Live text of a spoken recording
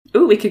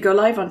Ooh, we could go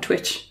live on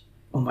Twitch.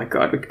 Oh my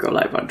god, we could go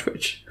live on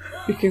Twitch.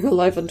 We could go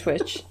live on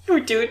Twitch.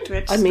 We're doing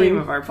Twitch stream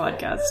of our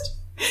podcast.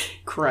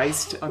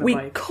 Christ on a we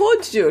bike.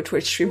 could do a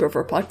Twitch stream of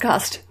our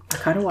podcast. I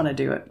kind of want to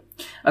do it.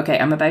 Okay,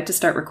 I'm about to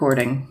start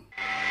recording.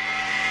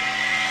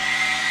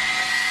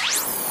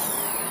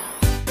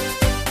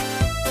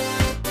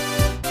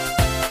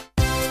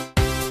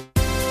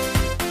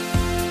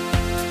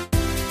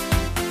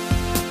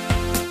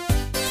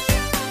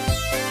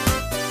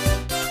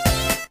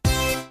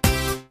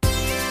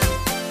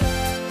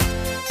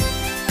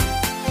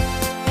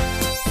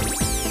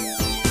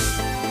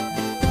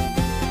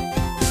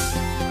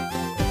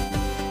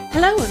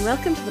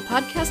 Welcome to the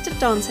podcast at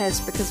Dawn's house,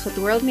 because what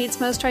the world needs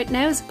most right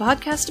now is a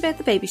podcast about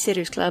the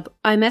Babysitters Club.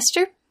 I'm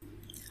Esther.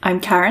 I'm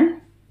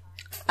Karen.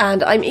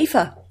 And I'm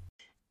Aoife.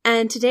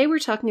 And today we're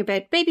talking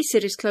about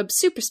Babysitters Club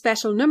Super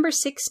Special number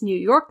 6, New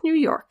York, New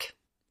York.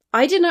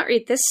 I did not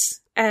read this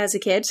as a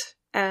kid.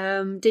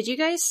 Did you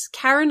guys?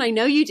 Karen, I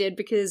know you did,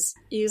 because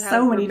you have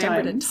so many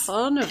remembered times. A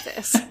ton of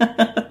this.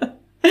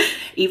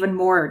 Even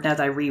more now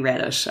that I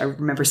reread it. I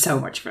remember so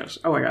much of it.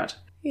 Oh my god.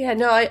 Yeah,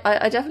 no,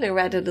 I definitely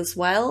read it as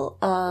well,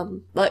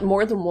 like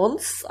more than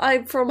once,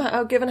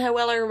 given how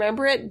well I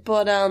remember it,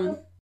 but,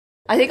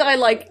 I think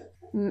I,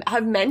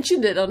 have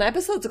mentioned it on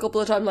episodes a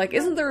couple of times,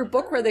 isn't there a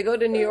book where they go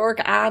to New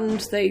York and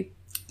they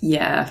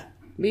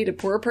meet a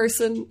poor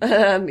person?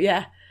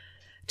 Yeah.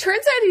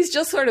 Turns out he's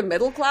just sort of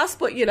middle class,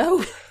 but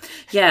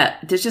Yeah,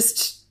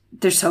 there's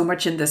so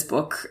much in this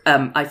book.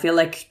 I feel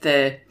like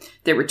there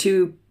were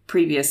two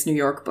previous New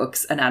York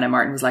books, and Anna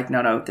Martin was like,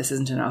 no, this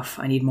isn't enough.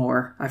 I need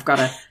more.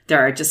 There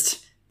are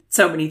just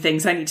so many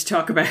things I need to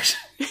talk about.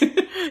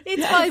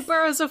 It's 5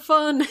 boroughs of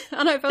fun,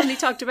 and I've only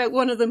talked about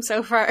one of them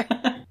so far.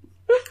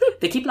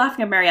 They keep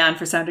laughing at Marianne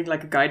for sounding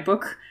like a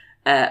guidebook,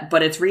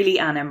 but it's really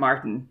Anna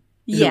Martin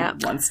who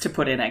wants to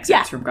put in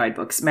excerpts from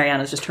guidebooks.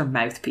 Marianne is just her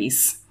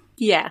mouthpiece.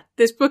 Yeah,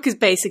 this book is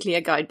basically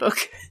a guidebook.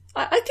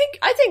 I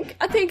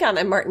think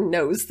Anna Martin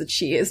knows that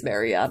she is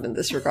Marianne in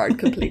this regard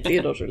completely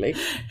and utterly.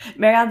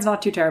 Marianne's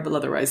not too terrible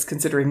otherwise,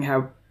 considering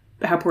how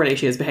poorly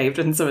she has behaved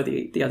in some of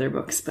the other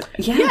books. But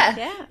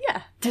yeah.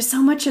 There's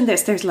so much in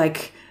this. There's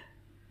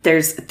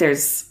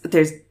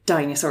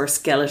dinosaur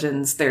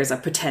skeletons. There's a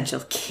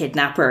potential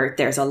kidnapper.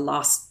 There's a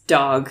lost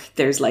dog.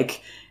 There's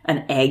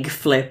an egg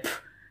flip.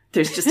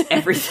 There's just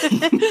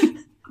everything.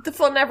 The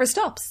fun never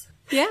stops.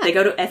 Yeah. They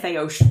go to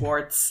FAO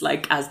Schwartz,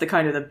 as the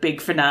kind of the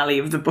big finale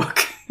of the book.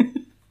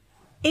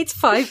 It's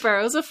 5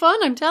 boroughs of fun,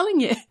 I'm telling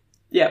you.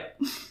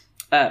 Yep.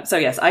 So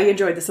yes, I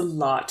enjoyed this a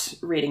lot,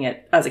 reading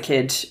it as a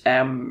kid,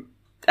 and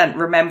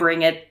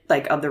remembering it,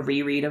 on the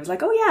reread. I was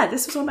like, oh yeah,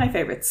 this was one of my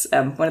favourites.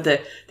 One of the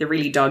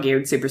really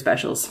dog-eared super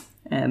specials,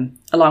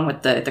 along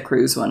with the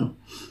cruise one.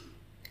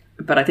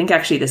 But I think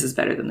actually this is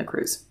better than the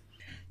cruise.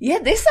 Yeah,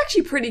 this is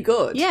actually pretty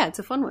good. Yeah, it's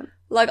a fun one.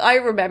 I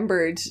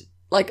remembered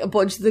a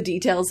bunch of the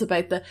details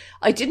about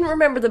I didn't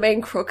remember the main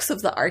crux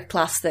of the art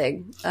class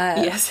thing.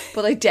 Yes.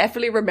 But I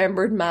definitely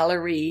remembered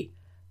Mallory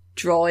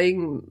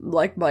drawing,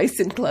 mice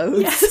in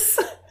clothes. Yes.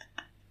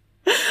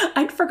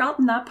 I'd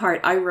forgotten that part.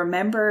 I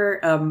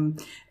remember,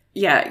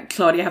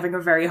 Claudia having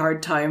a very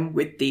hard time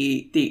with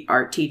the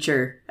art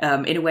teacher,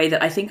 in a way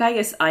that I think I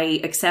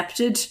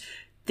accepted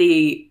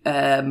the,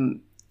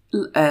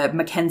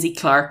 Mackenzie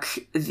Clark,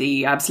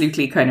 the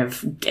absolutely kind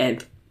of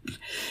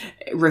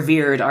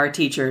revered art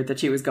teacher that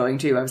she was going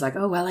to. I was like,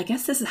 oh, well, I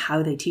guess this is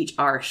how they teach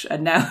art.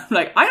 And now I'm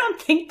like, I don't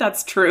think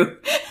that's true.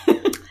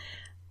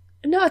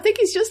 No, I think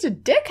he's just a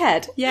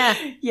dickhead. Yeah.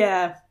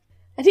 Yeah.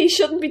 And he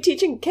shouldn't be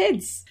teaching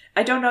kids.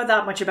 I don't know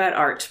that much about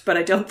art, but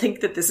I don't think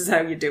that this is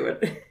how you do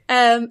it.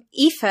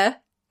 Aoife,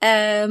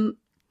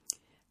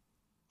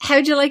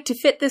 how'd you like to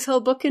fit this whole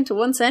book into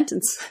one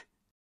sentence?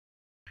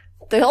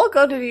 They all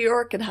go to New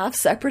York and have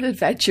separate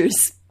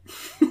adventures.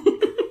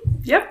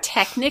 Yep.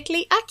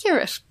 Technically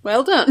accurate.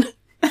 Well done.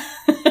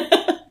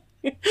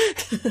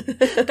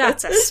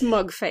 That's a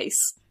smug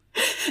face.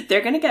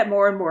 They're going to get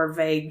more and more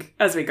vague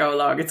as we go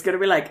along. It's going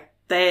to be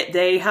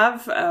they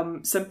have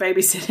some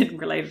babysitting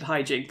related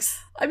hijinks.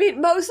 I mean,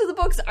 most of the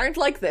books aren't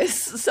like this,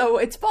 so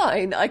it's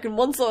fine. I can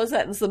one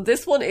sentence them.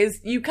 This one is,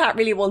 you can't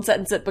really one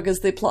sentence it because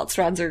the plot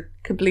strands are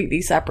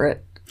completely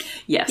separate.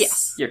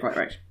 Yes. You're quite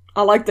right.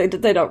 I like they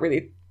don't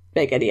really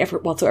make any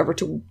effort whatsoever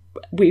to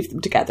weave them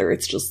together.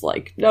 It's just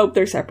nope,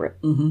 they're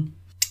separate. Mm-hmm.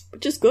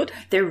 Which is good.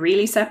 They're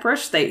really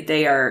separate.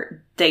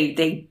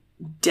 They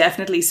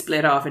definitely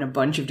split off in a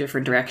bunch of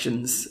different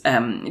directions,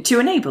 to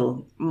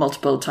enable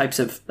multiple types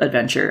of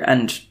adventure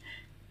and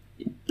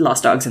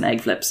lost dogs and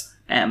egg flips.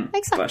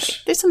 Exactly.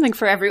 But there's something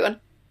for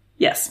everyone.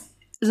 Yes.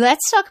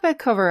 Let's talk about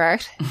cover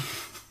art.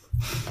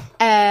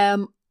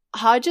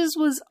 Hodges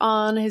was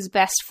on his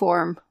best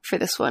form for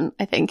this one,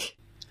 I think.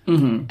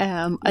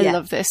 Mm-hmm. I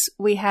love this.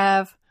 We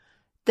have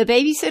the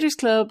Babysitters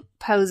Club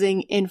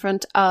posing in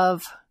front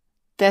of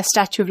the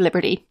Statue of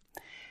Liberty.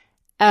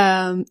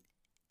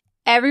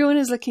 Everyone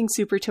is looking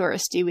super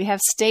touristy. We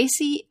have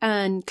Stacey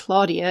and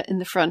Claudia in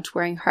the front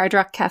wearing Hard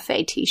Rock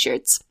Cafe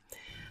t-shirts.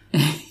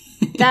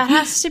 That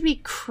has to be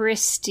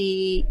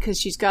Christy, because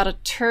she's got a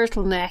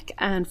turtleneck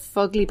and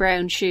fugly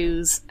brown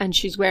shoes, and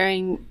she's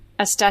wearing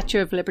a Statue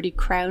of Liberty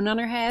crown on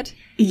her head.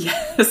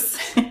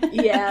 Yes.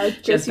 Yeah,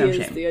 Jessie no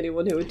is shame. the only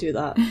one who would do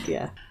that.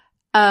 Yeah.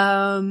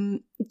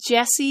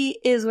 Jessie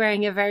is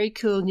wearing a very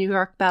cool New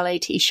York Ballet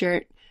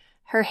t-shirt.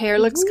 Her hair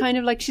looks kind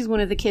of like she's one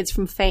of the kids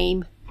from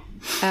Fame.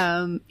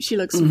 She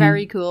looks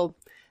very cool.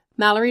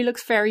 Mallory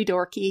looks very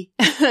dorky.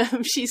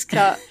 She's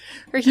got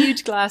her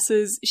huge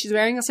glasses. She's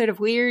wearing a sort of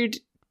weird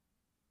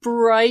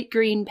bright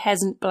green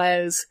peasant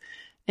blouse,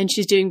 and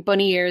she's doing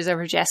bunny ears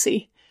over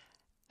Jessie.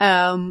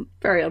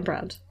 Very on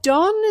brand.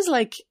 Dawn is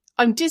like,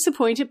 I'm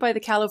disappointed by the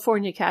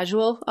California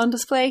casual on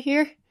display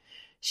here.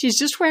 She's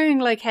just wearing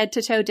like head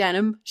to toe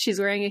denim. She's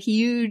wearing a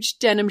huge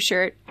denim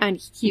shirt and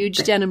huge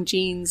denim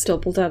jeans.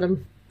 Double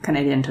denim.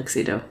 Canadian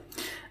tuxedo.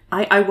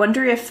 I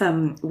wonder if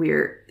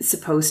we're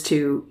supposed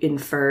to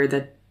infer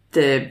that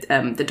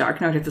the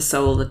dark night of the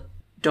soul that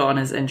Dawn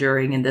is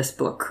enduring in this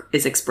book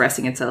is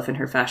expressing itself in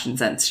her fashion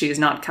sense. She is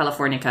not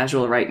California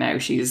casual right now.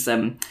 She's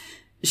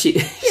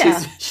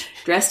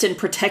dressed in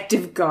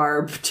protective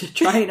garb to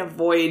try and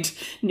avoid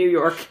New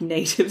York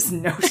natives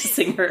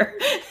noticing her.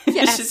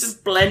 Yes. She's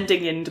just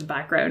blending into the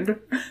background.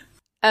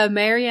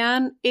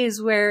 Marianne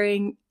is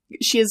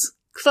she is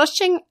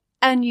clutching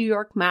a New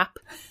York map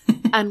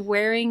and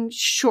wearing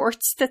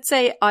shorts that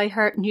say I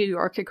Heart New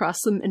York across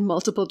them in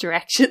multiple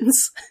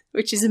directions,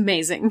 which is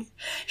amazing.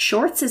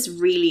 Shorts is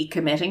really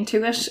committing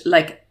to it.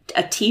 Like,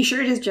 a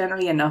t-shirt is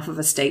generally enough of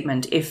a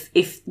statement.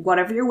 If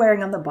whatever you're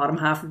wearing on the bottom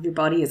half of your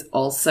body is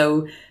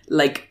also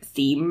like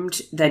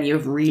themed, then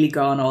you've really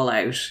gone all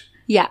out.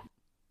 Yeah.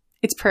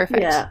 It's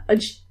perfect. Yeah.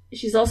 And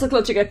she's also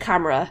clutching a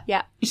camera.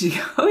 Yeah.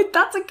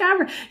 That's a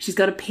camera. She's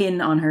got a pin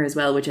on her as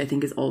well, which I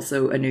think is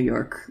also a New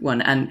York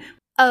one. And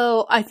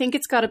oh, I think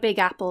it's got a big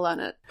apple on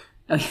it.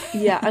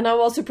 Yeah, and I'm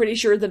also pretty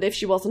sure that if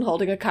she wasn't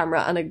holding a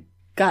camera and a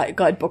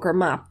guidebook or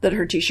map, that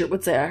her t-shirt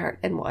would say I Heart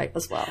NY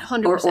as well.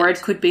 100%. Or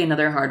it could be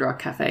another Hard Rock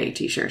Cafe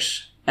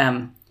t-shirt.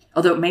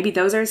 Although maybe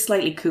those are a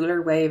slightly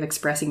cooler way of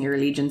expressing your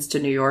allegiance to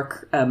New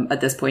York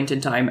at this point in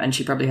time, and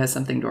she probably has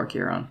something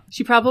dorkier on.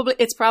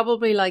 It's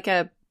probably like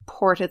a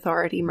Port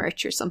Authority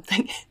merch or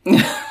something.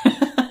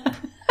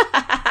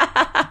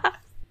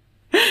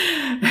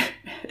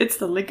 It's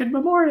the Lincoln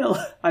Memorial.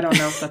 I don't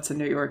know if that's in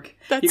New York.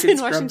 That's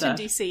in Washington,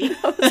 D.C.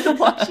 It's the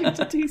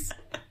Washington, D.C.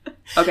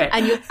 Okay.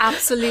 And you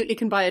absolutely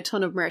can buy a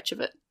ton of merch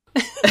of it.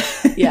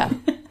 Yeah.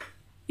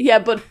 Yeah,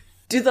 but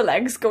do the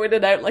legs go in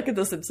and out like in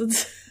The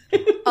Simpsons?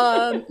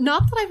 Not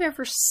that I've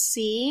ever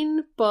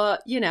seen,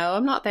 but,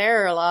 I'm not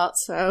there a lot,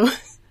 so...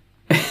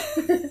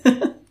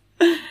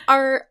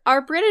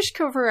 Our British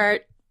cover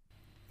art,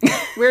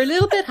 we're a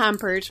little bit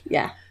hampered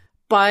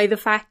by the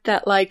fact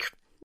that, like,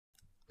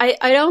 I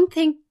don't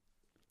think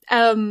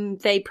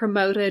they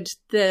promoted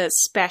the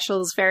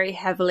specials very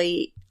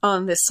heavily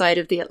on this side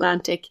of the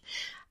Atlantic.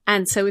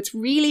 And so it's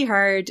really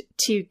hard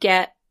to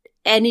get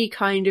any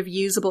kind of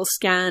usable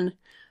scan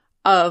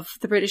of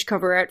the British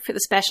cover art for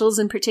the specials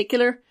in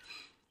particular.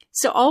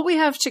 So all we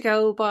have to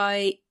go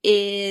by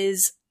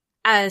is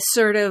a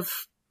sort of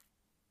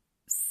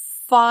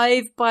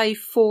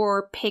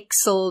 5x4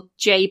 pixel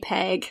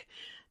JPEG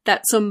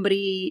that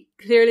somebody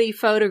clearly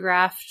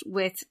photographed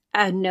with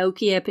a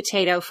Nokia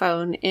potato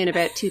phone in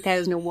about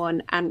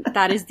 2001, and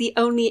that is the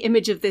only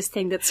image of this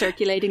thing that's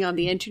circulating on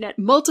the internet.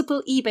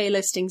 Multiple eBay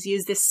listings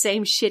use this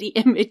same shitty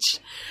image.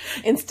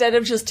 Instead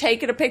of just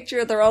taking a picture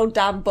of their own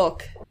damn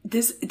book.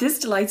 This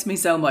delights me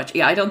so much.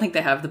 Yeah, I don't think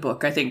they have the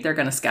book. I think they're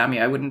going to scam me.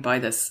 I wouldn't buy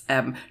this.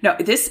 No,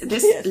 this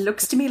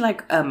looks to me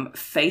like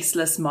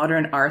faceless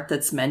modern art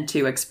that's meant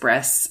to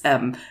express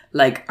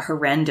like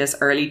horrendous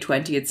early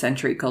 20th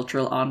century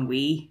cultural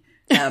ennui.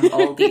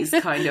 All these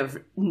kind of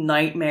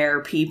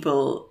nightmare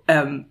people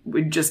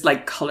with just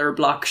like color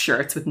block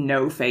shirts with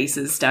no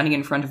faces standing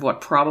in front of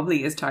what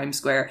probably is Times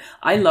Square.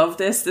 I love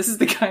this. This is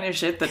the kind of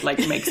shit that like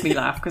makes me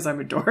laugh because I'm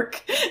a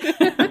dork.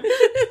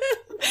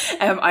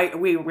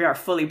 We are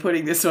fully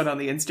putting this one on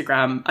the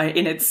Instagram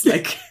in its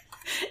like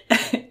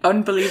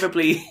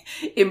unbelievably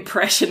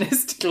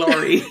impressionist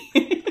glory.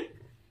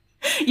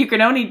 You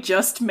can only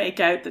just make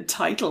out the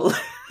title.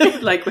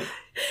 Like,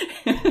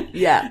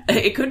 yeah,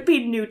 it could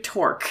be New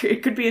Torque.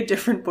 It could be a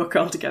different book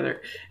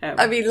altogether.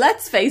 I mean,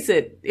 let's face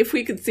it. If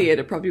we could see it,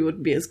 it probably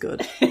wouldn't be as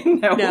good.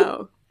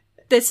 No.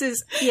 This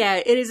is,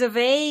 it is a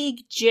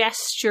vague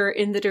gesture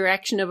in the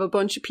direction of a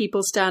bunch of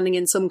people standing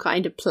in some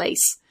kind of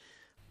place.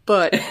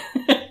 But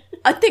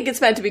I think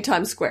it's meant to be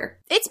Times Square.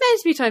 It's meant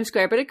to be Times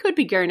Square, but it could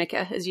be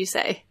Guernica, as you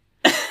say.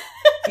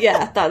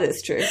 Yeah, that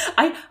is true.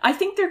 I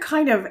think they're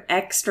kind of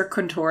extra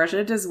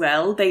contorted as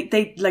well.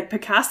 They like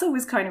Picasso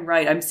was kind of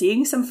right. I'm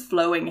seeing some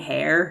flowing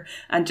hair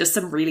and just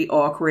some really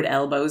awkward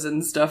elbows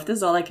and stuff. This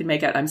is all I can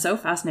make out. I'm so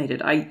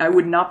fascinated. I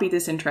would not be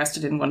this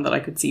interested in one that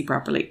I could see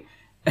properly.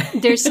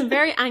 There's some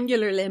very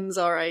angular limbs,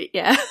 all right,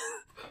 yeah.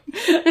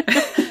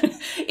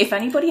 If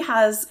anybody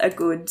has a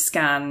good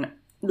scan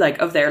like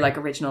of their like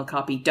original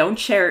copy, don't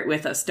share it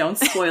with us. Don't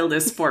spoil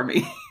this for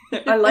me.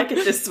 I like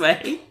it this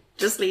way.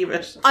 Just leave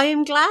it. I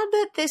am glad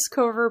that this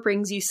cover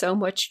brings you so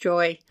much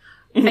joy.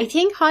 I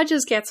think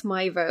Hodges gets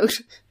my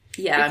vote.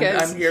 Yeah,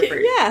 Because- I'm here for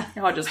it. Yeah.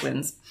 Hodges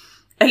wins.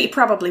 He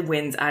probably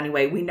wins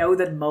anyway. We know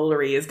that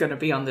Molery is going to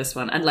be on this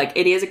one. And, like,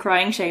 it is a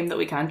crying shame that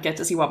we can't get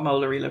to see what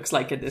Molery looks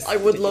like in this. I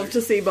would love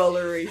to see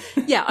Molery.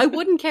 Yeah, I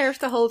wouldn't care if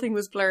the whole thing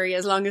was blurry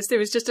as long as there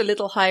was just a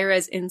little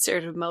high-res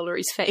insert of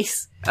Molery's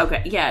face.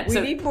 Okay, yeah. We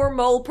So, need more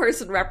mole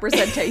person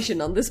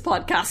representation on this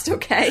podcast,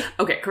 okay?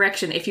 okay,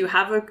 correction. If you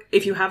have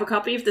a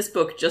copy of this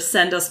book, just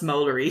send us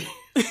Molery.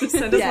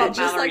 Send us Yeah, what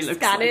just Mallory like looks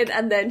scan like. it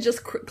and then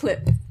just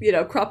clip,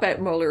 crop out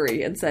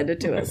Molery and send it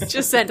to us.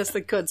 Just send us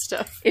the good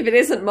stuff. If it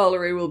isn't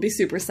Molery, we'll be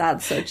super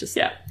sad, so just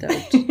Yeah.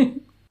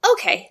 don't.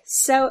 Okay,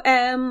 so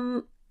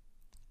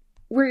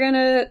we're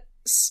gonna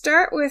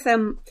start with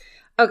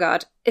oh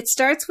god, it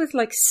starts with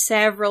like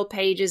several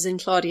pages in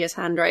Claudia's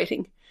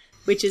handwriting,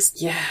 which is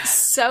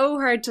so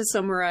hard to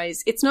summarize.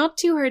 It's not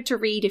too hard to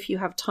read if you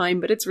have time,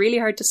 but it's really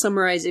hard to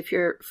summarize if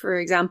you're, for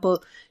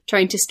example,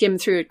 trying to skim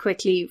through it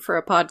quickly for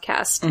a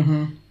podcast.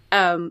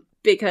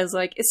 Because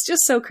like it's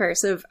just so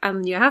cursive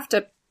and you have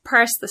to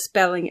parse the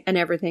spelling and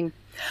everything.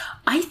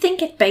 I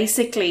think it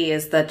basically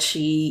is that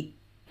she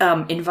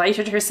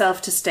invited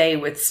herself to stay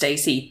with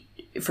Stacy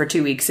for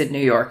 2 weeks in New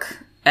York.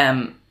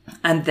 And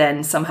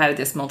then somehow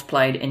this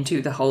multiplied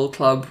into the whole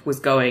club was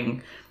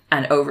going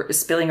and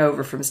spilling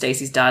over from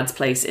Stacy's dad's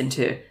place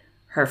into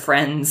her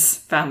friend's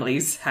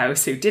family's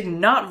house, who did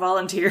not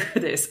volunteer for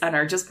this and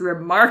are just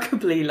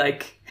remarkably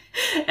like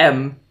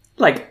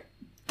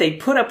they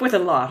put up with a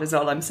lot, is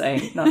all I'm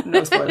saying.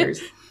 No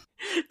spoilers.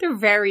 They're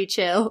very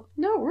chill.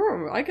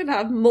 No, I could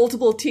have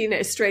multiple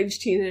strange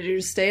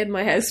teenagers stay in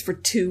my house for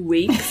 2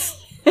 weeks.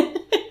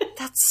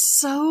 That's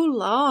so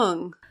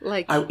long.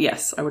 Like,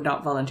 Yes, I would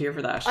not volunteer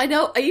for that. I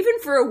know, even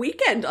for a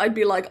weekend, I'd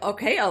be like,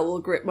 okay, I will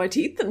grit my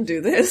teeth and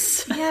do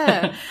this.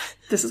 yeah,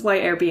 This is why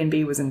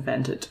Airbnb was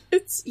invented.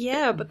 but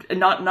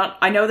Not.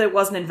 I know that it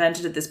wasn't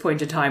invented at this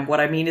point in time. What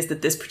I mean is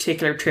that this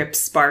particular trip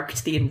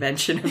sparked the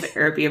invention of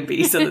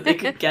Airbnb so that they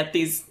could get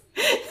these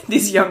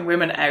young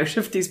women out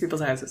of these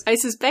people's houses. I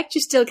suspect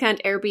you still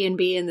can't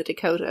Airbnb in the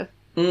Dakota.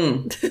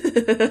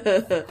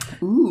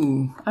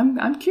 Ooh,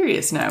 I'm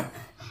curious now.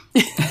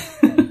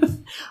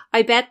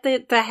 I bet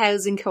that the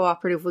housing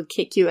cooperative would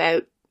kick you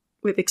out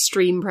with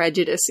extreme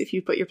prejudice if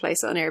you put your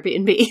place on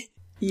Airbnb.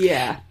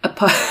 Yeah.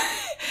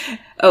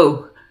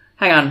 Oh,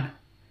 hang on.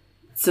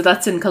 So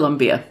that's in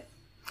Colombia.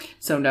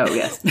 So no,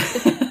 yes.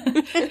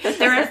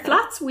 There are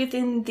flats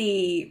within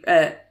the...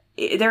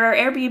 there are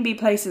Airbnb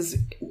places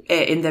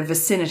in the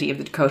vicinity of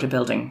the Dakota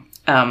building.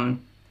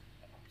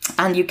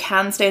 And you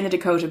can stay in the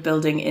Dakota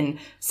building in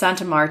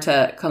Santa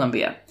Marta,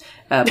 Colombia.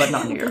 But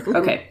not New York.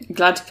 Okay,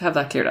 glad to have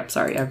that cleared up.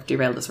 Sorry, I've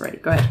derailed this already.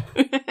 Go ahead.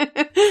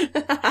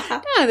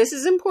 Yeah, this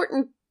is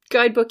important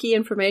guidebooky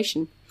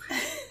information.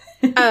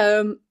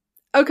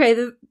 Okay,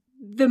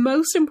 the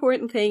most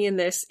important thing in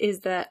this is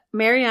that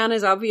Marianne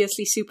is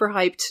obviously super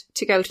hyped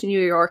to go to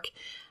New York,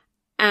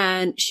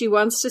 and she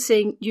wants to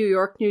sing New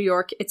York, New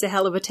York, it's a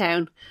hell of a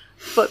town.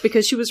 But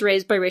because she was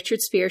raised by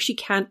Richard Spear, she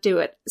can't do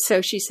it.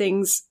 So she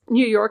sings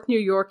New York, New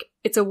York,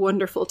 it's a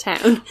wonderful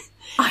town.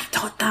 I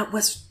thought that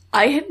was...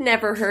 I had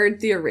never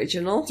heard the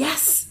original.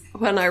 Yes.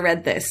 When I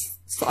read this.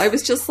 So I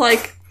was just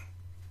like,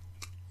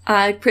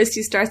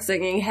 Christy starts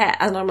singing hell,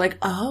 and I'm like,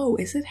 oh,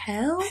 is it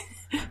hell?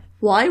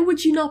 Why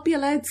would you not be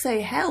allowed to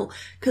say hell?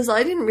 Because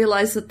I didn't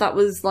realize that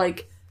was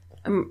like,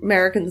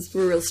 Americans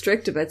were real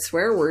strict about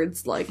swear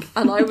words, like,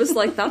 and I was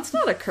like, that's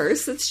not a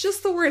curse, it's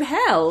just the word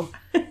hell.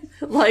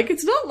 Like,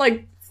 it's not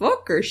like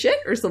fuck or shit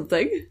or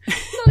something.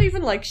 It's not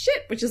even like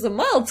shit, which is a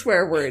mild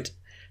swear word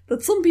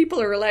that some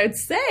people are allowed to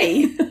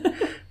say.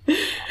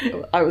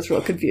 I was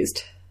real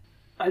confused.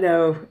 I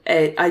know.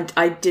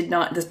 I did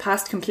not... This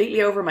passed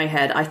completely over my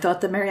head. I thought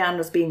that Marianne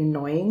was being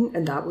annoying,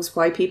 and that was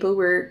why people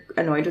were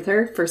annoyed with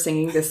her for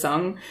singing this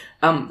song.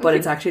 But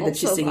it's actually that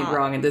she's singing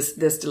wrong, and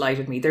this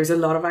delighted me. There's a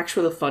lot of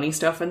actual funny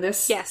stuff in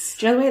this. Yes.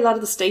 Do you know the way a lot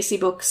of the Stacey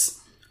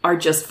books are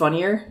just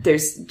funnier?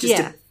 There's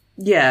just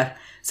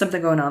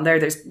something going on there.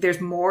 There's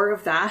more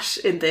of that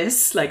in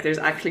this. Like, there's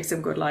actually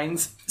some good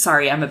lines.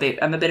 Sorry, I'm a bit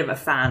of a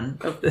fan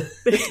of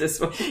this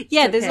one.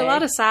 Yeah, there's a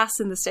lot of sass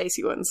in the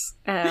Stacey ones.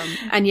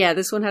 And yeah,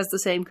 this one has the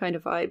same kind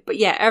of vibe. But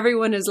yeah,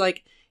 everyone is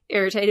like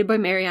irritated by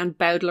Marianne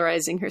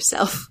bowdlerizing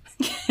herself.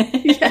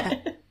 Yeah.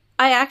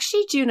 I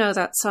actually do know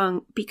that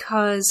song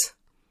because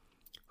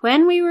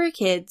when we were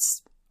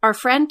kids, our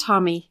friend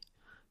Tommy,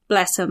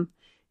 bless him,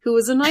 who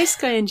was a nice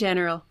guy in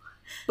general,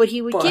 but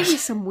he would give you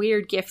some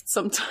weird gifts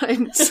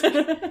sometimes.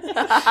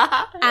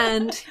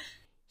 And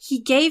he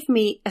gave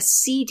me a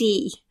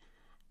CD.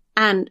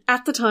 And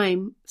at the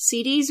time,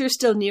 CDs were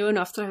still new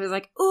enough that I was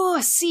like, oh,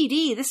 a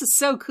CD, this is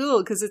so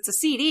cool because it's a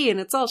CD and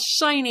it's all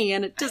shiny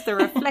and it does the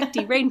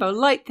reflecty rainbow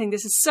light thing.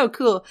 This is so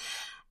cool.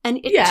 And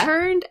it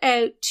turned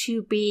out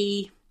to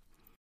be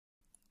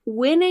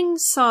winning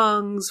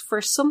songs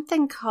for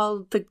something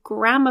called the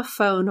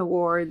Gramophone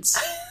Awards,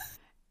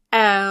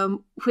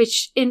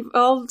 which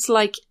involved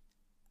like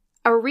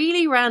a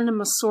really random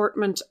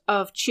assortment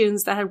of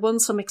tunes that had won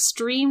some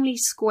extremely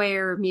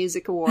square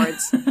music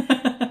awards.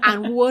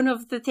 and one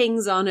of the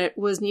things on it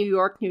was New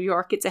York, New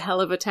York, it's a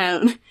hell of a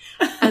town.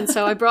 And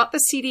so I brought the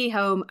CD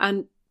home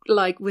and,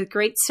 like, with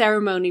great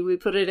ceremony, we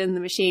put it in the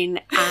machine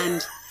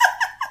and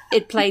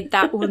it played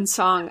that one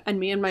song. And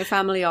me and my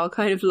family all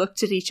kind of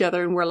looked at each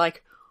other and were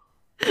like,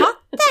 what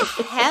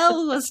the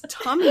hell was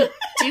Tommy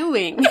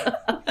doing?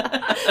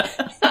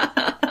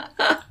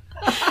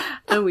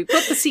 And we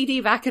put the CD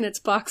back in its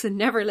box and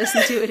never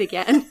listened to it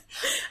again.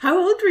 How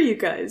old were you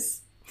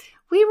guys?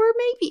 We were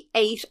maybe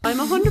 8. I'm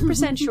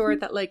 100% sure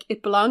that, like,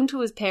 it belonged to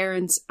his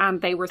parents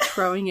and they were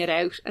throwing it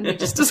out and they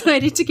just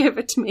decided to give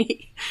it to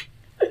me.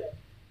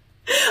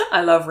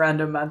 I love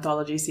random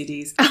anthology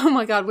CDs. Oh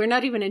my god, we're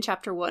not even in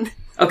chapter 1.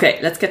 Okay,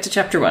 let's get to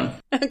chapter 1.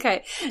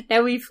 Okay,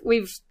 now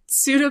we've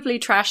suitably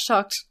trash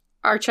talked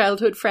our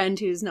childhood friend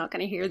who's not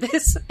going to hear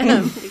this.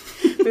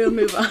 We'll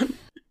move on.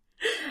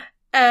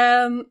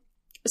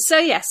 So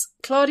yes,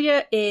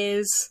 Claudia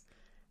is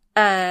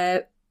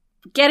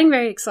getting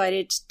very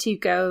excited to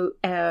go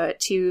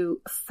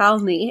to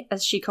Falmey,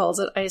 as she calls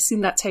it. I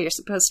assume that's how you're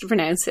supposed to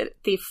pronounce it.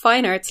 The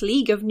Fine Arts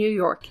League of New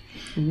York.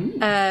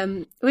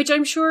 Which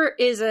I'm sure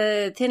is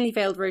a thinly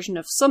veiled version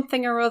of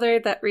something or other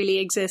that really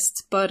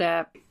exists,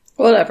 but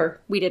whatever.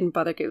 We didn't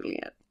bother Googling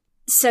it.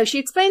 So she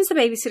explains the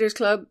Babysitters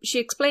Club. She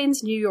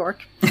explains New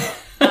York.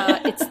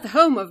 It's the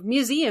home of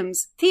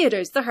museums,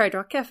 theatres, the Hard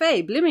Rock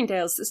Cafe,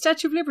 Bloomingdale's, the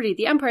Statue of Liberty,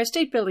 the Empire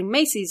State Building,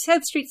 Macy's,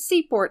 South Street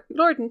Seaport,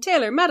 Lord and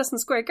Taylor, Madison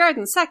Square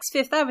Garden, Saks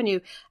Fifth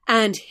Avenue,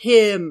 and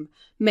him,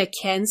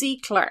 Mackenzie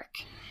Clark,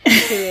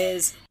 who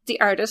is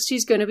the artist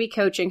who's going to be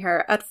coaching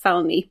her at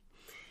Falmey.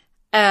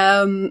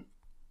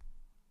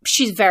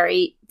 She's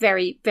very,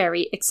 very,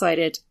 very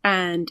excited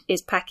and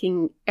is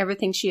packing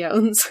everything she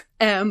owns.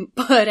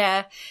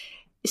 But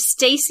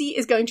Stacey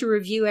is going to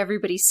review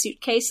everybody's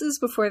suitcases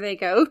before they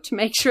go to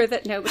make sure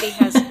that nobody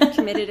has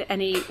committed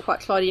any,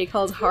 what Claudia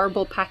calls,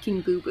 horrible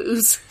packing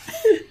boo-boos.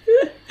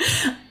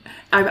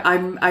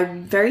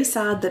 I'm very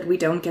sad that we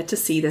don't get to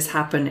see this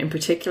happen, in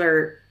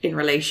particular in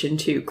relation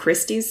to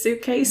Christy's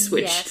suitcase,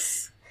 which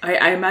yes.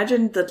 I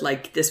imagine that,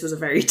 like, this was a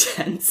very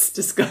tense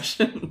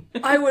discussion.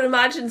 I would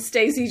imagine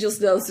Stacey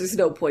just knows there's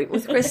no point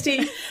with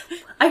Christy.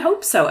 I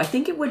hope so. I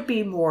think it would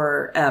be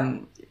more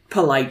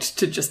polite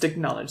to just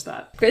acknowledge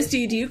that.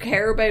 Christy, do you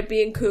care about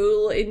being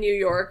cool in New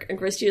York? And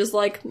Christy is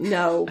like,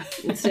 no.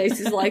 And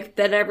Stacey's like,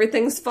 then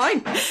everything's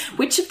fine.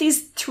 Which of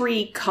these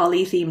 3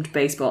 collie-themed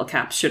baseball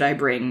caps should I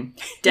bring?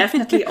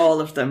 Definitely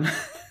all of them.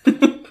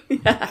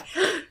 Yeah.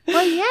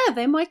 Well, yeah,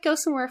 they might go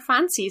somewhere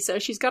fancy, so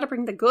she's got to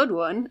bring the good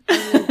one,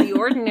 and then the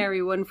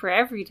ordinary one for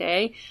every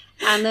day,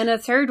 and then a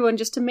third one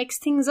just to mix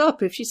things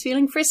up if she's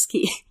feeling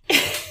frisky.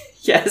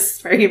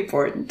 Yes, very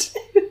important.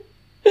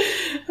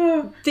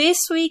 This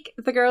week,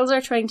 the girls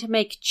are trying to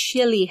make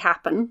chili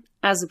happen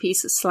as a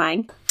piece of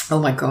slang. Oh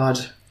my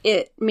god.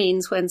 It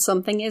means when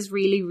something is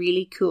really,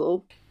 really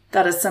cool.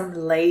 That is some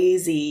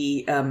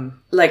lazy,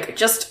 like,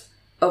 just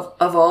of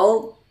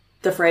all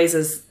the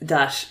phrases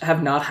that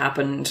have not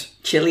happened,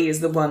 chili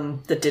is the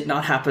one that did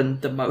not happen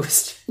the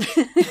most.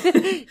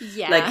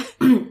 Yeah.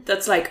 Like,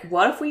 that's like,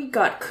 what if we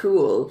got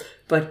cool,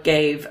 but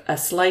gave a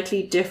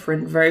slightly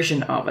different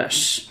version of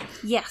it?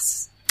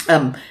 Yes.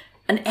 And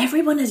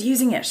everyone is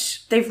using it.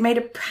 They've made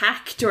a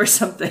pact or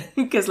something.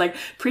 Because, like,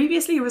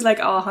 previously it was like,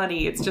 oh,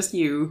 honey, it's just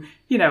you.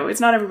 You know,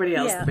 it's not everybody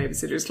else in the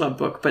Babysitter's Club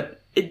book,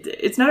 but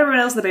it's not everyone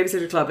else in the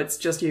Babysitter Club, it's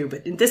just you.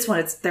 But in this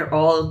one, they're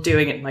all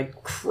doing it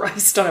like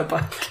Christ on a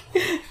bike.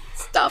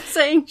 Stop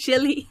saying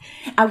chili.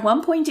 At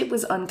one point, it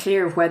was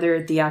unclear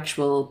whether the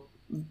actual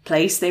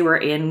place they were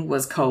in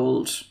was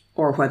cold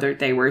or whether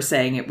they were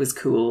saying it was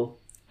cool.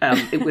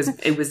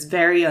 It was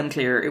very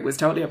unclear. It was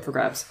totally up for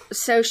grabs.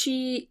 So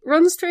she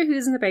runs through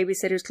who's in the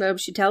Babysitters Club.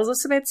 She tells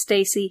us about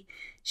Stacey.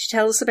 She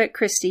tells us about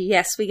Christy.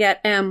 Yes, we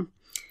get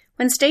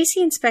when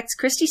Stacey inspects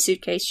Christy's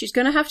suitcase, she's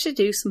going to have to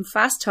do some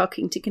fast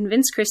talking to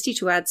convince Christy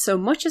to add so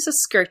much as a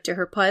skirt to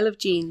her pile of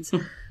jeans.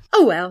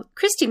 Oh well,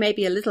 Christy may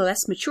be a little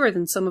less mature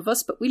than some of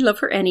us, but we love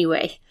her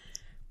anyway.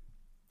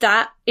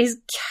 That is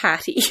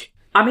catty.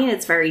 I mean,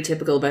 it's very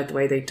typical about the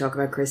way they talk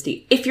about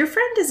Christy. If your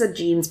friend is a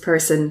jeans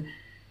person,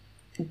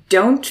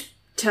 don't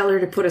tell her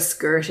to put a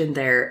skirt in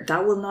there.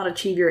 That will not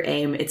achieve your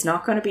aim. It's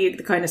not going to be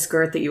the kind of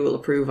skirt that you will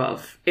approve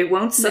of. It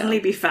won't suddenly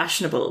be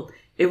fashionable.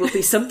 It will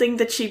be something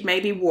that she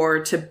maybe wore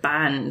to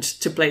band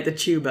to play the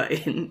tuba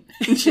in.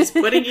 And she's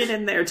putting it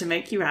in there to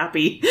make you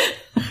happy.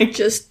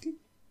 Just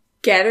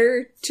get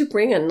her to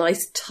bring a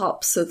nice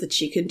top so that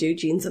she can do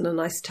jeans and a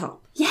nice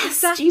top. Yes,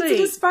 exactly. Jeans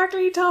and a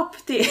sparkly top.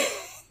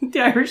 The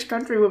Irish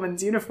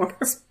countrywoman's uniform.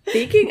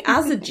 Speaking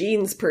as a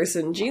jeans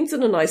person, jeans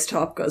and a nice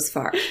top goes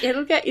far.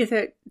 It'll get you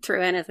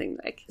through anything,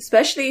 like.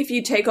 Especially if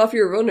you take off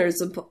your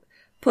runners and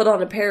put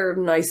on a pair of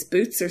nice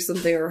boots or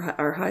something,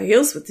 or high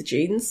heels with the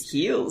jeans.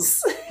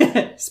 Heels.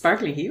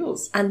 Sparkly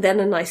heels. And then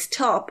a nice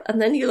top,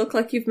 and then you look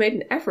like you've made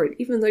an effort,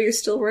 even though you're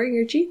still wearing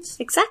your jeans.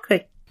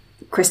 Exactly.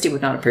 Christy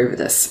would not approve of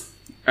this.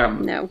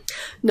 No.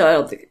 No, I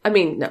don't think. I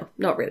mean, no,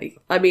 not really.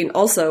 I mean,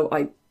 also,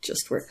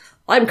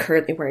 I'm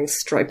currently wearing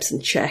stripes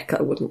and check.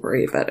 I wouldn't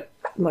worry about it.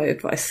 My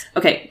advice.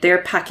 Okay,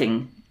 they're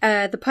packing.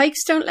 The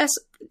Pikes don't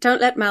don't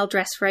let Mal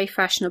dress very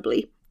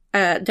fashionably.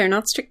 They're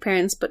not strict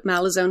parents, but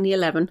Mal is only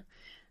 11.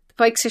 The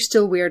Pikes are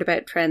still weird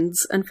about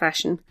trends and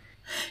fashion.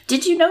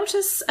 Did you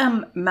notice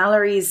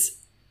Mallory's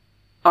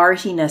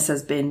artiness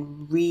has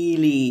been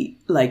really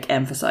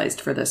emphasized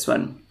for this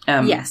one?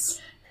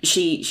 Yes.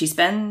 She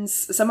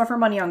spends some of her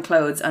money on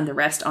clothes and the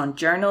rest on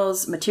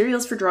journals,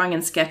 materials for drawing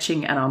and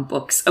sketching, and on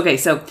books. Okay,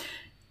 so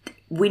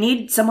we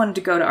need someone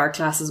to go to art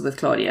classes with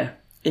Claudia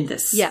in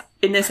this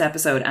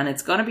episode, and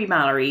it's going to be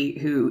Mallory,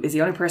 who is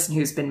the only person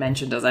who's been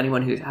mentioned as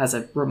anyone who has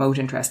a remote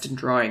interest in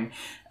drawing.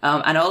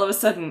 And all of a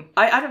sudden,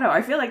 I don't know,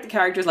 I feel like the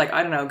character's like,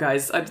 I don't know,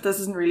 guys, this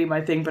isn't really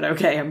my thing, but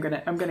okay, I'm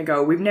gonna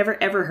go. We've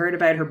never ever heard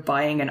about her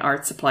buying an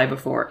art supply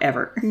before,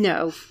 ever.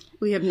 No,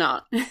 we have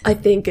not. I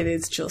think it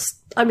is just,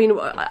 I mean,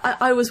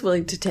 I was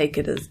willing to take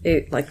it as,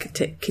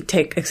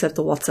 accept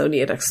the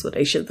Watsonian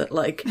explanation that,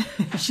 like,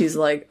 she's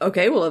like,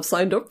 okay, well, I've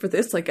signed up for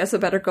this, I guess I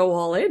better go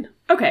all in.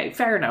 Okay,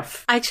 fair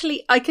enough.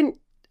 Actually,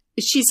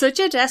 she's such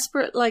a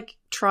desperate,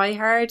 try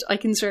hard. I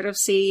can sort of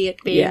see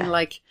it being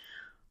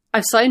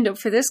I've signed up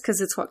for this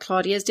because it's what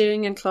Claudia's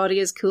doing and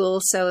Claudia's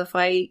cool, so if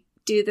I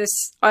do this,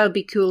 I'll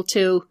be cool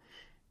too.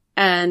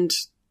 And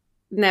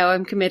now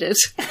I'm committed.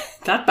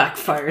 That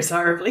backfires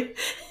horribly.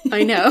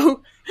 I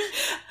know.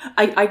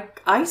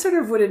 I sort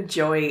of would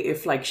enjoy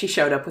if she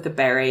showed up with a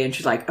beret and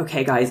she's like,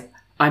 okay guys,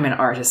 I'm an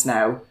artist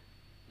now.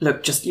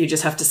 Look, you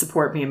just have to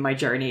support me in my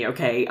journey,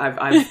 okay?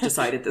 I've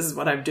decided this is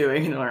what I'm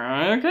doing. And they're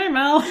like, okay,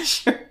 Mel,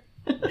 sure.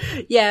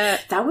 Yeah.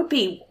 That would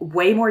be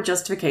way more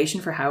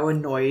justification for how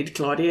annoyed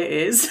Claudia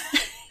is.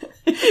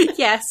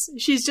 Yes,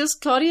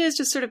 Claudia is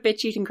just sort of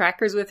bitch eating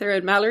crackers with her,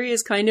 and Mallory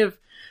is kind of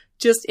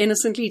just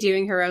innocently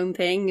doing her own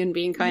thing and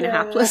being kind of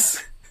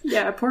hapless.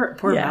 Yeah, poor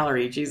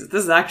Mallory. Jesus,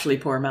 this is actually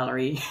poor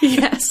Mallory.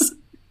 Yes.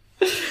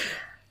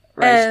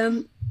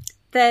 Right.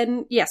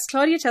 Then, yes,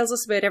 Claudia tells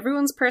us about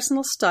everyone's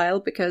personal style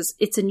because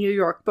it's a New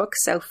York book,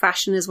 so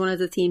fashion is one of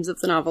the themes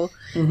of the novel.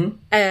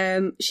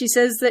 Mm-hmm. She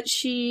says that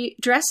she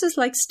dresses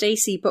like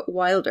Stacey, but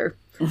wilder.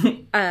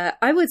 Mm-hmm.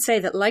 I would say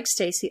that, like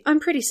Stacey, I'm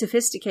pretty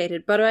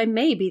sophisticated, but I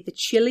may be the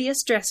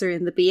chilliest dresser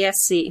in the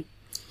BSC.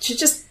 She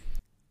just...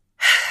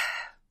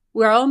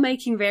 We're all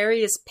making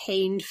various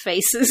pained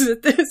faces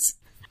at this.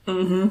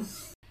 Mm-hmm.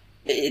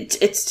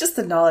 It's just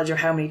the knowledge of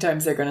how many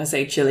times they're going to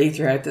say chilly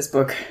throughout this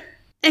book.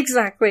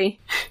 Exactly.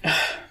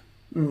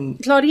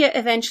 Claudia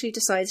eventually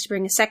decides to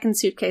bring a second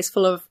suitcase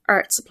full of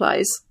art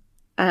supplies.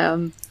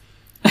 And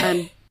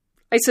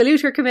I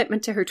salute her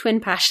commitment to her twin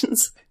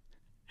passions.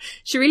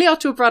 She really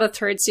ought to have brought a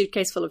third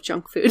suitcase full of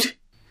junk food.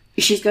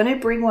 She's going to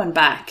bring one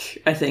back,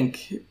 I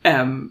think,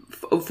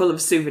 full of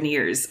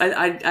souvenirs.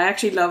 I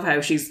actually love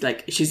how she's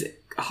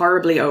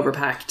horribly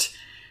overpacked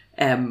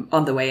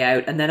on the way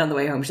out. And then on the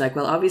way home, she's like,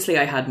 well, obviously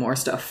I had more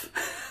stuff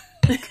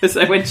because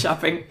I went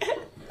shopping.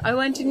 I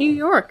went to New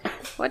York.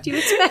 What do you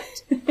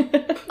expect?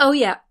 Oh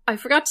yeah, I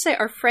forgot to say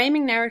our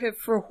framing narrative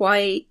for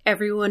why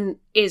everyone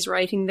is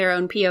writing their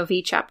own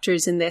POV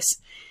chapters in this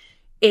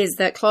is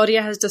that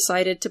Claudia has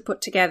decided to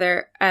put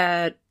together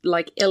a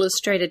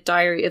illustrated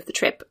diary of the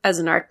trip as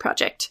an art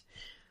project,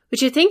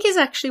 which I think is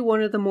actually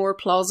one of the more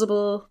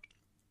plausible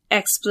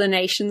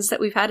explanations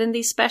that we've had in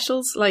these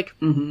specials.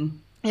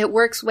 It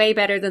works way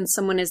better than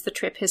someone is the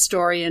trip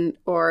historian,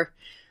 or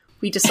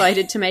we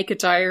decided to make a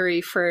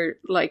diary for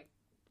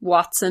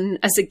Watson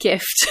as a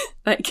gift.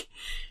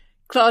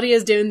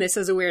 Claudia's doing this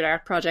as a weird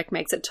art project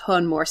makes a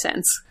ton more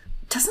sense.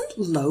 Doesn't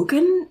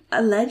Logan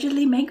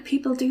allegedly make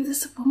people do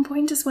this at one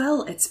point as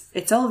well?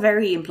 It's all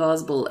very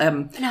implausible.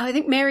 No, I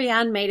think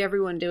Marianne made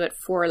everyone do it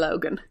for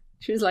Logan.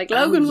 She was like,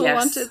 Logan will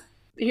want to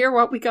hear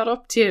what we got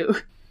up to.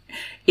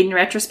 In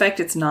retrospect,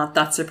 it's not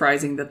that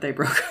surprising that they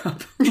broke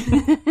up.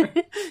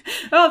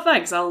 Oh,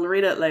 thanks. I'll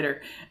read it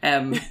later.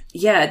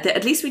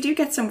 At least we do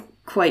get some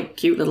quite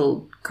cute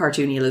little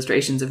cartoony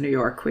illustrations of New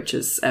York, which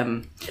is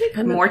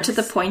more to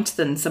the point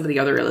than some of the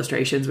other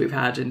illustrations we've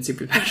had in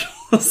Super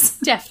Specials.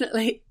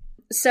 Definitely.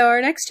 So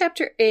our next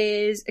chapter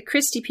is a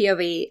Christy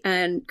POV,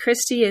 and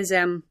Christy is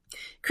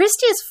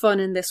fun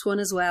in this one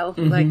as well.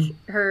 Mm-hmm.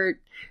 Her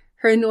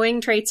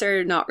annoying traits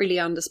are not really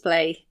on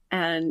display,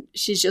 and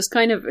she's just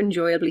kind of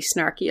enjoyably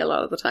snarky a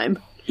lot of the time.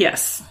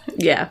 Yes.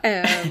 Yeah.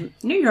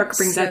 New York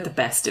brings out the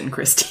best in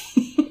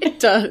Christy.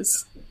 It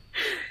does.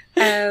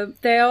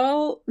 They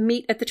all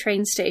meet at the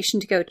train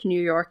station to go to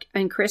New York,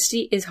 and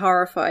Christy is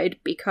horrified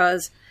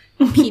because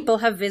people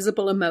have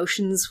visible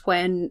emotions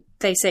when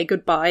they say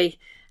goodbye,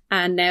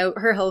 and now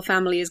her whole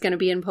family is going to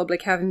be in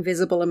public having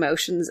visible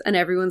emotions, and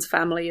everyone's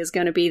family is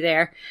going to be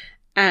there,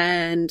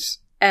 and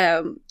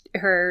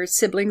her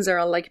siblings are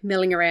all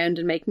milling around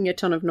and making a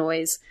ton of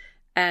noise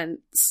and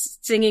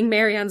singing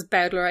Marianne's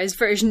Bowdlerized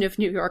version of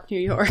New York, New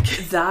York.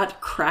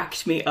 That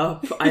cracked me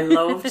up. I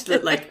loved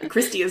that,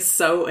 Christy is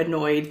so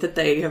annoyed that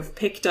they have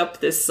picked up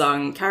this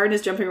song. Karen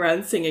is jumping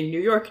around singing New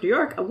York, New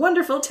York, a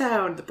wonderful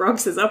town. The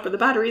Bronx is up and the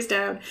Battery's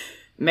down.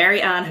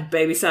 Marianne had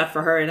babysat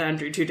for her and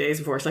Andrew 2 days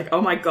before. It's like,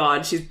 oh my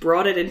God, she's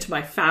brought it into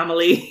my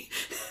family.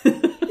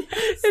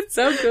 It's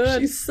so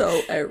good. She's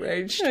so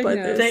outraged I by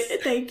know.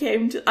 this. They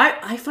came to.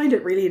 I find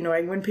it really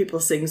annoying when people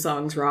sing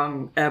songs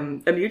wrong.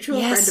 A mutual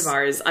Yes. friend of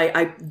ours,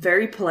 I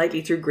very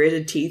politely through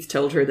gritted teeth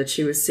told her that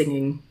she was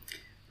singing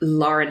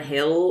Lauryn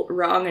Hill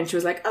wrong, and she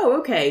was like, "Oh,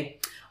 okay.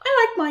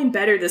 I like mine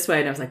better this way."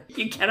 And I was like,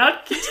 "You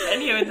cannot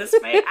continue in this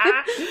way.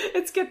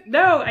 It's good.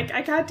 No,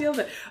 I can't deal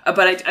with it."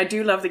 But I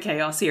do love the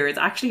chaos here. It's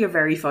actually a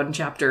very fun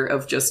chapter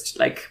of just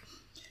like,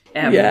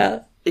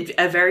 a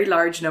very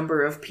large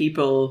number of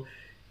people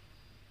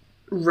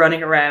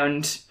running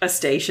around a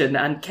station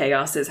and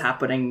chaos is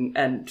happening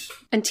and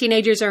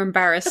teenagers are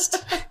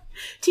embarrassed.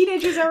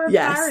 teenagers are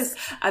Yes. embarrassed.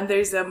 And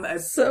there's a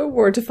So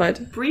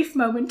mortified. brief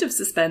moment of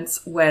suspense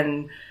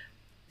when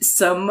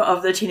some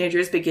of the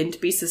teenagers begin to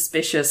be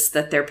suspicious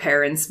that their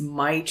parents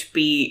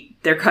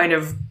they're kind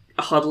of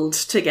huddled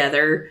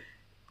together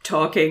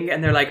talking,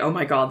 and they're like, oh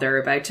my god,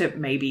 they're about to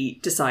maybe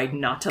decide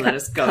not to let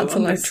us go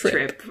cancel on our this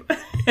trip. trip.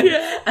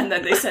 And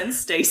then they send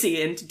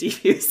Stacey in to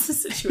defuse the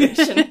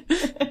situation.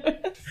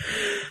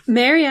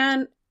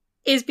 Marianne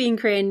is being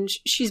cringe.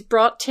 She's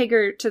brought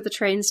Tigger to the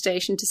train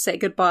station to say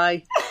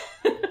goodbye.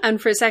 And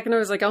for a second I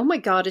was like, oh my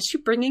god, is she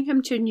bringing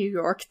him to New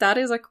York? That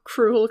is a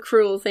cruel,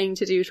 cruel thing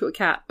to do to a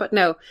cat. But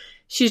no,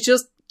 she's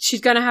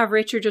going to have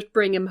Richard just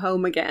bring him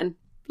home again.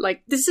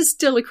 Like, this is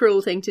still a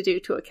cruel thing to do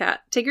to a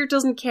cat. Tigger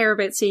doesn't care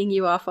about seeing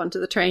you off onto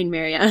the train,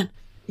 Marianne.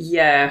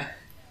 Yeah.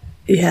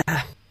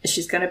 Yeah.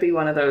 She's going to be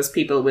one of those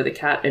people with a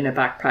cat in a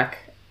backpack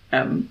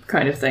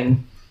kind of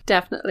thing.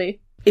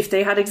 Definitely. If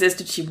they had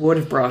existed, she would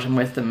have brought him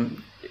with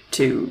them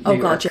to New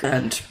York. God, yeah.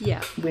 And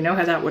Yeah. we know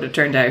how that would have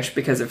turned out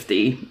because of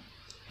the...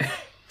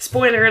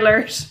 Spoiler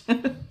alert!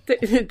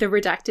 The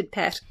redacted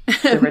pet.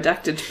 The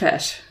redacted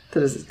pet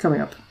that is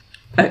coming up.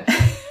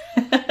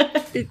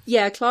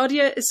 Yeah,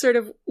 Claudia is sort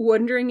of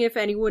wondering if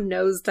anyone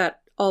knows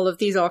that all of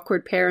these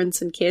awkward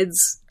parents and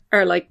kids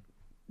are like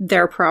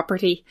their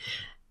property.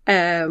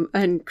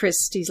 And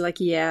Christy's like,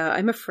 yeah,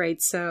 I'm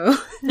afraid so.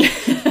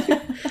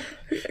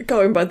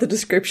 Going by the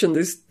description,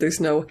 there's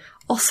no...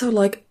 Also,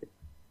 like,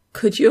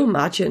 could you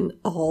imagine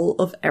all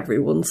of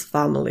everyone's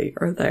family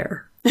are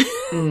there?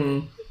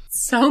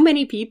 So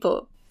many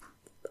people.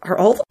 Are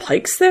all the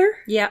Pikes there?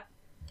 Yeah.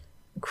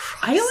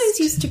 I always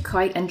used to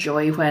quite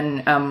enjoy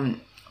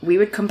when we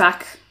would come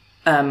back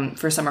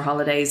for summer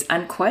holidays,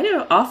 and quite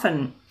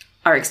often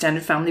our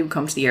extended family would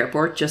come to the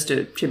airport just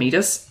to meet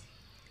us.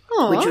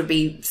 Aww. Which would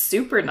be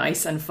super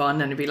nice and fun,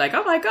 and it'd be like,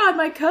 oh my god,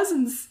 my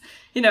cousins,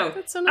 you know,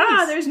 That's so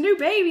nice. there's new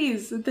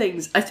babies and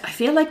things. I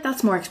feel like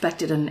that's more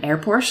expected in an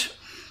airport.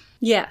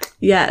 Yeah.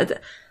 Yeah.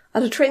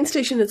 At a train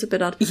station, it's a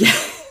bit odd. Yeah,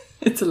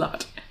 it's a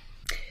lot.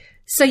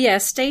 So yeah,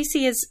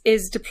 Stacey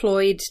is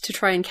deployed to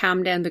try and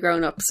calm down the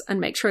grown-ups and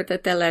make sure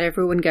that they'll let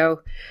everyone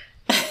go.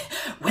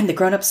 When the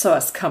grown-ups saw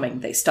us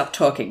coming, they stopped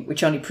talking,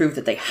 which only proved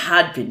that they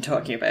had been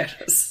talking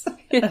about us.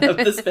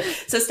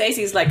 So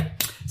Stacey's like,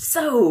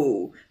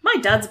 so, my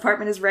dad's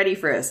apartment is ready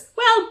for us.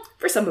 Well,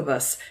 for some of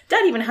us.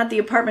 Dad even had the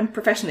apartment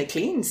professionally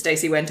cleaned,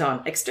 Stacey went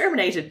on.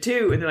 Exterminated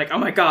too. And they're like, oh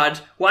my god,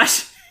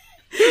 what?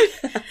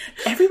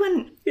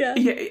 Everyone,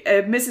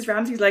 Mrs.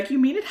 Ramsey's like, you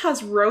mean it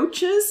has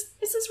roaches?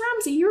 Mrs.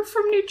 Ramsey, you're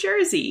from New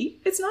Jersey.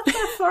 It's not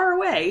that far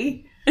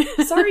away.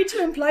 Sorry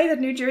to imply that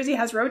New Jersey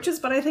has roaches,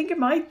 but I think it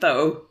might,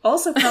 though.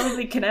 Also,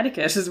 probably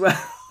Connecticut as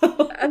well.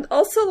 And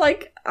also,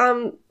 like,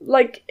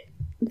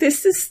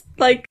 this is,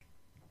 like,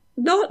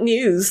 not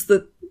news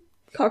that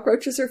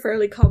cockroaches are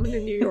fairly common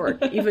in New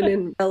York, even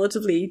in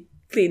relatively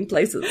clean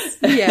places.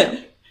 Yeah.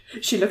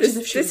 She looked as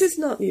if she This was is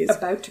not news.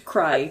 about to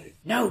cry.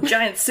 No,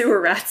 giant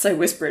sewer rats, I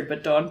whispered,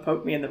 but Dawn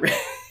poked me in the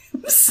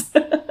ribs.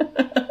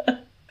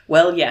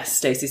 Well, yes,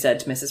 Stacey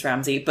said to Mrs.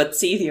 Ramsey, but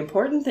see, the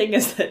important thing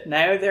is that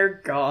now they're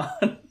gone.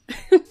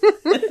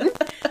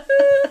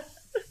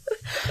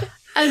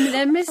 And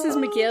then Mrs.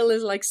 McGill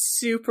is like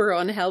super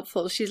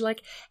unhelpful. She's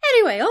like,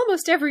 anyway,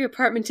 almost every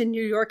apartment in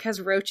New York has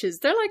roaches.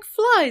 They're like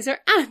flies or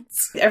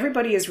ants.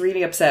 Everybody is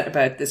really upset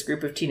about this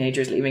group of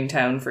teenagers leaving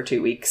town for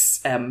 2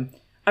 weeks.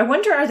 I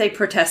wonder, are they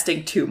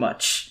protesting too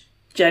much?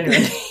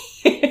 Genuinely.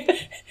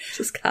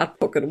 Just can't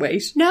fucking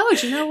wait. No,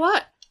 do you know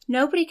what?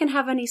 Nobody can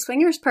have any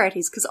swingers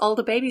parties because all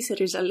the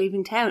babysitters are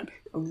leaving town.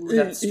 Ooh,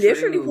 that's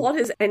Literally, true. what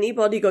is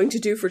anybody going to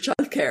do for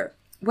childcare?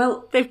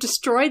 Well, They've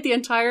destroyed the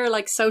entire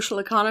like social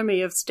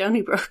economy of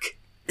Stony Brook.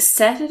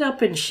 set it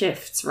up in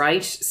shifts,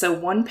 right? So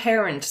one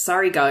parent,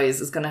 sorry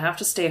guys, is going to have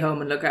to stay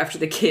home and look after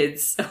the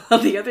kids while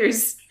the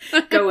others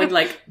go and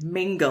like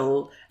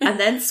mingle and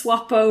then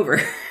swap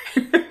over.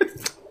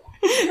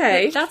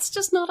 Okay. That's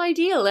just not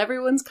ideal.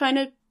 Everyone's kind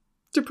of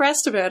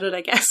depressed about it,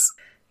 I guess.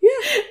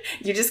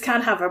 You just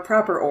can't have a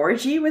proper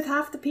orgy with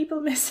half the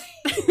people missing.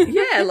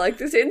 Yeah, like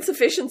there's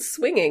insufficient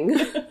swinging.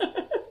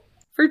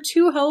 For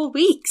 2 whole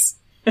weeks.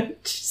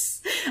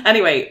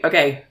 Anyway,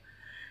 okay.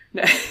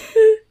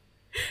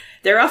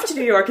 They're off to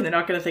New York and they're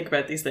not going to think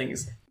about these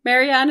things.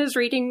 Marianne is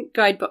reading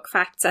guidebook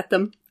facts at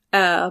them.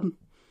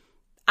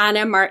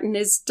 Anna Martin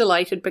is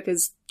delighted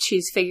because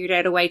she's figured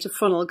out a way to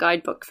funnel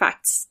guidebook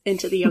facts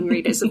into the young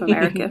readers of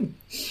America.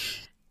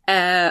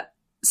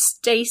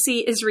 Stacy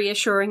is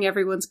reassuring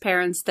everyone's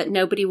parents that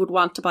nobody would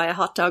want to buy a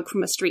hot dog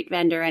from a street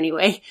vendor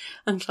anyway.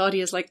 And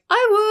Claudia's like,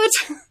 I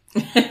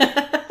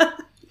would.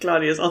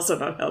 Claudia's also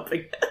not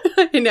helping.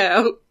 I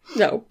know.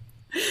 No.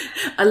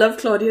 I love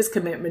Claudia's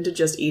commitment to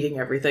just eating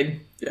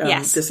everything.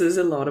 Yes. This is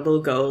a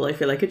laudable goal. I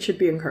feel like it should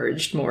be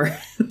encouraged more.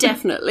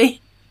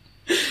 Definitely.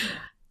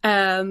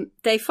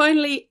 They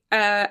finally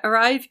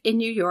arrive in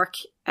New York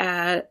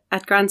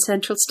at Grand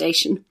Central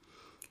Station.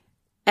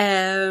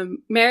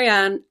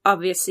 Marianne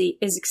obviously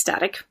is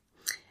ecstatic.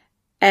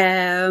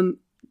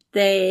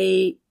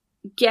 They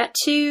get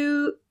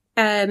to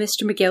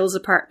Mr. McGill's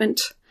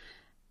apartment,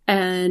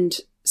 and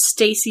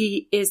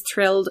Stacy is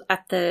thrilled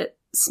at the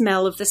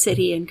smell of the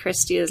city, and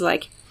Christy is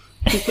like,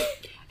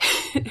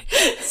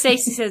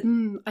 Stacy says,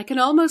 I can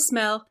almost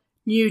smell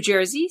New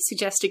Jersey,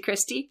 suggested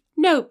Christy.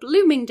 No,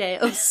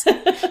 Bloomingdale's.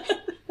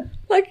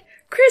 Like,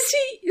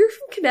 Christy, you're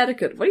from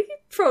Connecticut. What are you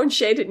throwing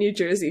shade at New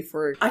Jersey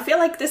for? I feel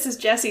like this is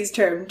Jesse's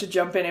turn to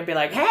jump in and be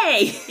like,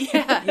 hey!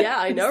 Yeah,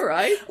 I know,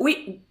 right?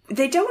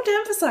 They don't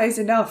emphasize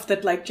enough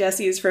that, like,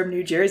 Jesse is from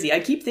New Jersey.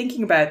 I keep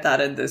thinking about that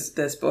in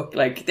this book.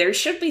 Like, there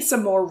should be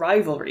some more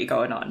rivalry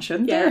going on,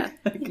 shouldn't there?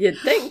 You'd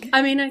think.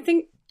 I mean,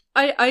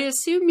 I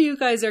assume you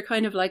guys are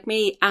kind of like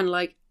me, and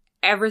like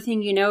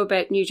everything you know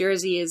about New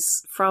Jersey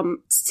is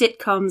from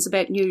sitcoms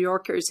about New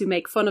Yorkers who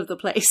make fun of the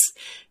place.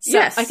 So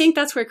Yes. I think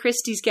that's where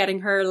Christy's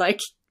getting her like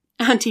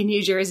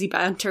anti-New Jersey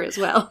banter as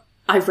well.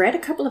 I've read a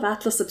couple of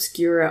Atlas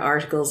Obscura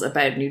articles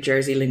about New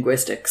Jersey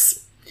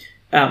linguistics,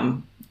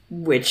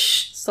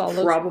 which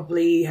Solid.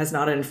 probably has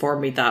not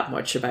informed me that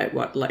much about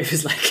what life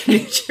is like in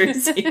New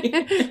Jersey.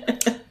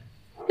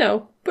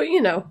 No, but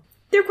you know.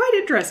 They're quite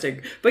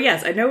interesting. But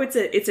yes, I know it's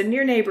a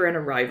near neighbour and a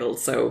rival,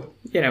 so,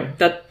 you know,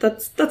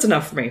 that's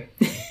enough for me.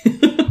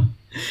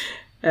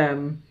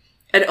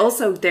 And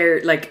also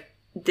they're like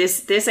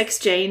this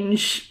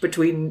exchange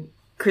between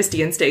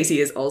Christy and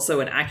Stacy is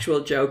also an actual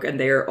joke, and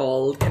they're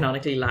all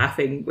canonically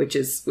laughing, which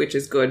is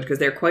good because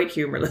they're quite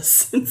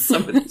humorless in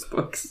some of these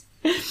books.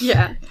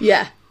 Yeah.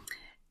 Yeah.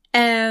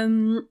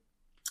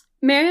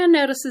 Marianne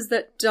notices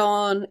that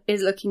Dawn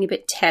is looking a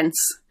bit tense.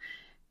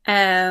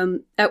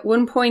 At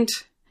one point,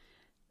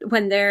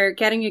 when they're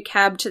getting a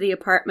cab to the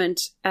apartment,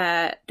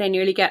 they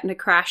nearly get in a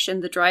crash,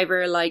 and the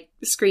driver like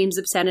screams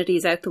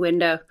obscenities out the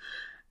window.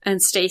 And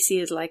Stacy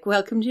is like,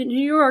 "Welcome to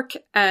New York,"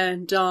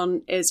 and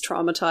Dawn is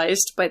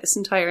traumatized by this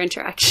entire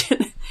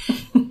interaction.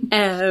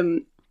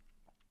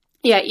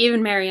 Yeah,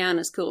 even Marianne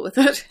is cool with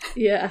it.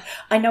 Yeah.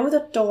 I know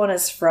that Dawn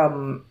is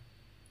from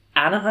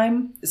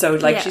Anaheim, so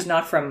like Yeah. she's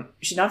not from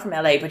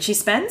LA, but she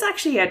spends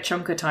actually a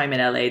chunk of time in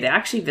LA. They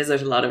actually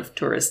visit a lot of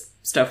tourist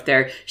stuff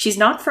there. She's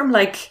not from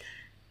like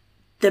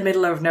the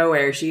middle of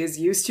nowhere. She is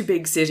used to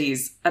big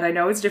cities, and I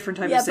know it's a different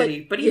type of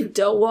city, but you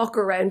don't walk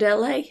around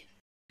LA.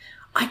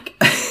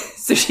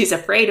 so she's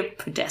afraid of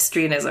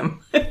pedestrianism.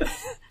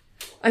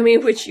 I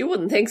mean, which you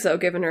wouldn't think so,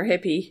 given her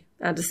hippie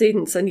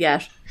antecedents, and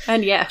yet.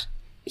 And yet,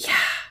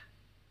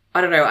 I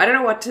don't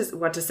know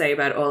what to say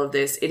about all of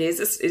this. It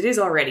is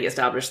already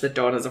established that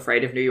Dawn is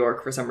afraid of New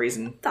York for some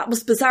reason. That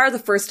was bizarre the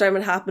first time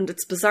it happened.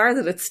 It's bizarre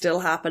that it's still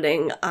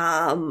happening.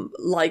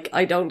 Like,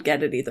 I don't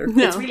get it either.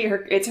 no. It's really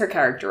her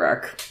character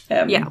arc.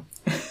 Yeah.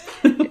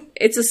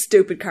 It's a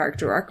stupid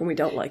character arc and we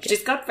don't like it.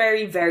 She's got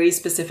very, very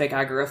specific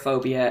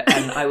agoraphobia,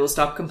 and I will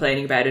stop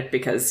complaining about it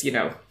because, you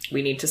know,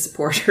 we need to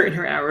support her in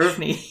her hour of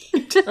need.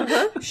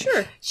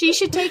 Sure. She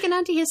should take an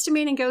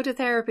antihistamine and go to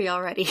therapy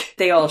already.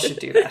 They all should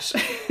do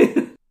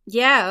that.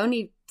 Yeah,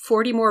 only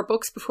 40 more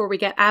books before we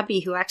get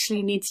Abby, who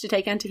actually needs to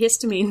take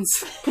antihistamines.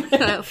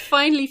 I'll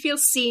finally feel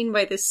seen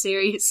by this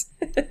series.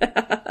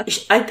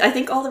 I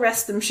think all the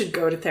rest of them should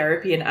go to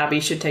therapy, and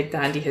Abby should take the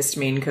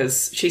antihistamine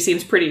because she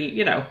seems pretty,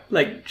 you know,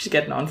 like she's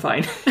getting on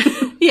fine.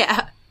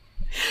 Yeah.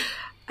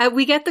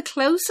 We get the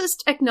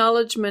closest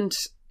acknowledgement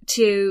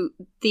to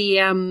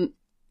the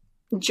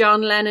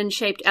John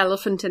Lennon-shaped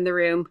elephant in the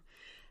room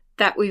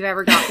that we've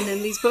ever gotten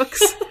in these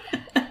books.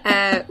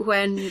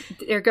 When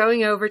they're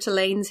going over to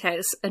Lane's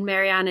house, and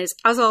Marianne is,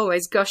 as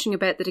always, gushing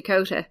about the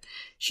Dakota.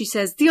 She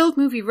says, the old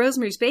movie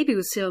Rosemary's Baby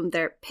was filmed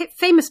there.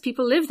 Famous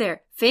people live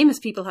there. Famous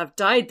people have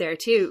died there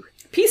too.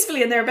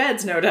 Peacefully in their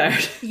beds, no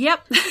doubt.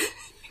 Yep.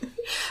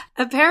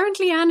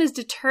 Apparently Anne is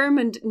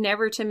determined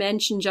never to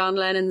mention John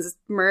Lennon's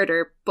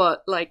murder,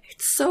 but like...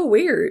 It's so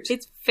weird.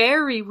 It's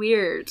very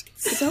weird.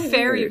 So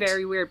very, weird.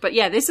 very weird. But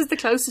yeah, this is the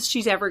closest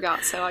she's ever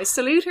got, so I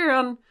salute her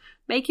on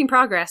making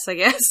progress, I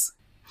guess.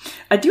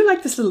 I do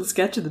like this little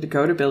sketch of the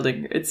Dakota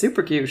building. It's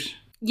super cute.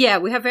 Yeah,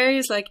 we have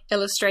various like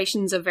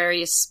illustrations of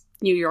various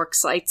New York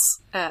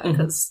sites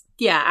because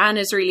Anne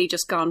has really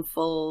just gone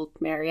full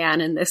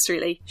Marianne in this,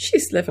 really.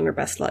 She's living her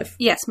best life.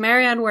 Yes,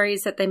 Marianne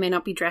worries that they may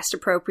not be dressed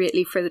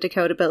appropriately for the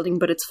Dakota building,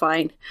 but it's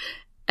fine.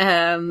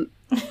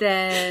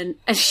 Then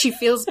and she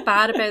feels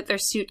bad about their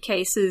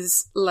suitcases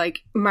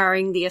like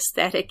marring the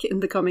aesthetic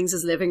in the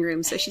Cummings' living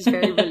room, so she's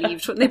very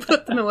relieved when they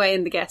put them away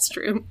in the guest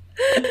room.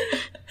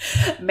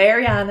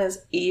 Marianne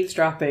is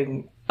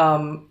eavesdropping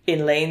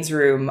in Lane's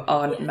room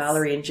on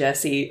Mallory and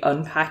Jesse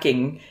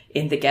unpacking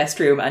in the guest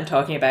room and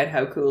talking about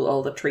how cool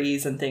all the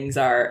trees and things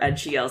are, and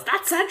she yells,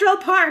 "That's Central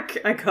Park!"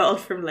 I called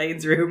from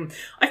Lane's room.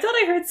 I thought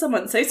I heard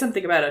someone say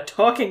something about a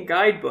talking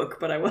guidebook,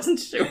 but I wasn't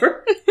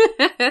sure.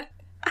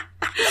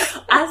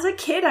 As a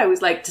kid, I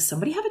was like, does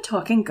somebody have a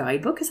talking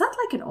guidebook? Is that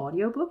like an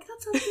audiobook?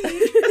 That sounds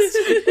really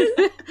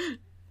interesting.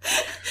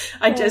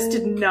 I just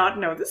did not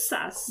know the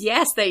sass.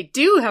 Yes, they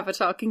do have a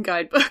talking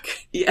guidebook.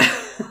 Yeah.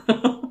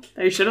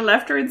 They should have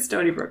left her in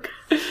Stony Brook.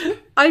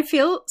 I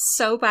feel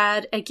so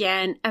bad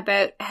again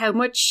about how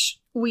much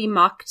we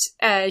mocked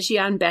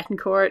Gian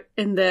Betancourt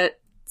in the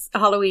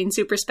Halloween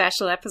super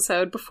special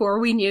episode before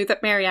we knew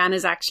that Marianne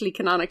is actually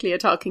canonically a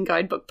talking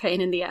guidebook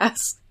pain in the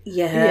ass.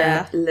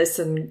 Yeah.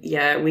 Listen,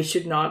 we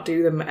should not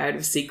do them out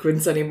of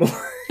sequence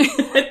anymore.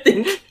 I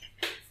think.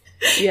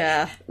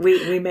 Yeah.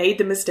 We made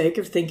the mistake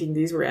of thinking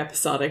these were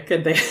episodic,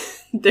 and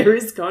there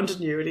is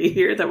continuity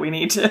here that we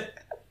need to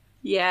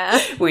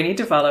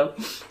follow.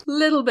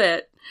 Little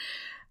bit.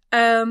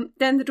 Then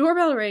the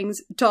doorbell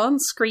rings. Dawn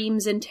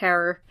screams in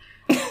terror.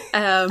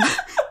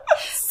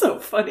 So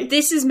funny.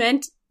 This is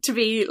meant to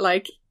be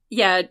like,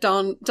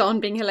 Dawn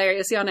being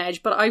hilariously on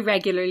edge, but I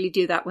regularly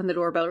do that when the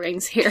doorbell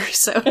rings here,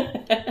 so...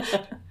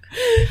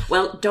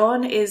 Well,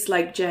 Dawn is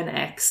like Gen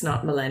X,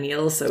 not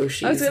millennial, so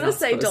she's. I was going to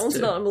say, Dawn's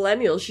not a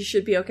millennial. She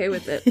should be okay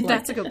with it. Like,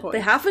 that's a good point.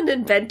 They haven't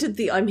invented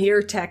the "I'm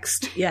here"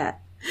 text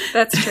yet.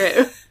 That's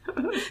true.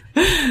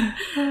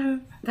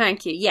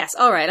 Thank you. Yes,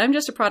 all right. I'm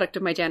just a product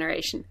of my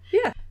generation.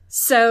 Yeah.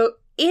 So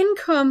in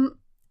come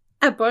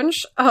a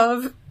bunch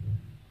of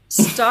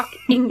stock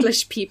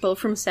English people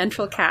from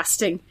Central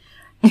Casting.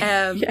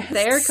 Yes.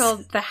 They are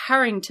called the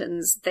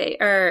Harringtons. They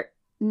are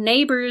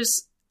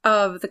neighbours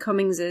of the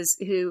Cummingses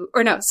they're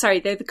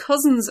the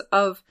cousins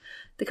of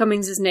the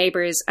Cummingses'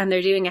 neighbours, and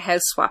they're doing a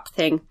house swap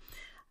thing.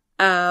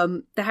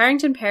 The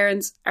Harrington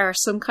parents are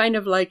some kind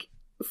of like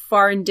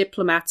foreign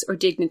diplomats or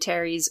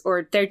dignitaries,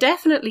 or they're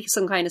definitely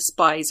some kind of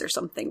spies or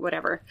something,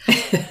 whatever.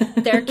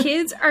 Their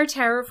kids are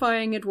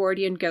terrifying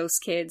Edwardian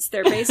ghost kids.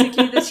 They're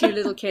basically the two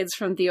little kids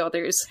from The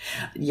Others.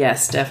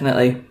 Yes,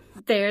 definitely.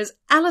 There's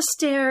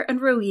Alastair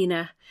and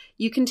Rowena.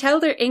 You can tell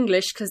they're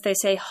English because they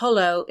say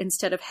hello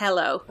instead of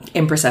hello.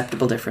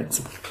 Imperceptible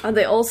difference. And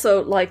they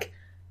also, like,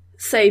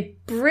 say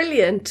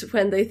brilliant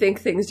when they think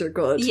things are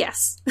good.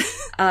 Yes.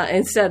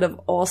 Instead of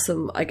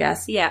awesome, I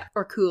guess. Yeah,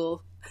 or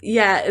cool.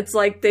 Yeah, it's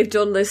like they've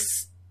done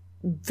this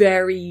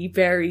very,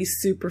 very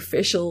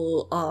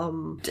superficial...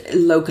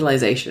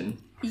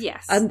 localization.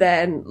 Yes. And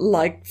then,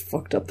 like,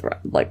 fucked up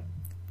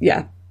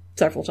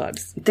several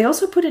times. They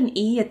also put an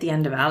E at the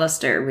end of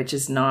Alistair, which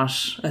is not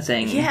a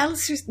thing. Yeah,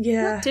 Alistair's...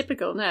 Yeah. Not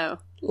typical, no.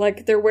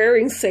 Like, they're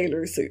wearing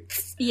sailor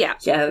suits. Yeah.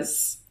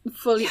 Yes.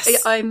 Fully.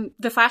 Yes.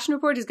 The fashion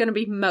report is going to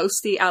be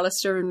mostly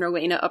Alistair and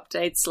Rowena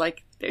updates.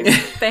 Like,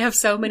 they have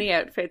so many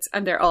outfits,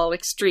 and they're all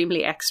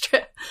extremely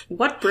extra.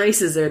 What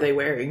braces are they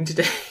wearing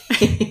today?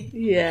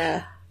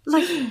 Yeah.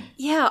 Like,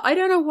 yeah, I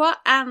don't know what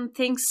Anne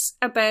thinks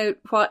about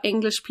what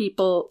English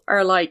people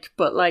are like,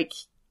 but like,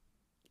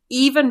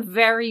 even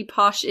very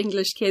posh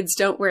English kids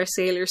don't wear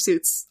sailor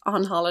suits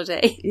on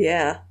holiday.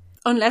 Yeah.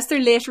 Unless they're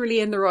literally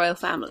in the royal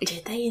family.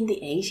 Did they in the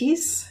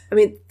 80s? I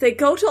mean, they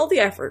go to all the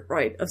effort,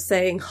 right, of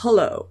saying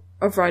hello,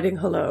 of writing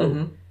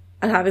hello,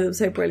 and having them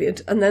say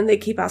brilliant, and then they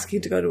keep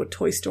asking to go to a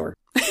toy store.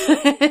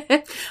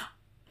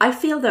 I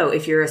feel, though,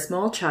 if you're a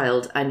small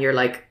child and you're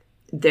like,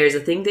 there's a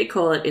thing they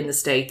call it in the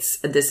States,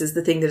 and this is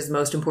the thing that is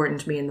most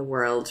important to me in the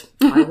world,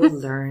 I will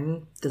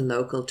learn the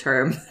local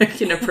term.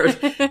 That's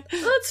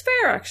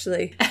fair,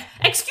 actually.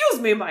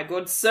 Excuse me, my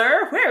good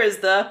sir, where is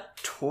the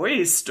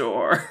toy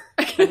store?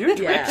 Can you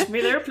direct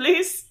me there,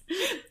 please?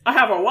 I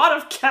have a wad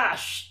of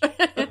cash.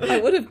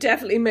 I would have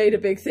definitely made a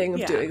big thing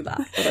of doing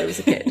that when I was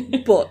a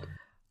kid. But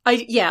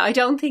I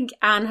don't think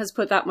Anne has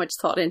put that much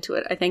thought into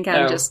it. I think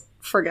Anne just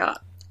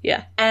forgot.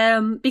 Yeah.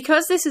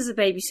 Because this is a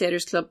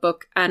Babysitter's Club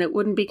book, and it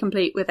wouldn't be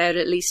complete without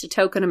at least a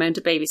token amount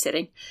of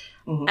babysitting.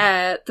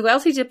 The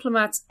wealthy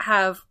diplomats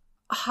have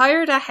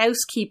hired a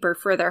housekeeper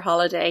for their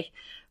holiday,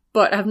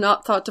 but have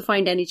not thought to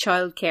find any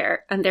childcare,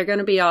 and they're going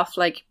to be off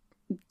like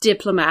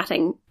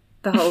diplomating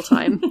the whole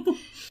time.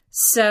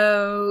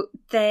 So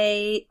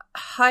they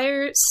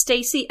hire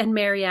Stacey and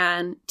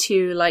Marianne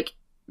to like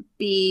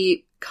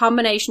be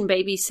combination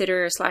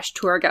babysitter /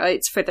 tour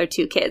guides for their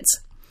two kids.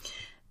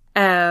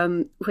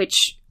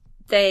 Which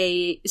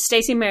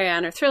Stacey and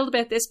Marianne are thrilled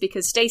about this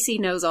because Stacey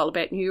knows all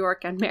about New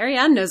York and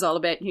Marianne knows all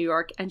about New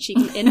York, and she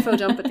can info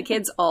dump at the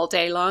kids all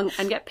day long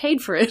and get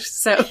paid for it.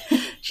 So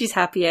she's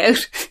happy out.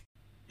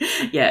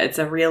 Yeah, it's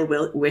a real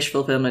wish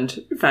fulfillment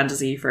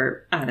fantasy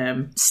for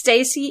Anne.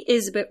 Stacey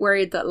is a bit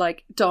worried that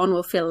like Dawn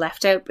will feel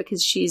left out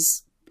because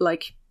she's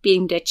like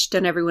being ditched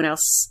and everyone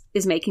else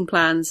is making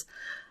plans.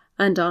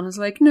 And Dawn is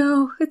like,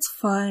 no, it's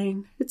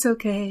fine. It's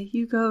okay.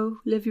 You go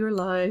live your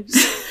lives.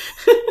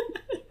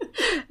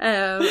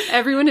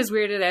 Everyone is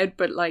weirded out,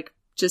 but like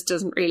just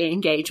doesn't really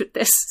engage with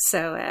this.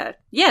 So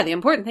the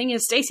important thing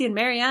is Stacey and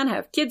Marianne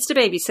have kids to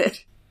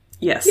babysit.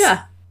 Yes.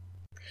 Yeah.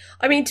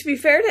 I mean, to be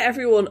fair to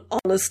everyone,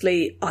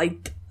 honestly,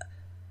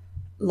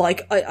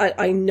 Like,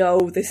 I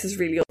know this is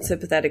really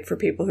unsympathetic for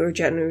people who are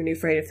genuinely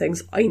afraid of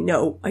things. I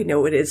know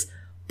it is.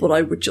 But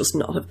I would just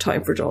not have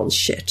time for Dawn's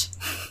shit.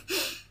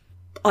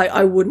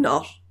 I would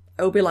not.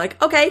 I would be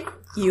like, okay,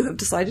 you have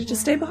decided to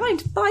stay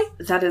behind. Bye.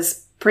 That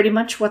is pretty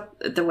much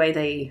the way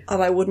they...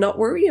 And I would not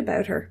worry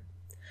about her.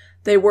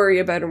 They worry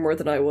about her more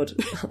than I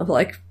would. I'm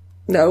like,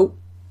 no,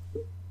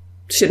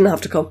 she didn't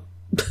have to come.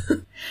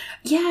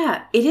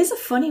 Yeah, it is a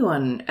funny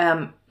one.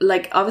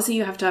 Like, obviously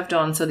you have to have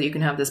Dawn so that you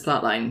can have this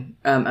plotline.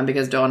 And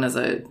because Dawn is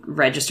a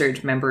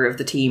registered member of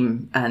the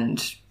team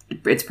and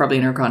it's probably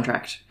in her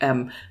contract.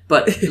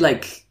 But,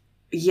 like,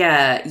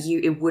 yeah,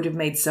 it would have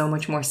made so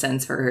much more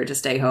sense for her to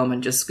stay home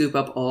and just scoop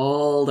up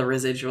all the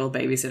residual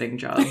babysitting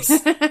jobs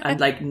and,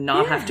 like,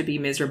 not have to be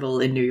miserable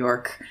in New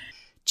York.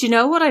 Do you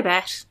know what I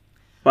bet?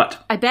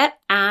 What? I bet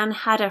Anne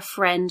had a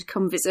friend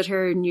come visit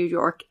her in New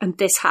York and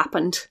this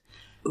happened.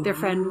 Their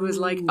friend was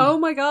like, oh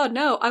my god,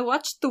 no, I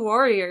watched The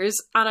Warriors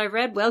and I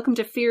read Welcome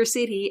to Fear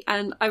City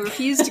and I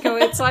refuse to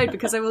go outside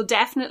because I will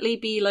definitely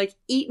be like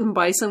eaten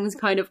by some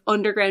kind of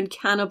underground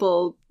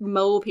cannibal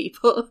mole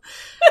people.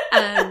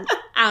 And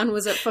Anne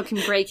was at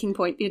fucking breaking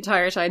point the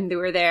entire time they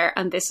were there,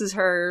 and this is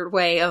her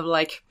way of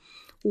like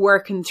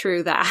working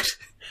through that.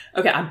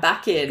 Okay, I'm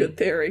back in. Good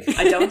theory.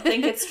 I don't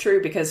think it's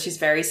true because she's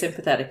very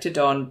sympathetic to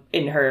Dawn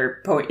in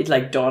her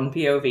like Dawn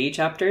POV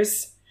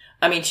chapters.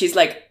 I mean, she's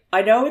like,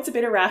 I know it's a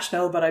bit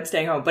irrational, but I'm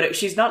staying home. But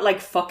she's not like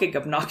fucking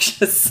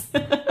obnoxious.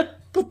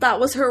 But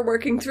that was her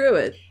working through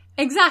it.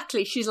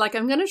 Exactly. She's like,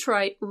 I'm going to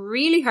try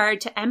really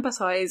hard to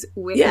empathise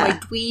with my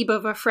dweeb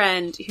of a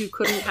friend who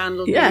couldn't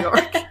handle New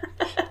York.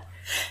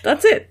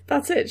 That's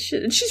it.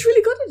 She's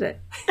really good at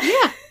it.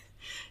 Yeah.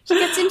 She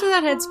gets into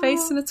that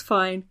headspace and it's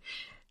fine.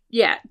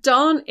 Yeah,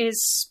 Dawn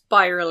is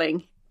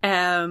spiralling.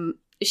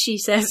 She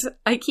says,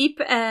 I keep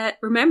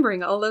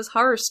remembering all those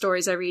horror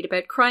stories I read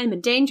about crime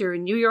and danger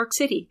in New York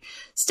City.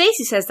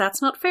 Stacey says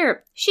that's not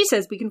fair. She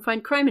says we can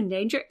find crime and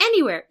danger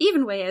anywhere,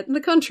 even way out in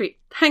the country.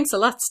 Thanks a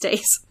lot,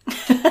 Stace.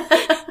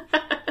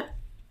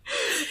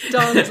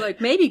 Dawn's like,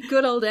 maybe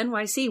good old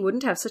NYC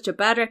wouldn't have such a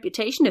bad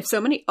reputation if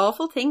so many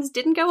awful things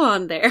didn't go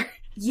on there.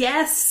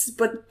 Yes,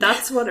 but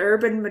that's what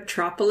urban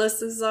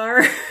metropolises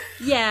are.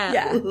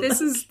 Yeah. This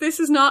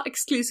is not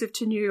exclusive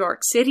to New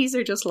York. Cities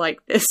are just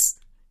like this.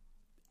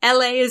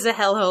 LA is a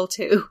hellhole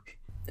too.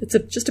 It's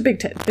just a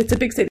big it's a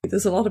big city.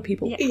 There's a lot of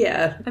people.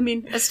 Yeah. I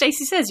mean, as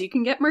Stacey says, you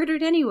can get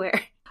murdered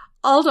anywhere.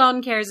 All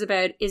Dawn cares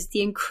about is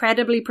the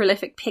incredibly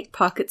prolific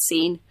pickpocket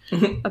scene.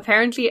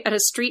 Apparently at a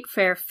street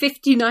fair,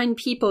 59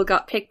 people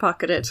got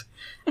pickpocketed.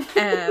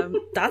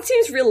 That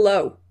seems real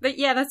low. But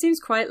yeah, that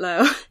seems quite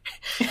low.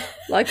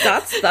 Like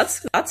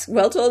that's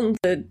well done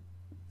to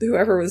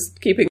whoever was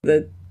keeping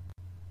the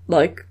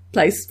like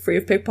place free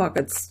of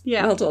pickpockets.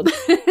 Yeah. Well done.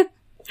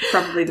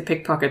 Probably the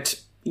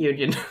pickpocket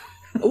union.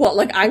 What,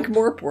 like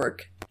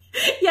Ankh-Morpork?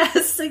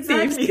 Yes,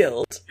 exactly. Thieves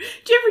Guild.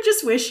 Do you ever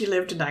just wish you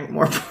lived in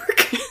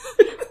Ankh-Morpork?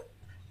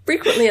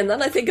 Frequently, and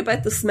then I think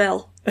about the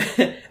smell.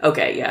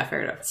 Okay, yeah,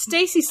 fair enough.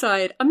 Stacey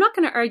sighed, I'm not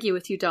going to argue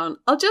with you, Dawn.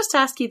 I'll just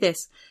ask you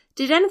this.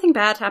 Did anything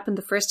bad happen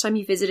the first time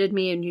you visited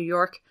me in New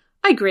York?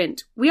 I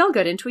grinned. We all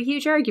got into a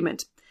huge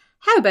argument.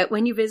 How about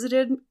when you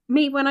visited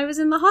me when I was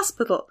in the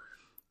hospital?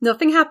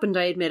 Nothing happened,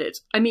 I admitted.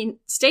 I mean,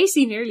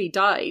 Stacey nearly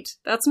died.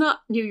 That's not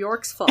New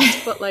York's fault,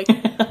 but like,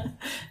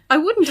 I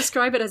wouldn't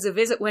describe it as a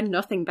visit when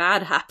nothing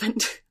bad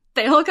happened.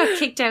 They all got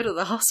kicked out of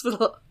the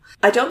hospital.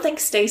 I don't think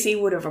Stacey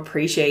would have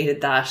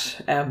appreciated that,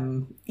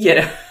 you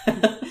know,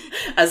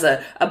 as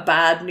a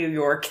bad New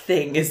York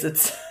thing. Is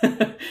it's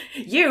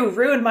you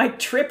ruined my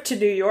trip to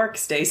New York,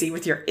 Stacey,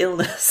 with your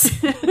illness.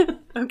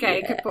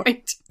 Okay, good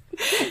point.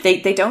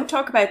 They don't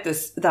talk about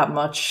this that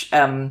much,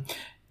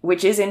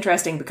 which is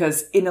interesting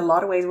because in a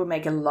lot of ways would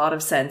make a lot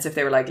of sense if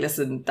they were like,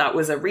 listen, that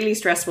was a really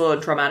stressful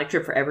and traumatic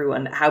trip for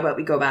everyone. How about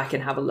we go back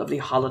and have a lovely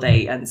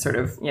holiday and sort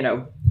of, you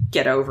know,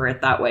 get over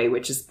it that way,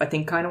 which is, I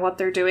think, kind of what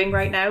they're doing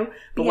right now.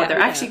 But what they're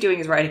actually doing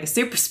is writing a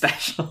super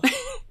special.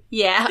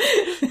 Yeah.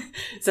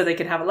 So they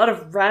can have a lot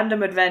of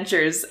random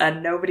adventures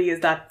and nobody is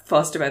that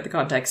fussed about the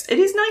context. It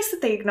is nice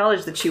that they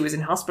acknowledge that she was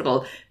in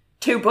hospital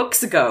 2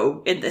 books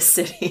ago in this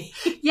city.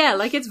 Yeah,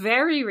 like it's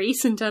very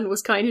recent and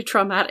was kind of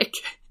traumatic.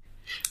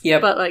 Yeah.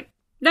 But like,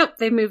 nope,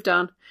 they've moved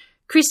on.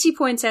 Christy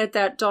points out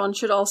that Dawn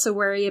should also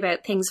worry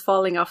about things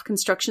falling off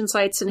construction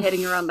sites and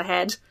hitting her on the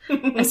head,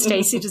 as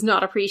Stacey does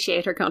not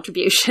appreciate her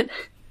contribution.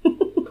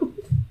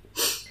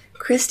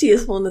 Christy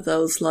is one of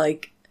those,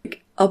 like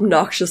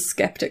obnoxious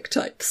skeptic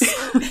types.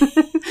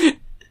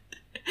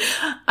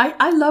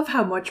 I love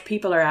how much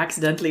people are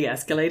accidentally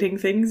escalating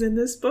things in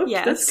this book.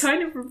 Yes. That's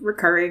kind of a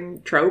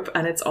recurring trope,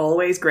 and it's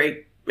always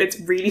great. It's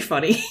really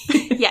funny.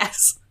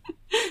 Yes.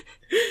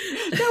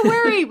 Don't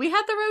worry, we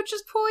had the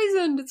roaches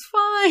poisoned. It's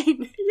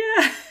fine.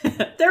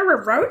 Yeah. There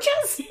were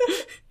roaches?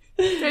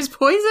 There's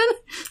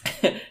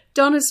poison?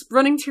 Dawn is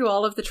running through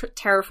all of the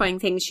terrifying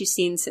things she's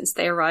seen since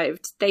they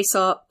arrived. They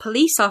saw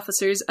police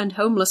officers and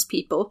homeless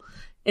people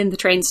in the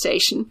train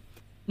station.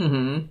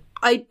 Mm-hmm.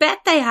 I bet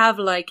they have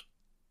like...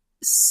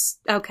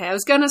 Okay, I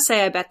was going to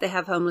say I bet they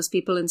have homeless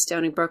people in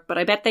Stony Brook, but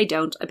I bet they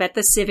don't. I bet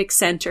the Civic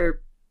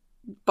Centre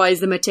buys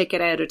them a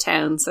ticket out of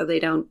town so they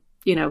don't,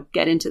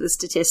 get into the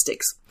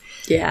statistics.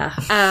 Yeah.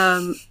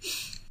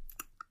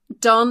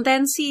 Dawn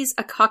then sees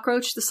a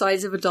cockroach the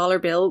size of a dollar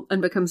bill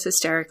and becomes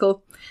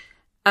hysterical.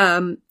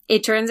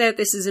 It turns out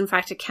this is in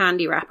fact a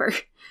candy wrapper,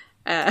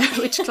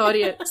 which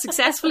Claudia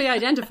successfully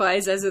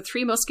identifies as the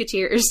Three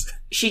Musketeers.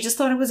 She just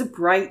thought it was a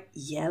bright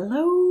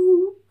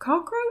yellow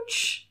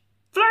cockroach?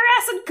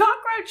 Fluorescent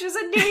cockroaches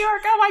in New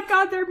York! Oh my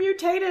god, they're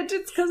mutated!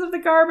 It's because of the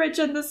garbage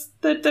and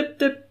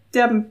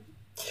the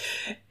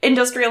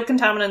industrial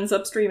contaminants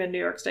upstream in New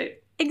York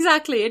State.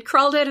 Exactly, it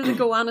crawled out of the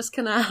Gowanus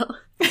Canal.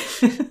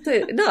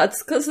 No,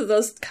 it's because of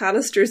those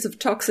canisters of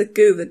toxic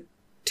goo that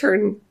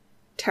turn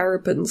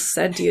terrapins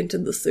sentient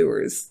in the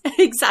sewers.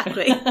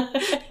 Exactly.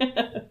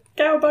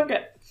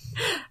 Cowabunga.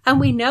 And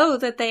we know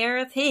that they are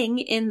a thing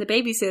in the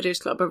Babysitters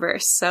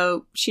Club-averse,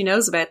 so she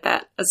knows about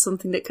that as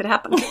something that could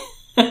happen.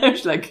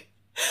 She's like,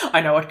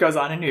 I know what goes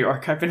on in New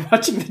York. I've been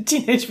watching the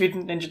Teenage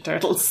Mutant Ninja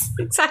Turtles.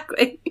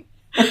 Exactly.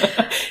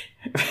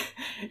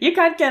 You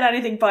can't get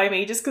anything by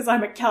me just because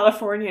I'm a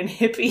Californian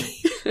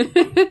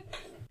hippie.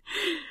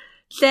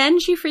 Then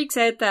she freaks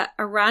out that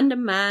a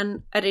random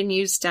man at a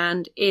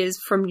newsstand is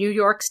from New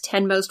York's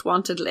 10 Most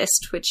Wanted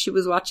list, which she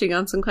was watching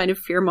on some kind of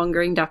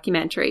fear-mongering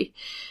documentary.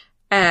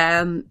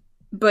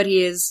 But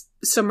he is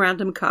some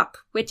random cop,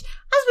 which,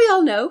 as we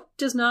all know,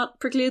 does not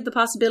preclude the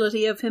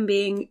possibility of him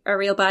being a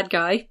real bad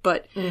guy.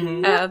 But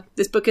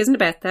this book isn't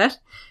about that.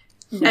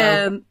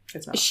 No,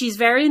 it's not. She's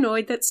very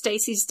annoyed that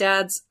Stacy's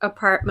dad's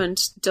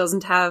apartment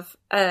doesn't have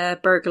a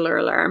burglar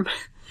alarm.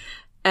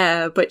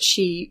 But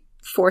she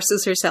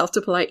forces herself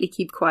to politely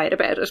keep quiet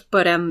about it.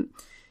 But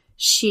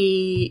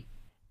she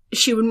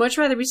would much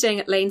rather be staying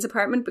at Lane's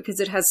apartment because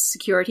it has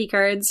security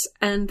guards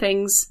and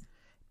things.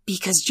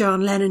 Because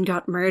John Lennon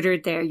got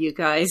murdered there, you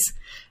guys.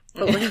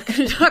 But we're not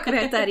going to talk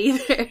about that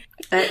either.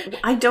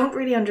 I don't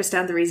really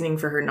understand the reasoning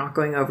for her not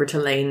going over to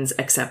Lane's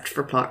except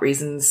for plot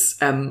reasons.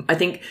 I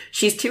think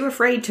she's too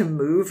afraid to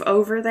move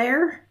over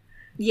there.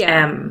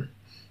 Yeah.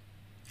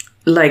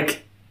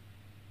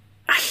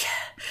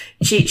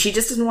 She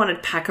just doesn't want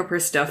to pack up her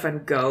stuff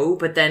and go,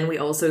 but then we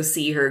also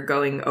see her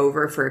going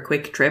over for a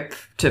quick trip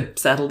to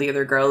settle the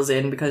other girls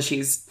in because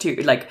she's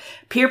too,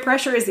 peer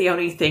pressure is the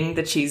only thing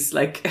that she's,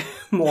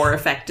 more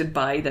affected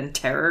by than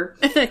terror.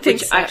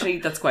 Actually,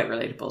 that's quite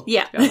relatable.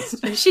 Yeah,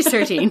 she's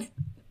 13.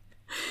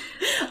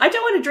 I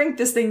don't want to drink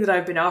this thing that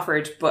I've been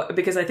offered, but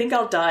because I think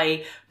I'll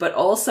die, but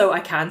also I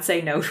can't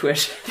say no to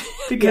it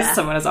because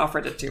someone has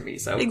offered it to me,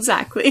 so.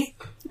 Exactly.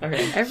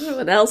 Okay.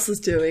 Everyone else is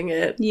doing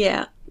it.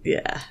 Yeah.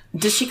 Yeah.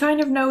 Does she kind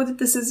of know that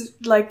this is,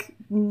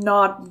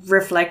 not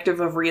reflective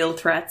of real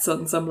threats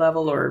on some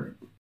level, or?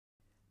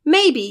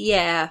 Maybe,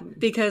 yeah.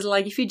 Because,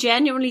 if you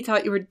genuinely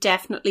thought you were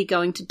definitely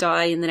going to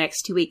die in the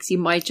next 2 weeks, you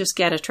might just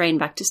get a train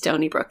back to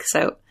Stony Brook,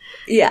 so.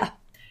 Yeah.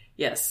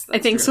 Yes. I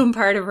think true. some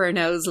part of her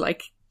knows,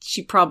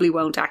 she probably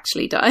won't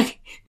actually die.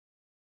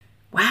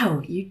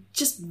 Wow, you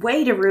just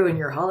way to ruin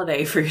your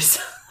holiday for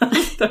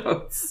yourself,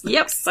 though.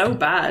 It's so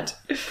bad.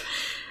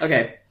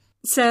 Okay.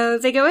 So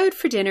they go out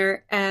for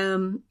dinner.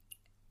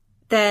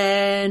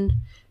 Then,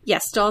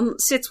 yes, Dawn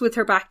sits with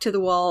her back to the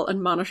wall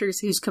and monitors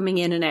who's coming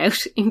in and out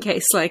in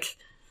case,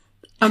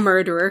 a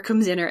murderer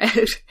comes in or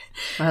out.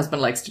 My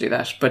husband likes to do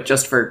that, but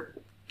just for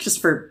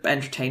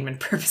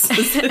entertainment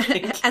purposes, I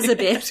think. As a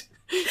bit.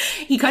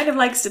 He kind of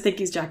likes to think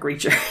he's Jack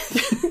Reacher.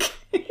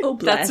 Oh,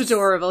 bless. That's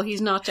adorable.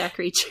 He's not Jack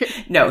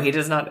Reacher. No, he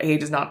does not. He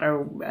does not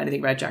know anything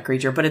about Jack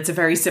Reacher, but it's a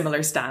very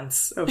similar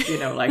stance of,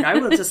 I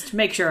will just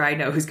make sure I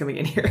know who's coming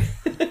in here.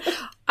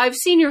 I've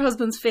seen your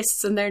husband's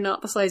fists and they're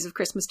not the size of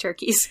Christmas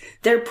turkeys.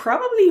 They're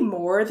probably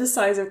more the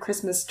size of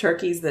Christmas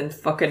turkeys than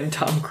fucking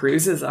Tom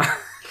Cruise's are.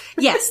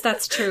 Yes,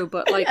 that's true,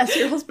 but Yes,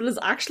 your husband is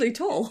actually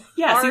tall.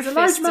 Yes, our he's a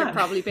large fists man. are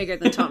probably bigger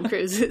than Tom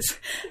Cruise's.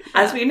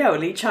 As we know,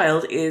 Lee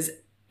Child is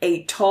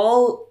a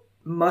tall,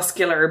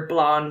 muscular,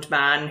 blonde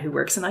man who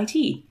works in IT.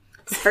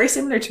 It's very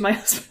similar to my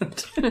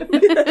husband.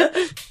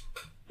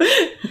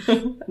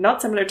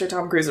 Not similar to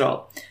Tom Cruise at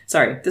all.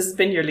 Sorry, this has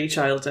been your Lee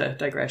Child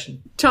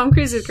digression. Tom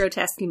Cruise is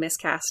grotesquely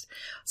miscast.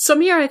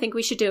 Some year I think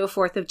we should do a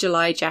 4th of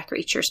July Jack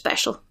Reacher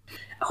special.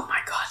 Oh my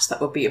gosh,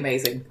 that would be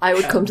amazing. I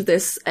would come to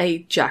this a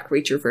Jack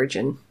Reacher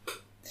virgin.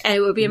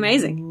 It would be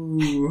amazing.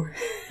 Ooh.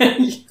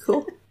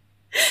 Cool.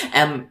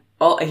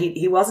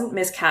 He wasn't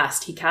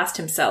miscast. He cast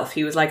himself.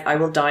 He was like, I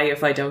will die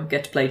if I don't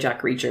get to play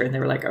Jack Reacher. And they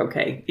were like,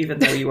 okay, even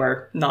though you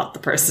are not the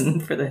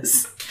person for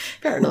this.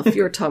 Fair enough.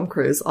 You're Tom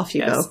Cruise. Off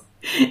you go.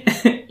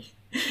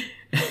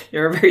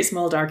 You're a very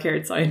small,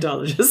 dark-haired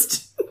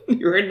Scientologist.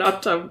 You're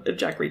not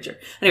Jack Reacher.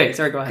 Anyway,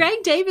 sorry, go ahead.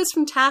 Greg Davis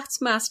from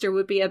Taskmaster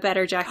would be a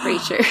better Jack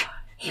Reacher.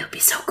 He would be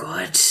so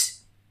good.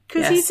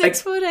 Because he's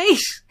 6'8".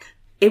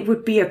 It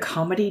would be a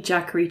comedy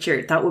Jack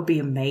Reacher. That would be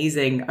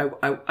amazing.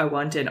 I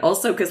want in.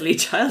 Also, because Lee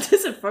Child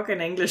is a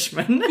fucking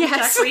Englishman.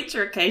 Yes. Jack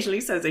Reacher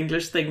occasionally says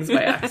English things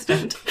by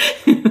accident.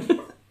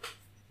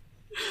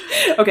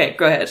 Okay,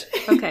 go ahead.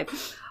 Okay.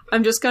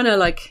 I'm just going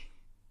to,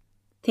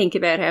 think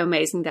about how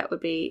amazing that would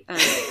be and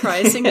cry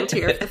a single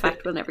tear for the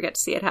fact we'll never get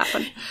to see it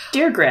happen.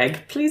 Dear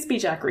Greg, please be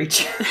Jack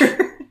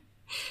Reacher.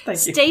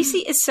 Thank you. Stacey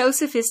is so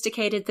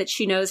sophisticated that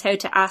she knows how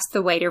to ask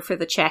the waiter for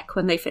the check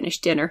when they finish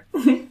dinner.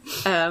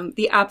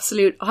 The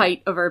absolute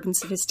height of urban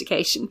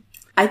sophistication.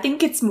 I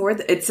think it's more,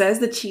 it says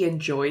that she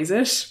enjoys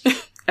it.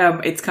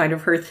 It's kind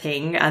of her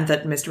thing, and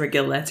that Mr.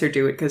 McGill lets her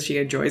do it because she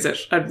enjoys it,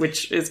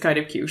 which is kind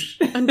of cute.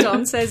 And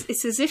Dawn says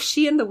it's as if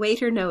she and the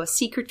waiter know a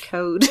secret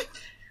code.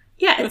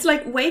 Yeah, it's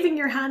like waving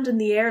your hand in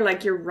the air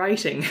like you're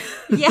writing.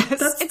 Yes.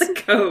 That's the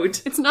code.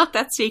 It's not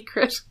that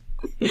secret.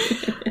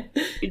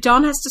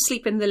 Dawn has to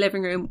sleep in the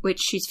living room, which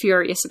she's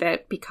furious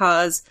about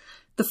because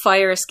the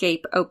fire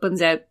escape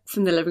opens out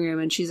from the living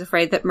room and she's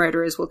afraid that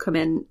murderers will come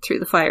in through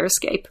the fire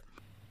escape.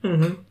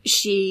 Mm-hmm.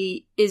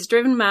 She is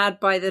driven mad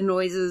by the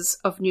noises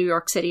of New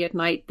York City at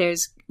night.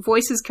 There's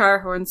voices, car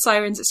horns,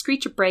 sirens, a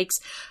screech of brakes,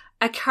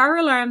 a car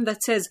alarm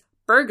that says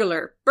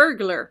burglar,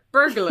 burglar,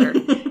 burglar,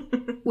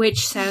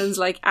 which sounds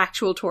like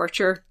actual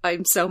torture.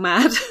 I'm so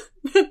mad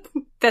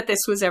that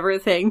this was ever a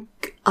thing.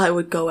 I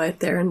would go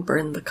out there and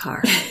burn the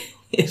car.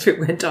 If it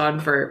went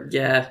on for,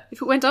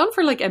 If it went on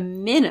for like a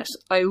minute,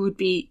 I would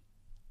be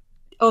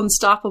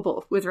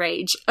unstoppable with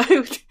rage.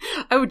 I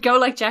would go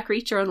like Jack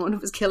Reacher on one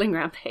of his killing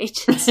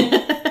rampages.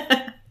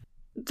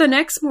 The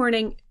next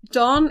morning,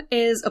 Dawn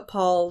is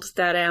appalled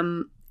that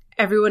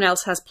everyone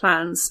else has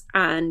plans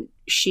and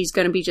she's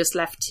going to be just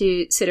left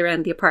to sit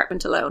around the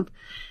apartment alone.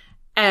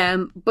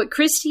 But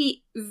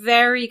Christy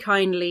very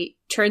kindly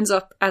turns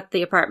up at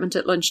the apartment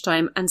at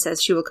lunchtime and says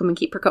she will come and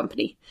keep her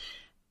company,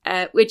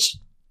 which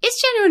is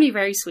genuinely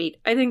very sweet.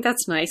 I think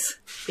that's nice.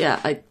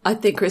 Yeah, I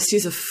think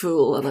Christy's a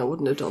fool and I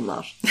wouldn't have done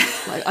that.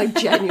 Like,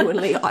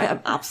 I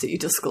am absolutely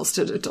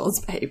disgusted at Dawn's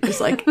behaviour.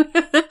 It's like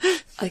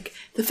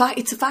the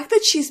fact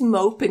that she's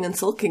moping and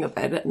sulking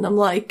about it, and I'm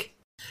like,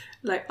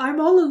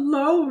 I'm all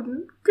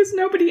alone because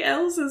nobody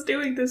else is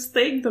doing this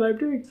thing that I'm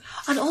doing.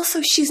 And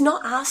also, she's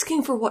not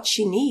asking for what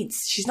she needs.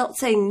 She's not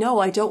saying, no,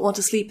 I don't want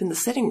to sleep in the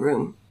sitting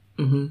room.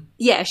 Mm-hmm.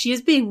 Yeah, she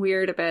is being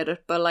weird about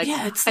it, but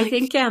yeah, it's I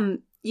think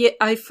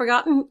I've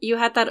forgotten you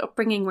had that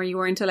upbringing where you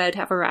weren't allowed to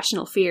have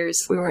irrational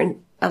fears. We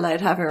weren't allowed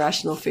to have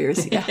irrational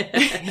fears,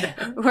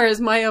 yeah. Whereas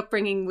my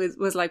upbringing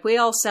was like, we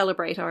all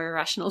celebrate our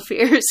irrational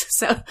fears.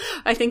 So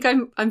I think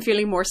I'm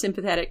feeling more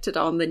sympathetic to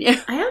Dawn than you.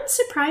 I am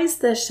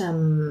surprised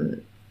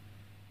that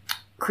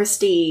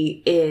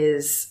Christy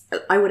is...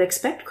 I would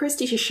expect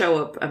Christy to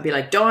show up and be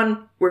like,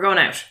 Dawn, we're going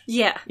out.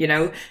 Yeah. You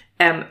know?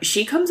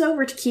 She comes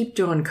over to keep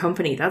Dawn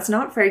company. That's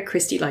not very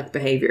Christy-like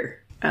behaviour.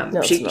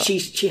 No,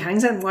 she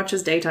hangs out and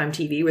watches daytime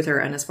TV with her,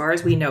 and as far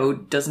as we know,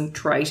 doesn't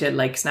try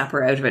to snap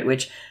her out of it,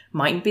 which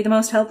mightn't be the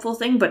most helpful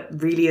thing, but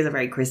really is a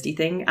very Christy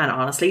thing, and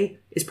honestly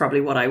is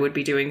probably what I would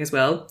be doing as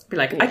well. Be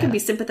like, I can be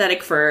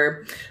sympathetic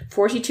for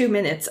 42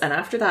 minutes, and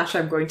after that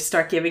I'm going to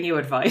start giving you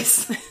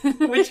advice,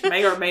 which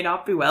may or may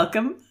not be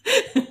welcome.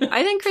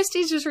 I think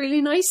Christy's just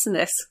really nice in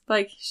this.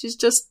 She's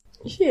just...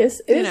 She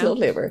is. It is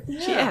lovely of her.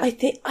 Yeah. I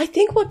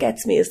think what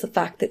gets me is the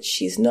fact that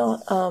she's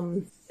not...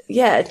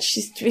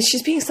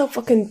 she's being so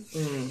fucking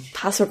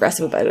passive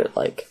aggressive about it.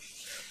 Like,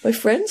 my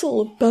friends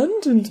all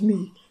abandoned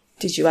me.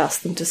 Did you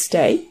ask them to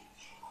stay?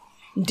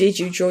 Did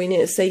you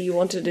say you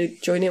wanted to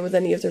join in with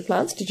any of their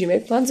plans? Did you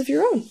make plans of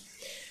your own?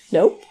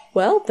 Nope.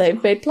 Well,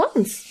 they've made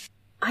plans.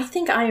 I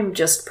think I am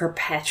just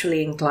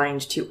perpetually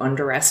inclined to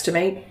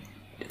underestimate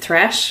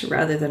threat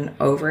rather than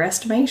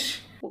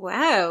overestimate.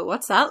 Wow,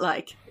 what's that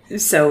like?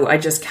 So I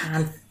just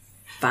can't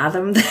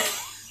fathom that.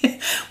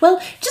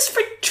 Well, just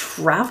for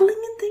travelling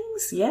and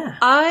things, yeah.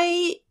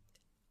 I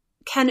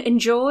can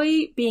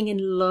enjoy being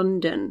in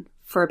London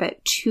for about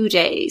 2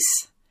 days.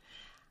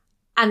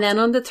 And then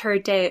on the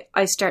third day,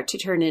 I start to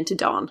turn into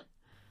Dawn.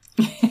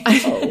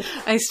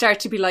 I start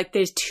to be like,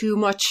 there's too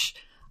much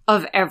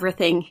of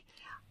everything.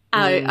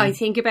 I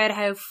think about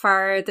how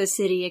far the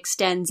city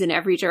extends in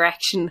every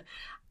direction,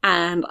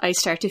 and I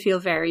start to feel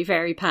very,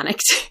 very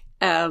panicked.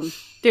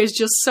 There's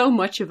just so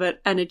much of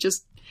it, and it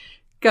just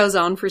goes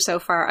on for so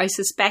far. I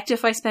suspect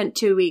if I spent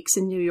 2 weeks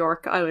in New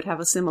York, I would have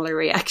a similar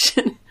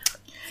reaction.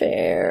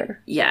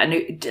 Fair. Yeah,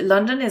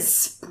 London is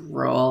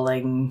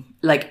sprawling.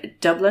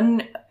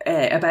 Dublin,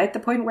 about the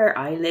point where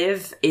I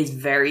live, is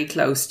very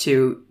close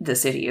to the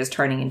city is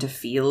turning into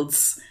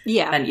fields.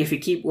 Yeah. And if you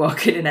keep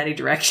walking in any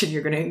direction,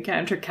 you're going to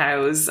encounter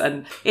cows,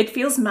 and it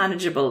feels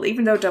manageable,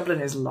 even though Dublin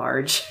is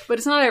large. But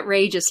it's not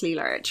outrageously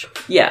large.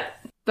 Yeah.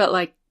 But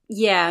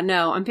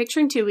I'm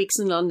picturing 2 weeks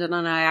in London,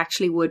 and I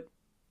actually would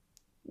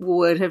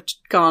have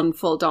gone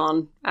full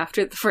Dawn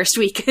after the first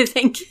week, I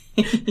think.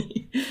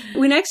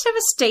 We next have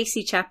a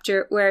Stacey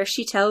chapter where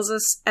she tells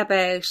us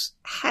about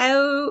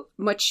how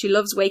much she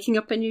loves waking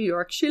up in New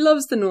York. She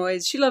loves the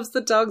noise. She loves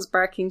the dogs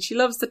barking. She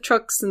loves the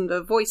trucks and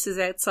the voices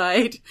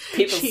outside.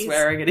 People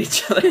swearing at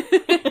each other.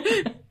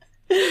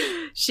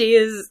 She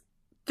is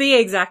the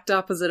exact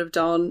opposite of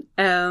Dawn.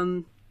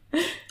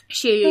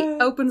 She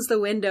opens the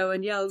window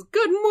and yells,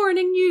 "Good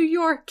morning, New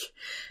York!"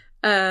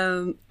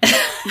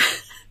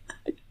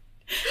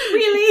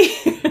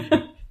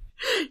 Really?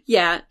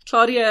 Yeah,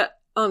 Claudia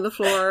on the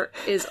floor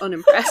is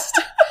unimpressed.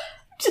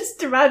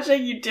 Just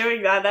imagine you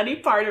doing that in any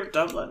part of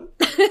Dublin.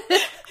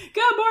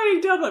 Good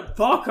morning, Dublin.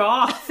 Fuck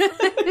off.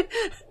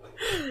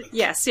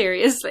 Yeah,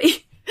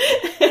 seriously.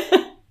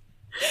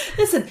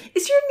 Listen,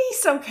 is your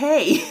niece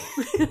okay?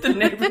 The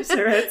neighbours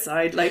are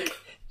outside, like,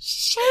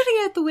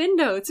 Shouting out the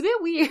window. It's a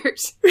bit weird.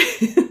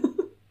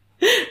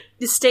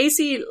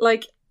 Stacey,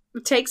 like,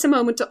 takes a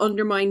moment to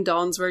undermine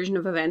Dawn's version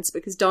of events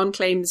because Dawn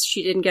claims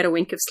she didn't get a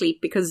wink of sleep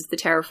because of the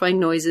terrifying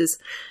noises.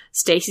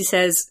 Stacey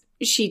says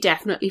she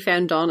definitely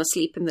found Dawn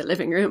asleep in the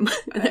living room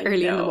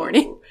early in the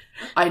morning.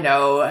 I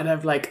know, and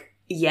I'm like,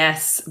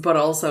 yes, but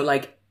also,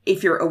 like,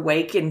 if you're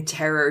awake in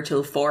terror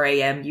till 4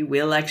 a.m, you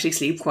will actually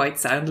sleep quite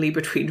soundly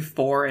between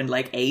 4 and,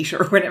 like, 8,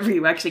 or whenever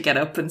you actually get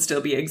up and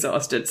still be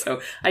exhausted. So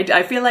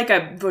I feel like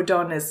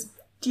Dawn is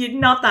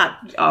not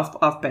that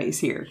off base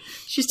here.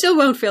 She still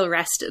won't feel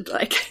rested,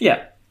 like.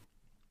 Yeah.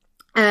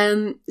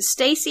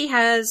 Stacey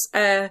has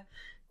a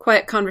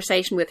quiet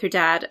conversation with her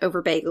dad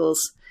over bagels.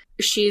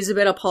 She's a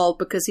bit appalled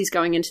because he's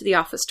going into the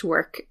office to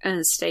work,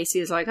 and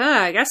Stacey is like,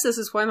 I guess this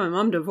is why my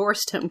mom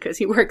divorced him, because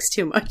he works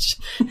too much.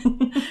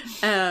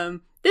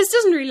 This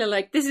doesn't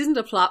really, this isn't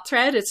a plot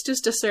thread, it's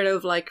just a sort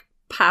of,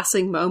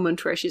 passing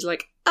moment where she's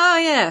like, oh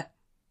yeah,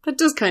 that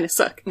does kind of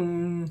suck.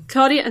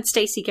 Claudia and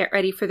Stacey get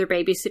ready for their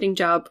babysitting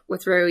job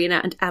with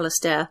Rowena and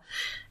Alistair,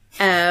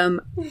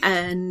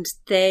 and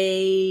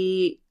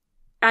they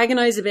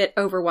agonize a bit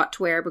over what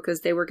to wear because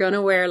they were going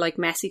to wear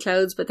messy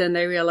clothes, but then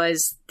they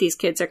realize these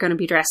kids are going to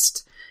be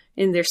dressed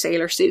in their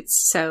sailor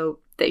suits, so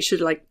they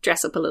should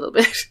dress up a little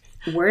bit.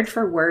 Word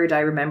for word,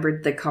 I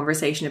remembered the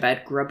conversation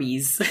about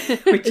grubbies,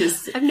 which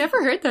is... I've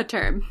never heard that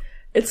term.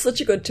 It's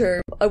such a good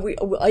term.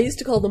 I used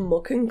to call them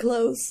mucking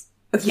clothes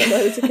when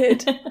I was a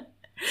kid.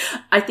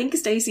 I think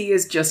Stacey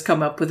has just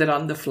come up with it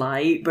on the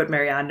fly, but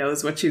Marianne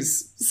knows what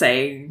she's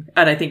saying,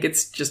 and I think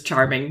it's just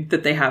charming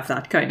that they have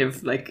that kind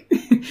of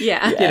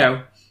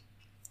Yeah.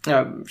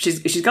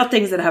 She's got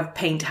things that have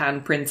paint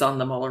handprints on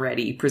them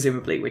already,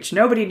 presumably, which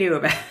nobody knew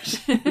about.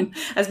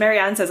 As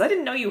Marianne says, I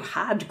didn't know you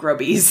had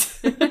grubbies.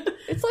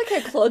 It's like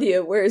how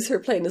Claudia wears her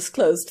plainest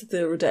clothes to the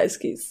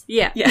Rodowskis.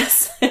 Yeah.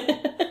 Yes.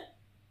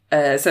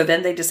 So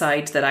then they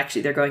decide that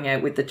actually they're going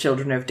out with the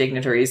children of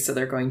dignitaries, so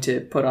they're going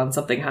to put on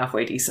something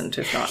halfway decent,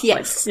 if not,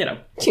 yes.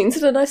 Jeans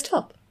and a nice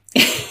top.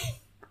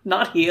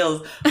 Not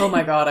heels. Oh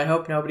my god, I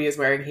hope nobody is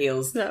wearing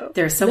heels. No.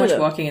 There's so much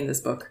walking in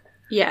this book.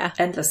 Yeah.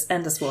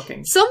 Endless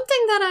walking.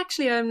 Something that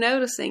actually I'm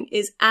noticing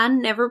is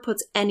Anne never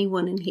puts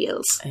anyone in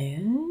heels.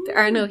 There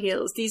are no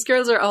heels. These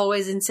girls are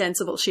always in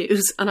sensible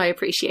shoes, and I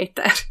appreciate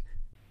that.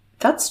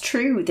 That's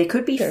true. They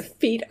could be... Their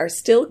feet are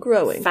still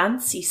growing.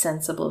 Fancy,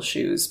 sensible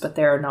shoes, but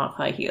they're not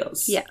high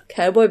heels. Yeah.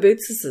 Cowboy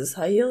boots is as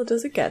high heeled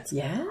as it gets.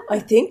 Yeah. I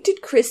think,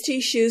 did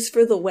Christie's shoes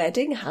for the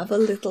wedding have a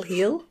little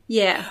heel?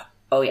 Yeah.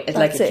 Oh yeah, it's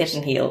That's like a it.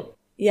 kitten heel.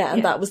 Yeah,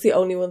 and that was the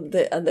only one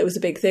and it was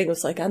a big thing. It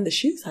was like, and the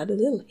shoes had a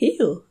little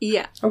heel.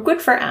 Yeah. Oh,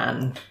 good for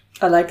Anne.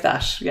 I like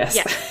that, yes.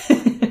 Yeah.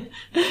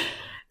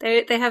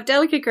 They have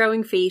delicate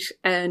growing feet,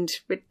 and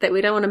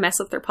we don't want to mess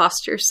up their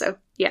posture, so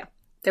yeah.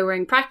 They're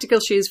wearing practical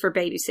shoes for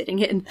babysitting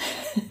in.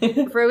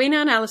 Rowena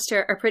and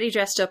Alistair are pretty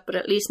dressed up, but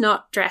at least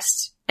not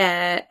dressed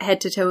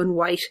head to toe in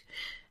white.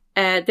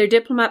 Their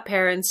diplomat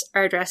parents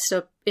are dressed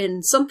up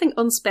in something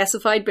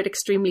unspecified but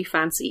extremely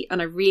fancy,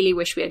 and I really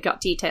wish we had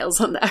got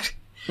details on that.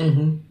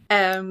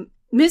 Mm-hmm.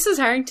 Mrs.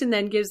 Harrington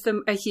then gives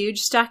them a huge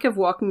stack of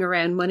walking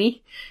around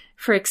money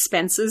for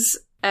expenses.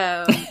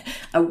 A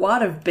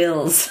wad of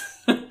bills.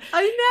 I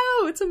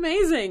know, it's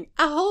amazing.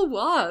 A whole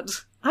wad.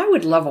 I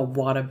would love a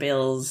wad of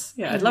bills.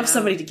 Yeah, I'd love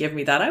somebody to give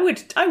me that. I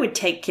would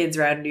take kids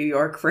around New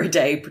York for a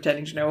day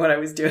pretending to know what I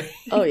was doing.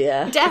 Oh,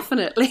 yeah.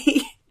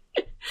 Definitely.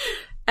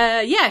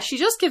 Yeah, she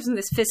just gives them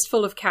this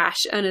fistful of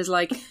cash and is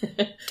like,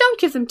 don't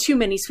give them too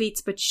many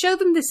sweets, but show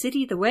them the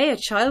city the way a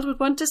child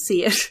would want to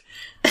see it.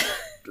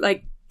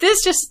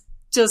 This just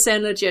does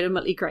sound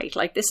legitimately great.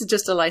 This is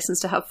just a license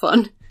to have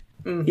fun.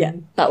 Mm-hmm. Yeah,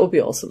 that would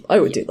be awesome.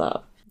 I would do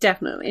that.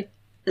 Definitely.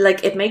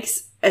 It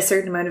makes a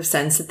certain amount of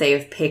sense that they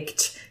have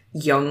picked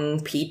young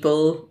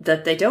people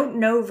that they don't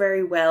know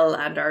very well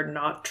and are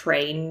not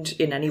trained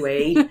in any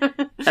way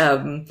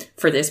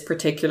for this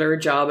particular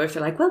job. If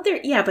they're like, well,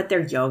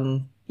 they're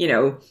young.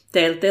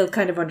 They'll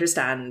kind of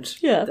understand.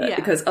 Yeah.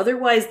 Because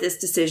otherwise this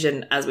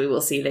decision, as we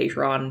will see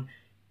later on,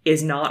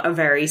 is not a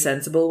very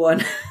sensible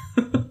one.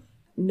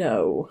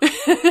 No.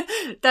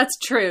 That's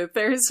true.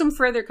 There is some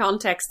further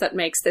context that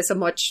makes this a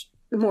much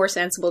more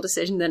sensible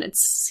decision than it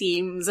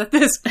seems at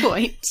this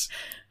point.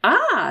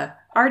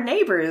 Our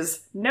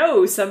neighbours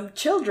know some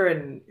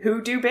children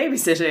who do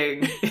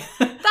babysitting.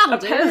 That'll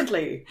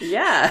Apparently.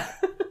 Yeah.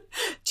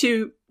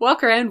 To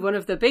walk around one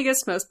of the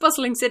biggest, most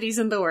bustling cities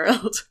in the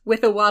world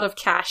with a wad of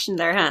cash in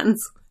their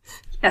hands.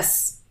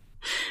 Yes.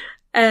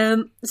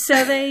 So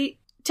they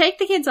take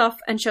the kids off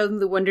and show them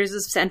the wonders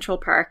of Central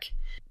Park.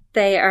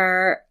 They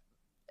are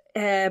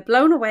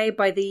blown away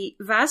by the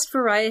vast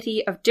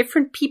variety of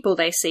different people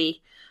they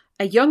see.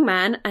 A young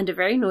man and a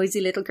very noisy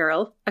little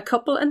girl, a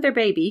couple and their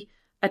baby,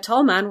 a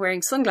tall man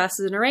wearing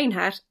sunglasses and a rain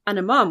hat, and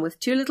a mom with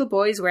two little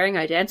boys wearing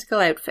identical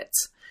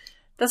outfits.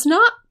 That's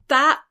not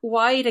that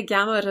wide a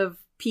gamut of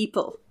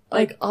people.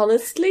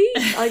 Honestly,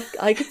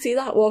 I could see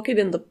that walking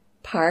in the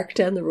park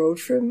down the road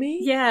from me.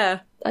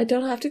 Yeah. I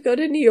don't have to go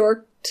to New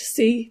York to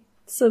see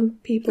some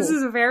people. This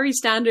is a very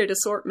standard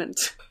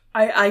assortment.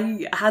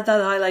 I had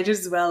that highlighted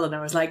as well, and I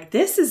was like,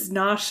 this is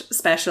not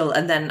special.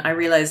 And then I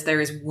realised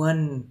there is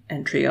one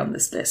entry on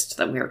this list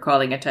that we are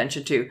calling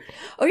attention to.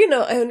 Oh, you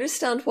know, I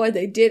understand why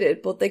they did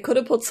it, but they could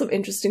have put some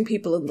interesting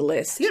people in the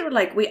list. You know,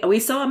 like, we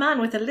saw a man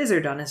with a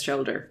lizard on his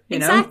shoulder, you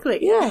know? Exactly.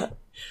 Yeah.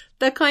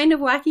 The kind of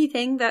wacky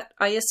thing that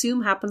I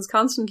assume happens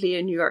constantly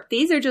in New York.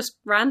 These are just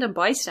random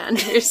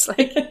bystanders.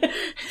 Like,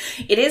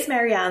 It is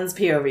Marianne's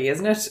POV,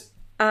 isn't it?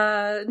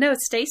 no,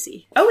 it's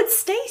Stacey. Oh, it's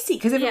Stacey.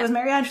 Because if Yeah. it was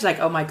Marianne, she's like,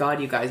 oh my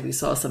God, you guys, we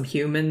saw some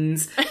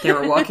humans. They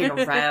were walking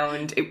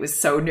around. It was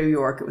so New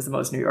York. It was the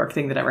most New York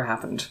thing that ever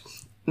happened.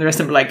 And the rest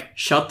of them were like,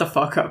 shut the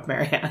fuck up,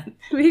 Marianne.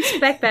 We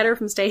expect better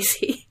from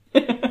Stacey.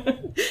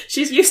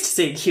 She's used to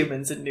seeing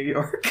humans in New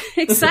York.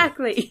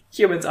 Exactly.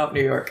 Humans of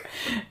New York.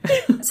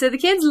 So the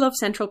kids love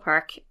Central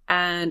Park,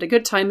 and a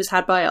good time is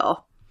had by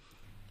all.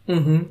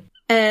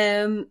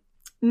 Mm-hmm.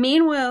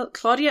 Meanwhile,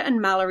 Claudia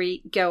and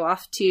Mallory go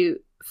off to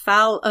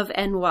Fall of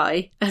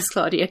NY, as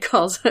Claudia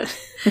calls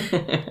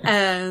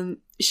it.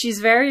 She's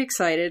very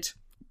excited.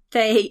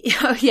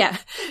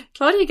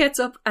 Claudia gets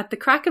up at the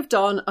crack of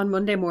dawn on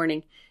Monday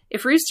morning.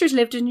 If roosters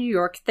lived in New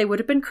York, they would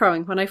have been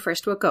crowing when I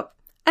first woke up.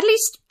 At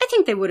least, I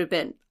think they would have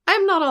been.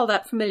 I'm not all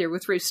that familiar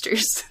with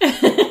roosters.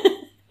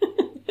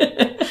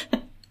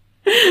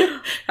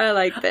 I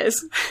like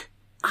this.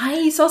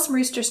 I saw some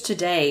roosters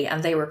today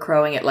and they were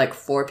crowing at like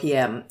 4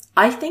 p.m.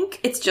 I think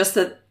it's just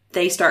that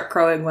they start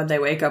crowing when they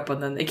wake up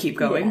and then they keep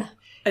going. Yeah.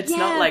 It's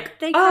not like,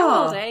 they crow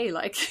all day,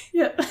 like.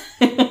 Yeah.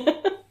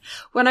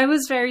 When I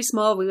was very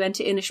small, we went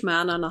to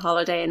Inishmaan on a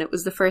holiday, and it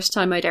was the first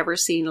time I'd ever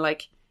seen,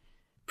 like,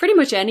 pretty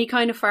much any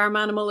kind of farm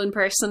animal in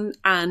person,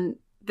 and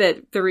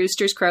the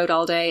roosters crowed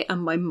all day,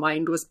 and my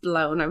mind was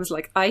blown. I was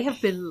like, I have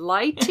been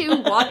lied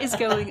to? What is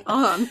going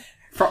on?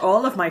 For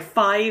all of my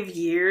 5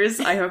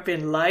 years, I have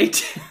been lied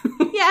to.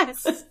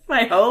 Yes.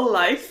 My whole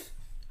life.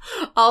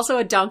 Also,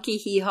 a donkey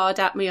hee-hawed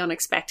at me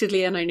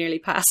unexpectedly, and I nearly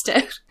passed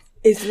out.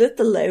 Isn't it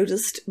the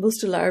loudest,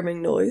 most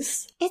alarming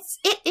noise? It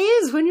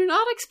is, when you're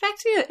not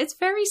expecting it. It's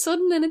very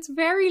sudden and it's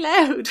very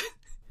loud.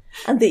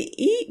 And the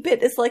E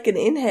bit is like an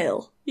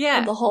inhale. Yeah.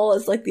 And the haw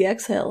is like the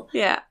exhale.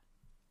 Yeah.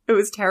 It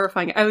was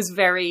terrifying. I was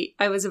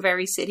a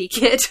very city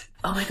kid.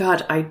 Oh my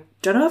God, I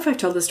don't know if I've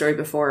told the story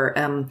before.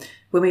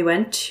 When we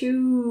went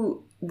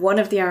to one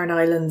of the Aran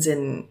Islands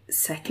in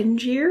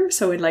second year,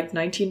 so in like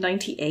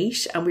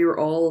 1998, and we were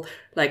all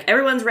like,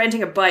 everyone's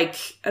renting a bike.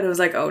 And I was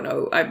like, oh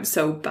no, I'm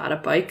so bad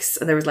at bikes.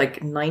 And there was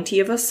like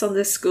 90 of us on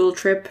this school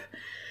trip.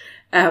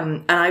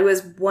 And I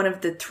was one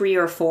of the 3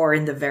 or 4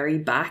 in the very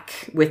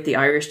back with the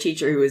Irish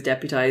teacher who was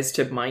deputized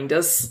to mind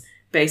us,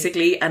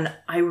 basically. And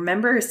I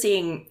remember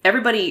seeing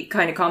everybody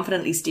kind of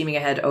confidently steaming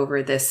ahead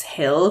over this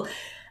hill.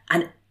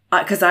 And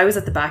because I was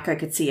at the back, I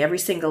could see every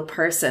single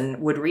person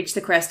would reach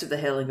the crest of the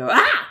hill and go,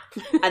 ah!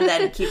 And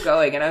then keep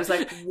going. And I was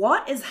like,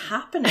 what is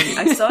happening?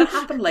 I saw it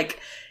happen like,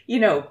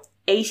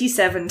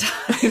 87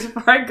 times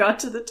before I got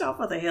to the top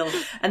of the hill.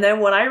 And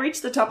then when I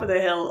reached the top of the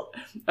hill,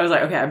 I was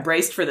like, okay, I'm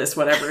braced for this,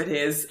 whatever it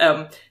is.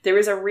 There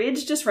was a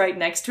ridge just right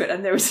next to it,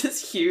 and there was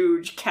this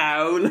huge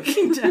cow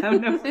looking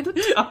down over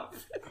the top.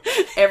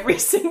 Every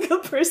single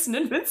person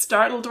had been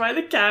startled by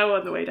the cow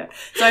on the way down.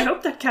 So I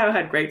hope that cow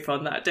had great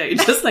fun that day,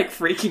 just like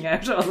freaking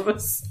out all of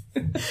us.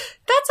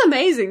 That's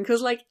amazing,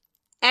 because like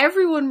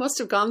everyone must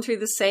have gone through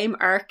the same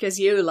arc as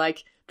you.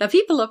 Like, the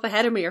people up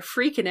ahead of me are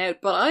freaking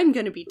out, but I'm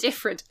going to be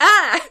different.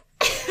 Ah!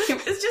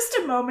 It was just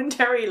a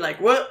momentary,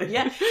 like, what?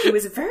 Yeah, it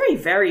was a very,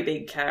 very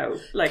big cow.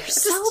 Like,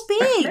 So I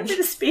big. remember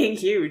this being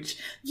huge.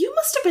 You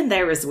must have been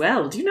there as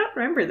well. Do you not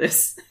remember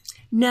this?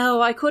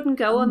 No, I couldn't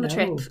go on the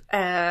no.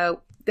 trip.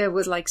 There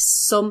was like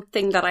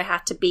something that I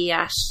had to be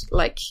at,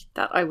 like,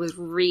 that I was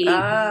really,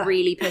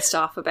 really pissed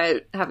off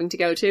about having to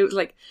go to. It was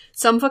like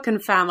some fucking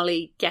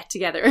family get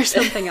together or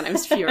something, and I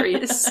was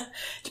furious.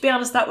 To be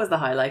honest, that was the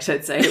highlight,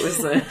 I'd say. It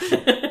was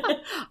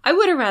I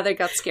would have rather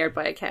got scared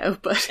by a cow,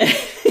 but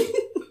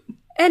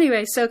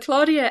anyway, so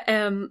Claudia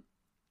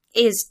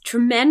is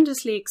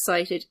tremendously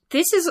excited.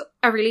 This is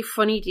a really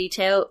funny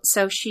detail.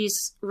 So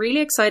she's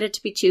really excited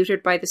to be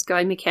tutored by this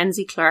guy,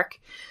 Mackenzie Clark.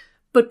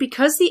 But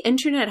because the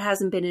internet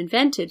hasn't been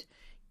invented,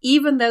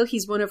 even though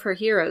he's one of her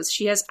heroes,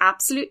 she has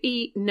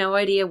absolutely no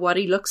idea what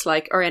he looks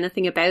like or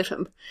anything about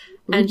him.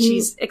 Mm-hmm. And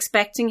she's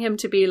expecting him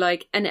to be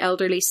like an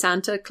elderly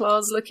Santa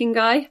Claus looking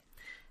guy.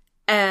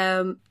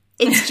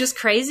 It's just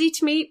crazy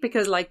to me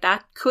because like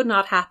that could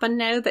not happen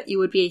now, that you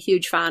would be a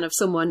huge fan of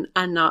someone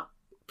and not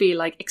be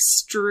like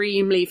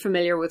extremely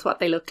familiar with what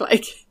they look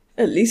like.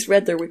 At least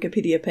read their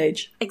Wikipedia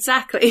page.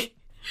 Exactly.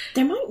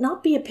 There might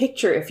not be a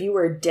picture if you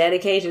were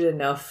dedicated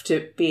enough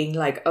to being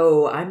like,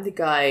 oh, I'm the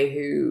guy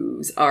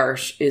whose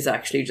art is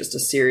actually just a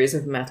series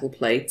of metal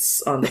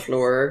plates on the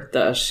floor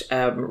that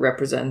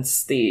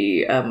represents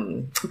the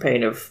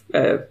pain of,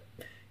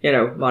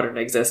 modern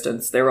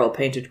existence. They're all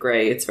painted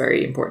grey. It's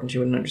very important you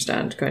wouldn't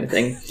understand kind of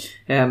thing.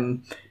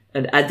 And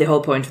the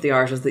whole point of the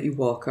art is that you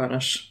walk on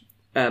it.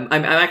 I'm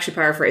actually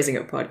paraphrasing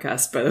a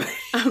podcast, by the way.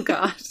 Oh,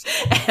 God.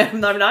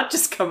 I'm not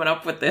just coming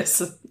up with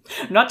this.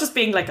 Not just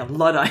being like a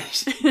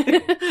Luddite.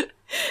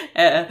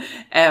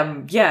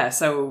 Yeah,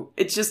 so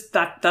it's just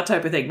that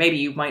type of thing. Maybe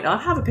you might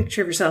not have a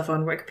picture of yourself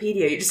on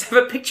Wikipedia. You just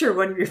have a picture of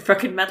one of your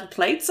fucking metal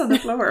plates on the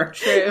floor.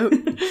 True.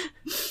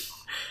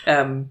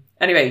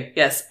 Anyway,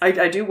 yes,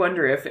 I do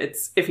wonder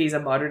if he's a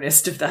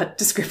modernist of that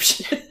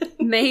description.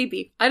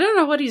 Maybe. I don't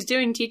know what he's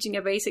doing teaching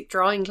a basic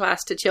drawing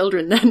class to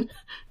children then.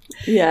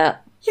 Yeah.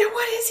 Yeah,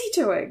 what is he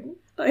doing?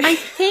 Like,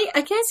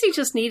 I guess he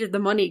just needed the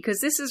money because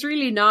this is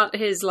really not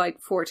his like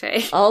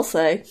forte. I'll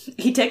say.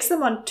 he takes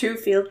them on 2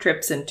 field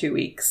trips in 2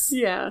 weeks.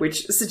 Yeah.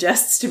 Which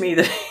suggests to me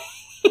that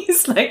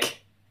he's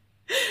like,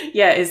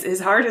 yeah, his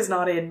heart is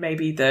not in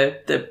maybe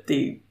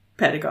the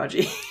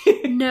pedagogy.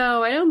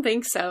 No, I don't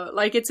think so.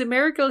 Like, it's a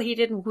miracle he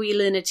didn't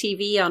wheel in a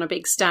TV on a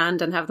big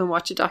stand and have them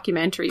watch a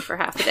documentary for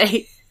half a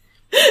day.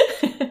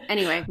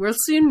 Anyway, we'll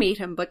soon meet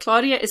him, but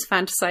Claudia is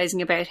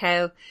fantasizing about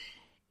how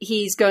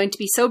he's going to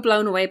be so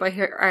blown away by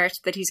her art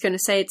that he's going to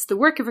say it's the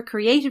work of a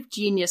creative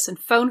genius and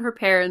phone her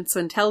parents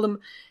and tell them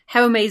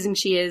how amazing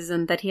she is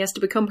and that he has to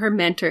become her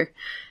mentor.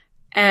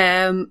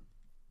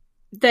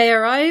 They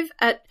arrive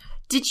at...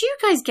 Did you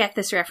guys get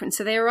this reference?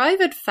 So they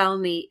arrive at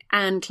Falmey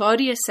and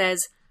Claudia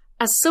says,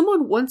 as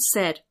someone once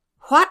said,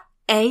 what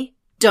a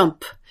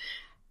dump.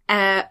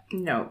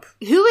 Nope.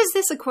 Who is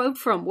this a quote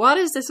from? What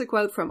is this a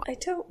quote from? I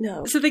don't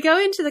know. So they go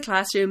into the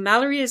classroom.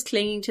 Mallory is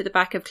clinging to the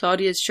back of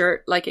Claudia's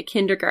shirt like a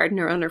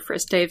kindergartner on her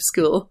first day of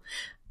school.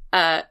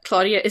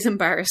 Claudia is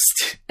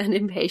embarrassed and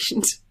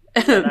impatient.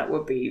 That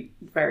would be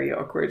very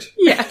awkward.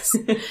 Yes.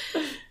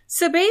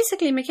 So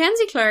basically,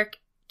 Mackenzie Clark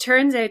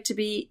turns out to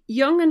be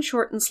young and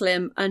short and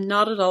slim and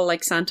not at all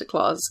like Santa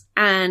Claus.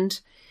 And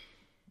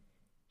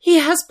he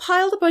has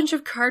piled a bunch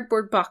of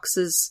cardboard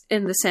boxes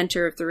in the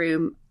centre of the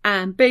room.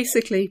 And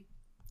basically,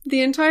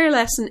 the entire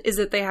lesson is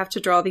that they have to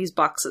draw these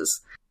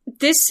boxes.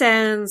 This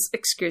sounds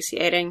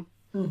excruciating.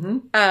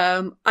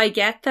 Mm-hmm. I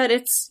get that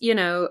it's,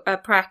 a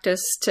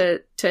practice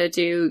to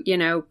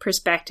do,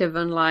 perspective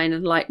and line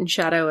and light and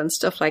shadow and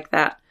stuff like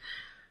that.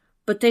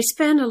 But they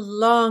spend a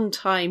long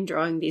time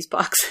drawing these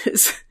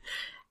boxes.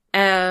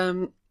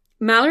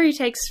 Mallory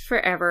takes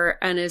forever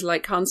and is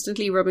like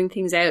constantly rubbing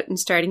things out and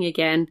starting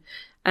again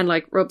and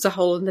like rubs a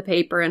hole in the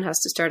paper and has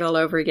to start all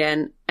over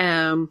again.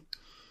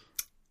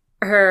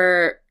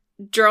 Her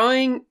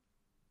drawing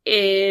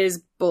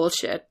is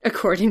bullshit,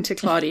 according to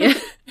Claudia.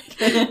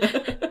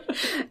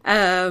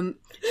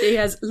 She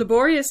has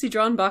laboriously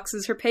drawn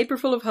boxes, her paper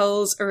full of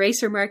holes,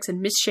 eraser marks,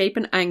 and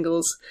misshapen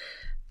angles.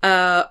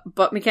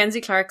 But Mackenzie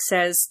Clark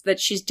says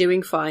that she's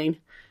doing fine.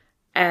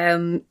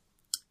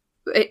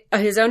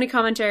 His only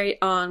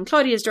commentary on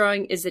Claudia's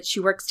drawing is that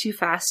she works too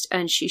fast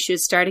and she should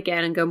start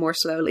again and go more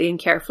slowly and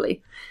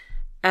carefully.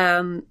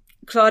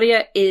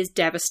 Claudia is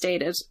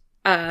devastated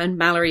and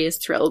Mallory is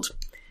thrilled.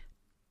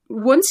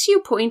 Once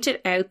you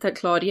pointed out that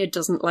Claudia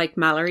doesn't like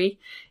Mallory,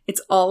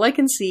 it's all I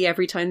can see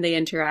every time they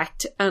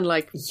interact. And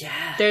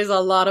there's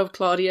a lot of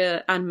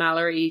Claudia and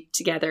Mallory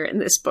together in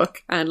this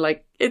book. And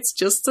it's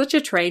just such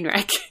a train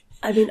wreck.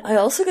 I mean, I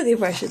also get the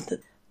impression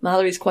that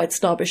Mallory's quite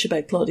snobbish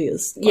about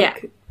Claudia's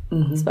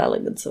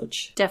spelling and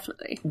such.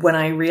 Definitely. When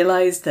I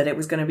realised that it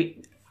was going to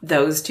be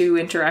those two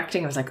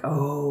interacting, I was like,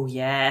 oh,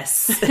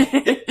 yes.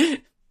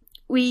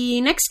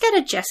 We next get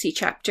a Jessie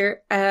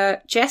chapter.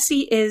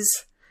 Jessie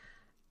is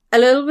a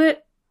little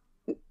bit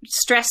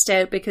stressed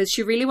out because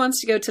she really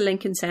wants to go to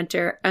Lincoln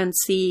Center and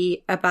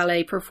see a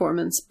ballet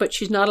performance, but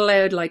she's not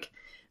allowed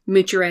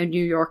mooch around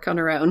New York on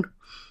her own.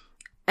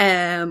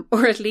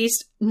 Or at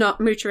least not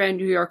mooch around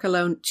New York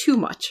alone too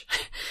much.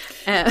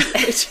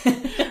 Which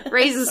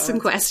raises some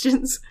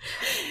questions.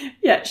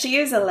 Yeah, she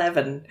is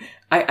 11.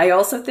 I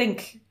also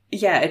think,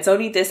 it's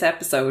only this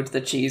episode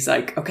that she's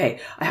like, okay,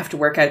 I have to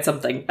work out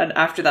something. And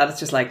after that, it's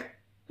just like,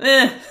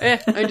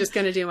 I'm just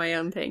going to do my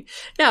own thing.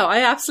 No,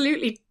 I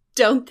absolutely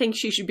don't think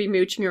she should be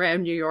mooching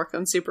around New York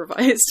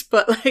unsupervised,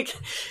 but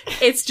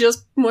it's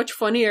just much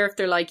funnier if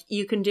they're like,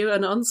 you can do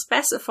an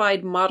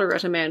unspecified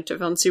moderate amount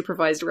of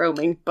unsupervised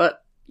roaming,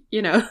 but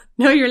know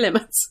your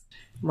limits.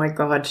 My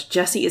God,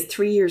 Jessie is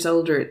 3 years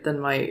older than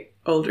my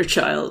older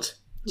child.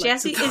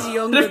 Jessie is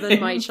younger than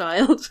my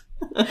child.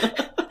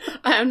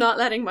 I am not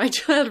letting my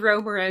child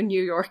roam around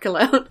New York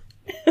alone.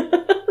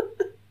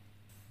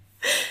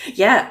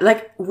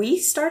 Yeah, we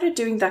started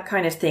doing that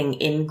kind of thing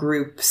in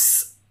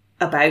groups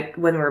about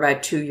when we were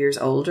about 2 years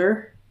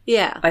older.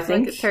 Yeah, I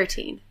think at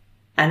 13.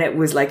 And it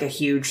was a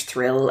huge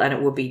thrill, and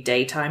it would be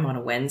daytime on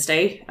a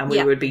Wednesday, and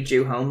we would be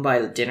due home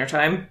by dinner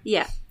time.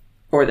 Yeah.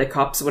 Or the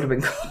cops would have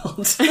been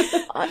called.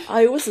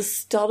 I was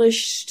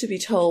astonished to be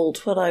told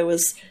when I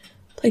was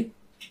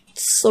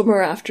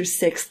summer after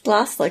 6th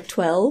class,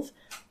 12,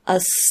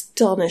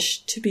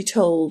 astonished to be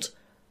told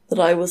that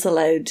I was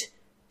allowed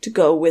to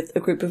go with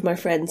a group of my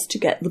friends to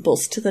get the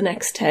bus to the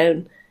next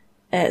town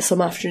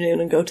some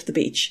afternoon and go to the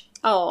beach.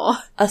 Oh,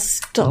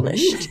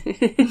 astonished. And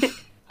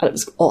it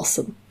was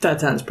awesome. That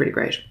sounds pretty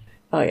great.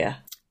 Oh, yeah.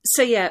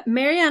 So, yeah,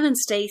 Marianne and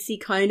Stacey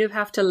kind of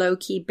have to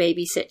low-key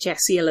babysit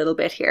Jessie a little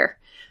bit here.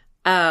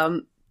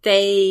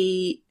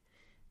 They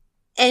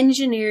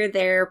engineer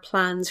their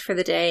plans for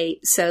the day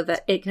so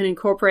that it can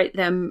incorporate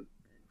them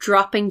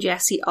dropping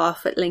Jessie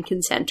off at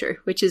Lincoln Center,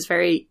 which is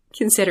very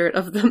considerate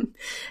of them.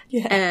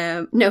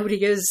 Yeah. Nobody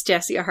gives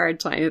Jessie a hard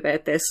time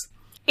about this.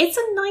 It's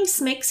a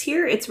nice mix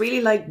here. It's really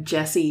like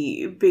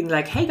Jessie being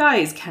like, hey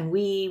guys, can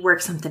we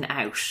work something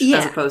out? Yeah.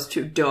 As opposed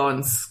to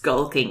Dawn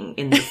skulking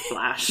in the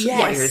flat by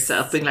Yes.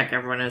 herself, being like,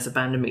 everyone has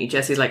abandoned me.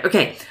 Jessie's like,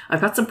 okay,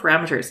 I've got some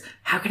parameters.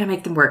 How can I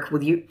make them work?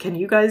 Can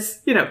you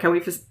guys, can we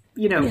just,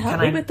 Can you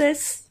help me with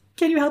this?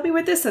 Can you help me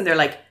with this? And they're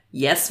like,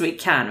 yes, we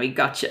can. We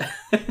gotcha.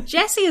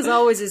 Jessie, as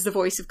always, is the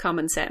voice of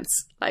common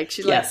sense. Like,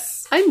 she's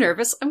Yes. like, I'm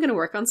nervous. I'm going to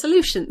work on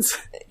solutions.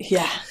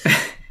 Yeah.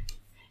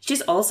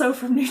 She's also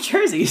from New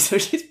Jersey, so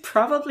she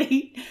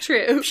probably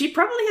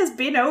has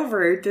been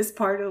over this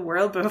part of the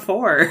world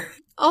before.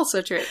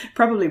 Also true.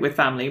 Probably with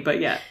family,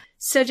 but yeah.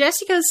 So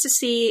Jessie goes to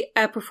see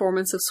a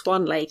performance of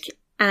Swan Lake,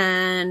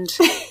 and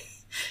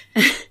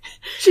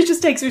she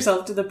just takes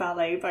herself to the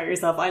ballet by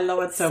herself. I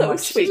love it so much.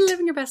 sweet. she's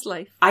living her best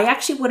life. I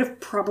actually would have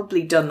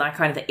probably done that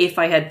kind of thing if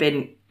I had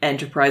been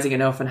enterprising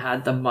enough and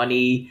had the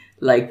money.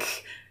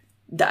 Like,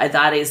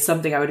 that is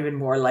something I would have been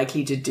more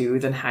likely to do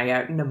than hang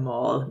out in a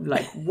mall.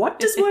 Like, what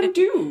does one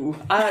do?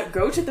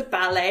 Go to the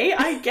ballet?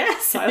 I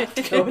guess I'll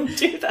go and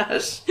do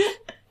that.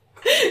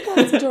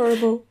 That's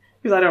adorable.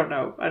 Because I don't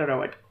know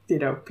what,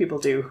 people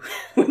do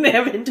when they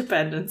have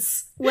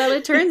independence. Well,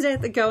 it turns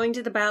out that going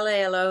to the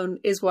ballet alone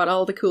is what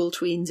all the cool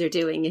tweens are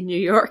doing in New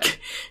York.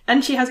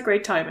 And she has a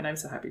great time, and I'm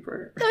so happy for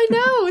her. I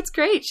know, it's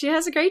great. She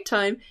has a great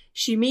time.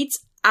 She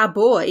meets a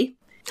boy.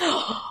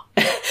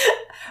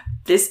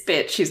 This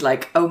bit, she's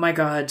like, oh my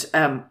god,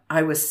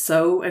 I was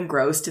so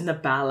engrossed in the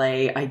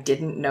ballet, I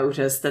didn't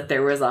notice that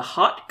there was a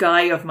hot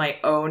guy of my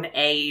own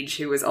age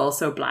who was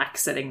also black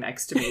sitting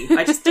next to me.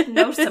 I just didn't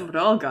notice him at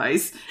all,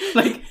 guys.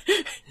 Like,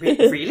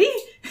 really?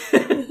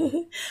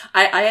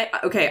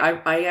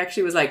 I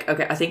actually was like,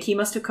 okay, I think he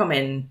must have come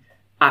in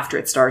after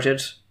it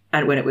started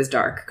and when it was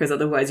dark, because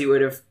otherwise you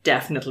would have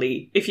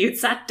definitely, if you'd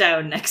sat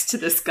down next to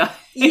this guy,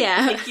 Yeah.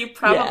 I think you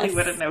probably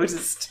would have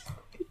noticed.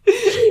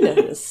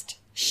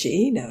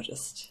 She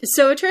noticed.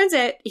 So it turns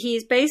out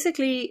he's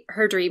basically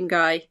her dream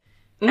guy.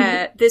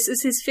 This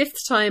is his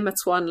 5th time at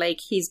Swan Lake.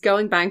 He's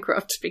going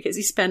bankrupt because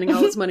he's spending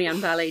all his money on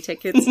ballet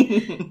tickets.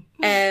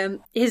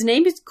 His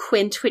name is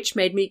Quint, which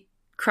made me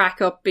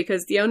crack up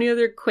because the only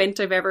other Quint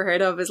I've ever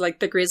heard of is like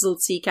the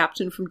grizzled sea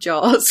captain from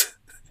Jaws.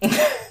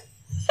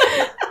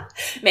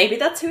 Maybe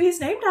that's who he's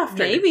named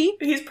after. Maybe.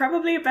 He's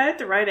probably about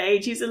the right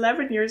age. He's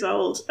 11 years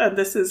old and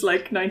this is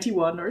like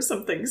 91 or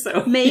something.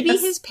 So Maybe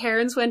yes. his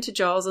parents went to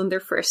Jaws on their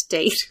first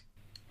date.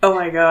 Oh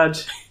my god.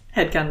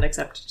 Headcanon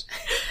accepted.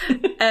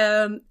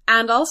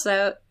 And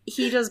also,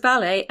 he does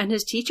ballet and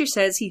his teacher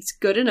says he's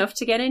good enough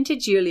to get into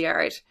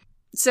Juilliard.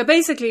 So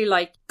basically,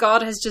 like,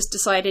 God has just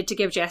decided to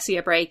give Jessie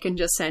a break and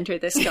just send her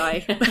this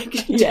guy,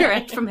 like,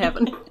 direct from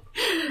heaven.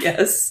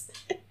 Yes.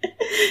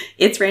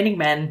 It's raining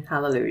men.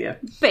 Hallelujah.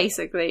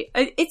 Basically.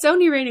 It's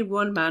only raining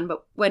one man,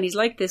 but when he's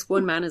like this,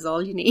 one man is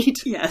all you need.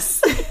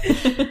 Yes.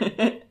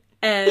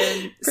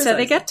 So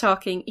they get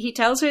talking. He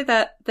tells her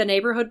that the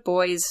neighborhood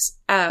boys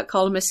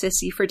call him a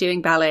sissy for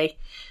doing ballet.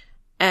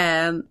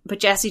 But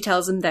Jessie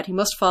tells him that he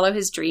must follow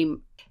his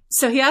dream.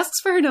 So he asks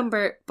for her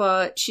number,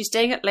 but she's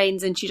staying at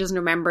Lane's and she doesn't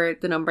remember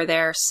the number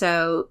there.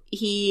 So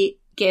he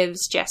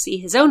gives Jessie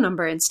his own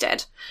number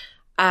instead.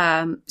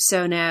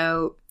 So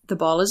now the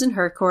ball is in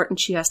her court and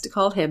she has to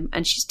call him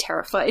and she's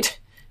terrified,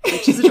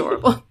 which is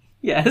adorable.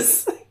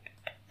 Yes.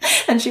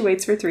 And she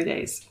waits for 3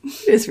 days.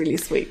 It's really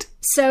sweet.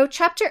 So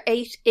chapter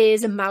 8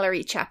 is a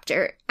Mallory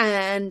chapter,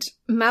 and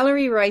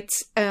Mallory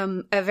writes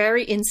a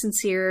very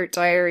insincere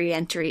diary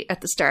entry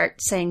at the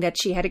start saying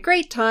that she had a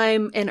great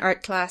time in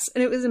art class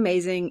and it was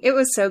amazing. It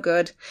was so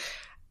good.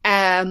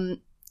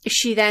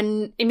 She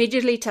then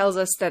immediately tells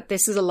us that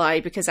this is a lie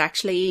because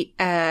actually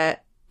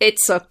it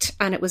sucked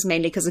and it was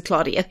mainly because of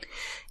Claudia.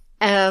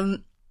 I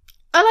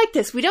like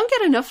this. We don't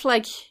get enough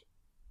like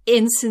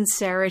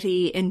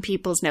insincerity in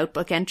people's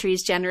notebook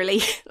entries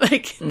generally.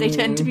 Like they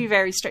tend to be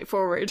very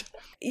straightforward.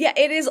 Yeah,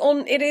 it is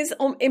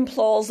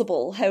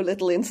implausible how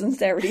little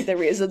insincerity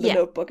there is in the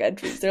notebook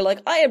entries. They're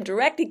like, I am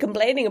directly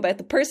complaining about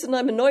the person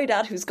I'm annoyed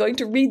at who's going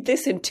to read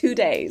this in 2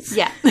 days.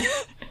 Yeah.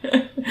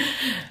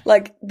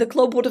 Like, the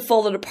club would have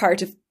fallen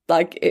apart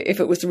if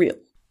it was real.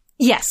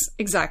 Yes,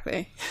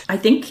 exactly. I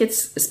think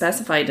it's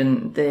specified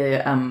in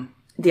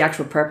the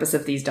actual purpose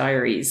of these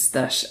diaries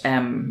that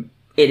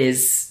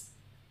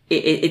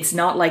it's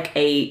not like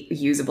a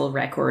usable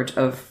record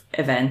of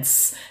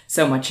events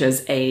so much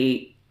as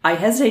I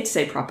hesitate to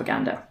say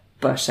propaganda,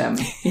 but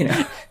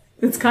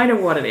it's kind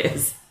of what it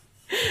is.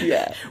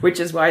 Yeah. Which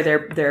is why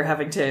they're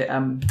having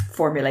to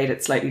formulate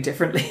it slightly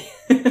differently.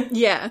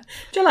 Yeah.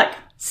 Which I like.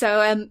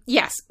 So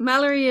yes,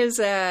 Mallory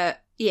is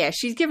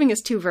she's giving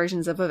us 2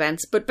 versions of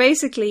events, but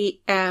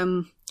basically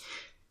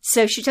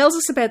so she tells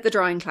us about the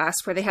drawing class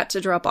where they had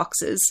to draw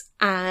boxes,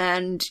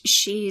 and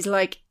she's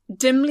like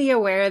dimly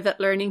aware that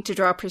learning to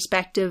draw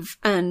perspective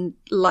and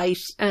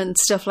light and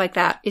stuff like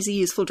that is a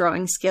useful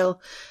drawing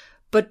skill.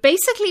 But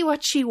basically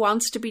what she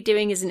wants to be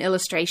doing is an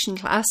illustration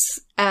class.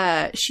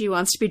 She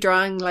wants to be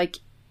drawing like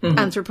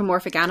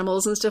anthropomorphic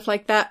animals and stuff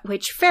like that,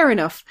 which fair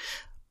enough.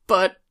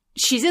 But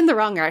she's in the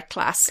wrong art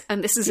class,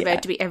 and this is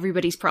about to be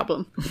everybody's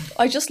problem.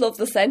 I just love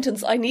the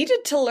sentence, I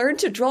needed to learn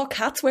to draw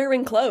cats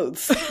wearing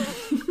clothes.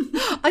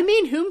 I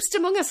mean, whomst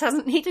among us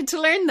hasn't needed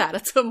to learn that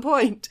at some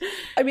point?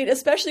 I mean,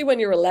 especially when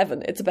you're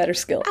 11, it's a better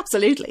skill.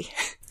 Absolutely.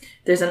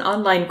 There's an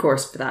online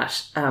course for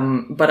that.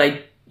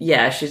 But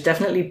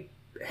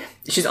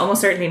she's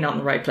almost certainly not in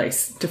the right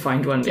place to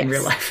find one in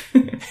real life.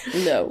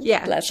 No.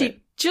 Yeah,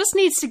 she just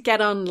needs to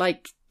get on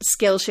like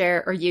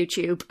Skillshare or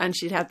YouTube, and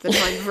she'd have the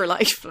time of her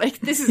life. Like,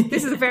 this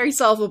is a very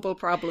solvable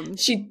problem.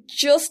 She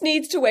just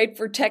needs to wait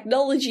for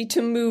technology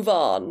to move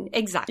on.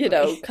 Exactly. You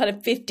know, kind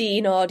of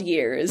 15 odd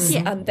years,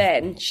 and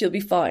then she'll be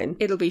fine.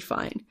 It'll be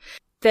fine.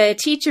 The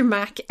teacher,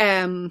 Mac,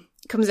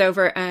 comes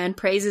over and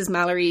praises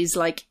Mallory's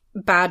like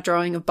bad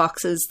drawing of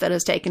boxes that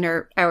has taken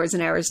her hours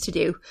and hours to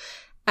do.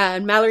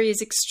 And Mallory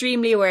is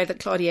extremely aware that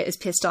Claudia is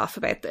pissed off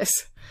about this.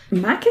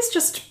 Mac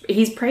is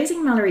he's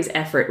praising Mallory's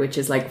effort, which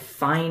is like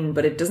fine,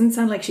 but it doesn't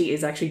sound like she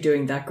is actually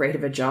doing that great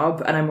of a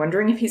job. And I'm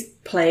wondering if he's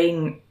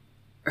playing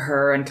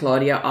her and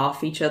Claudia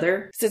off each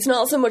other. So it's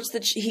not so much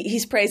that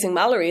he's praising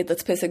Mallory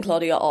that's pissing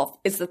Claudia off.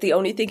 It's that the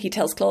only thing he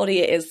tells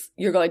Claudia is,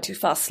 you're going too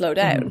fast, slow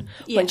down.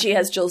 When she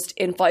has just,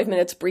 in 5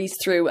 minutes,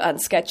 breezed through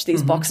and sketched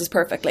these boxes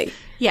perfectly.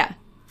 Yeah.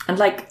 And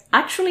like,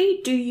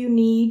 actually, do you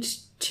need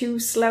to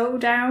slow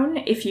down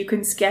if you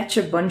can sketch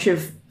a bunch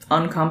of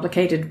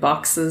uncomplicated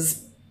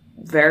boxes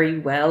very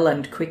well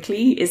and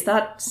quickly? Is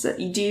that,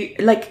 do you,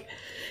 like,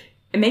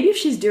 maybe if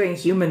she's doing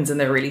humans and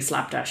they're really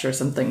slapdash or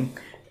something,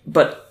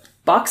 but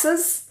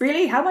boxes,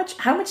 really? How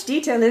much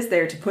detail is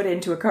there to put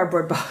into a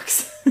cardboard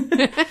box?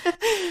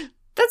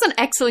 That's an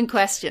excellent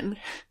question.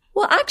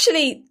 Well,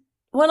 actually,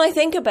 when I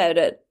think about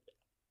it,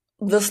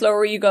 the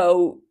slower you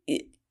go,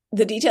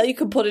 the detail you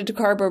could put into a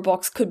cardboard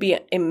box could be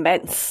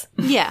immense.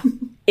 Yeah.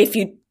 If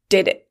you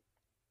did it.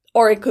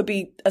 Or it could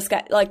be a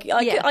sketch. Like,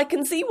 I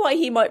can see why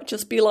he might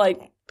just be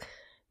like,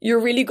 you're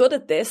really good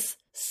at this,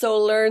 so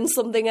learn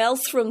something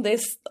else from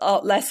this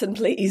lesson,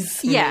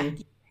 please. Yeah.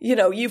 You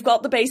know, you've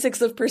got the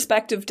basics of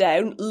perspective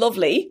down.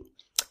 Lovely.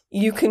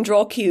 You can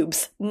draw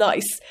cubes.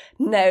 Nice.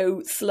 Now,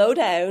 slow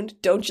down.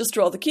 Don't just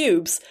draw the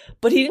cubes.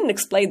 But he didn't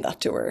explain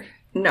that to her.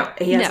 No,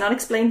 he has not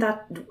explained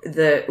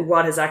that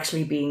what is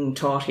actually being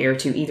taught here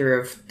to either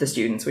of the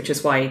students, which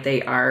is why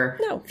they are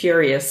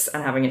furious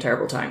and having a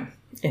terrible time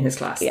in his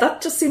class. Yeah.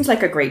 That just seems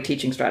like a great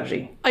teaching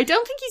strategy. I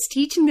don't think he's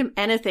teaching them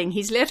anything.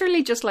 He's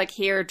literally just like,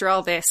 here,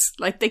 draw this.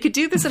 Like, they could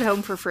do this at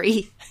home for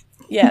free.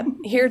 Yeah,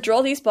 here,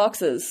 draw these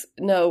boxes.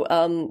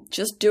 No,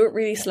 just do it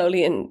really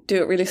slowly and do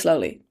it really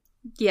slowly.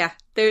 Yeah,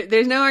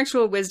 there's no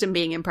actual wisdom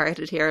being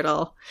imparted here at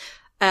all.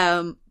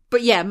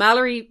 But yeah,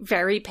 Mallory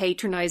very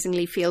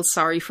patronizingly feels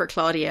sorry for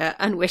Claudia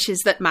and wishes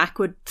that Mac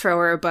would throw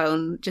her a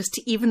bone just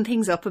to even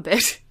things up a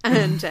bit.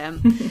 And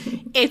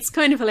it's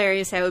kind of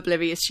hilarious how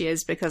oblivious she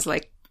is because,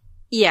 like,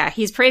 yeah,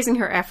 he's praising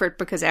her effort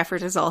because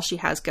effort is all she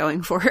has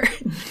going for her.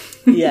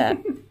 Yeah.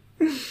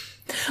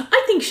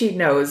 I think she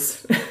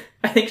knows.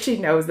 I think she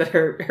knows that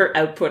her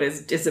output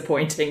is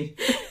disappointing.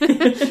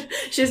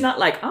 She's not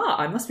like,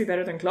 I must be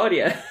better than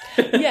Claudia.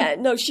 Yeah,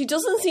 no, she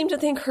doesn't seem to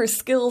think her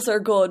skills are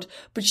good,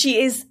 but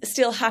she is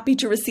still happy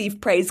to receive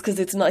praise because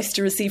it's nice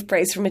to receive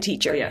praise from a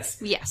teacher.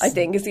 Yes. I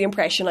think is the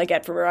impression I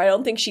get from her. I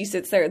don't think she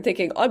sits there and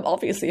thinking, I'm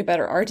obviously a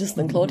better artist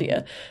than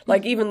Claudia.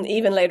 Like, even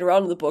later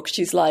on in the book,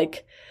 she's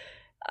like,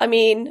 I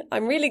mean,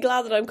 I'm really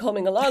glad that I'm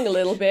coming along a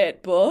little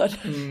bit, but...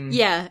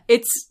 Yeah,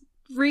 it's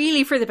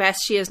really for the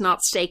best she has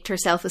not staked her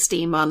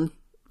self-esteem on,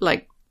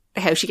 like,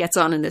 how she gets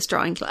on in this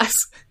drawing class.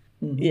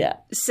 Yeah.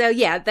 So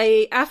yeah,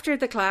 after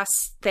the class,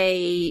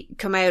 they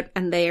come out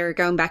and they are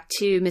going back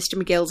to Mr.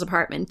 McGill's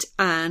apartment,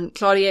 and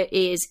Claudia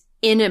is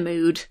in a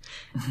mood.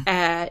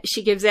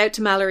 She gives out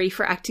to Mallory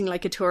for acting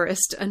like a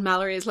tourist, and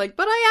Mallory is like,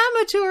 but I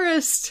am a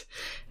tourist.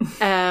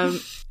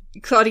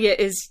 Claudia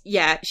is,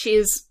 she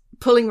is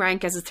pulling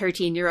rank as a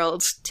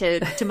 13-year-old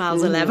to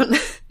Mal's 11.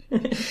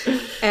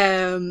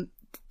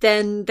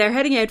 Then they're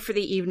heading out for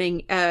the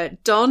evening.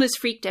 Dawn is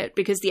freaked out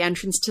because the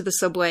entrance to the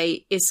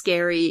subway is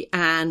scary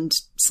and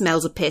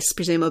smells of piss,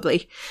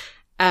 presumably.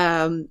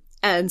 And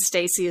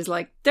Stacey is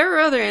like, there are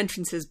other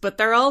entrances, but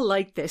they're all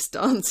like this,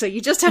 Dawn, so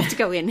you just have to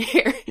go in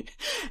here.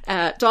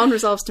 Dawn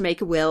resolves to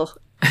make a will.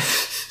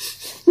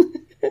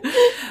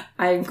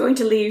 I'm going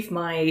to leave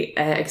my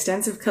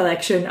extensive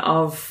collection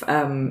of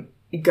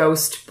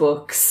ghost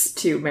books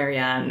to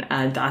Marianne,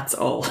 and that's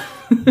all.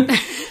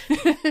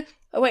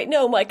 Oh wait,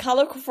 no, my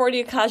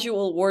California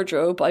casual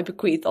wardrobe I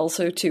bequeath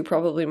also to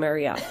probably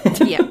Marianne.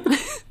 Yeah.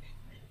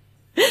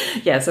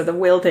 Yeah, so the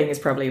will thing is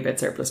probably a bit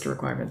surplus to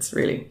requirements,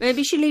 really.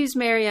 Maybe she leaves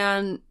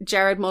Marianne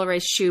Jared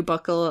Mulray's shoe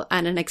buckle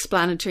and an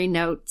explanatory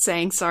note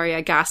saying, sorry, I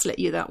gaslit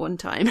you that one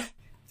time.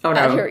 Oh no.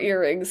 And her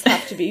earrings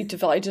have to be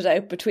divided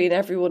out between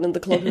everyone in the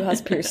club who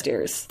has pierced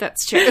ears.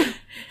 That's true.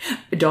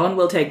 Dawn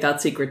will take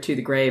that secret to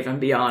the grave and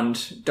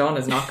beyond. Dawn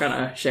is not going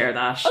to share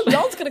that. Oh,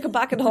 Dawn's going to come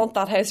back and haunt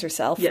that house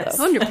herself. Yes.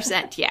 Though.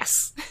 100%,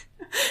 yes.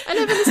 I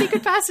live in the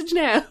secret passage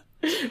now.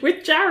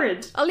 With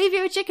Jared. I'll leave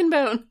you a chicken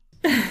bone.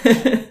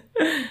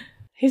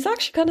 He's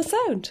actually kind of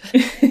sound.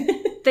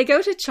 They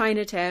go to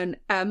Chinatown.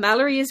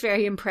 Mallory is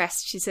very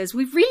impressed. She says,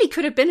 we really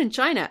could have been in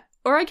China.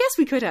 Or I guess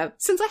we could have,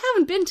 since I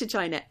haven't been to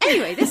China.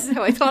 Anyway, this is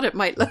how I thought it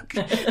might look.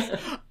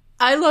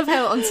 I love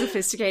how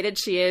unsophisticated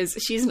she is.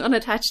 She's an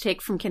unattached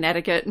hick from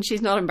Connecticut, and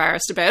she's not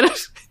embarrassed about it.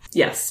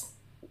 Yes.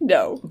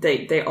 No.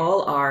 They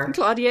all are.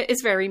 Claudia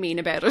is very mean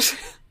about it.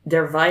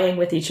 They're vying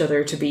with each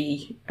other to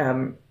be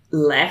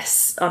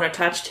less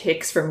unattached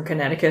hicks from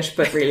Connecticut,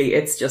 but really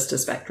it's just a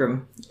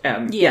spectrum.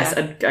 Yes,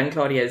 and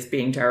Claudia is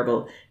being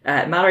terrible.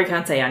 Mallory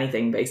can't say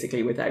anything,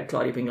 basically, without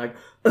Claudia being like,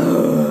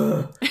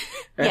 ugh.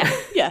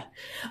 Yeah.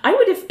 I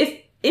would,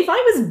 if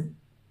I was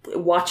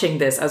watching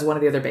this as one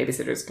of the other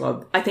Babysitters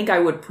Club, I think I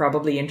would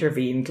probably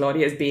intervene.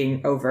 Claudia is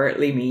being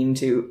overtly mean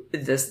to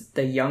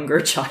the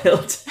younger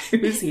child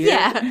who's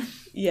here.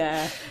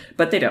 Yeah.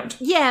 But they don't.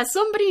 Yeah,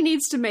 somebody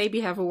needs to maybe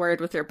have a word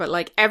with her, but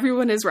like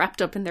everyone is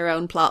wrapped up in their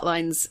own plot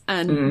lines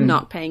and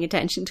not paying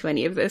attention to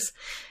any of this.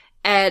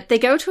 They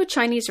go to a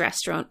Chinese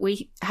restaurant.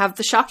 We have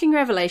the shocking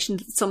revelation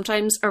that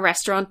sometimes a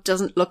restaurant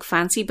doesn't look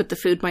fancy, but the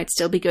food might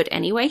still be good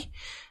anyway.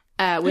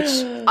 Which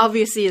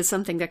obviously is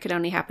something that could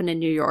only happen in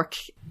New York,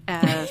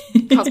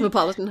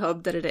 cosmopolitan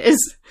hub that it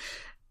is.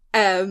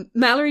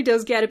 Mallory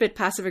does get a bit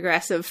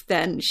passive-aggressive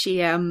then.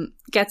 She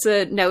gets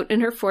a note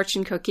in her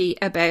fortune cookie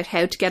about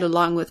how to get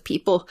along with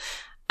people,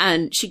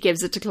 and she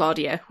gives it to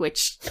Claudia,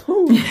 which...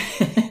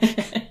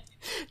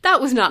 that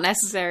was not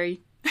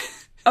necessary.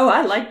 Oh,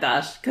 I like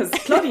that, because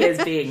Claudia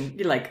is being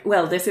like,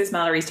 well, this is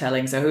Mallory's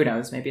telling, so who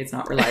knows, maybe it's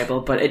not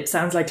reliable, but it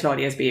sounds like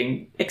Claudia is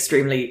being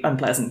extremely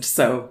unpleasant,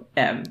 so...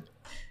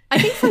 I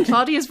think from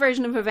Claudia's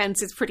version of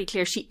events, it's pretty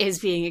clear she is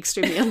being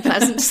extremely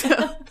unpleasant.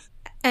 So,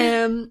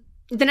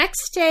 the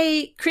next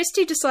day,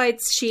 Christy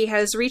decides she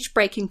has reached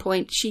breaking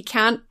point. She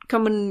can't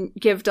come and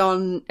keep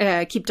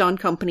Dawn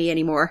company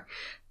anymore.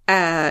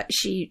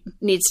 She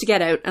needs to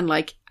get out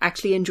and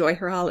actually enjoy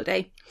her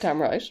holiday.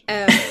 Damn right.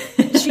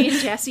 She and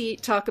Jessie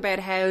talk about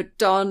how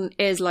Dawn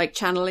is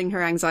channeling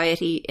her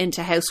anxiety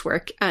into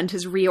housework and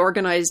has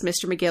reorganized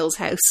Mr. McGill's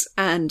house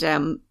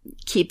and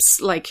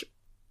keeps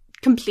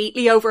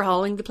completely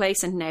overhauling the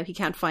place, and now he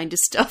can't find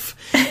his stuff.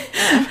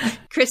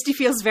 Christy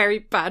feels very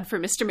bad for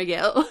Mr.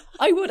 McGill.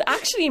 I would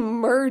actually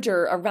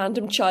murder a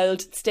random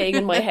child staying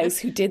in my house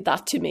who did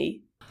that to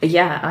me.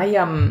 Yeah,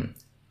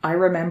 I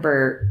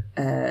remember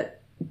I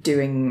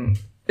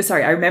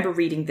remember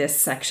reading this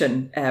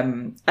section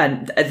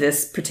and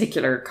this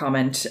particular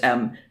comment.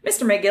 Mr.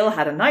 McGill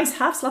had a nice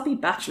half-sloppy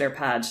bachelor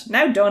pad.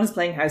 Now Dawn is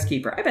playing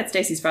housekeeper. I bet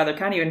Stacey's father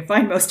can't even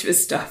find most of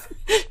his stuff.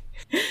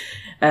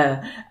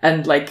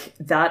 And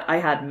that I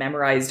had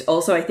memorized.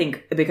 Also, I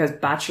think because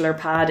bachelor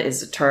pad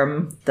is a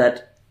term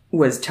that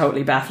was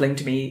totally baffling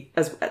to me,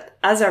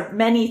 as are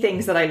many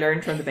things that I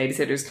learned from the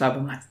Babysitters Club.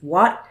 I'm like,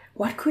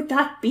 what could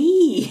that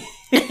be?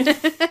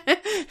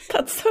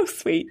 That's so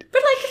sweet.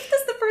 But if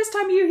this is the first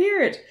time you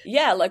hear it.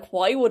 Yeah,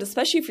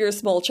 especially if you're a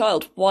small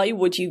child, why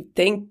would you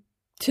think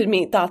to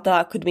me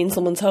that could mean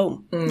someone's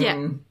home?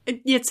 Yeah.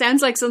 It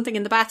sounds like something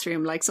in the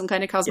bathroom, like some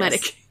kind of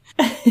cosmetic.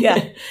 Yes.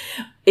 Yeah.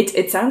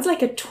 It sounds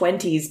like a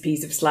 20s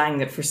piece of slang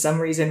that for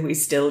some reason we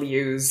still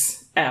use.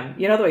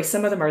 The way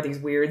some of them are these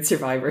weird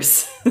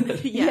survivors.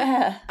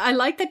 Yeah. I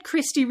like that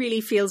Christy really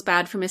feels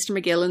bad for Mr.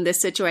 McGill in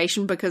this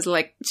situation because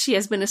she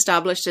has been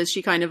established as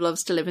she kind of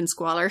loves to live in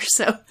squalor,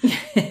 so.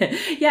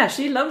 Yeah,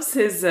 she loves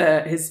his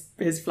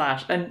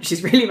flat, and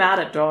she's really mad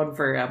at Dawn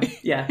for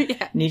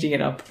neating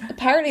it up.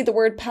 Apparently the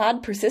word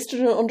pad persisted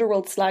in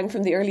underworld slang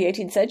from the early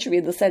 18th century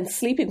in the sense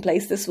sleeping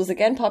place. This was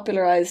again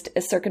popularised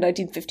as circa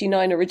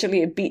 1959,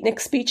 originally a beatnik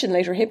speech and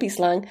later hippie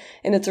slang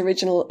in its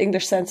original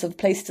English sense of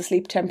place to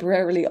sleep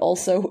temporarily,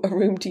 also a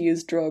room to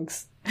use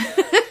drugs.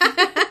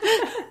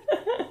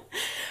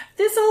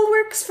 This all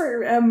works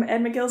for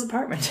Ed McGill's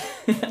apartment.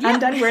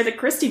 And anywhere that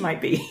Christy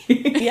might be.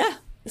 Yeah,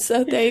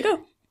 so there you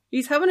go.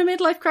 He's having a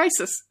midlife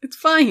crisis. It's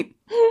fine.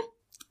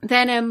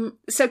 Then,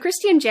 so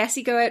Christy and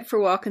Jessie go out for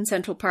a walk in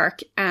Central Park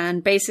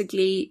and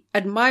basically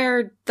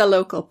admire the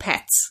local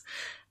pets.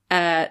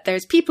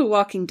 There's people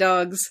walking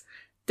dogs.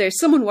 There's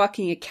someone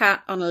walking a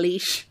cat on a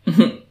leash.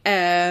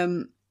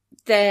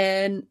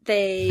 Then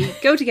they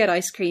go to get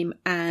ice cream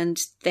and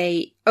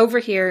they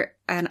overhear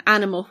an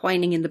animal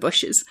whining in the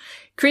bushes.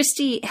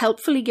 Christy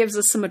helpfully gives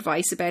us some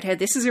advice about how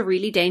this is a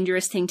really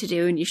dangerous thing to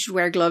do and you should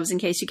wear gloves in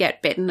case you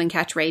get bitten and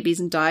catch rabies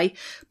and die.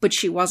 But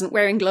she wasn't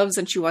wearing gloves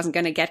and she wasn't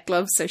going to get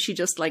gloves, so she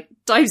just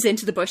dives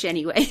into the bush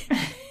anyway.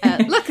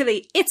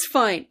 Luckily, it's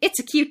fine. It's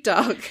a cute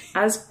dog.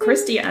 As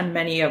Christy and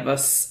many of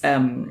us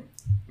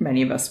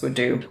would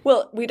do.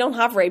 Well, we don't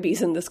have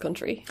rabies in this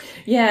country.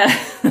 Yeah,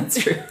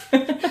 that's true.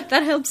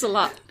 That helps a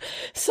lot.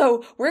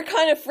 So we're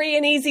kind of free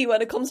and easy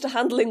when it comes to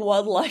handling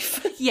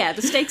wildlife. Yeah,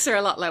 the stakes are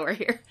a lot lower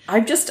here.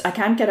 I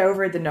can't get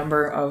over the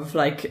number of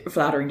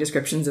flattering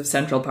descriptions of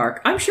Central Park.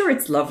 I'm sure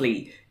it's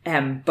lovely.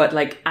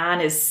 But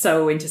Anne is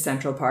so into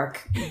Central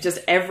Park. Just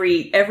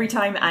every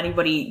time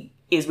anybody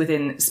is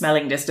within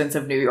smelling distance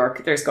of New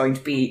York, there's going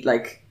to be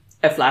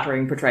a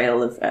flattering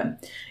portrayal of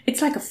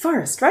it's like a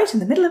forest right in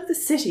the middle of the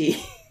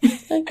city.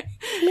 Like,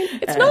 I mean,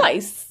 it's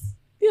nice.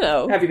 You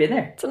know. Have you been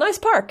there? It's a nice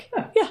park.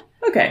 Oh. Yeah.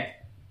 Okay.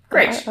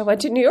 Great. I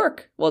went to New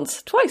York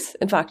once, twice,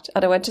 in fact.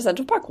 And I went to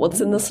Central Park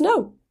once in the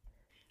snow.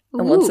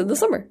 And once in the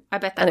summer. I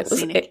bet And that was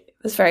scenic. it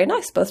was very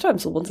nice both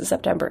times. So once in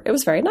September. It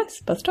was very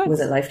nice both times. Was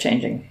it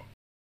life-changing?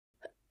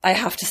 I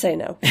have to say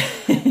no.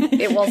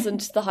 It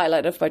wasn't the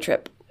highlight of my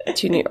trip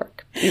to New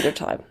York either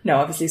time. No,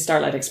 obviously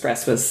Starlight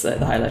Express was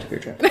the highlight of your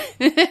trip.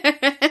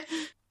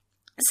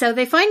 So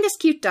they find this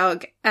cute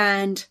dog,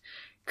 and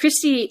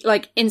Christy,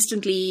 like,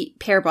 instantly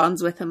pair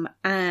bonds with him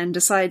and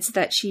decides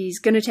that she's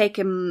going to take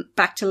him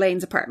back to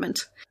Lane's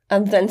apartment.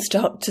 And then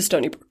to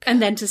Stony Brook.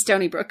 And then to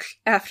Stony Brook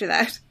after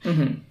that.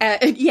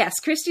 Mm-hmm. Yes,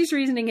 Christy's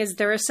reasoning is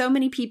there are so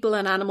many people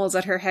and animals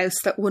at her house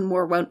that one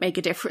more won't make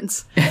a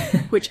difference.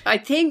 Which I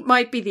think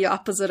might be the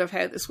opposite of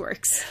how this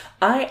works.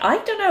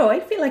 I don't know. I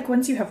feel like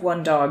once you have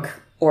one dog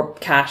or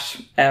cat,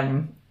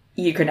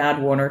 you can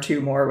add one or two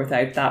more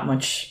without that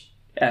much...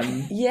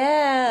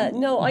 Yeah,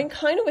 no, I'm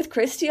kind of with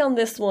Christy on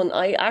this one.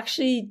 I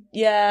actually,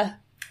 yeah...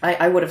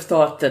 I would have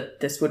thought that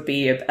this would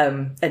be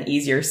an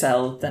easier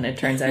sell than it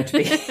turns out to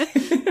be.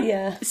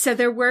 Yeah. So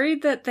they're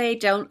worried that they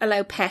don't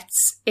allow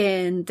pets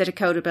in the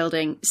Dakota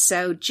building.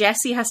 So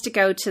Jessie has to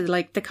go to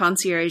like the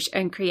concierge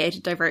and create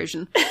a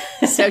diversion.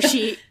 So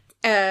she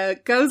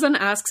goes and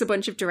asks a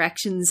bunch of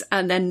directions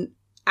and then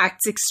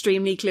acts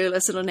extremely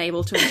clueless and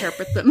unable to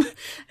interpret them.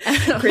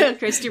 While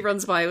Christy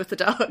runs by with the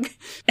dog.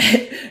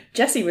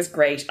 Jessie was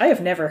great. I have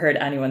never heard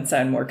anyone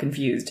sound more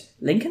confused.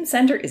 Lincoln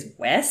Center is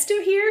west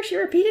of here, she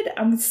repeated.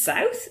 And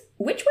south?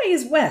 Which way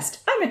is west?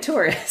 I'm a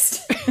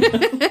tourist.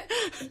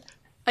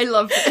 I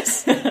love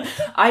this.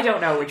 I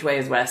don't know which way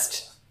is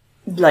west.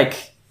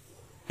 Like,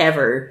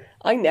 ever.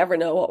 I never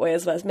know what way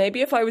is west.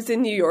 Maybe if I was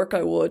in New York,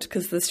 I would,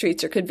 because the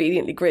streets are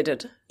conveniently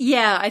gridded.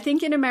 Yeah, I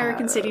think in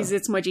American cities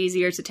it's much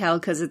easier to tell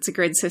because it's a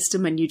grid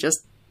system and you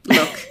just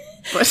look.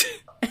 But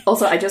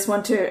also, I just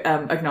want to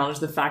acknowledge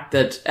the fact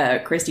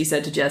that Christy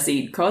said to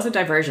Jessie, cause a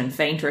diversion,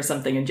 faint or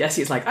something, and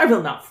Jessie's like, I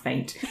will not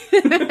faint.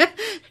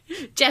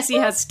 Jessie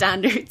has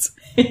standards.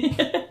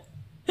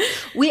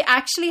 We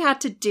actually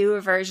had to do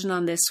a version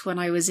on this when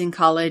I was in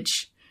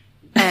college.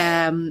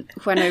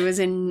 When I was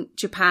in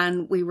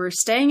Japan, we were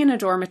staying in a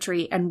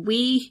dormitory and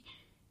we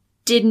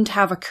didn't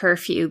have a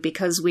curfew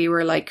because we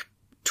were like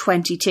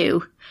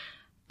 22.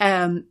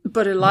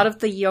 But a lot of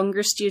the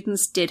younger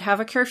students did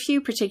have a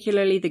curfew,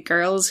 particularly the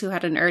girls who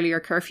had an earlier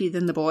curfew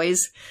than the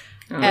boys.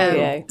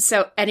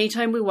 So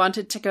anytime we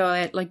wanted to go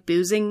out like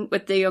boozing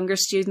with the younger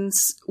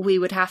students, we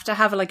would have to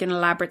have like an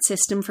elaborate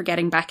system for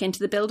getting back into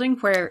the building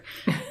where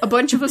a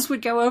bunch of us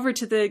would go over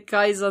to the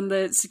guys on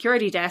the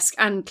security desk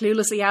and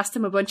cluelessly ask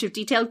them a bunch of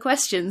detailed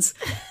questions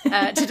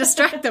to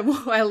distract them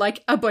while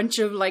like a bunch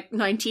of like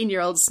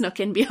 19-year-olds snuck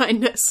in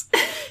behind us.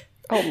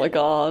 Oh my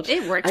God.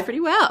 It worked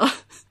pretty well.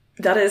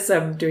 That is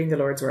doing the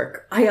Lord's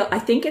work. I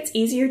think it's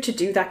easier to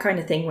do that kind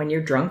of thing when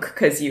you're drunk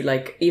because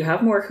you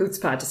have more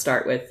chutzpah to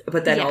start with,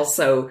 but then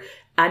also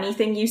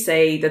anything you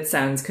say that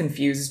sounds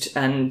confused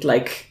and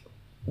like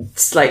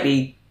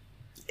slightly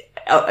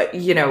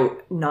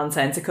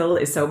nonsensical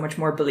is so much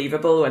more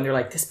believable when they're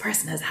like, this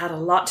person has had a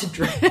lot to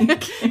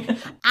drink.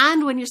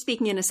 And when you're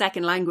speaking in a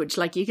second language,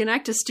 like you can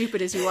act as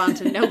stupid as you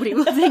want and nobody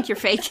will think you're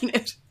faking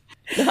it.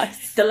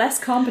 Nice. The less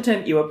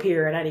competent you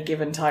appear at any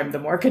given time, the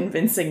more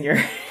convincing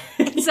your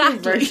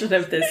version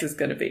of this is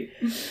going to be.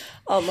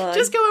 Oh my.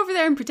 Just go over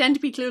there and pretend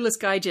to be clueless,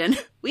 Gaijin.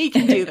 We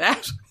can do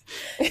that.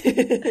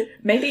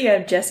 Maybe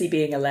Jessie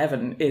being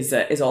 11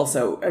 is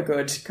also a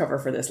good cover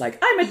for this. Like,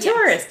 I'm a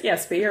tourist.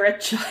 Yes, but you're a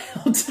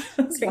child.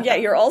 Well. Yeah,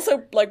 you're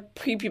also like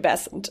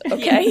prepubescent,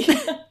 okay?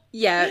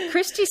 Yeah,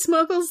 Christy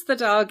smuggles the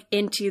dog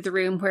into the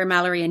room where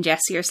Mallory and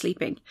Jessie are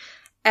sleeping.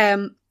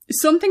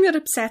 Something that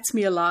upsets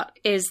me a lot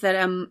is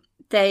that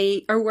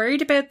they are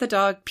worried about the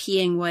dog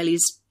peeing while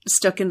he's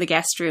stuck in the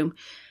guest room.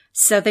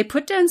 So they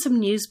put down some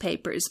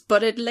newspapers,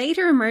 but it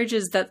later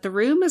emerges that the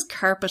room is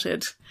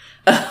carpeted.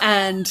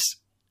 And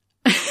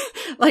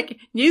like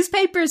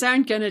newspapers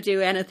aren't going to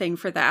do anything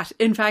for that.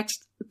 In fact,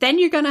 then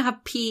you're going to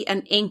have pee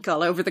and ink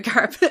all over the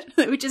carpet,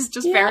 which is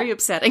just very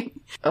upsetting.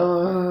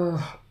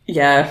 Oh,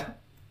 yeah.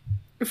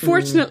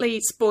 Fortunately,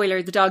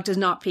 spoiler, the dog does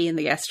not pee in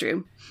the guest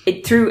room.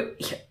 Through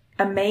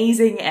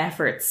amazing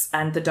efforts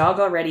and the dog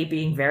already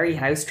being very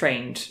house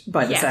trained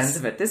by the sounds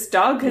of it. This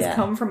dog has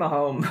come from a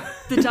home.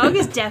 The dog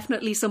is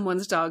definitely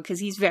someone's dog because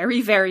he's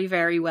very, very,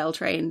 very well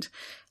trained.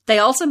 They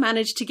also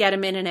managed to get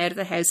him in and out of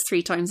the house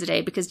 3 times a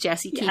day because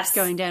Jessie keeps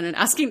going down and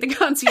asking the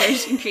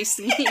concierge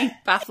increasingly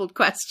baffled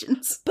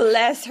questions.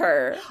 Bless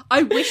her.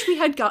 I wish we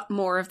had got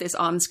more of this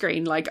on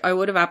screen. Like, I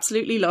would have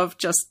absolutely loved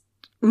just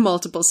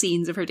multiple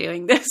scenes of her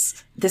doing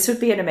this. This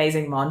would be an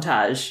amazing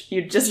montage.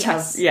 You'd just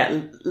have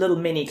little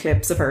mini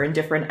clips of her in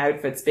different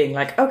outfits being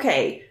like,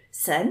 okay,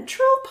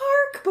 Central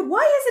Park? But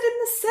why is it in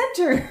the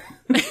center?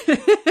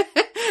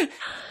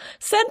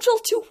 Central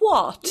to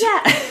what?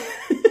 Yeah.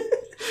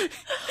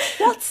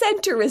 What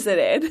center is it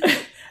in?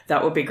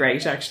 That would be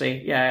great,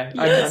 actually. Yeah.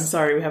 I'm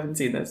sorry we haven't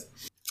seen this.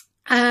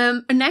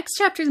 Next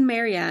chapter is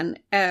Marianne.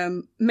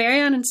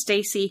 Marianne and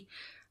Stacey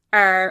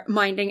are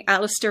minding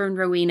Alistair and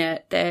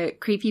Rowena, the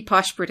creepy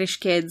posh British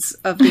kids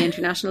of the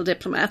international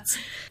diplomats.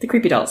 The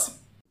creepy dolls.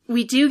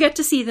 We do get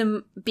to see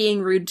them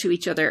being rude to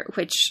each other,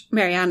 which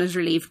Marianne is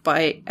relieved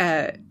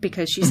by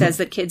because she says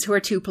that kids who are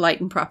too polite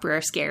and proper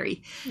are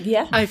scary.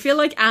 Yeah. I feel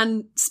like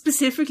Anne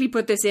specifically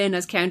put this in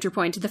as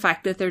counterpoint to the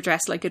fact that they're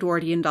dressed like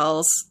Edwardian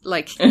dolls.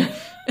 Like,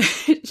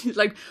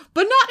 like,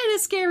 but not in a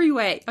scary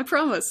way, I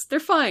promise. They're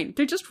fine.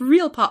 They're just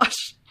real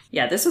posh.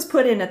 Yeah, this was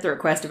put in at the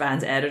request of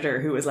Anne's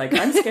editor, who was like,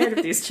 I'm scared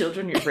of these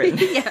children you've written.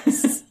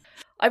 Yes.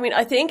 I mean,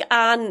 I think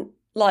Anne,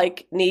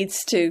 like,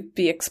 needs to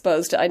be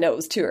exposed to, I know it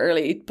was too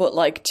early, but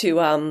like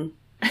to,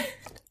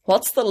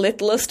 what's the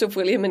littlest of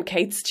William and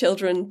Kate's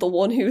children? The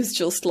one who's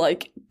just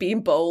like being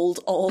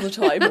bold all the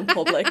time in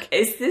public.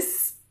 Is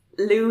this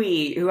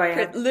Louis, who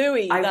I've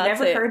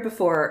never heard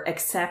before,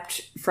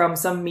 except from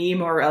some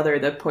meme or other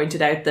that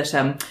pointed out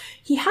that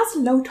he has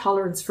low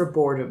tolerance for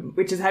boredom,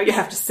 which is how you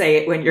have to say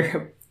it when you're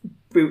a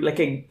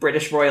bootlicking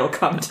British royal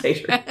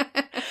commentator.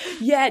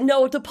 Yeah,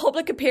 no, the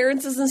public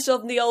appearances and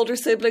stuff, and the older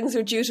siblings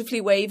are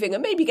dutifully waving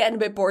and maybe getting a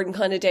bit bored and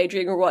kind of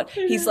daydreaming or what.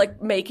 He's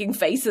like making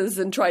faces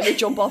and trying to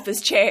jump off his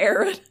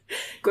chair.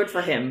 Good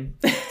for him.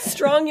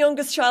 Strong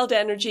youngest child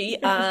energy,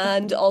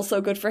 and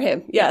also good for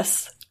him.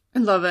 Yes. I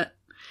love it.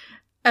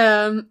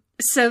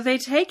 So they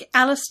take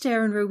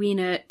Alistair and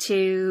Rowena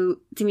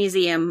to the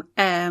Museum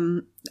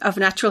of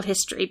Natural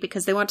History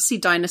because they want to see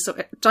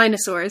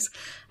dinosaurs.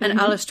 And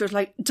Alistair's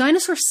like,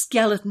 dinosaur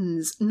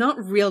skeletons, not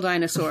real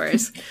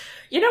dinosaurs.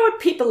 You know what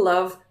people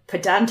love?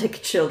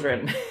 Pedantic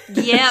children.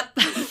 Yep.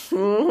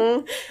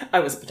 I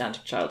was a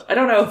pedantic child. I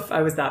don't know if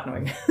I was that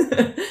annoying.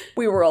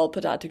 We were all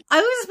pedantic.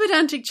 I was a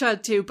pedantic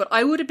child too, but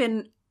I would have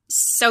been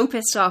so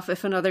pissed off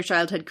if another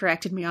child had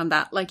corrected me on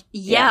that. Like,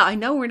 yeah, I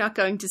know we're not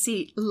going to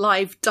see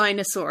live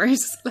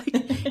dinosaurs. Like,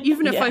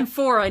 even if I'm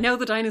 4, I know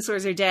the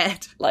dinosaurs are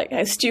dead. Like,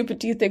 how stupid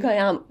do you think I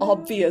am?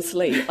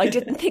 Obviously. I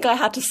didn't think I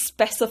had to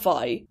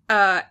specify.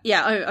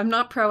 I'm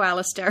not pro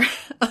Alistair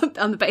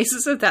on the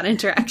basis of that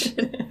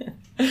interaction.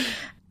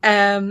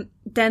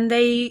 Then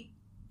they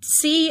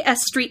see a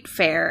street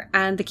fair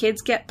and the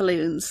kids get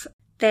balloons.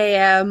 They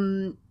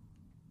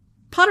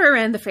potter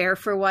around the fair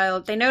for a while.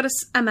 They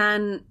notice a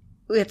man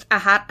with a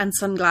hat and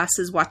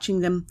sunglasses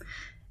watching them.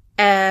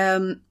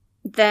 Then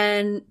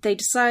they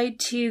decide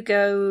to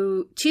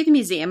go to the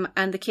museum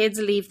and the kids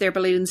leave their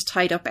balloons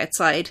tied up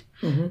outside.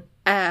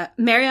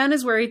 Marianne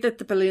is worried that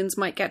the balloons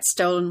might get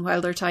stolen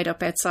while they're tied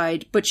up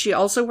outside, but she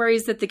also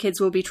worries that the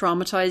kids will be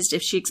traumatized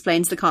if she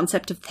explains the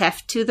concept of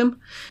theft to them.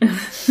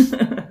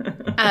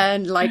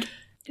 And like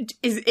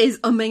is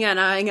umming and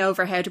ahhing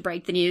over how to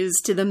break the news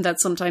to them that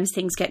sometimes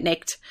things get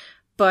nicked.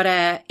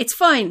 But it's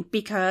fine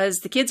because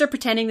the kids are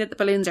pretending that the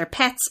balloons are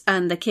pets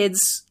and the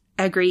kids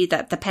agree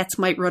that the pets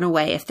might run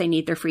away if they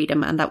need their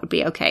freedom and that would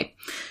be okay.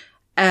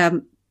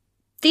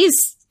 These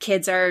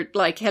kids are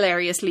like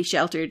hilariously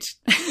sheltered.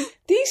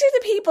 These are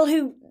the people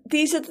who,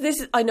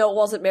 I know it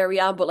wasn't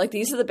Marianne, but like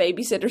these are the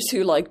babysitters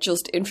who like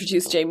just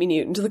introduced Jamie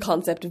Newton to the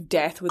concept of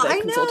death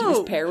without consulting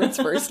his parents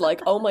first.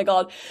 Like, oh my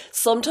God,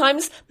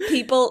 sometimes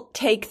people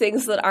take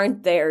things that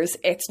aren't theirs.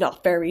 It's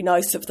not very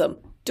nice of them.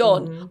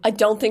 Done. I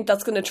don't think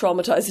that's going to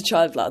traumatize a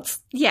child, lads.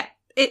 Yeah,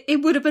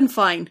 it would have been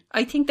fine.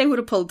 I think they would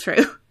have pulled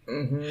through.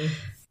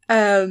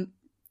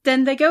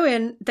 Then they go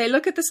in, they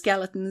look at the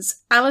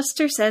skeletons.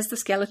 Alistair says the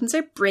skeletons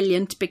are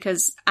brilliant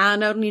because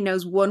Anne only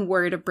knows one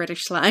word of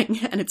British slang,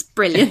 and it's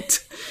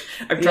brilliant.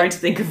 I'm trying to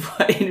think of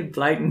what Enid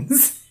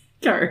Blyton's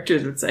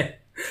characters would say.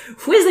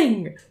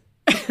 Whizzing!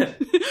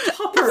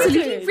 Topper!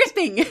 Absolutely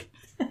ripping!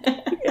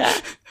 Yeah.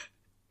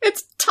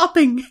 It's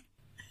topping!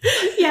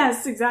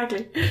 Yes,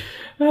 exactly.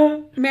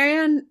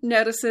 Marianne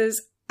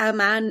notices a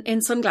man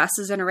in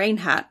sunglasses and a rain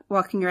hat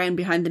walking around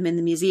behind them in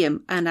the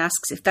museum and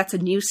asks if that's a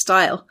new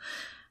style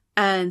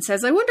and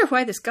says, I wonder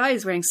why this guy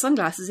is wearing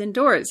sunglasses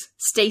indoors.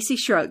 Stacey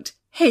shrugged.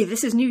 Hey,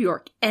 this is New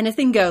York.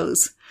 Anything goes.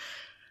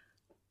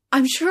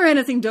 I'm sure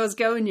anything does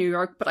go in New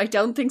York, but I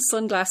don't think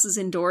sunglasses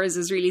indoors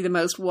is really the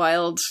most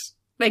wild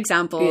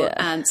example. Yeah.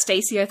 And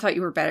Stacey, I thought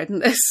you were better than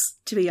this,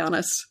 to be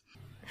honest.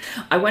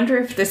 I wonder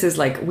if this is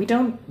like, we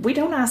don't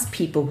ask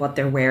people what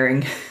they're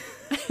wearing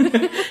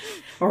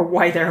or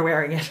why they're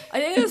wearing it.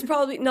 I think it's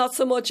probably not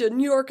so much a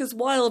New York is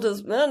wild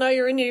as, no,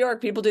 you're in New York,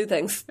 people do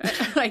things.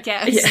 I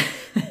guess. Yeah.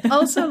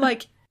 Also,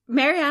 like,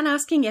 Marianne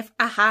asking if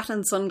a hat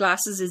and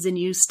sunglasses is a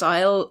new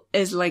style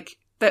is like,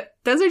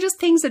 those are just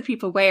things that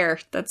people wear.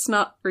 That's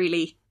not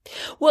really...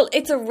 Well,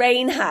 it's a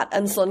rain hat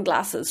and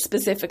sunglasses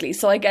specifically.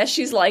 So I guess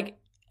she's like,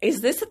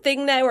 is this a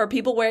thing now? Are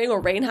people wearing a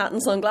rain hat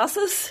and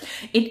sunglasses?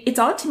 It's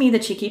odd to me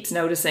that she keeps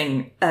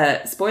noticing,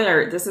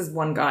 spoiler, this is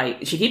one guy,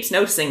 she keeps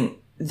noticing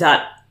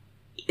that,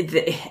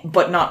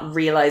 but not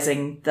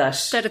realizing that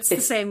it's the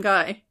same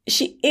guy.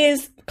 She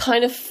is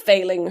kind of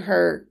failing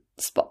her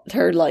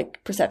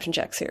like perception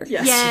checks here.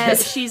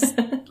 Yes, she's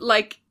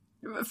like,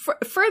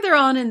 further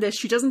on in this,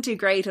 she doesn't do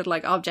great at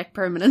like object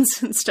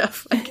permanence and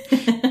stuff. Like.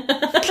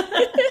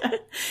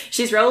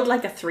 She's rolled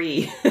like a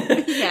 3.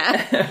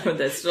 Yeah.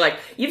 This, like,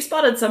 you've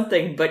spotted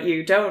something, but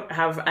you don't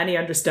have any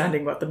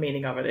understanding what the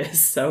meaning of it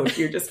is. So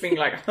you're just being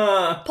like,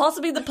 huh.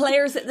 Possibly the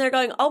player sitting there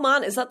going, oh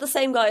man, is that the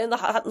same guy in the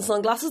hat and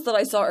sunglasses that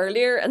I saw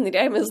earlier? And the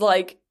game is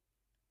like,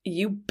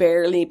 you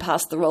barely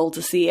passed the roll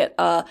to see it.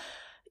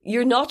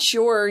 You're not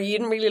sure. You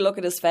didn't really look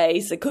at his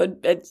face.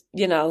 It's,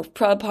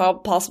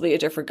 possibly a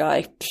different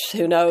guy.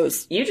 Who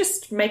knows? You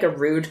just make a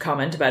rude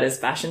comment about his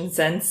fashion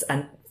sense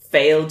and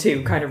fail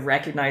to kind of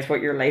recognize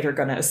what you're later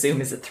going to assume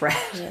is a threat.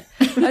 Yeah.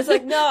 I was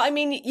like, no, I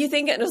mean, you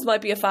think it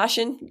might be a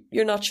fashion.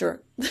 You're not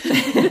sure.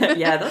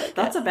 Yeah,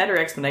 that's a better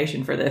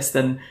explanation for this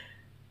than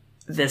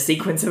the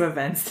sequence of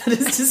events that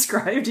is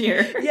described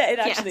here. Yeah, it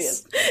actually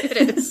is. It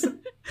is.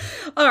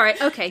 All right,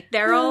 okay.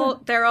 They're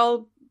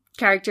all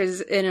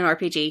characters in an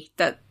RPG.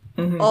 That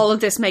all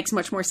of this makes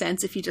much more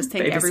sense if you just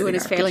think everyone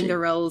is failing their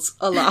roles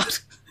a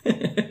lot.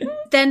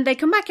 Then they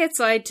come back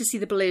outside to see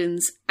the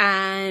balloons,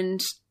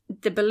 and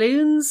the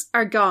balloons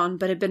are gone,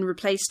 but have been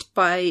replaced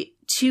by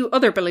 2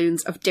 other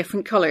balloons of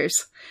different colours.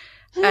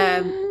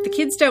 The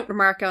kids don't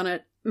remark on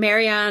it.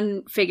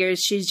 Marianne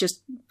figures she's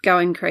just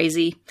going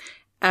crazy.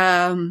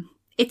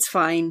 It's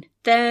fine.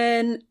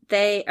 Then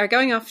they are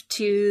going off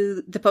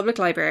to the public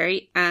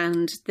library,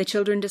 and the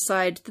children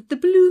decide that the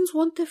balloons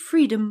want their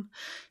freedom.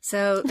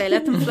 So they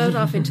let them float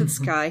off into the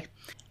sky.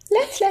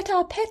 Let's let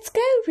our pets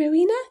go,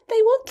 Rowena.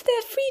 They want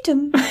their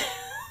freedom.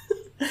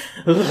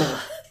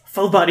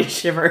 Full body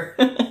shiver.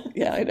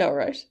 Yeah, I know,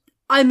 right?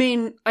 I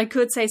mean, I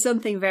could say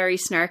something very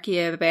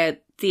snarky about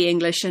the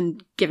English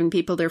and giving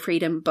people their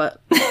freedom,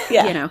 but,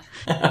 you know.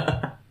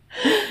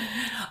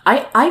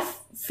 I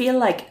feel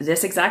like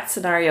this exact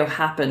scenario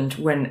happened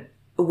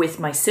with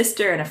my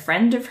sister and a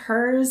friend of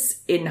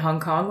hers in Hong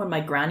Kong when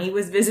my granny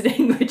was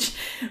visiting, which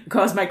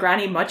caused my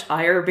granny much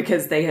ire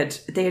because they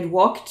had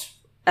walked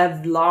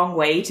a long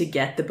way to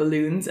get the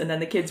balloons, and then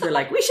the kids were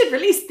like, we should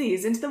release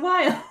these into the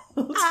wild.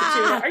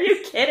 Are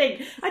you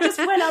kidding? I just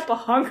went up a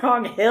Hong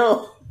Kong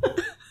hill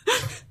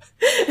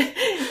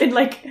in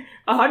like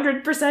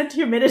 100%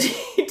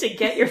 humidity to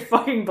get your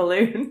fucking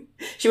balloon.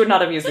 She would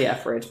not have used the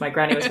F word. My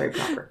granny was very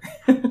proper.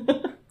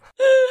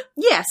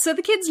 Yeah, so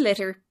the kids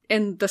litter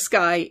in the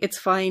sky. It's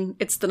fine.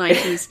 It's the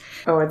 90s.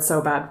 Oh, it's so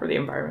bad for the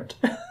environment.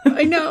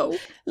 I know.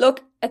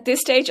 Look, at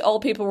this stage, all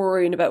people were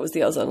worrying about was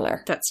the ozone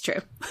layer. That's true.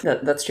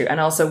 That's true. And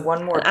also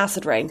one more... An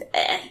acid rain.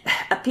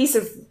 A piece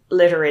of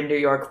litter in New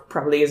York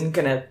probably isn't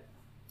going to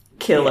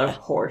kill a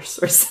horse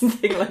or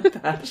something like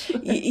that.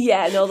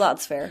 Yeah, no,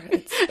 that's fair.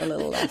 It's a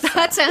little less.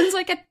 That sounds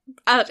like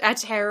a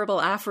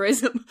terrible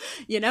aphorism.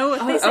 You know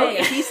what they say?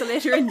 A piece of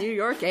litter in New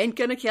York ain't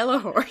gonna kill a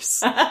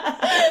horse.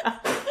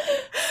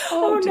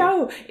 Oh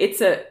no.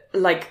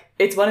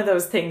 It's one of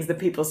those things that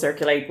people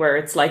circulate where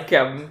it's like,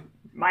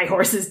 my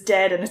horse is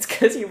dead and it's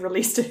because you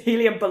released a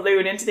helium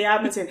balloon into the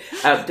atmosphere.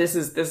 This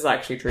is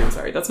actually true.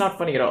 Sorry. That's not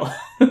funny at all.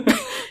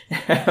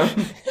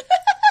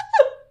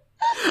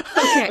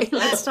 Okay,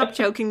 let's stop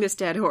choking this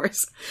dead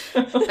horse.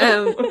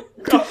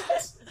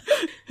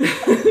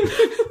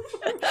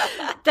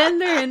 Then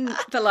they're in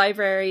the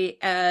library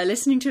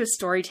listening to a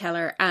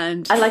storyteller,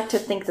 and I like to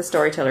think the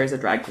storyteller is a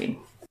drag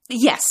queen.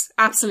 Yes,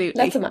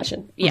 absolutely. Let's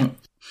imagine. Yeah.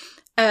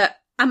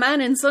 A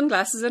man in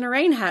sunglasses and a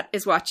rain hat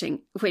is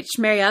watching, which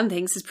Marianne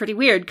thinks is pretty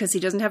weird because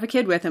he doesn't have a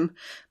kid with him.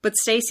 But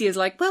Stacey is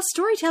like, well,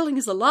 storytelling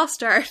is a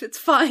lost art. It's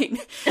fine.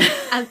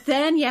 And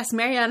then, yes,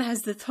 Marianne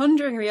has the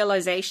thundering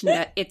realization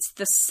that it's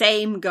the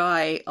same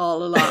guy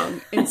all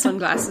along in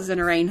sunglasses and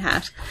a rain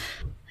hat.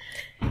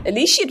 At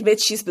least she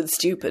admits she's been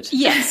stupid.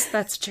 Yes,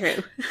 that's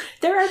true.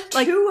 There are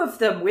 2 of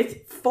them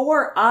with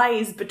 4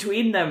 eyes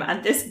between them,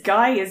 and this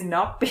guy is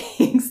not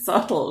being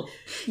subtle.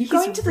 You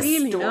going to the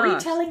really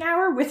storytelling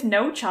hour with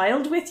no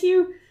child with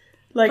you?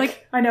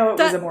 Like I know it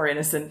was a more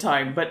innocent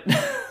time, but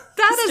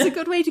that is a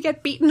good way to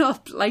get beaten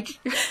up. Like,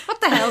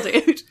 what the hell,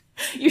 dude?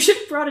 You should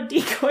have brought a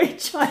decoy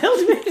child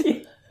with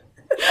you.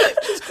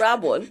 Just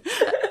grab one.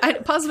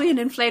 Possibly an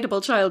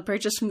inflatable child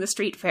purchased from the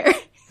street fair.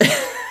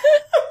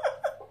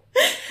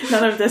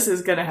 None of this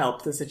is going to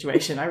help the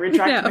situation. I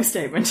retract my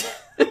statement.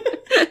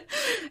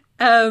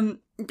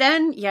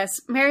 Then, yes,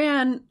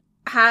 Marianne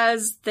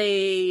has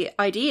the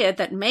idea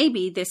that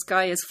maybe this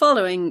guy is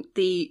following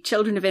the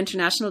children of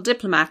international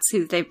diplomats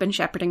who they've been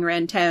shepherding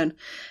around town.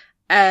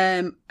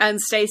 And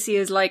Stacey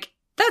is like,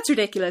 that's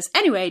ridiculous.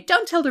 Anyway,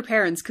 don't tell their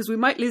parents because we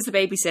might lose the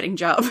babysitting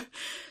job.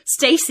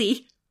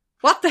 Stacey,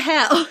 what the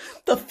hell?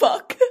 The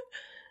fuck?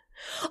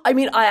 I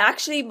mean,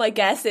 my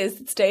guess is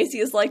that Stacey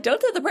is like,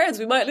 don't tell the parents,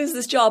 we might lose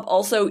this job.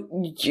 Also,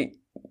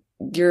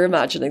 you're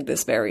imagining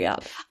this, Marianne.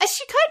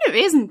 She kind of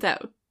isn't,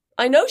 though.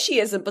 I know she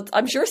isn't, but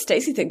I'm sure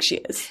Stacey thinks she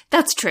is.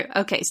 That's true.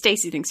 Okay,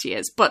 Stacey thinks she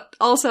is. But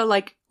also,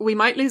 like, we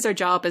might lose our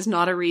job is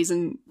not a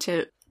reason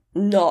to...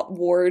 not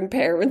warn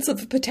parents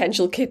of a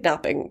potential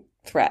kidnapping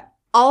threat.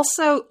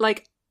 Also,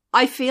 like,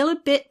 I feel a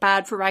bit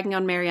bad for ragging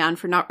on Marianne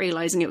for not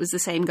realising it was the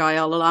same guy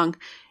all along.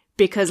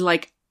 Because,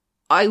 like,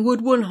 I would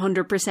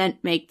 100%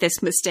 make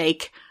this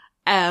mistake.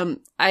 I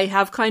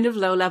have kind of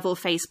low-level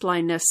face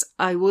blindness.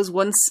 I was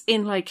once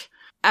in, like,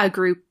 a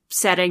group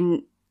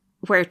setting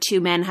where two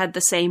men had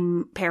the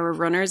same pair of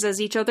runners as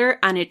each other,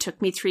 and it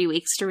took me 3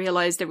 weeks to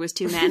realise there was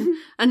two men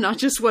and not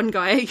just one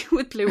guy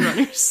with blue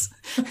runners.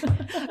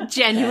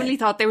 Genuinely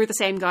thought they were the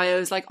same guy. I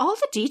was like, all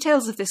the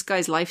details of this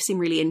guy's life seem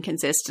really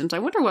inconsistent. I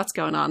wonder what's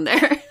going on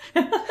there.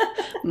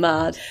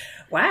 Mad.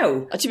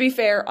 Wow. To be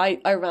fair,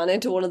 I ran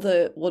into one of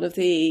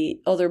the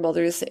other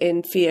mothers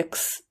in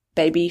Fiac's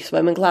baby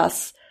swimming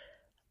class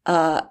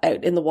out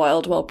in the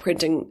wild while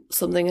printing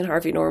something in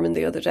Harvey Norman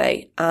the other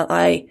day,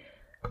 and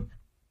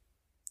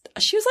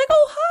she was like,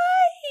 "Oh,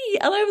 hi,"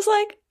 and I was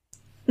like,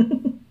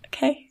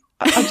 "Okay,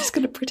 I'm just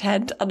going to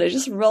pretend," and I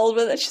just rolled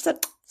with it. She said,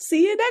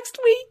 "See you next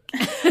week,"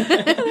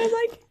 and I was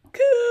like,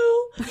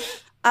 "Cool,"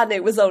 and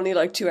it was only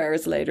like 2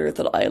 hours later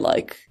that I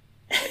like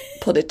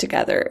put it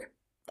together.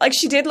 Like,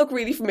 she did look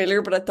really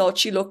familiar, but I thought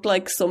she looked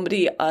like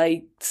somebody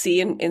I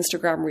see in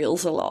Instagram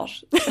Reels a lot.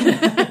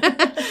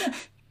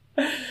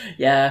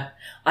 Yeah.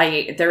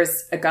 There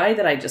was a guy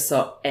that I just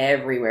saw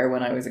everywhere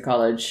when I was at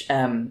college.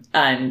 And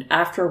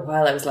after a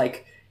while I was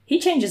like, he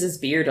changes his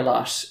beard a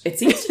lot. It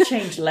seems to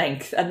change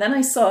length. And then I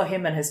saw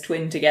him and his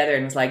twin together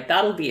and was like,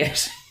 that'll be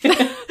it.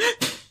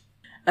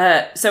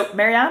 So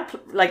Marianne,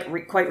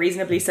 quite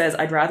reasonably says,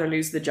 I'd rather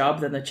lose the job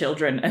than the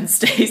children. And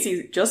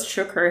Stacey just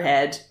shook her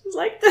head. It was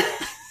like,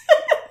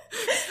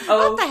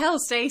 what the hell,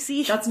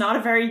 Stacey? That's not a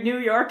very New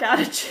York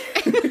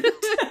attitude.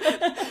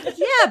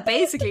 Yeah,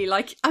 basically.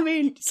 Like, I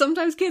mean,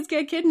 sometimes kids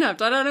get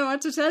kidnapped. I don't know what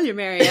to tell you,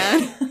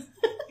 Marianne.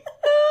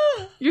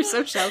 You're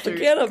so sheltered.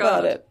 Forget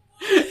about it.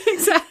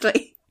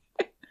 Exactly.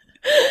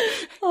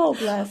 Oh,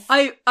 bless.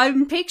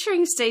 I'm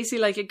picturing Stacey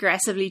like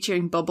aggressively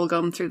chewing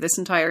bubblegum through this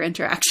entire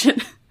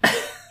interaction.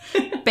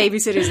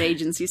 Babysitter's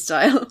agency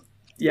style.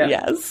 Yeah.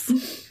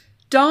 Yes.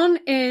 Dawn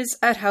is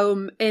at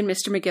home in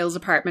Mr. McGill's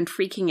apartment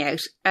freaking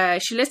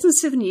out. She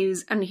listens to the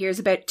news and hears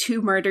about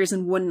 2 murders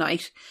in one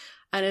night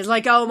and is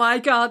like, oh my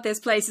god, this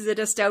place is a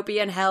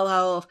dystopian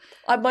hellhole.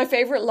 My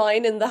favourite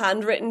line in the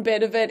handwritten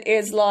bit of it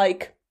is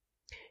like,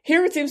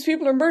 here it seems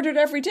people are murdered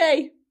every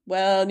day.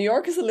 Well, New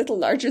York is a little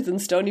larger than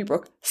Stony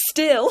Brook.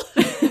 Still.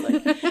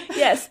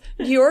 Yes,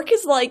 New York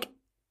is like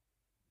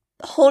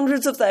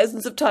hundreds of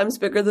thousands of times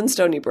bigger than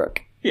Stony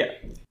Brook. Yeah.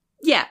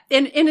 Yeah,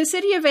 in a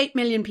city of 8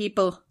 million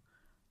people,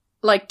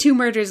 like 2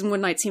 murders in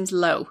one night seems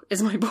low,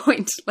 is my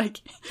point.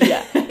 Like,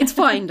 yeah, it's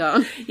fine,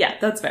 Dawn. Yeah,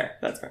 that's fair.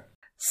 That's fair.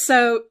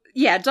 So,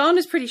 yeah, Dawn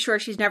is pretty sure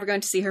she's never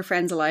going to see her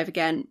friends alive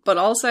again. But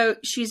also,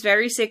 she's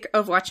very sick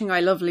of watching I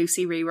Love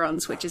Lucy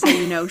reruns, which is how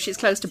you know she's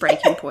close to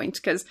breaking point,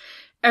 because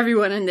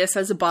everyone in this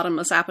has a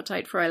bottomless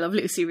appetite for I Love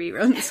Lucy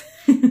reruns.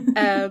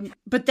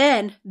 But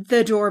then,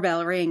 the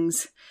doorbell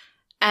rings.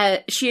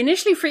 She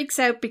initially freaks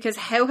out because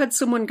how had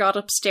someone got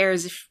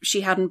upstairs if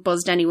she hadn't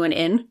buzzed anyone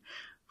in?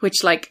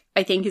 Which, like,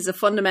 I think is a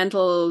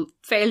fundamental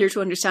failure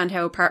to understand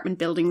how apartment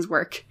buildings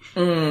work.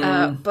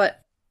 But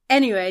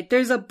anyway,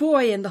 there's a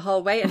boy in the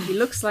hallway and he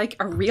looks like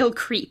a real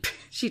creep,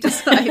 she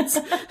decides.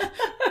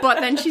 But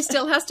then she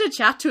still has to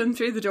chat to him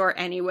through the door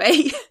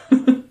anyway.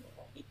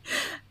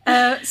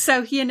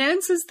 So he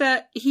announces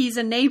that he's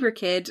a neighbour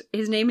kid.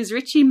 His name is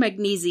Richie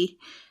Magnesi.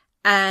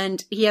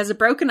 And he has a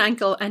broken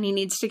ankle and he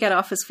needs to get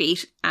off his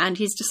feet. And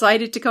he's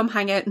decided to come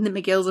hang out in the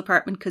McGill's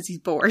apartment because he's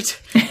bored.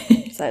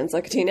 Sounds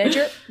like a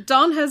teenager.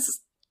 Dawn has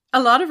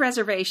a lot of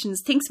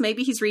reservations, thinks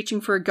maybe he's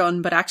reaching for a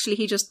gun, but actually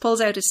he just pulls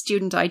out his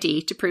student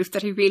ID to prove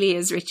that he really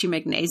is Richie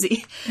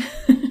Magnesi.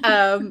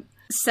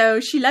 So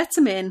she lets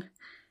him in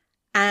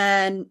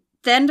and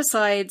then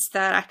decides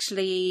that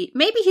actually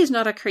maybe he's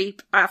not a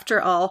creep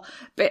after all,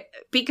 but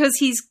because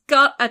he's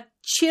got a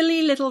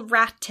chilly little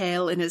rat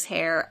tail in his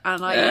hair,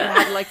 and I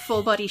had like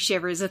full body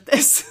shivers at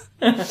this.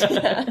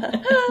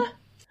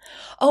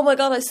 Oh my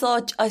god, I saw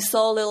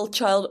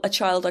a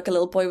child like a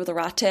little boy with a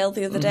rat tail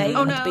the other day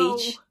at the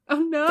beach. Oh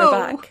no. They're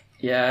back.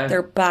 Yeah.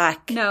 They're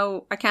back.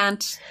 No, I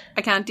can't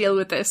deal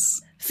with this.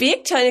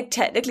 Fiac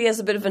technically has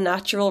a bit of a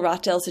natural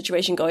rat tail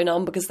situation going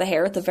on because the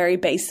hair at the very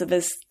base of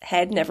his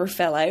head never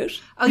fell out.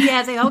 Oh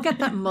yeah, they all get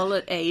that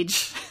mullet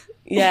age.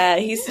 Yeah,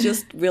 he's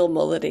just real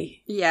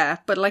mullety. Yeah,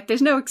 but like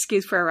there's no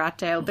excuse for a rat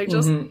tail. They're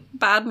just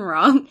bad and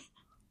wrong.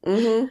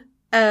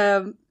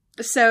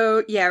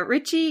 So yeah,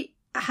 Richie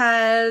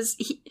has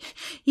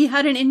he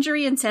had an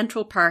injury in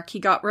Central Park. He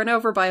got run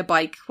over by a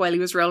bike while he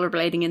was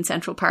rollerblading in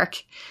Central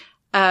Park.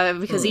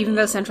 Because even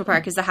though Central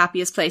Park is the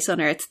happiest place on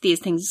earth,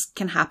 these things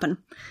can happen.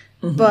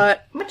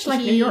 But much like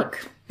New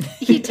York.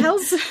 He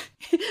tells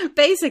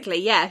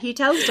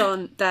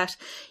Dawn that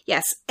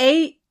yes,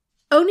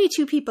 only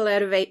 2 people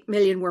out of 8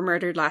 million were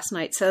murdered last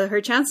night, so her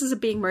chances of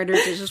being murdered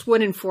is just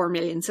 1 in 4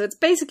 million, so it's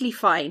basically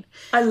fine.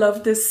 I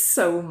love this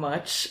so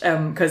much,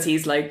 because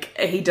he's like,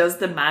 he does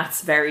the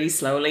maths very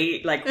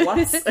slowly. Like,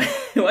 what's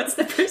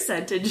the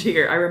percentage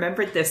here? I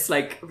remembered this,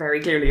 like, very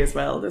clearly as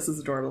well. This is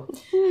adorable.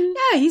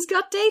 Yeah, he's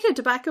got data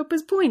to back up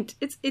his point.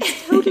 It's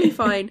totally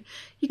fine.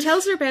 He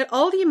tells her about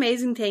all the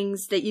amazing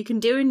things that you can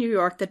do in New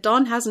York that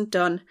Dawn hasn't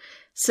done,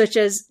 such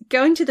as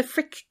going to the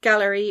Frick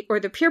Gallery or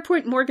the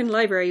Pierpont Morgan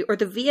Library or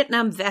the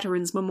Vietnam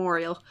Veterans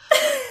Memorial.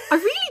 I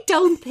really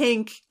don't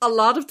think a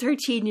lot of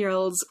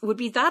 13-year-olds would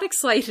be that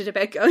excited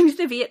about going to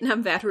the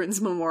Vietnam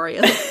Veterans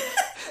Memorial.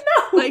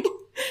 Like,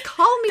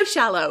 call me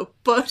shallow,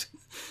 but...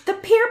 The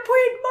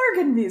Pierpoint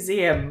Morgan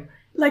Museum.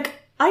 Like,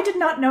 I did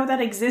not know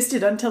that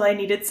existed until I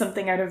needed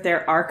something out of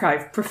their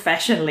archive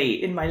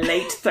professionally in my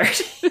late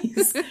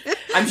 30s.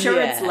 I'm sure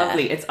it's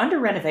lovely. It's under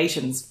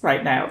renovations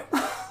right now.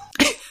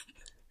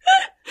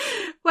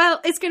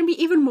 Well, it's going to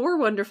be even more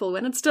wonderful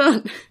when it's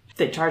done.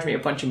 They charge me a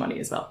bunch of money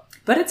as well.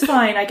 But it's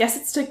fine. I guess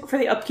it's for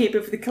the upkeep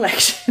of the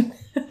collection.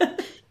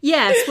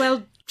 Yes,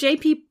 well,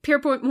 JP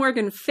Pierpoint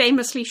Morgan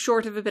famously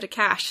short of a bit of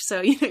cash,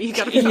 so you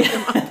got to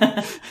fuck them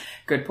up.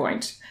 Good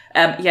point.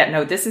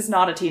 No, this is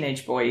not a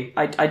teenage boy.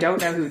 I don't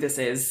know who this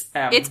is.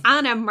 It's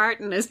Anna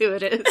Martin is who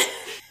it is.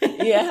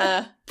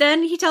 Yeah.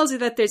 Then he tells her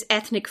that there's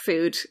ethnic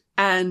food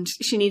and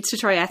she needs to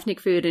try ethnic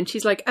food, and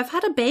she's like, I've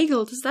had a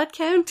bagel, does that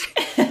count?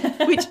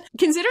 Which,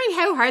 considering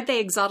how hard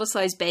they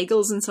exoticize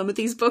bagels in some of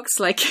these books,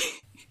 like,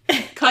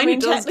 kind of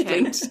does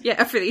count.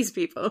 Yeah, for these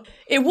people.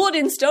 It would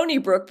in Stony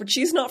Brook, but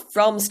she's not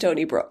from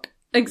Stony Brook.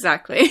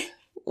 Exactly.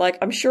 Like,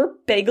 I'm sure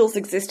bagels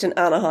exist in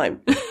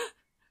Anaheim.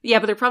 Yeah,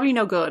 but they're probably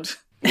no good.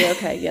 Yeah,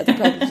 okay, yeah, they're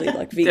probably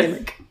like vegan.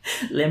 Like,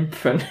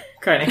 limp and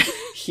kind of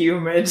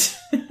humid.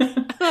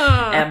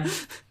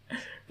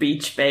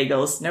 Beach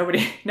bagels.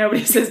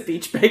 Nobody says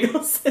beach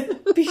bagels.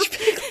 Beach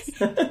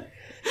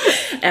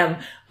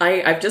bagels.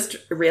 I've just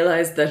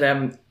realised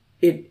that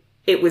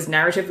it was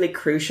narratively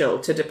crucial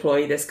to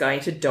deploy this guy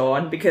to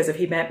Dawn, because if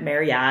he met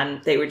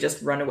Marianne, they would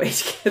just run away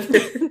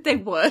together. They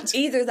would.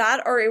 Either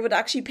that, or it would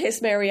actually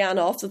piss Marianne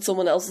off that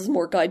someone else is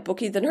more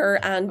guidebooky than her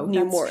and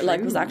knew more, true.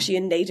 like was actually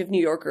a native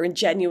New Yorker and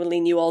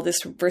genuinely knew all this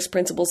from first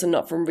principles and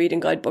not from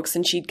reading guidebooks,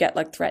 and she'd get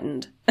like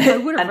threatened. I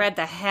would have read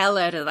the hell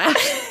out of that.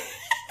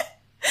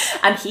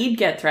 And he'd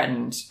get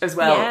threatened as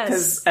well,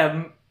 because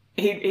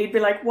he'd be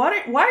like, why are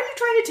you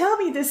trying to tell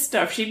me this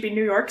stuff? She'd be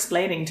New York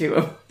explaining to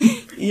him.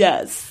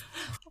 Yes.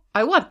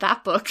 I want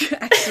that book,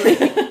 actually.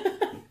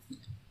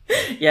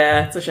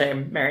 Yeah, it's a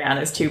shame. Marianne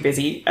is too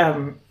busy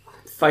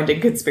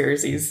finding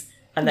conspiracies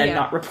and then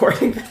not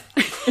reporting them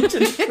to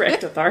the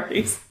correct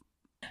authorities.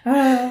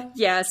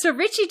 Yeah, so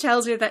Richie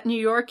tells her that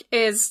New York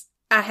is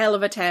a hell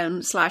of a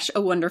town / a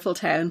wonderful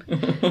town.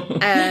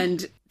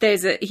 And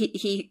there's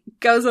he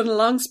goes on a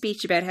long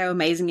speech about how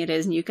amazing it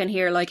is, and you can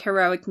hear like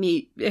heroic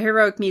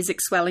music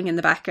swelling in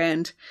the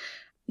background.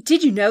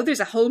 Did you know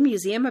there's a whole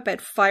museum about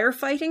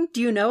firefighting?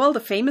 Do you know all the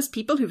famous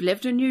people who've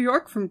lived in New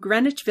York, from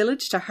Greenwich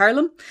Village to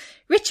Harlem?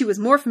 Richie was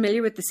more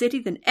familiar with the city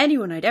than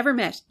anyone I'd ever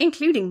met,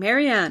 including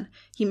Marianne.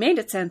 He made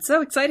it sound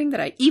so exciting that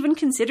I even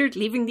considered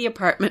leaving the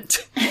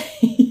apartment.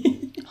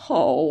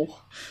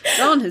 Oh.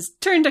 Dawn has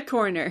turned a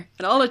corner,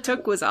 and all it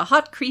took was a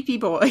hot, creepy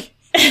boy.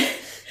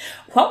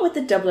 What would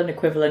the Dublin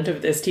equivalent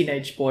of this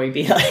teenage boy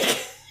be like?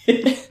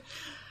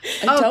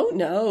 I don't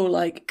know,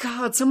 like...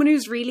 God, someone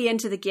who's really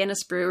into the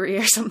Guinness Brewery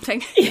or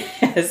something.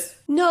 Yes.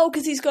 No,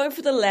 because he's going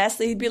for the less.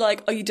 He'd be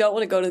like, oh, you don't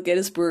want to go to the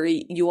Guinness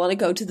Brewery. You want to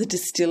go to the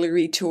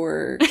distillery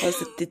tour.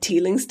 Was it the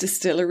Teeling's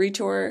distillery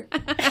tour?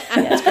 Yeah,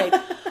 it's great.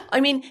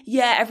 I mean,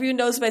 yeah, everyone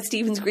knows about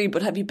Stephen's Green,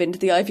 but have you been to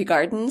the Ivy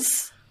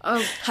Gardens?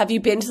 Oh. Have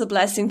you been to the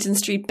Blessington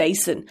Street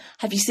Basin?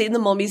 Have you seen the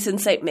mummies in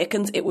St.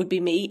 Mickens? It would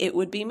be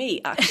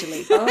me,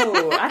 actually.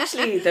 Oh,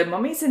 actually, the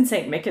mummies in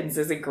St. Mickens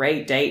is a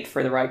great date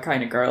for the right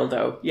kind of girl,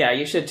 though. Yeah,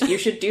 you should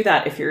do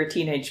that if you're a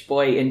teenage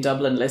boy in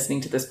Dublin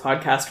listening to this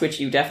podcast, which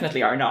you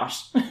definitely are not.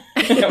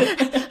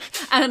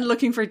 And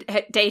looking for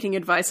dating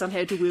advice on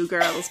how to woo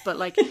girls. But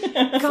like,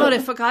 God,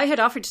 if a guy had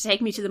offered to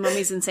take me to the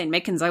mummies in St.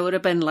 Mickens, I would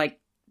have been like,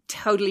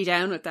 totally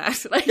down with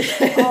that. Like,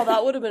 oh,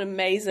 that would have been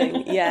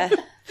amazing. Yeah.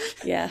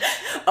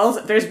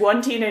 Also, there's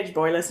one teenage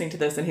boy listening to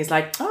this and he's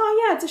like,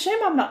 oh yeah, it's a shame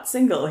I'm not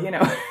single, you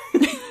know.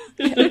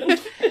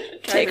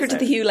 Take her to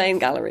the Hugh Lane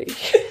Gallery.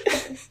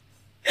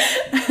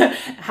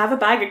 Have a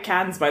bag of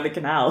cans by the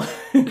canal.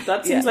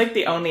 That seems like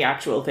the only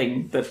actual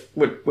thing that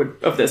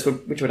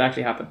which would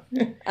actually happen.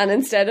 And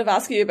instead of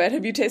asking you about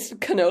have you tasted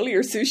cannoli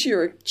or sushi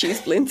or cheese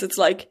splints, it's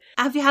like,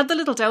 have you had the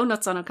little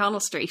donuts on O'Connell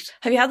Street?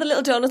 Have you had the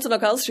little donuts on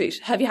O'Connell Street?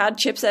 Have you had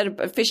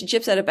fish and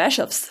chips out of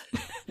Bishop's?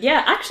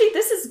 Yeah, actually,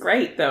 this is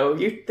great though.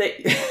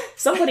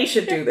 Somebody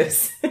should do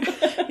this.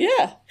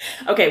 Yeah.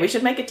 Okay, we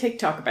should make a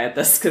TikTok about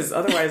this because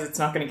otherwise it's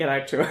not going to get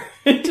out to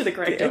the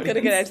correct audience. It's going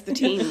to get out to the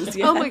teens.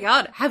 Yeah. Oh my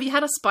God, have you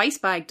had a spice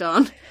bag,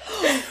 Dawn?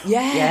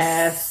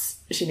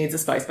 Yes. She needs a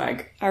spice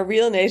bag. Our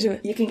real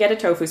native. You can get a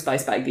tofu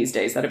spice bag these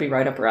days. That'd be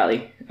right up her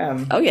alley.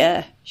 Oh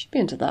yeah, she'd be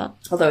into that.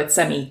 Although it's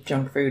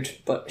semi-junk food,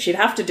 but she'd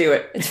have to do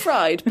it. It's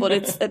fried, but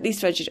it's at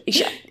least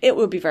vegetarian. It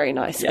would be very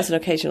nice as an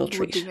occasional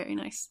treat. It would be very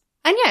nice.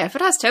 And yeah, if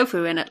it has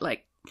tofu in it,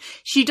 like,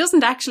 she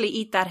doesn't actually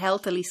eat that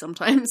healthily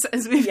sometimes,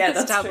 as we've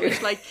established.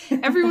 True. Like,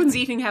 everyone's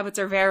eating habits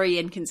are very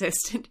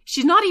inconsistent.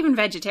 She's not even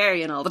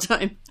vegetarian all the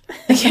time.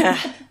 Yeah.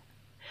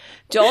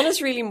 Dawn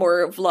is really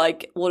more of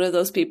like one of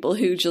those people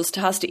who just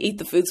has to eat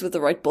the foods with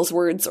the right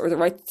buzzwords or the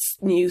right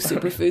new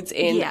superfoods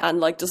in and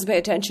like doesn't pay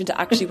attention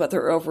to actually what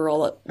their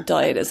overall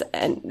diet is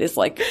and is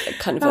like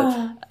kind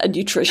of a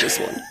nutritious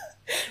one.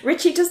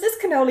 Richie, does this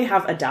cannoli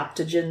have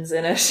adaptogens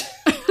in it?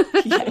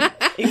 Yeah,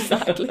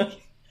 exactly.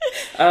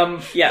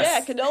 Yes.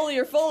 Yeah, cannoli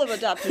are full of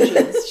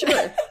adaptogens,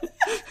 sure.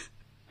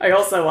 I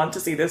also want to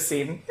see this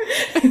scene.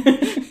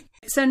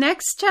 So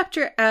next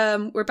chapter,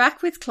 we're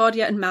back with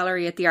Claudia and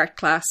Mallory at the art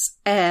class.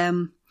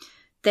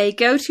 They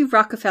go to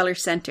Rockefeller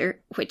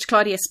Center, which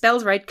Claudia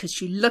spells right because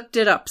she looked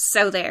it up.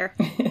 So there.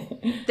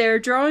 They're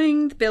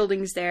drawing the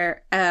buildings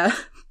there.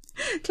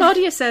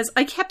 Claudia says,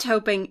 I kept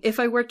hoping if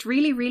I worked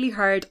really, really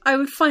hard, I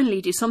would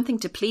finally do something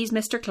to please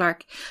Mr.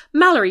 Clark.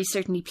 Mallory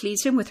certainly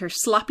pleased him with her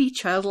sloppy,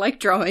 childlike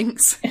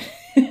drawings.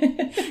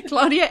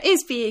 Claudia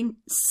is being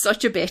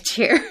such a bitch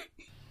here.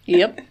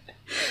 Yep.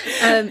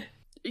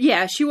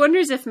 Yeah, she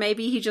wonders if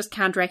maybe he just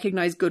can't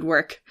recognise good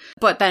work.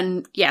 But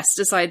then, yes,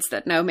 decides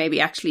that no, maybe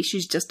actually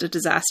she's just a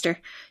disaster.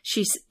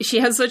 She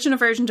has such an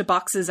aversion to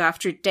boxes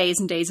after days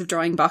and days of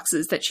drawing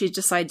boxes that she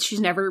decides she's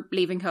never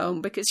leaving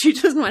home because she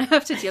doesn't want to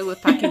have to deal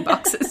with packing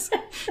boxes.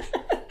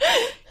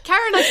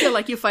 Karen, I feel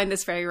like you find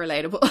this very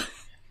relatable.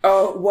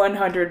 Oh,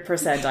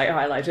 100%. I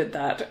highlighted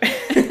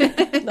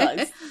that.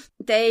 Nice.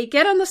 They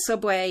get on the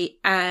subway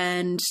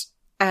and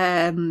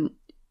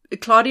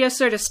Claudia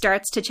sort of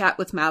starts to chat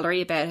with Mallory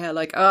about how,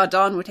 like, oh,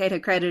 Dawn would hate how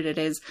crowded it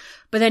is.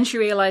 But then she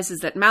realises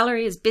that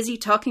Mallory is busy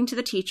talking to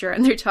the teacher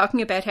and they're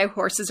talking about how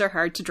horses are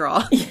hard to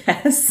draw.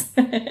 Yes.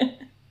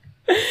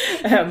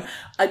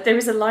 There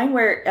was a line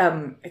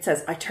where it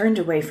says, I turned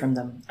away from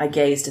them. I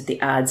gazed at the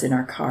ads in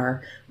our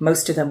car.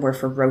 Most of them were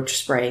for roach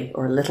spray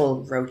or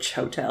little roach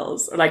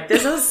hotels. Like,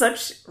 this is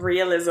such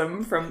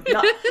realism from,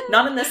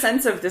 not in the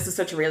sense of this is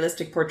such a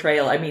realistic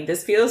portrayal. I mean,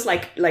 this feels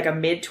like a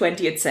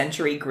mid-20th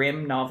century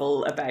grim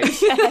novel about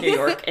New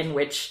York in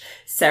which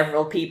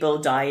several people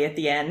die at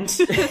the end.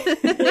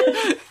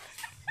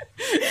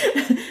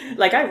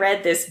 Like, I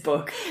read this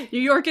book.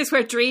 New York is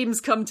where dreams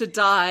come to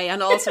die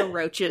and also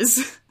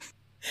roaches.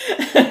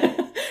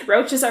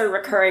 Roaches are a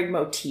recurring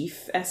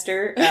motif,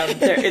 Esther.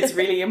 It's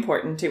really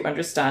important to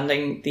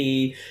understanding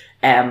the,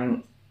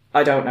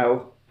 I don't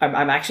know,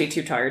 I'm actually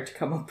too tired to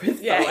come up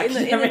with in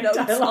the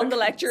notes on the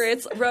lecture,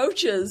 it's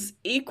roaches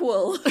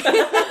equal.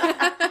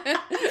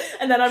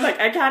 And then I'm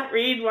like, I can't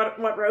read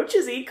what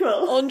roaches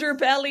equal.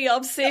 Underbelly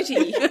of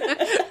city.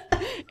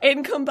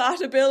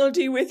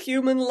 Incompatibility with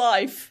human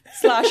life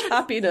 /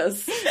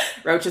 happiness.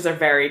 Roaches are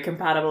very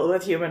compatible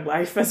with human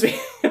life, as we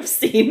have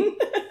seen.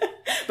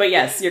 But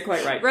yes, you're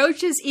quite right.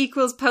 Roaches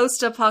equals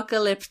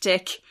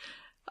post-apocalyptic.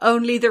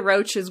 Only the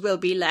roaches will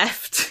be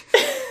left.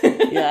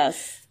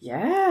 Yes.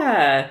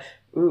 Yeah.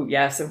 Ooh,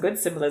 yeah, some good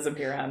symbolism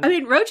here, Anne. I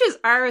mean, roaches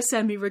are a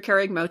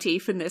semi-recurring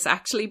motif in this,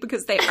 actually,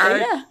 because they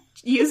are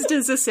used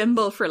as a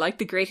symbol for, like,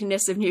 the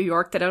grittiness of New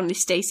York that only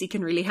Stacey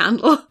can really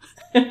handle.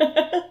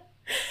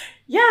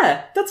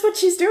 Yeah, that's what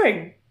she's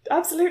doing.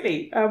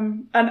 Absolutely.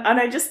 And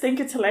I just think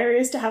it's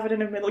hilarious to have it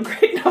in a middle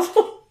grade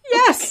novel.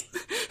 Yes.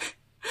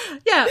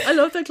 Yeah, I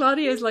love that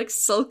Claudia is, like,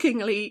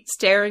 sulkingly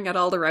staring at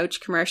all the roach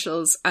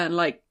commercials and,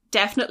 like,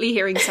 definitely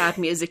hearing sad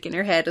music in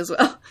her head as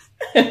well.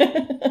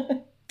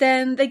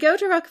 Then they go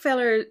to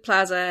Rockefeller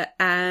Plaza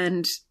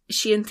and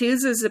she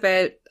enthuses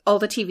about all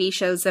the TV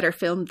shows that are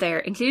filmed there,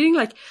 including,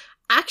 like,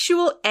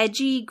 actual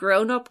edgy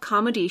grown-up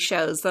comedy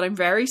shows that I'm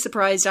very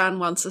surprised Anne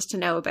wants us to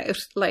know about,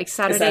 like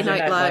Saturday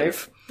Night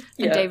Live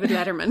and David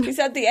Letterman. He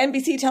said the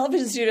NBC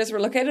television studios were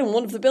located in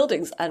one of the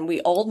buildings, and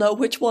we all know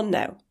which one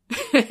now.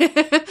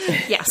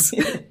 Yes.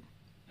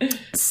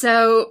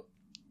 So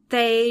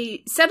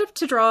they set up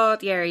to draw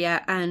the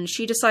area, and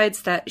she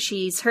decides that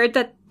she's heard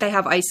that they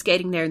have ice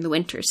skating there in the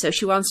winter, so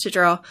she wants to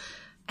draw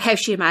how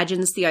she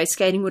imagines the ice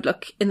skating would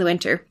look in the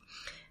winter.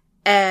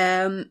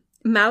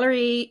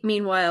 Mallory,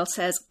 meanwhile,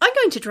 says, I'm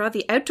going to draw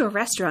the outdoor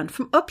restaurant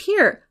from up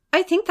here.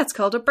 I think that's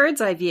called a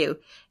bird's eye view.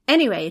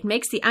 Anyway, it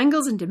makes the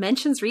angles and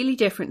dimensions really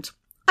different.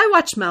 I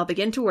watched Mal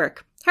begin to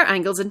work. Her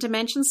angles and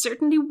dimensions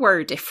certainly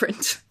were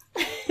different.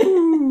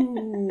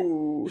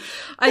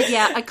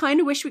 I kind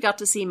of wish we got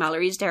to see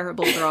Mallory's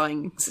terrible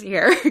drawings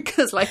here,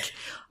 because, like,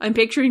 I'm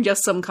picturing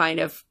just some kind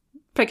of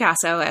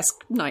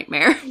Picasso-esque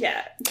nightmare.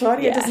 Yeah,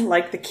 Claudia doesn't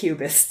like the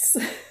cubists.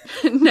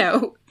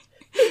 No.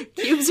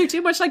 Cubes are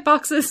too much like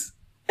boxes.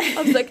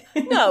 I was like,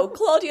 no,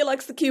 Claudia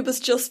likes the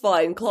cubist just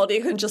fine.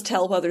 Claudia can just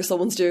tell whether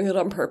someone's doing it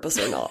on purpose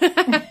or not.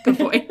 Good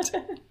point.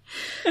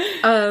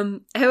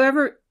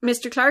 However,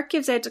 Mr. Clark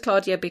gives out to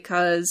Claudia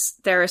because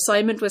their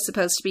assignment was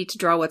supposed to be to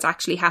draw what's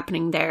actually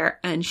happening there,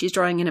 and she's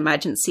drawing an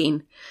imagined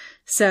scene.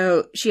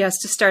 So she has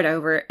to start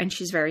over, and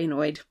she's very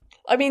annoyed.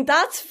 I mean,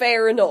 that's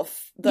fair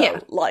enough, though. Yeah.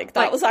 Like,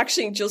 that was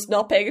actually just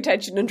not paying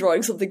attention and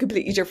drawing something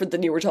completely different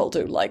than you were told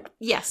to. Like,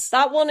 yes.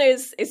 That one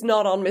is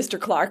not on Mr.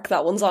 Clark,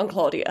 that one's on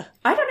Claudia.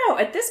 I don't know.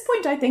 At this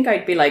point, I think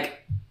I'd be like,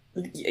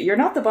 you're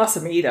not the boss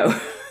of me, though.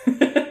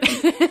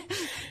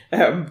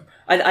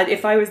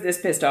 If I was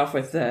this pissed off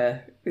with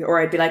or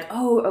I'd be like,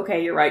 oh,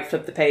 okay, you're right,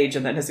 flip the page,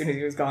 and then as soon as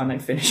he was gone,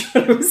 I'd finish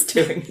what I was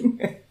doing.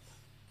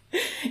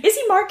 Is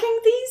he marking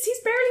these? He's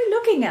barely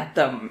looking at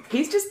them.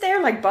 He's just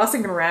there, like,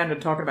 bossing them around and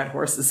talking about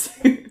horses.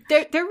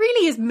 There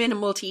really is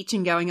minimal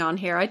teaching going on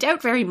here. I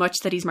doubt very much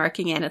that he's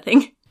marking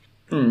anything.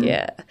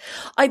 Yeah.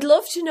 I'd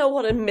love to know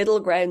what a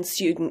middle ground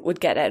student would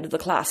get out of the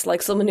class,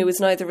 like someone who is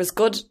neither as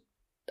good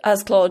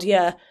as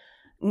Claudia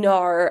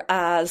nor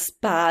as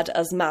bad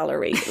as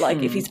Mallory. Like,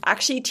 if he's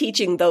actually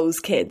teaching those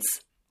kids,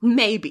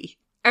 Maybe.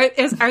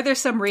 Are there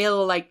some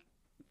real, like,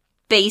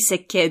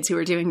 basic kids who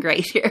are doing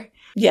great here?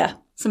 Yeah.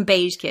 Some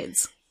beige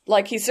kids.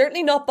 Like, he's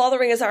certainly not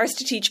bothering his arse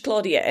to teach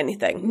Claudia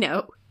anything.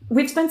 No.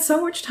 We've spent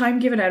so much time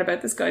giving out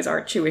about this guy's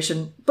art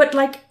tuition, but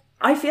like,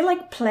 I feel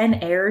like plein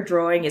air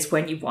drawing is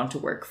when you want to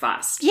work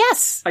fast.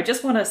 Yes. I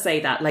just want to say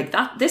that, like,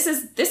 that this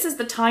is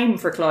the time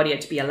for Claudia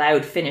to be allowed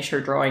to finish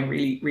her drawing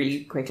really,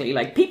 really quickly.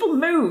 Like, people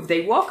move,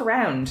 they walk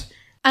around.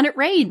 And it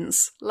rains.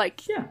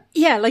 Like,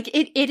 Yeah, like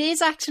it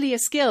is actually a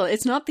skill.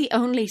 It's not the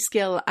only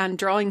skill, and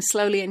drawing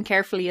slowly and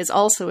carefully is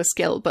also a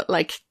skill, but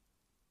like,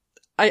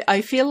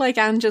 I feel like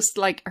Anne just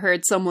like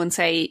heard someone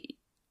say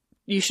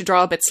you should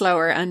draw a bit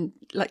slower and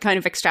like kind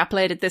of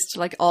extrapolated this to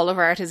like all of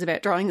art is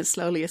about drawing as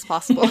slowly as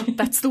possible.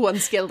 That's the one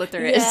skill that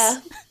there is.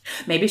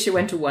 Maybe she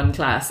went to one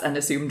class and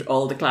assumed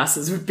all the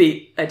classes would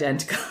be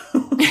identical.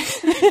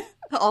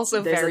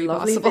 Also There's very a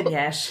lovely possible.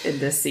 vignette in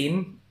this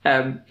scene,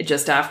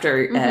 just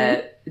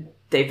after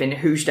they've been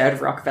hooshed out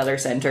of Rockefeller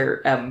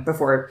Center,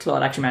 before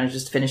Claude actually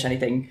manages to finish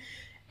anything,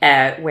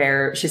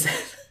 where she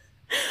says,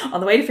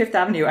 on the way to Fifth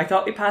Avenue, I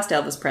thought we passed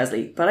Elvis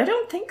Presley, but I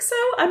don't think so.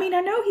 I mean,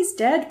 I know he's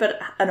dead, but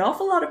an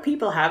awful lot of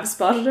people have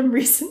spotted him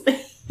recently.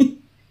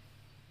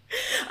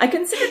 I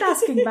considered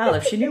asking Val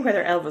if she knew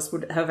whether Elvis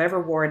would have ever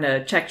worn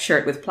a checked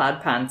shirt with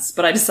plaid pants,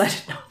 but I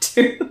decided not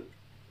to. I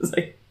was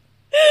like,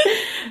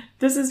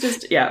 this is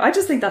just, I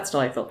just think that's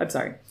delightful. I'm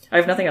sorry. I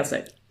have nothing else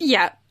to say.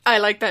 Yeah, I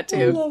like that too.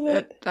 I love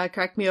it. That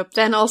cracked me up.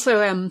 Then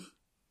also,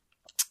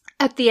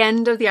 at the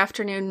end of the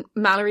afternoon,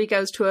 Mallory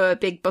goes to a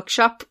big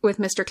bookshop with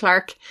Mr.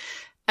 Clark,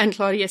 and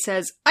Claudia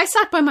says, I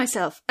sat by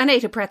myself and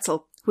ate a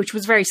pretzel, which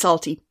was very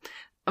salty.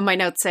 And my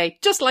notes say,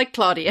 just like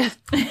Claudia.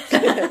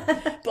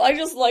 But I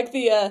just like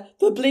the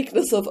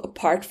bleakness of,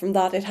 apart from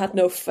that, it had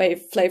no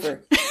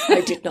flavour.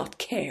 I did not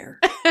care.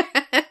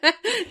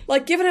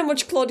 Like, given how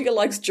much Claudia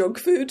likes junk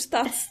food,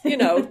 that's,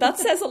 that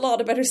says a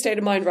lot about her state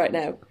of mind right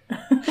now.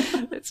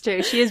 That's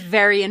true. She is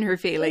very in her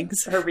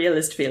feelings. Her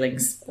realist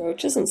feelings.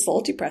 Roaches and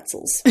salty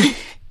pretzels.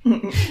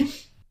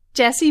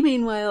 Jessie,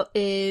 meanwhile,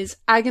 is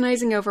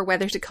agonising over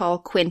whether to call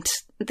Quint,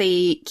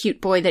 the cute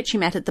boy that she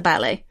met at the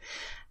ballet.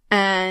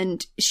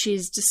 And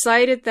she's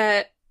decided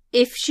that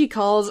if she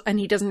calls and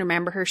he doesn't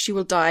remember her, she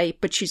will die,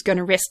 but she's going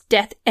to risk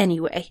death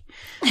anyway.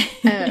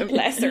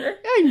 Bless her.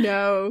 I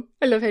know.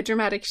 I love how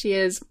dramatic she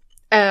is.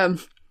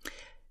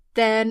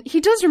 Then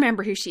he does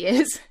remember who she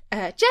is.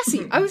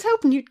 Jessie, I was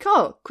hoping you'd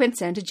call. Quint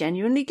sounded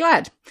genuinely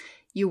glad.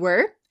 You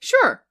were?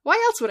 Sure.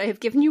 Why else would I have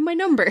given you my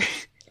number?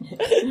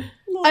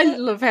 I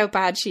love how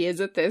bad she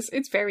is at this.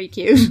 It's very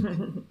cute.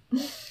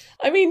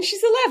 I mean,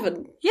 she's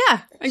 11.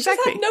 Yeah,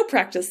 exactly. She's had no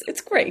practice.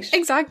 It's great.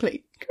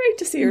 Exactly. Great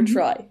to see her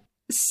try.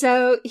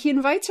 So he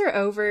invites her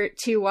over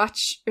to watch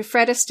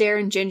Fred Astaire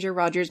and Ginger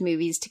Rogers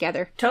movies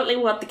together. Totally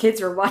what the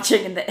kids were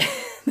watching in the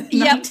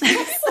Yep.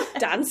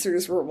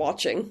 Dancers were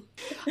watching.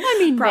 I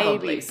mean,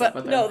 Probably maybe, some but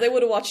of them. No, they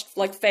would have watched,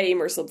 like,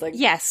 Fame or something.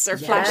 yes, or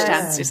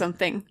Flashdance or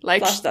something.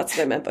 Like, That's what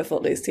I meant by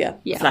Footloose, yeah.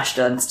 yeah.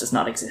 Flashdance does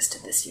not exist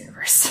in this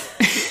universe.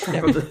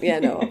 Probably. Yeah,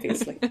 no,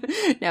 obviously.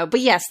 No,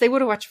 but yes, they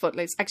would have watched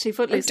Footloose. Actually,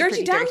 Footloose is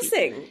Dirty pretty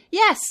Dancing. dirty.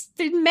 Yes,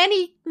 there's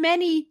many,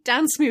 many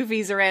dance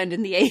movies around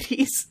in the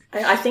 80s.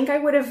 I think I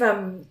would have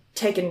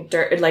taken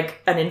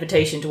an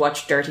invitation to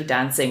watch Dirty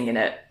Dancing in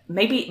it.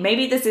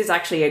 Maybe this is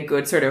actually a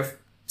good sort of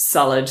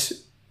solid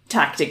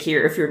tactic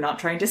here if you're not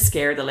trying to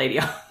scare the lady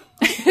off.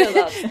 No,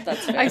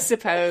 that's fair. I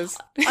suppose.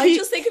 I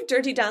just think of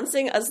Dirty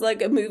Dancing as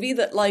like a movie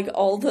that like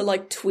all the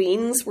like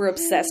tweens were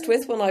obsessed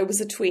with when I was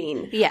a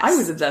tween. Yes. I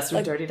was obsessed with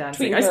Like, Dirty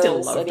Dancing. tween I still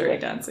girls, love anyway.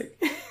 Dirty Dancing.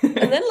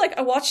 And then like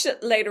I watched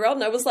it later on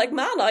and I was like,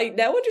 man, I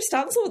now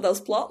understand some of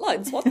those plot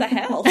lines. What the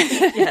hell?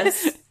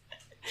 Yes.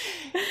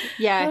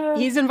 Yeah,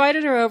 he's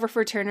invited her over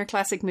for Turner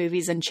Classic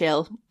Movies and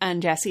chill,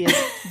 and Jessie is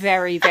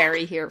very,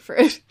 very here for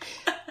it.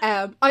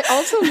 I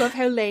also love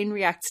how Lane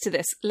reacts to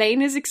this.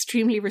 Lane is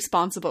extremely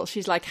responsible.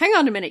 She's like, hang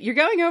on a minute, you're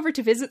going over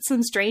to visit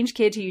some strange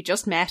kid who you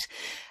just met.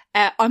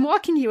 I'm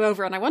walking you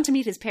over and I want to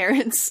meet his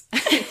parents.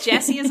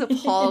 Jessie is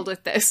appalled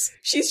at this.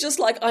 She's just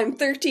like, I'm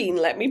 13.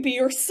 Let me be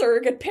your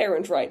surrogate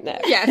parent right now.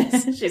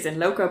 Yes. She's in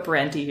loco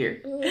parenti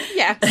here.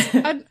 Yes.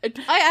 And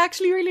I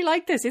actually really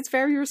like this. It's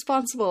very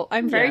responsible.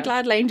 I'm very Yeah.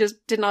 glad Lane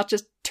did not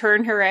just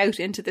turn her out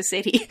into the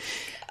city.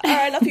 All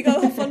right, off you go.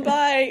 Have fun.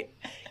 Bye.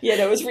 Yeah,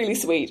 no, it was really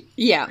sweet.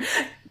 Yeah.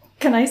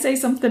 Can I say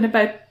something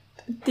about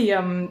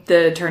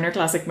the Turner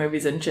Classic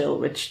Movies and chill,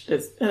 which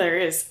is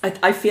hilarious?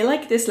 I feel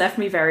like this left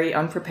me very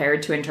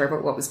unprepared to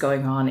interpret what was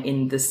going on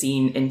in the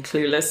scene in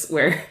Clueless,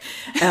 where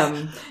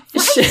oh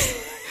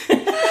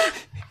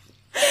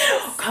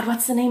God,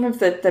 what's the name of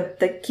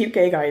the cute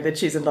gay guy that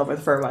she's in love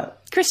with for a while?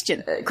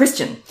 Christian.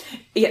 Christian.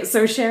 Yeah,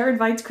 so Cher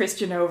invites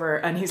Christian over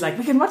and he's like,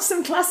 we can watch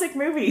some classic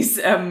movies.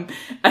 And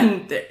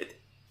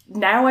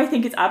now I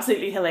think it's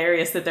absolutely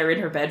hilarious that they're in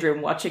her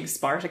bedroom watching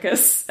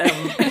Spartacus.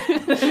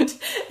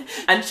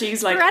 And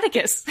she's like...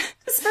 Spartacus.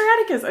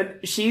 And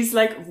she's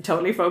like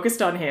totally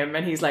focused on him.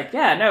 And he's like,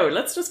 yeah, no,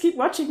 let's just keep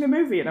watching the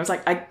movie. And I was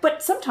like,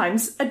 but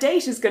sometimes a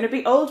date is going to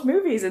be old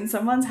movies in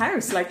someone's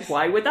house. Like,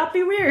 why would that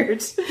be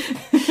weird?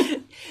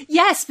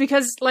 Yes,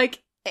 because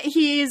like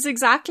he is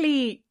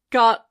exactly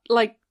got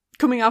like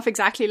coming off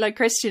exactly like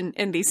Christian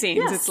in these scenes.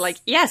 Yes. It's like,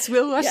 yes,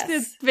 we'll watch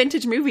the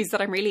vintage movies that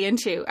I'm really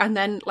into. And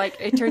then like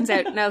it turns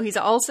out, no, he's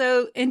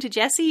also into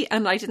Jessie,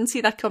 and I didn't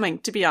see that coming,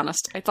 to be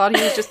honest. I thought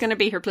he was just going to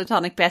be her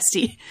platonic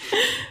bestie.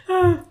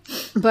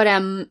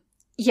 But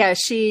yeah,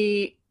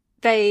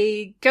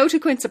 they go to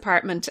Quint's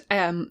apartment.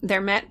 They're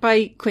met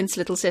by Quint's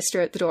little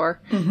sister at the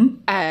door.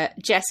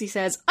 Jessie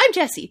says, "I'm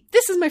Jessie.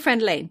 This is my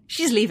friend Elaine.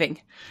 She's leaving."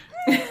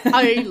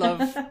 I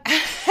love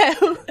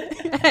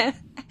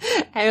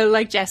how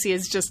like Jessie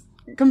is just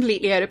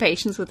completely out of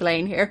patience with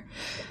Elaine here.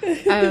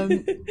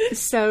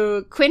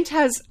 So Quint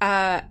has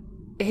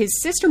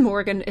his sister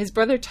Morgan, his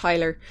brother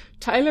Tyler.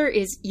 Tyler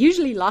is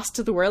usually lost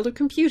to the world of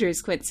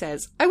computers, Quint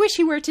says. I wish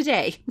he were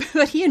today,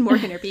 but he and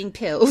Morgan are being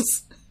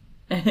pills.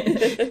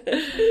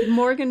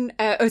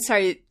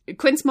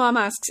 Quint's mom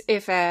asks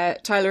if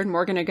Tyler and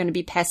Morgan are going to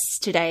be pests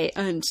today,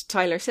 and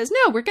Tyler says,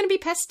 no, we're going to be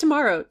pests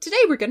tomorrow. Today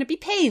we're going to be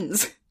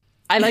pains.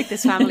 I like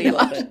this family a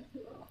lot.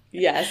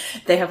 Yes.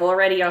 They have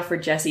already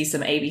offered Jessie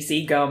some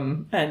ABC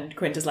gum, and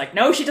Quint is like,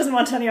 no, she doesn't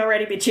want any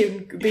already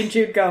being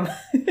chewed gum.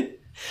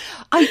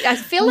 I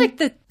feel like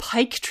the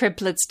Pike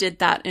triplets did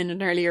that in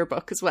an earlier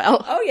book as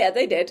well. Oh yeah,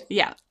 they did.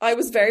 Yeah. I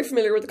was very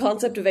familiar with the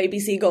concept of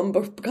ABC gum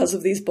because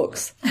of these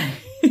books.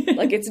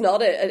 Like it's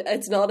not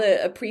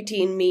a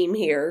preteen meme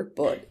here,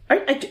 but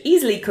It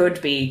easily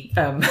could be.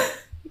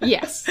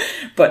 Yes.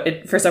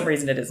 But for some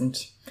reason it isn't.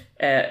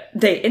 In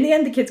the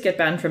end, the kids get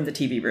banned from the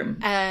TV room.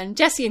 And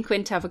Jessie and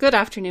Quint have a good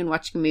afternoon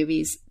watching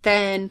movies.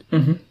 Then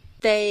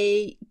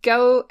they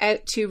go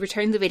out to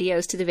return the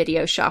videos to the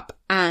video shop,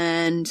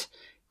 and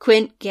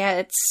Quint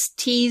gets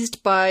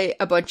teased by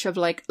a bunch of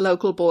like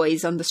local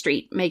boys on the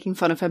street making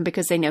fun of him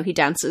because they know he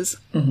dances.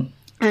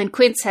 And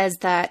Quint says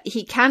that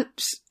he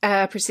can't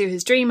pursue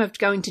his dream of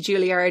going to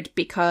Juilliard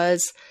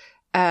because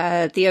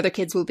the other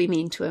kids will be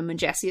mean to him. And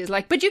Jessie is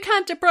like, but you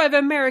can't deprive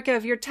America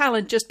of your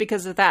talent just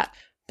because of that.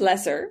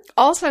 bless her.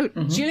 Also,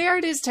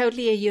 Juilliard is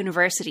totally a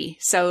university.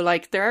 So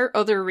like there are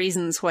other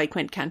reasons why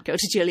Quint can't go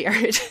to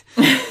Juilliard.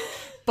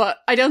 But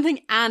I don't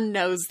think Anne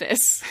knows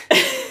this.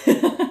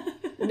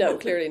 No,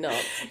 clearly not.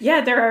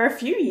 Yeah, there are a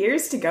few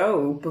years to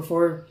go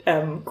before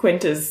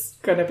Quint is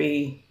going to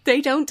be...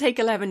 They don't take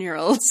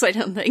 11-year-olds, I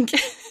don't think.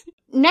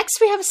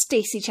 Next, we have a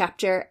Stacey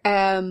chapter.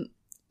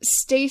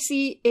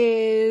 Stacey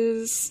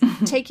is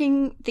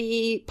taking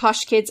the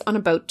posh kids on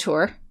a boat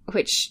tour,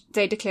 which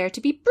they declare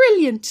to be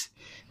brilliant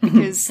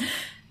because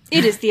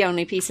it is the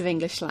only piece of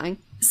English slang.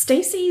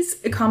 Stacey's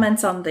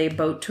comments on the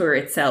boat tour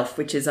itself,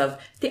 which is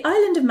of the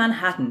island of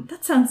Manhattan.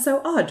 That sounds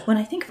so odd. When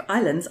I think of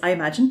islands, I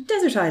imagine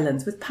desert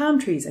islands with palm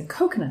trees and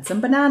coconuts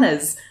and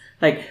bananas.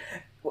 Like,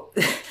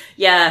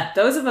 yeah,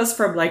 those of us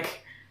from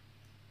like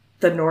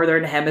the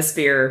northern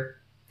hemisphere,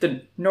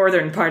 the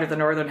northern part of the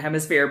northern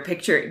hemisphere,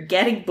 picture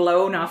getting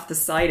blown off the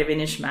side of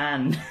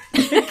Inishmaan.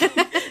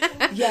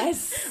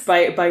 Yes.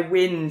 by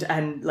wind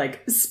and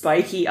like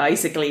spiky,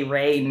 icicly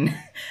rain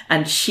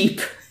and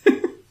sheep.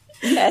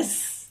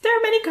 Yes. There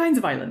are many kinds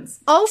of islands.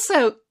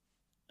 Also,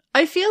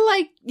 I feel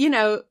like, you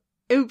know,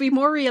 it would be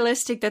more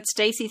realistic that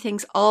Stacey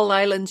thinks all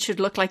islands should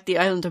look like the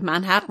island of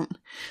Manhattan.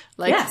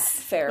 Like, Yes,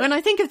 fair. When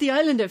I think of the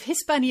island of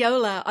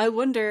Hispaniola, I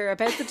wonder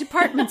about the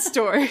department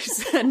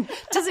stores. And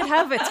does it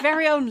have its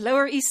very own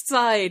Lower East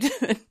Side?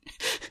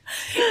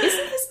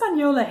 Isn't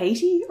Hispaniola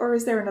Haiti, or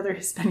is there another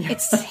Hispaniola?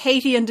 It's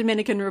Haiti and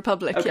Dominican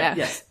Republic, okay, yeah.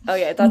 yes. Oh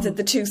yeah, that's it.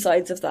 The two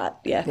sides of that.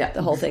 Yeah, Yeah.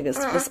 the whole thing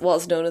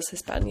was known as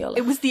Hispaniola.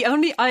 It was the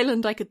only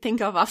island I could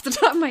think of off the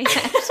top of my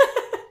head.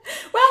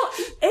 Well,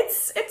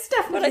 it's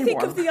definitely When I think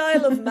warm. of the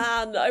Isle of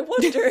Man, I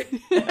wonder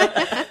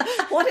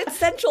what its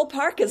Central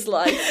Park is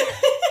like.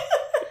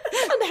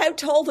 And how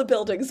tall the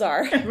buildings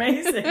are.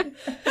 Amazing.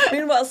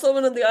 Meanwhile,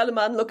 someone on the Isle of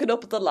Man looking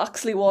up at the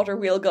Loxley water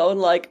wheel going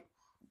like,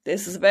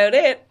 this is about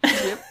it.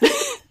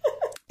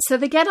 So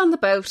they get on the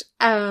boat,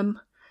 and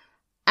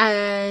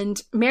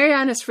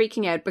Marianne is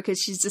freaking out because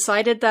she's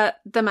decided that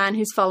the man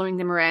who's following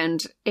them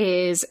around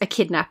is a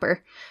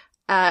kidnapper.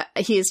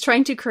 He is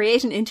trying to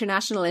create an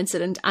international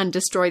incident and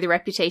destroy the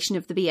reputation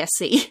of the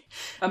BSC.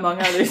 Among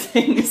other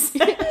things.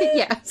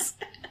 Yes.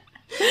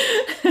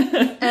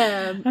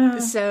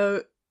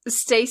 So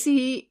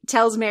Stacey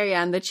tells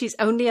Marianne that she's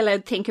only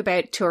allowed to think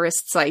about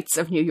tourist sites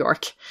of New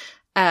York.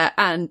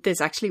 And this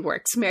actually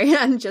works.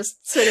 Marianne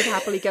just sort of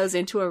happily goes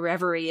into a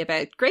reverie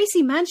about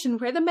Gracie Mansion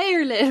where the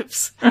mayor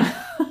lives.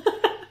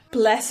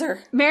 Bless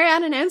her.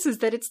 Marianne announces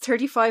that it's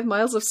 35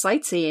 miles of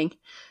sightseeing.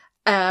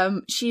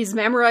 She's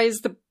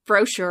memorized the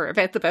brochure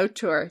about the boat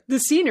tour. The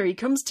scenery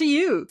comes to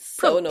you.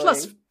 So annoying.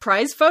 Plus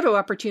prize photo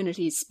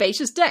opportunities,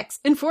 spacious decks,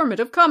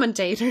 informative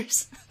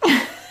commentators.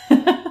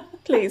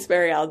 Please,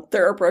 Marianne,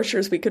 there are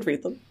brochures, we could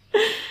read them.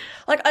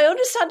 Like, I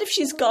understand if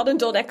she's gone and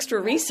done extra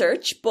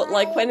research, but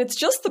like when it's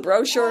just the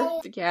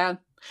brochure. Yeah.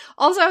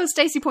 Also, as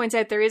Stacey points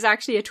out, there is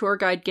actually a tour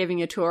guide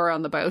giving a tour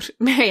on the boat.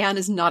 Marianne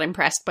is not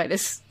impressed by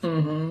this.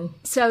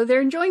 So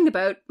they're enjoying the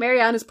boat.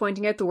 Marianne is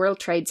pointing out the World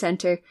Trade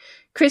Center.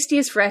 Christy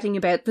is fretting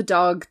about the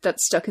dog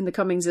that's stuck in the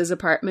Cummings'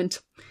 apartment.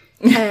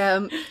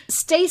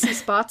 Stacey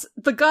spots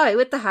the guy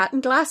with the hat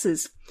and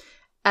glasses.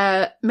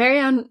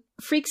 Marianne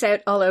freaks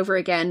out all over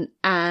again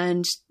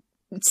and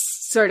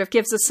sort of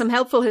gives us some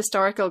helpful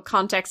historical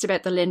context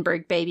about the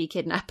Lindbergh baby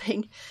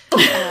kidnapping.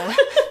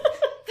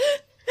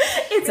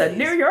 It's a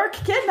New York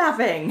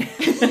kidnapping.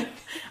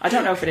 I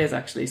don't know if it is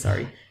actually,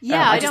 sorry.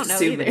 Yeah, I just don't know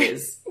assume either. it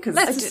is.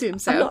 Let's assume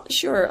so. I'm not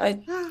sure.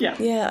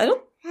 Yeah. I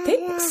don't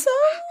think so,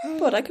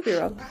 but I could be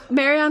wrong.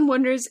 Marianne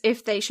wonders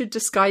if they should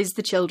disguise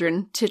the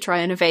children to try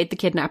and evade the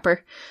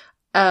kidnapper.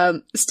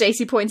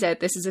 Stacey points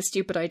out this is a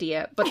stupid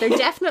idea, but they're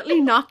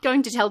definitely not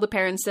going to tell the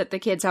parents that the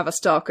kids have a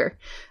stalker,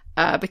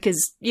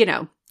 because, you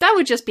know, that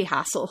would just be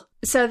hassle.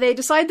 So they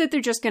decide that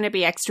they're just going to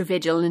be extra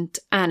vigilant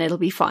and it'll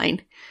be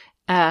fine.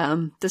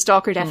 The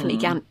stalker definitely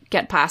can't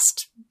get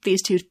past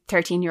these two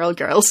 13-year-old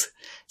girls,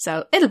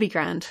 so it'll be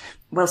grand.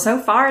 Well, so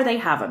far they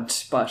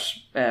haven't, but...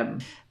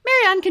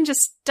 Marianne can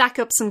just stack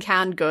up some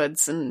canned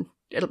goods and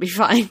it'll be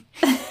fine.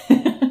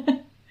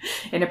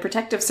 In a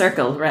protective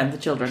circle around the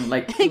children,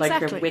 like a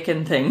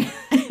Wiccan thing.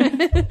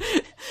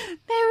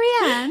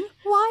 Marianne,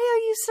 why are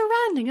you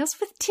surrounding us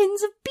with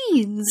tins of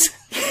beans?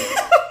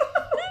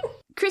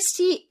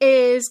 Christy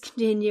is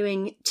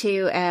continuing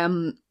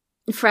to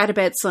fret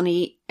about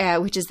Sonny,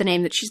 which is the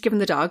name that she's given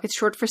the dog. It's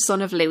short for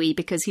Son of Louis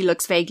because he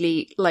looks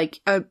vaguely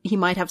like he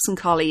might have some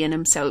collie in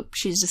him, so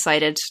she's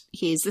decided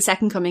he's the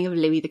second coming of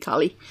Louis the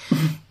collie.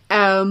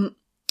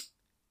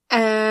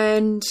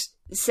 And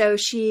so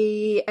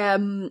she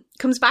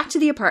comes back to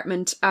the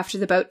apartment after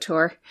the boat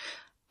tour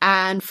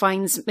and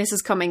finds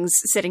Mrs. Cummings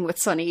sitting with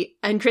Sonny,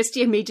 and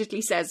Christy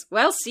immediately says,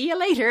 well, see you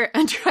later,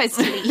 and tries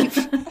to leave.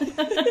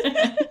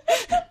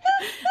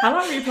 How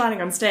long are you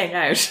planning on staying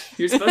out?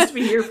 You're supposed to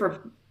be here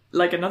for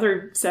like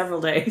another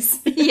several days.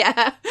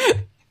 Yeah.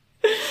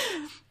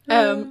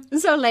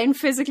 So Lane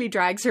physically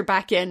drags her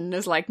back in and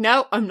is like,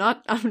 no, I'm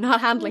not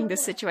handling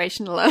this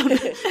situation alone.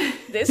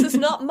 This is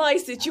not my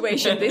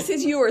situation. This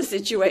is your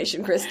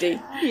situation,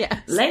 Christy.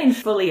 Yes. Lane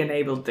fully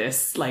enabled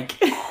this, like...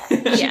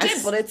 She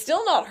did, but it's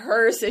still not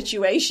her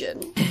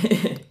situation.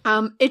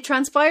 It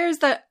transpires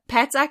that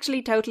pets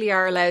actually totally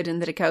are allowed in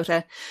the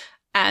Dakota.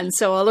 And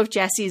so all of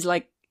Jesse's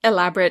like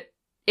elaborate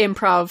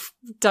improv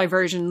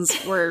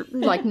diversions were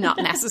like not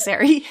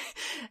necessary.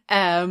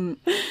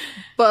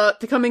 But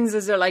the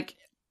Cummingses are like,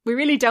 we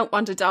really don't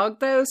want a dog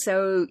though,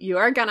 so you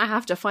are gonna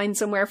have to find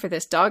somewhere for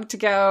this dog to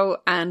go,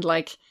 and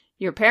like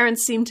your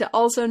parents seem to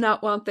also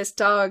not want this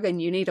dog and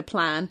you need a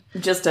plan.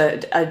 Just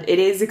it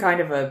is a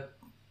kind of a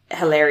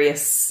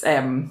hilarious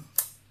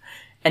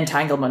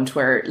entanglement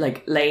where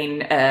like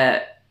Lane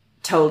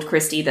told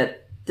Christy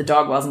that the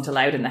dog wasn't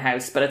allowed in the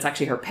house, but it's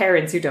actually her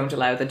parents who don't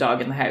allow the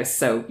dog in the house.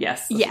 So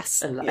yes,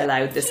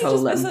 allowed this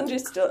whole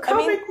misunderstood. I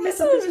mean,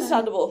 it's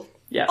understandable.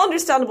 Yeah,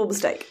 understandable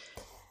mistake.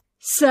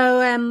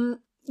 So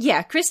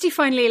yeah, Christy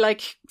finally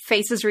like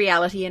faces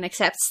reality and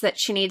accepts that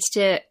she needs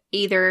to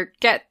either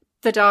get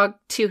the dog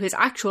to his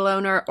actual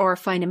owner or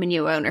find him a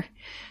new owner.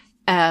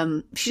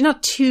 She's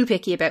not too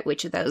picky about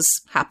which of those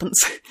happens.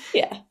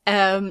 Yeah.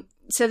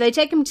 So they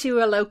take him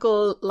to a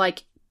local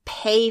like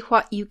pay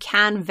what you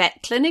can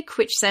vet clinic,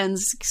 which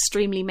sounds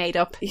extremely made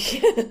up.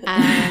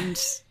 And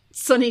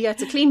Sonny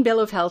gets a clean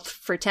bill of health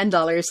for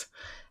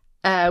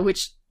 $10,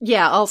 which,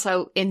 yeah,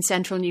 also in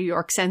central New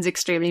York sounds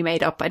extremely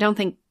made up. I don't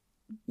think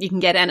you can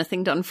get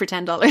anything done for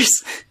 $10.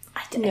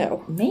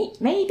 No.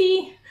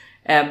 Maybe.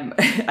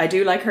 I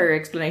do like her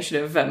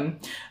explanation of,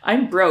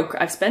 I'm broke.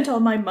 I've spent all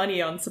my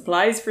money on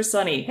supplies for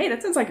Sonny. Hey,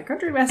 that sounds like a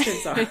country western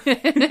song.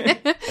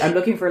 I'm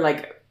looking for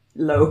like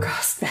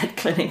low-cost vet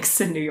clinics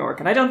in New York,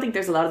 and I don't think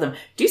there's a lot of them.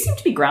 Do seem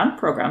to be grant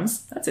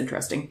programs. That's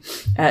interesting.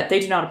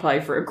 They do not apply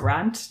for a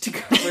grant to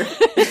cover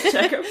this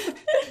checkup.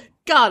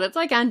 God, it's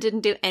like Anne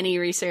didn't do any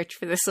research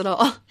for this at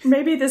all.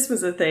 Maybe this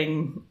was a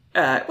thing.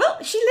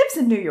 Well, she lives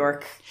in New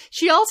York.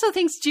 She also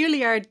thinks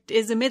Juilliard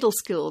is a middle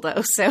school,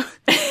 though, so...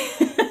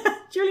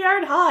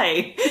 Juilliard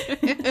High.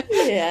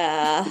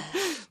 Yeah.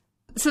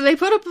 So they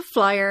put up a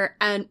flyer,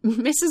 and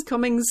Mrs.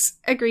 Cummings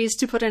agrees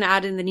to put an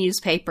ad in the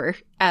newspaper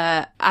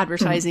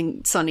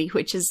advertising Sonny,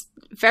 which is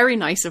very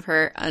nice of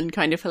her and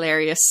kind of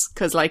hilarious,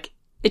 because, like,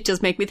 it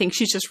does make me think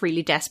she's just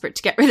really desperate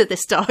to get rid of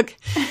this dog.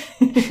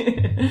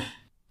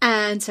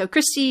 And so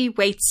Christy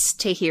waits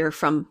to hear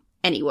from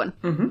anyone.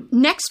 Mm-hmm.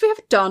 Next we have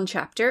a Dawn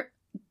chapter.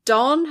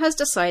 Dawn has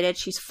decided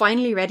she's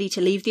finally ready to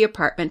leave the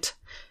apartment.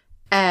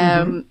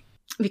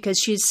 Because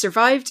she's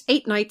survived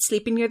 8 nights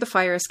sleeping near the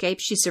fire escape.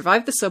 She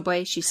survived the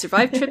subway. She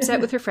survived trips out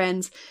with her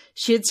friends.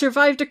 She had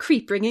survived a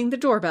creep ringing the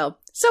doorbell.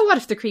 So what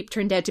if the creep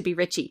turned out to be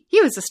Richie? He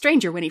was a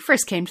stranger when he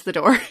first came to the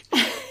door.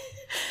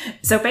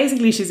 So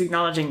basically she's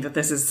acknowledging that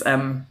this is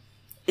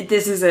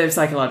a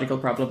psychological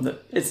problem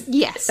that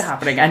is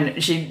happening.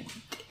 And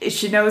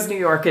she knows New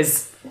York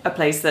is a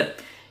place that,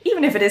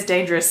 even if it is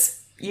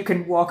dangerous, you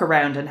can walk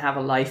around and have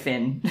a life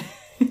in.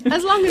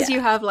 As long as you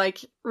have, like,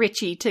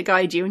 Richie to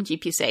guide you and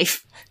keep you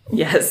safe.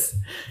 Yes.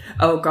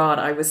 Oh, God,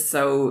 I was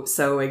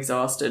so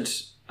exhausted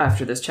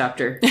after this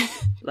chapter.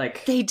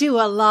 Like, they do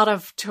a lot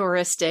of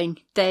touristing.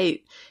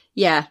 They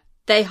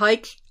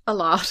hike a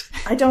lot.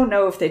 I don't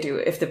know if they do,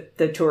 if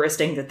the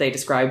touristing that they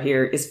describe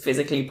here is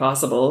physically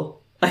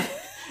possible.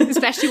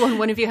 Especially when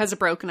one of you has a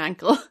broken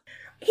ankle.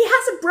 He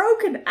has a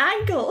broken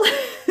ankle.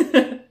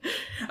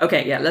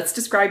 Okay, yeah, let's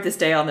describe this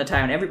day on the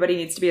town. Everybody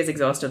needs to be as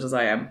exhausted as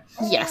I am.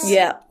 Yes.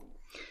 Yeah.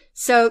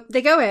 So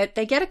they go out,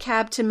 they get a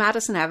cab to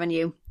Madison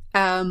Avenue.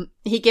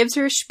 He gives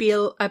her a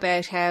spiel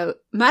about how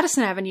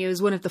Madison Avenue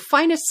is one of the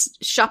finest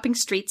shopping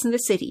streets in the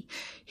city.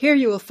 Here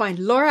you will find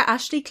Laura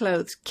Ashley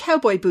clothes,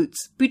 cowboy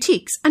boots,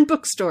 boutiques, and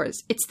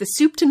bookstores. It's the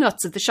soup to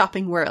nuts of the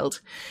shopping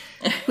world.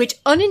 Which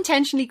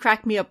unintentionally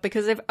cracked me up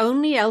because I've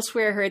only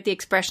elsewhere heard the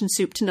expression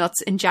soup to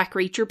nuts in Jack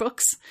Reacher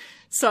books.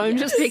 So I'm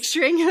just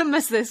picturing him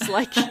as this,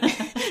 like,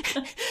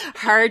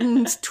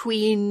 hardened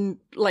tween,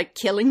 like,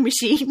 killing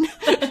machine.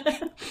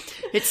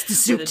 It's the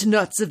soup to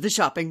nuts of the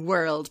shopping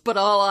world, but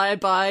all I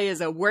buy is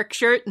a work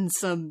shirt and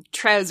some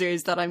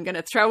trousers that I'm going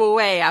to throw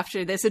away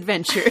after this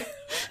adventure.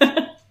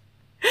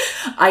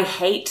 I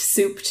hate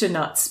soup to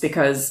nuts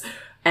because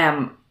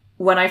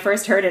when I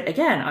first heard it,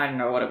 again, I don't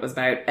know what it was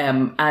about,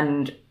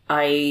 and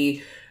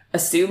I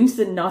assumed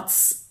the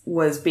nuts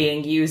was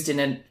being used in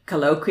a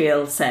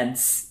colloquial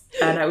sense.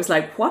 And I was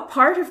like, what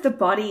part of the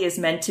body is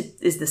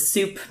the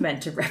soup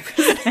meant to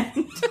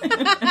represent?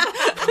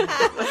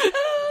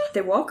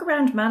 They walk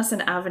around Madison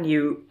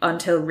Avenue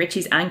until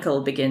Richie's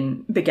ankle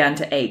began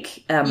to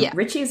ache.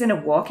 Richie is in a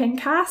walking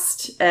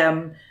cast.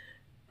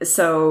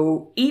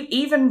 So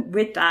even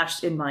with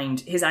that in mind,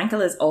 his ankle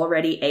is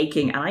already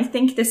aching. And I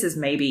think this is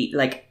maybe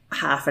like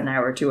half an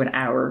hour to an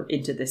hour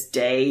into this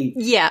day.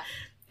 Yeah.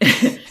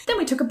 Then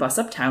we took a bus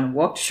uptown and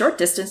walked a short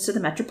distance to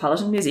the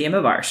Metropolitan Museum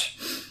of Art.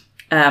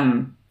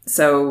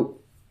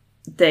 So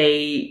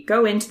they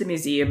go into the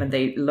museum and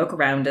they look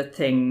around at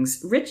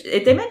things.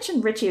 They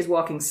mentioned Richie is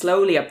walking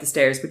slowly up the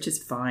stairs, which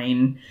is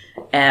fine.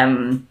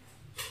 They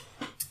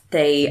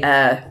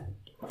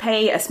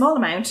pay a small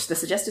amount, the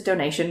suggested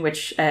donation,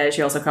 which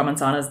she also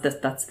comments on as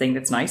that's the thing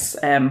that's nice.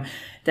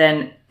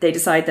 Then they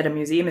decide that a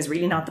museum is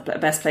really not the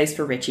best place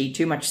for Richie.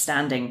 Too much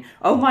standing.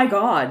 Oh my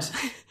God.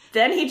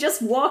 Then he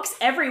just walks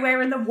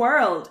everywhere in the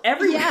world.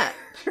 Everywhere. Yeah.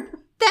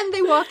 Then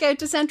they walk out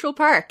to Central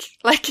Park.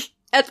 Like,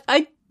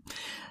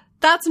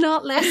 that's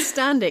not less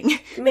standing.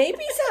 Maybe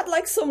he's at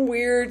like some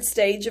weird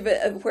stage of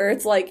it where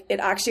it's like it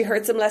actually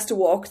hurts him less to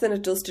walk than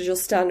it does to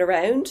just stand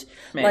around.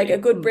 Maybe. Like a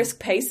good brisk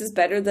pace is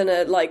better than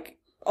a like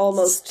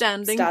almost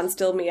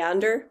standstill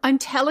meander. I'm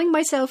telling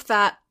myself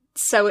that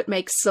so it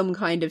makes some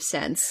kind of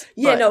sense.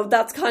 Yeah, no,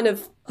 that's kind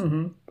of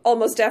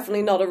almost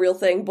definitely not a real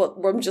thing, but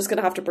I'm just going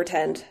to have to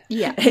pretend.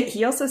 Yeah.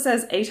 He also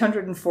says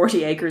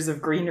 840 acres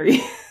of greenery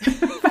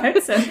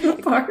about Central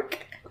Park.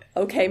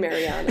 Okay,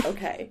 Marianne,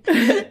 okay.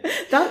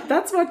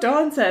 That's what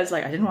Dawn says.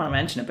 Like, I didn't want to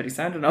mention it, but he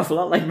sounded an awful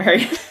lot like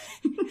Marianne.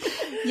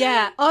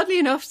 Yeah, oddly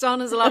enough,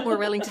 Dawn is a lot more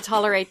willing to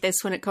tolerate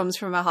this when it comes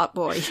from a hot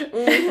boy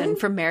than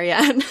from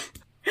Marianne.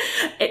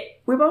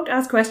 We won't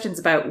ask questions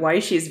about why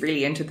she's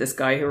really into this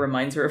guy who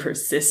reminds her of her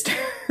sister.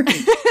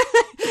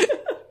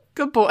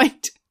 Good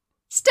point.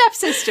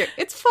 Stepsister,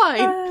 it's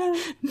fine.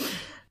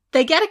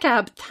 They get a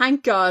cab,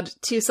 thank God,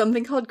 to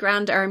something called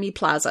Grand Army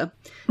Plaza.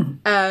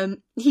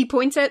 He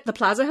points out the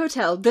Plaza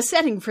Hotel, the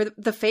setting for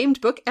the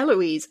famed book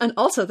Eloise, and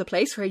also the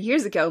place where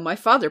years ago my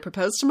father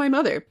proposed to my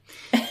mother.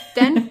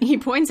 Then he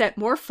points out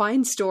more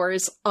fine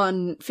stores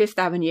on Fifth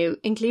Avenue,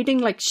 including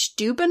like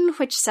Stuben,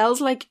 which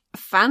sells like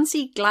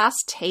fancy glass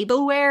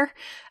tableware.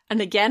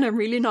 And again, I'm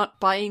really not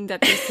buying that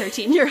these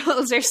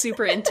 13-year-olds are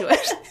super into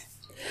it.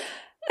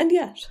 And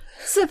yet.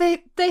 So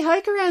they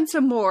hike around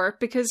some more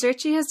because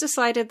Richie has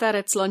decided that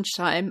it's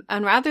lunchtime,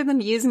 and rather than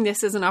using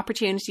this as an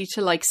opportunity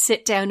to like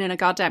sit down in a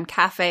goddamn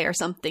cafe or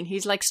something,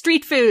 he's like,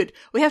 street food!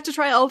 We have to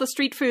try all the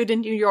street food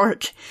in New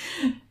York.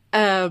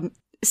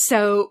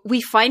 So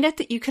we find out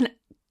that you can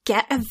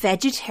get a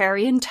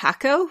vegetarian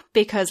taco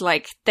because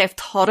like they've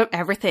thought of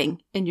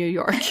everything in New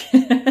York.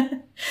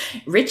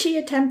 Richie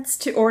attempts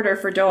to order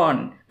for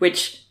Dawn,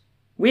 which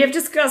we have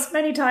discussed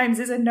many times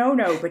is a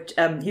no-no, but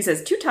he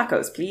says 2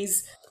 tacos,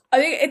 please. I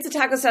think it's a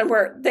taco stand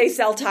where they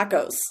sell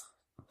tacos.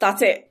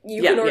 That's it.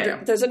 You can order.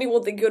 Yeah. There's only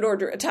one thing you can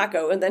order, a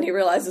taco, and then he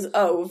realizes,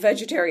 oh,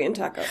 vegetarian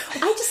taco.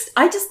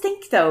 I just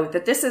think though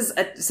that this is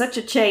such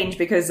a change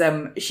because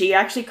she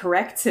actually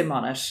corrects him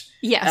on it.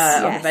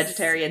 Yes, on the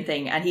vegetarian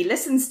thing, and he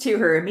listens to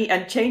her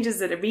and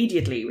changes it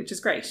immediately, which is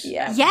great.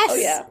 Yeah. Yes. Oh,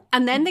 yeah.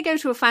 And then they go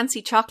to a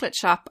fancy chocolate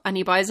shop, and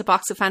he buys a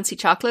box of fancy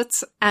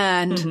chocolates,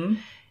 and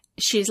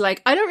she's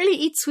like, I don't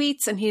really eat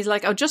sweets, and he's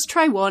like, oh, just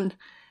try one.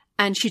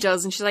 And she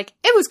does, and she's like,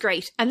 it was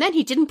great. And then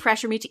he didn't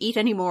pressure me to eat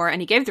anymore,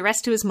 and he gave the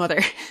rest to his mother.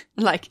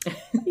 Like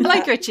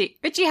Richie.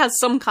 Richie has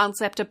some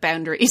concept of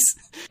boundaries.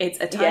 It's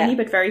a tiny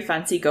but very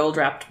fancy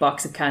gold-wrapped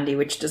box of candy,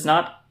 which does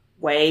not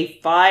weigh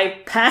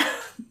 5 pounds.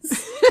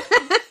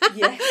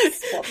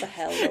 Yes, what the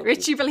hell?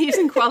 Richie believes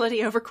in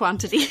quality over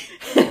quantity.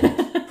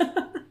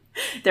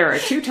 There are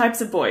 2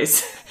 types of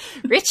boys.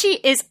 Richie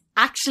is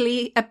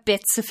actually a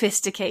bit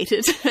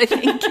sophisticated, I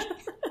think.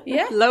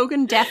 Yeah.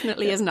 Logan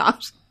definitely is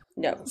not.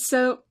 No.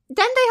 So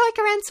then they hike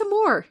around some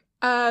more.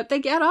 They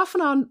get off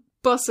and on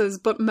buses,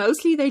 but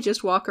mostly they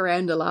just walk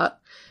around a lot.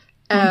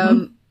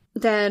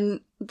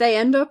 Then they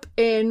end up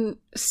in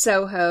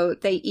Soho.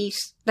 They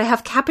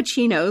have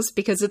cappuccinos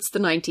because it's the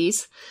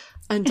 90s.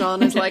 And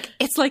Dawn is like,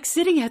 it's like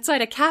sitting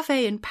outside a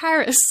cafe in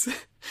Paris.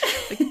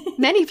 Like,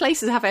 many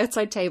places have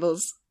outside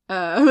tables.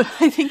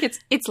 I think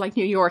it's like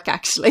New York,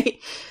 actually.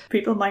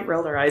 People might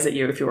roll their eyes at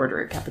you if you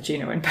order a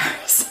cappuccino in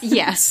Paris.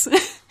 Yes.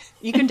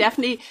 You can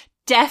definitely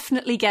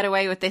get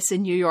away with this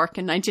in New York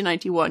in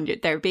 1991.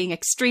 They're being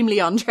extremely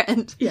on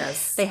trend.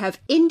 Yes. They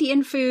have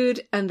Indian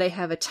food and they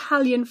have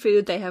Italian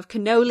food. They have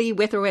cannoli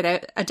with or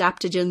without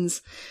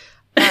adaptogens.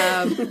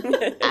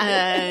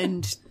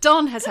 And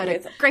Dawn has had a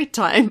great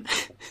time.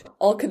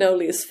 All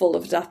cannoli is full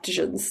of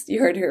adaptogens. You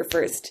heard it here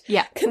first.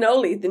 Yeah.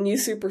 Cannoli, the new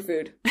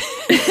superfood.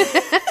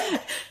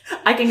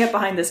 I can get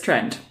behind this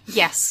trend.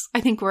 Yes, I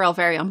think we're all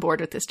very on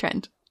board with this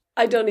trend.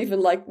 I don't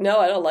like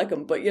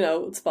them, but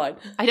it's fine.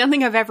 I don't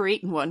think I've ever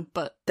eaten one,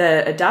 but...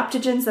 The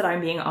adaptogens that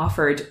I'm being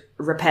offered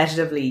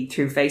repetitively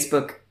through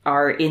Facebook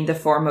are in the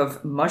form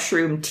of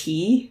mushroom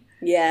tea.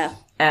 Yeah.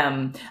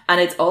 And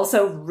it's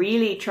also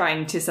really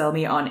trying to sell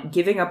me on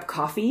giving up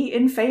coffee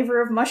in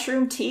favor of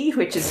mushroom tea,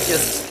 which is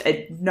just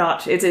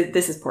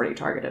this is poorly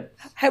targeted.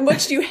 How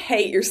much do you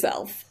hate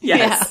yourself?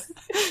 Yes.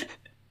 Yeah.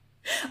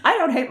 I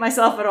don't hate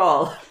myself at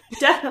all.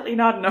 Definitely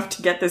not enough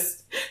to get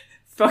this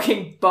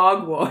fucking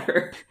bog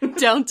water.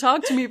 Don't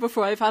talk to me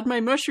before I've had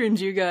my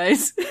mushrooms, you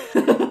guys.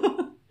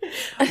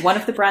 One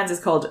of the brands is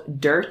called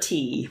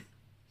Dirty.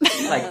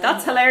 Like,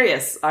 that's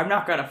hilarious. I'm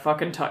not gonna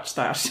fucking touch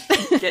that.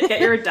 Get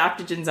your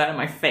adaptogens out of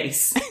my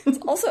face.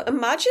 Also,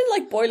 imagine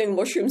boiling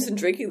mushrooms and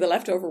drinking the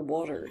leftover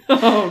water.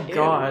 Oh,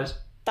 God.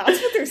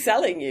 That's what they're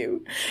selling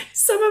you.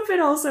 Some of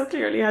it also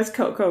clearly has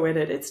cocoa in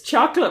it. It's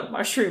chocolate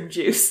mushroom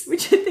juice,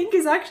 which I think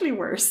is actually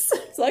worse.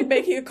 It's like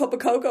making a cup of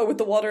cocoa with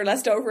the water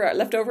left over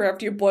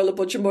after you boil a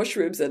bunch of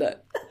mushrooms in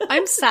it.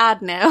 I'm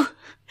sad now.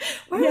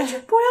 Why would you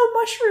boil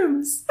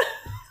mushrooms?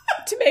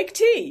 To make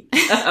tea.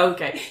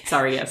 Okay.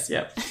 Sorry, yes,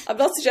 yeah. I'm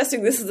not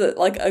suggesting this is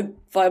a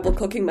viable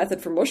cooking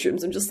method for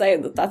mushrooms. I'm just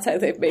saying that's how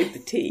they've made the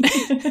tea.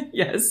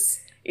 Yes.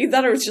 Either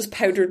that or it's just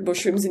powdered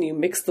mushrooms and you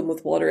mix them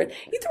with water.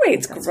 Either way,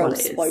 it's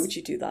gross. Why would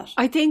you do that?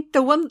 I think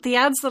the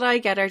ads that I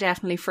get are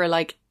definitely for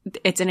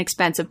it's an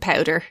expensive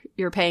powder.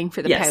 You're paying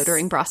for the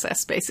powdering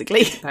process,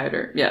 basically.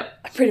 Powder, yeah.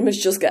 I pretty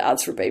much just get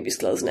ads for baby's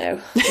clothes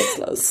now. Kids'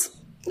 clothes.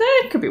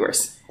 It could be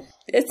worse.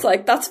 It's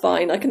that's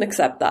fine. I can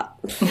accept that.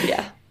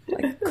 Yeah.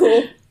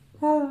 Cool.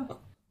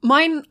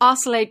 Mine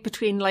oscillate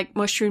between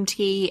mushroom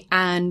tea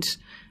and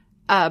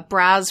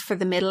bras for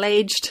the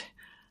middle-aged.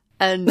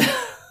 And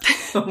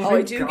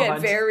I do get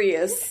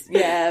various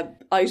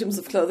items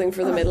of clothing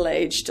for the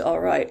middle-aged. All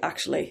right,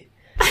 actually.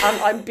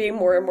 I'm being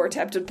more and more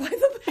tempted by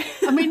them.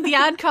 I mean, the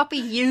ad copy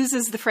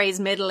uses the phrase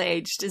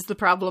middle-aged is the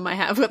problem I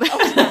have with it.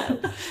 Oh,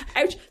 no.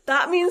 Ouch.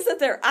 That means that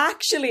they're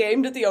actually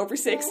aimed at the over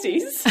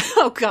 60s.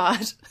 Oh,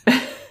 God.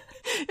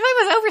 If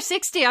I was over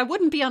 60, I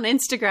wouldn't be on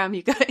Instagram,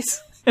 you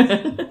guys.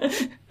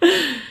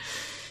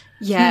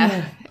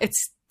 Yeah,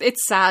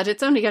 it's sad.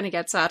 It's only going to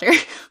get sadder.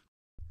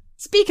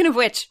 Speaking of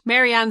which,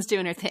 Marianne's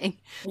doing her thing.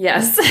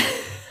 Yes.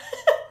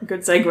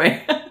 Good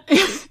segue.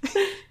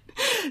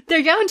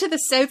 They're going to the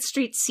South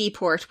Street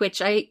Seaport,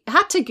 which I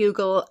had to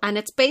Google, and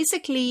it's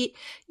basically,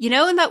 in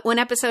that one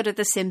episode of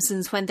The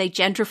Simpsons when they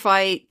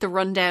gentrify the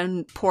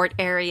rundown port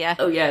area.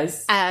 Oh,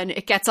 yes. And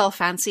it gets all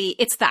fancy.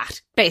 It's that,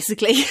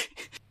 basically.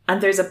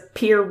 And there's a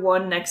Pier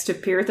 1 next to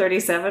Pier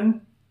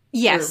 37.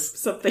 Yes. Or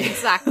something.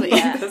 Exactly.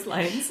 Along those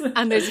lines.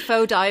 And there's a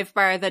faux dive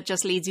bar that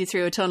just leads you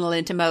through a tunnel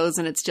into Moe's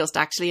and it's just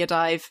actually a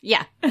dive.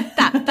 Yeah.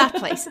 That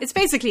place. It's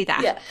basically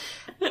that. Yeah.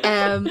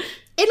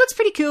 It looks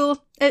pretty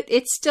cool.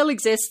 It still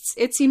exists.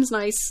 It seems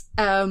nice.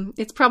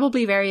 It's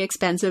probably very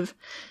expensive.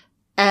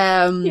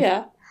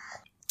 Yeah.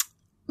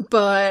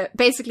 But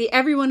basically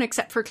everyone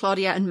except for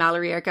Claudia and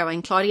Mallory are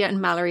going. Claudia and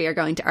Mallory are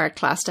going to art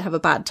class to have a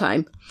bad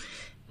time.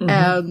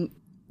 Mm-hmm.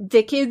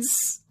 The kids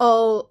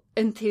all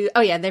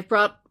they've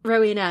brought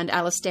Rowena and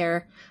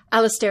Alistair.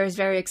 Alistair is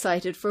very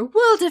excited for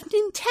World of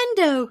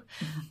Nintendo.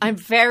 I'm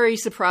very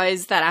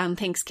surprised that Anne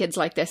thinks kids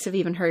like this have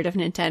even heard of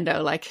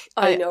Nintendo.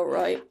 I know,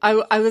 right?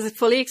 I was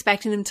fully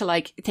expecting them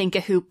to think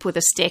a hoop with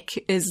a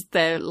stick is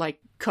the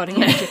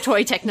cutting edge of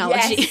toy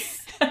technology.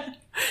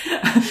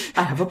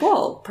 I have a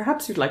ball.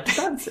 Perhaps you'd like to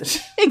dance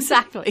it.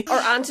 Exactly. Or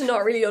Anne to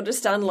not really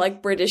understand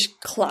British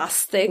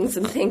class things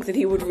and think that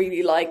he would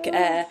really like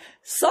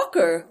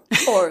soccer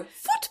or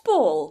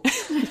football.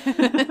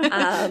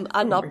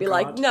 And not be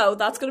God. No,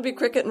 that's going to be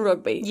cricket and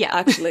rugby. Yeah,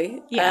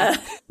 actually. Yeah.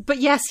 But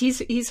yes,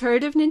 he's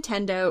heard of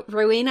Nintendo.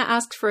 Rowena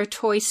asked for a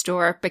toy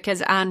store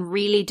because Anne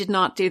really did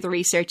not do the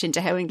research into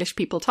how English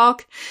people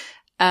talk.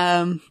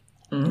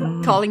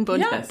 Calling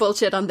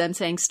bullshit on them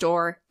saying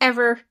store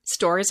ever.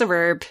 Store is a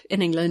verb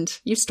in England.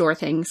 You store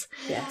things.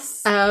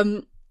 Yes.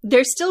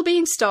 They're still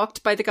being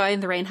stalked by the guy in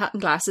the rain hat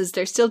and glasses.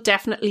 They're still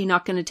definitely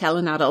not going to tell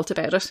an adult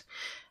about it.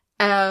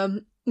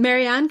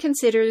 Marianne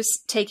considers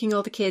taking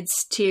all the kids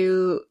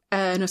to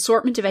an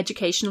assortment of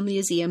educational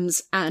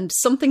museums and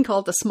something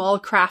called the Small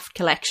Craft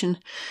Collection,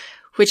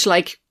 which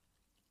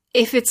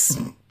if it's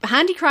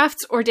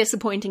handicrafts or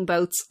disappointing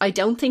boats, I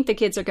don't think the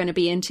kids are going to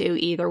be into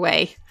either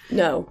way.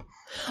 No.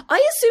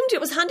 I assumed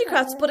it was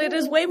handicrafts, but it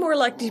is way more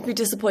likely to be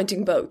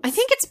disappointing boats. I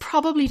think it's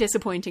probably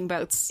disappointing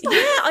boats. Yeah,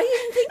 I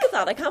didn't think of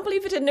that. I can't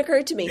believe it didn't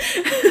occur to me.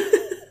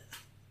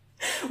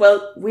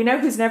 Well, we know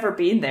who's never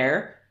been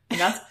there, and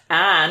that's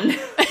Anne.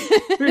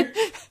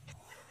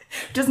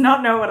 Does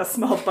not know what a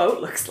small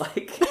boat looks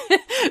like.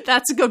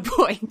 That's a good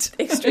point.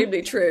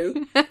 Extremely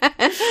true.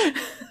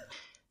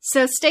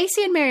 So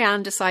Stacey and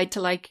Marianne decide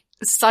to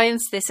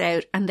science this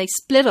out, and they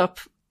split up.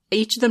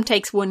 Each of them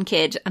takes one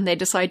kid, and they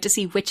decide to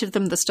see which of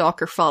them the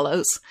stalker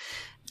follows.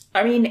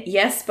 I mean,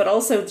 yes, but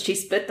also she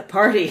split the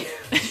party.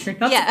 You're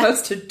not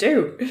supposed to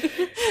do.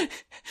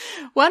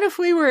 What if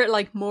we were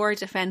more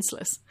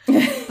defenseless?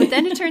 But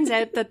then it turns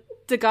out that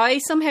the guy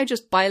somehow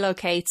just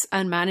bilocates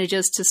and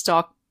manages to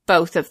stalk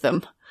both of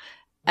them,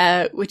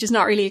 which is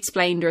not really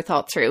explained or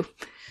thought through.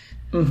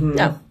 Mm-hmm.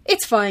 No,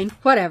 it's fine.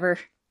 Whatever.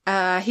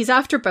 He's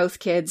after both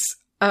kids.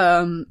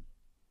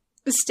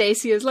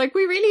 Stacey is like,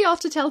 we really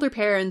ought to tell their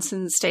parents.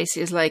 And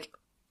Stacey is like,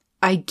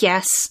 I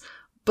guess,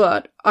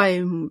 but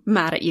I'm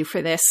mad at you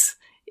for this,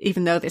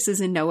 even though this is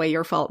in no way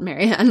your fault,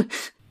 Marianne.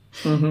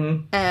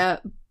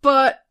 Mm-hmm.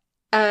 But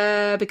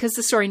because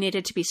the story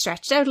needed to be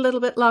stretched out a little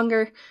bit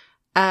longer,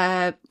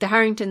 the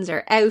Harringtons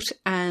are out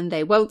and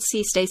they won't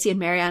see Stacey and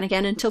Marianne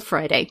again until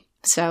Friday.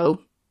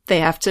 So they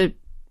have to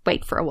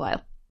wait for a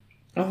while.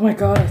 Oh my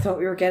god, I thought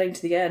we were getting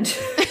to the end.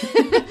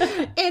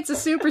 It's a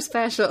super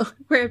special.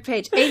 We're at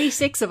page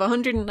 86 of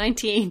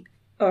 119.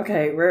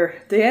 Okay,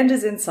 the end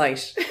is in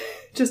sight.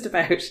 Just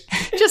about.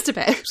 Just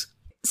about.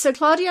 So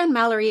Claudia and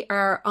Mallory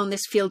are on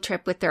this field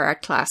trip with their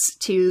art class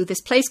to this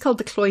place called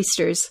the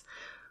Cloisters,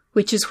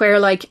 which is where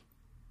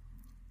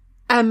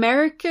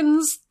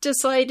Americans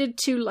decided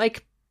to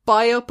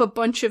buy up a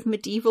bunch of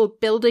medieval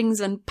buildings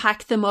and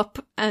pack them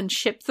up and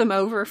ship them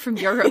over from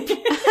Europe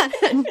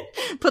and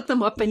put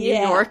them up in New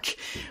York,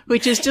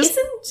 which is just...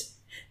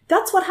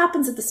 That's what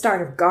happens at the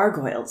start of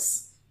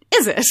Gargoyles.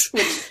 Is it?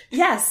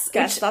 Yes.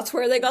 Guess that's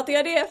where they got the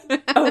idea.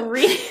 Oh,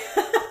 really?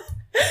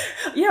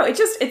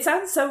 It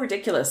sounds so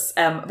ridiculous.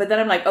 But then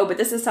I'm like, oh, but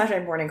this is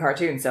Saturday morning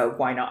cartoon, so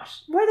why not?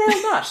 Why the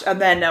hell not?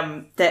 And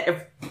then,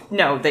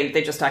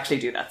 they just actually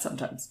do that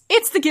sometimes.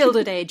 It's the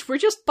Gilded Age. We're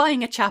just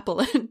buying a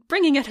chapel and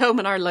bringing it home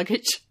in our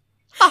luggage.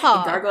 In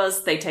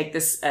Gargoyles, they take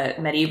this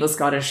medieval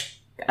Scottish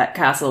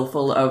castle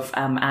full of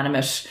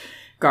animate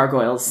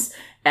gargoyles,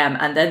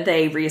 and then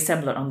they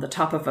reassemble it on the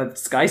top of a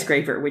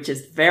skyscraper, which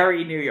is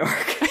very New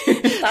York.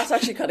 That's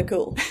actually kind of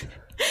cool.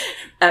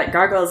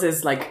 Gargoyles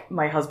is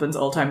my husband's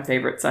all-time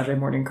favourite Saturday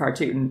morning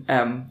cartoon.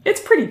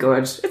 It's pretty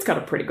good. It's got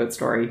a pretty good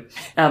story.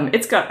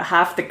 It's got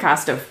half the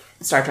cast of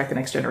Star Trek The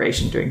Next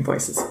Generation doing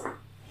voices.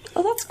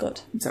 Oh, that's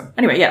good. So,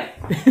 anyway,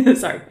 yeah.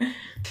 Sorry.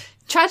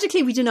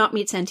 Tragically, we do not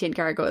meet sentient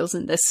gargoyles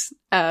in this.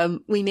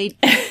 We meet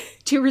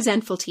two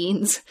resentful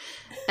teens.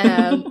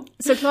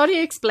 So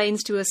Claudia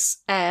explains to us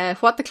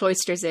what the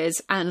Cloisters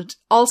is, and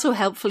also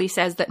helpfully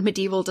says that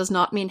medieval does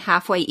not mean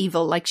halfway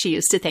evil like she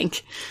used to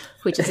think,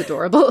 which is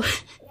adorable.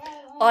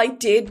 I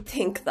did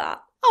think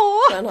that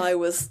when I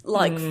was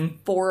 4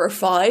 or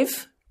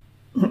 5.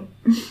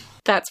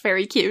 That's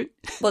very cute.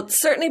 But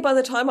certainly by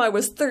the time I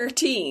was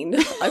 13,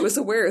 I was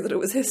aware that it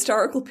was a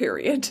historical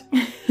period.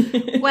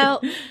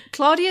 Well,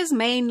 Claudia's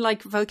main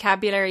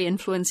vocabulary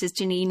influence is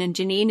Janine, and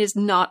Janine is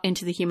not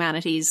into the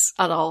humanities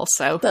at all,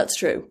 so... That's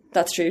true.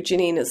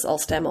 Janine is all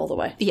STEM all the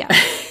way. Yeah.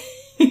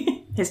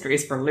 History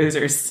is for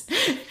losers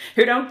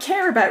who don't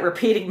care about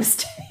repeating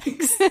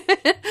mistakes.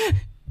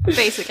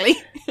 Basically.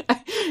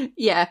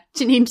 Yeah,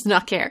 Janine does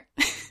not care.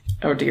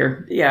 Oh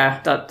dear.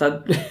 Yeah,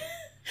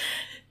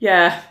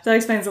 yeah, that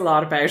explains a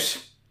lot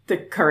about the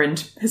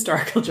current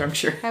historical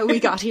juncture. How we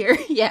got here,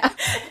 yeah.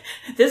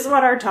 This is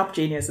what our top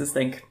geniuses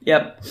think.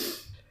 Yep.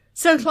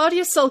 So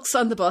Claudia sulks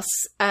on the bus,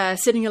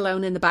 sitting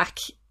alone in the back,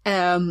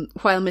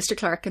 while Mr.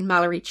 Clark and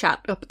Mallory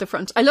chat up at the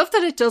front. I love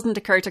that it doesn't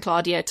occur to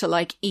Claudia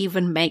to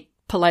even make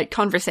polite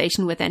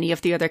conversation with any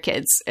of the other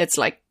kids. It's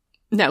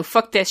no,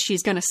 fuck this.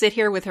 She's going to sit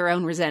here with her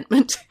own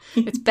resentment.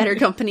 It's better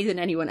company than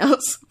anyone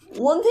else.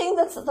 One thing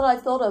that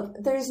I've thought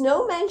of, there's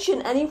no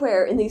mention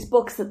anywhere in these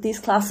books that these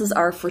classes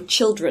are for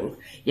children.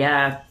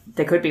 Yeah,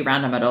 they could be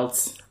random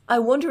adults. I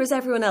wonder, is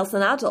everyone else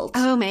an adult?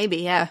 Oh, maybe,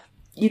 yeah.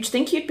 You'd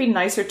think you'd be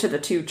nicer to the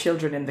two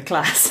children in the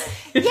class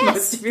if Yes.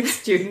 most of your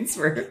students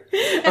were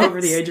over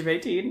the age of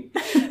 18.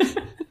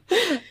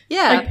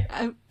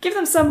 Yeah. Give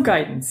them some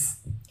guidance.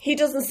 He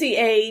doesn't see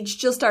age,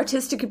 just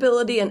artistic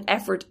ability and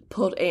effort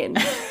put in.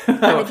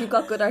 And if you've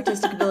got good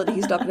artistic ability,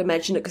 he's not going to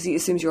mention it because he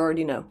assumes you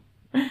already know.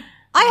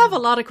 I have a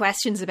lot of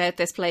questions about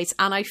this place,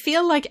 and I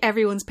feel like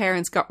everyone's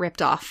parents got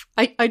ripped off.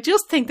 I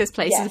just think this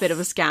place is a bit of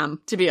a scam,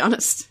 to be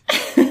honest.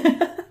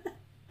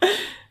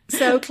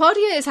 So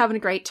Claudia is having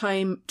a great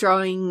time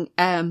drawing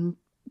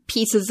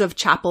pieces of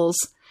chapels,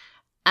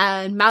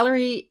 and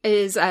Mallory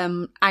is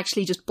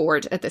actually just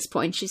bored at this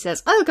point. She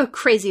says, I'll go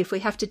crazy if we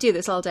have to do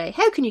this all day.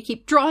 How can you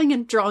keep drawing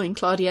and drawing,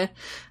 Claudia?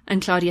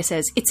 And Claudia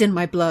says, it's in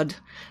my blood.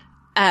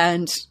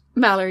 And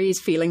Mallory's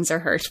feelings are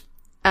hurt.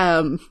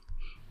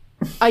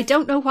 I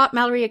don't know what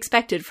Mallory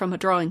expected from a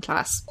drawing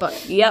class,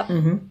 but yep.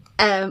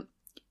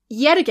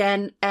 yet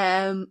again,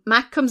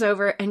 Mac comes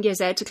over and gives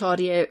out to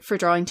Claudia for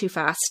drawing too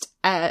fast.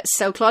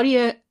 So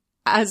Claudia,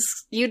 as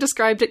you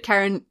described it,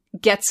 Karen,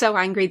 gets so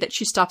angry that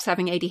she stops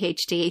having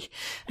ADHD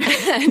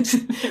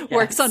and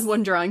works on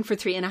one drawing for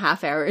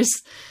 3.5 hours.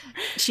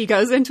 She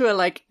goes into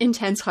a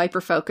intense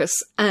hyper focus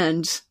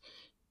and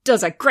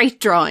does a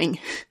great drawing.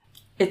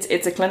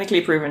 It's a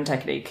clinically proven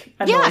technique.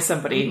 Annoy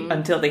somebody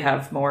until they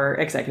have more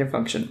executive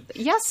function.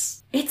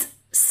 Yes. It's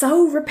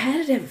so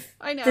repetitive.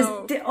 I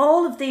know.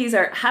 All of these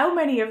are... How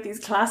many of these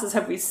classes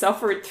have we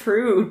suffered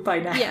through by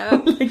now?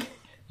 Yeah.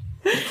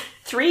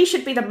 3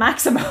 should be the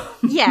maximum.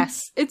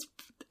 Yes,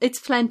 it's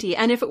plenty.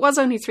 And if it was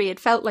only 3, it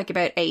felt like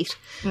about 8.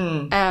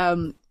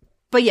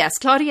 But yes,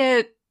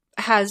 Claudia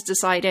has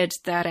decided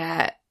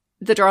that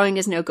the drawing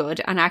is no good,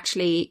 and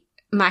actually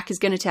Mac is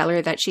going to tell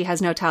her that she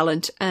has no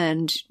talent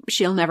and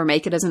she'll never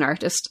make it as an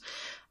artist.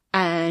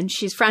 And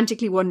she's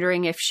frantically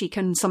wondering if she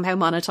can somehow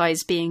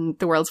monetize being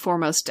the world's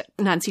foremost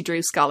Nancy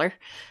Drew scholar,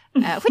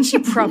 which you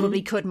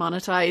probably could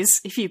monetize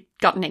if you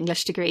got an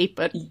English degree.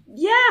 But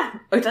yeah,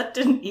 that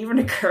didn't even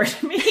occur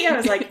to me. I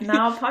was like,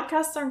 no,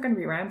 podcasts aren't going to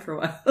be around for a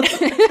while.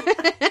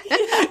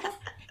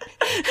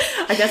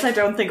 I guess I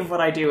don't think of what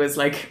I do as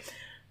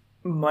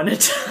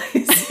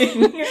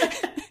monetizing.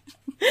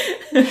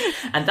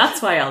 And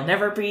that's why I'll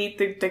never be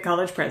the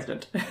college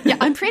president. Yeah,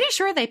 I'm pretty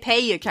sure they pay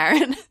you,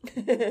 Karen.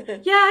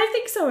 Yeah, I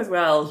think so as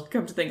well,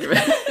 come to think of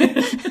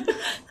it.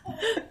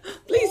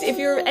 Please, if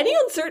you're any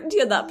uncertainty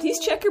on that, please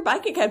check your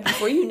bank account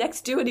before you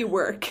next do any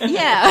work.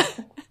 Yeah.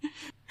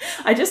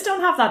 I just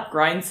don't have that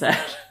grind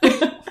set.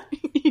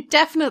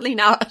 Definitely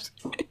not.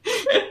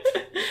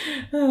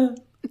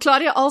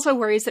 Claudia also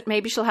worries that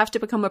maybe she'll have to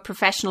become a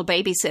professional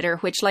babysitter,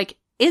 which,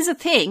 is a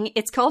thing.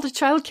 It's called a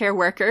childcare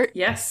worker.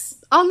 Yes.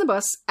 On the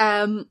bus,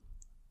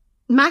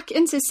 Mac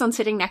insists on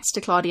sitting next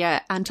to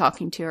Claudia and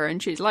talking to her,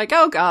 and she's like,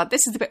 oh god,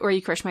 this is the bit where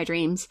you crush my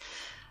dreams.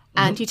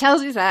 And he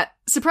tells her that,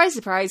 surprise,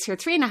 surprise, her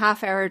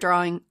 3.5 hour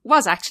drawing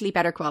was actually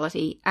better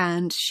quality,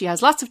 and she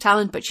has lots of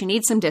talent, but she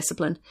needs some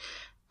discipline.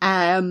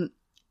 And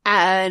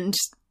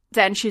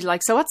then she's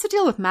like, so what's the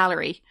deal with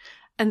Mallory?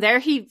 And there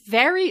he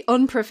very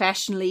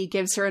unprofessionally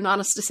gives her an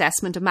honest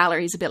assessment of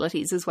Mallory's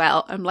abilities as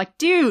well. I'm like,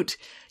 dude,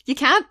 you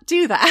can't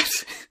do that.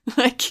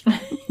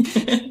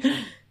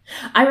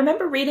 I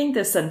remember reading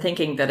this and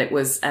thinking that it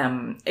was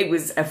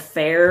a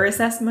fair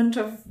assessment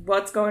of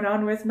what's going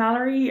on with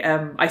Mallory.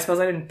 I suppose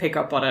I didn't pick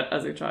up on it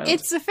as a child.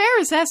 It's a fair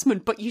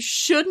assessment, but you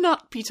should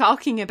not be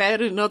talking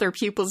about another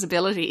pupil's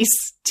abilities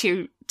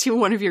to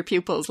one of your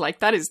pupils.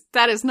 That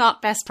is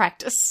not best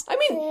practice. I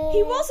mean,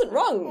 he wasn't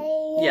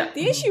wrong. Yeah.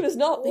 The issue is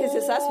not his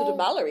assessment of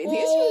Mallory. The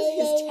issue is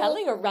his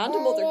telling a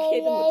random other kid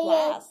in the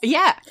class.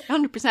 Yeah,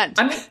 100%.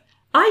 I mean,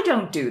 I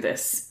don't do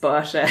this,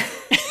 but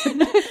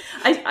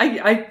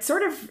I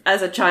sort of,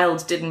 as a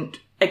child, didn't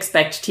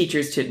expect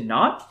teachers to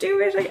not do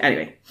it.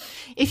 Anyway.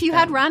 If you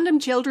had random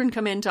children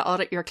come in to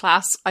audit your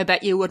class, I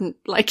bet you wouldn't,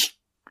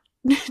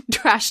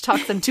 trash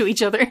talk them to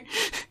each other.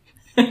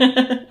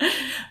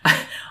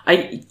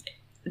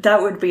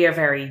 That would be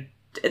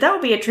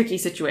a tricky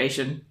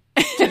situation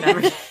to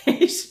navigate. I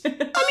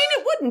mean,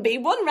 it wouldn't be.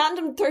 One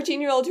random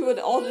 13-year-old who had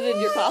audited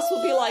your class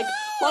would be like,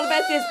 what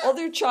about this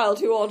other child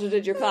who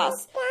audited your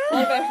class?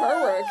 What about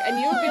her work? And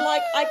you would be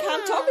like, I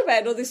can't talk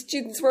about other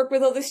students' work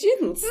with other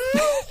students.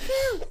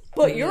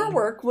 But your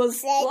work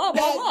was blah,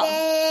 blah,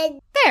 blah.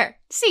 There.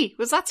 See,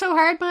 was that so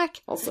hard,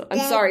 Mac? Also, I'm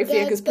sorry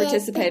Fiac is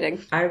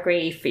participating. I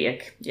agree,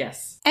 Fiac.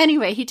 Yes.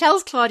 Anyway, he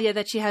tells Claudia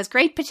that she has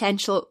great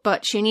potential,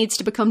 but she needs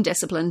to become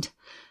disciplined.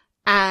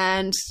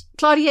 And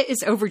Claudia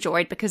is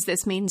overjoyed because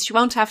this means she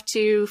won't have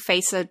to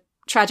face a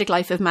tragic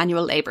life of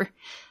manual labour.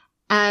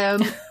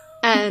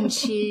 And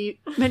she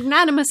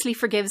magnanimously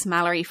forgives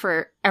Mallory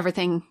for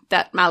everything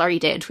that Mallory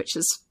did, which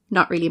is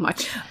not really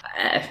much.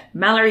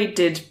 Mallory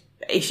did...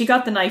 She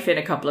got the knife in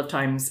a couple of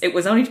times. It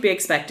was only to be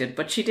expected,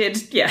 but she did,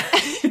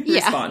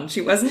 respond. She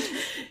wasn't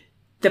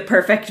the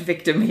perfect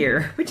victim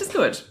here, which is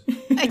good.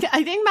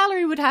 I think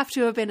Mallory would have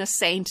to have been a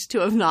saint to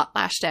have not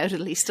lashed out at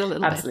least a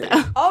little bit,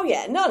 though. Oh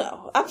yeah,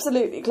 no,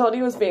 absolutely.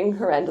 Claudia was being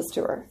horrendous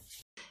to her.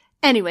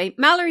 Anyway,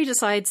 Mallory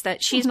decides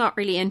that she's not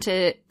really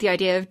into the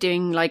idea of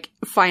doing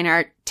fine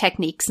art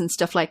techniques and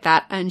stuff like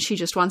that, and she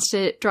just wants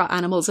to draw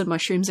animals and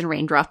mushrooms and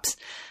raindrops.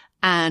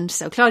 And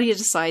so Claudia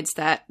decides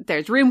that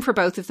there's room for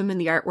both of them in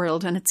the art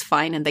world and it's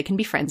fine and they can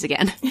be friends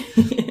again.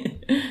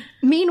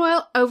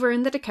 Meanwhile, over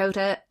in the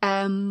Dakota,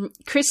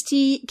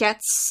 Christy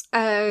gets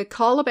a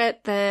call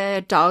about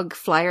the dog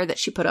flyer that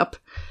she put up.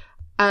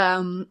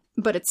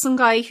 But it's some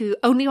guy who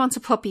only wants a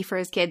puppy for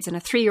his kids and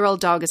a 3-year-old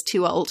dog is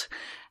too old.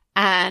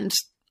 And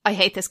I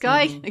hate this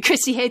guy.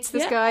 Christy hates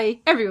this guy.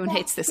 Everyone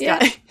hates this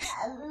guy.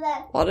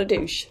 What a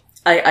douche.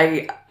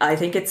 I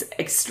think it's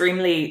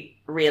extremely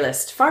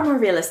realist, far more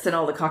realist than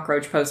all the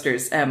cockroach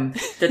posters,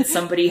 that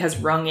somebody has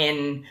rung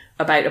in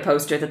about a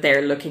poster that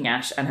they're looking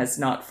at and has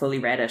not fully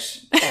read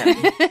it.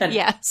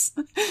 Yes.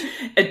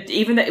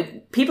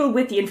 Even people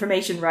with the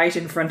information right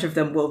in front of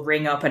them will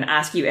ring up and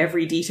ask you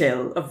every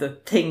detail of the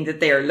thing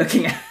that they are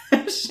looking at.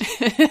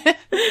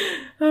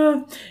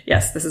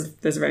 Yes, this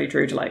is very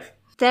true to life.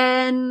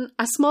 Then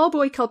a small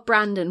boy called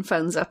Brandon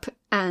phones up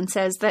and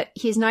says that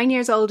he's 9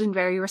 years old and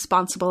very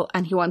responsible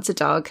and he wants a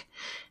dog.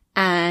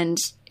 And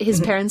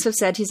his parents have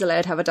said he's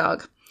allowed to have a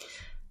dog.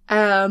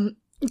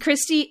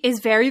 Christy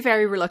is very,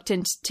 very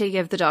reluctant to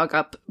give the dog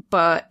up,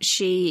 but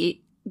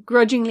she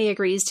grudgingly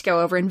agrees to go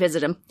over and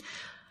visit him.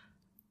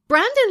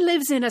 Brandon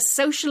lives in a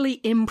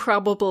socially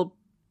improbable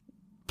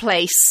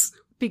place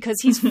because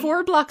he's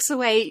 4 blocks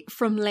away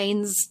from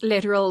Lane's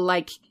literal,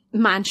 like,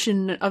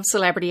 mansion of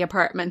celebrity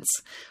apartments.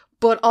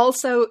 But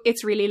also,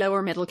 it's really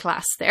lower middle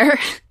class there.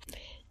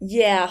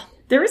 Yeah.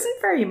 There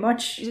isn't very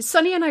much.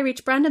 Sonny and I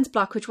reached Brandon's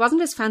block, which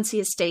wasn't as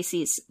fancy as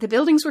Stacey's. The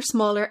buildings were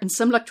smaller and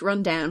some looked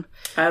run down.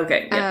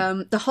 Okay,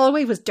 yeah. The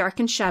hallway was dark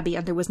and shabby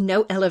and there was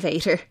no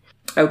elevator.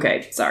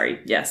 Okay,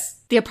 sorry,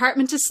 yes. The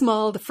apartment is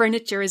small, the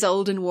furniture is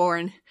old and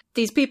worn.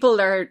 These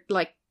people are,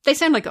 like, they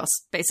sound like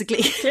us,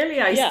 basically.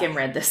 Clearly I skim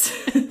read this.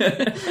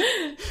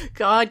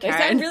 God, They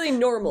Karen. sound really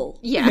normal.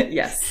 Yeah.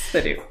 Yes,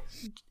 they do.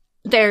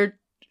 They're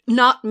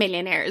not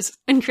millionaires,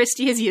 and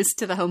Christy is used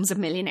to the homes of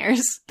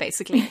millionaires,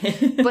 basically.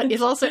 But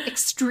is also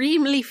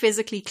extremely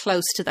physically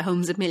close to the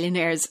homes of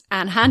millionaires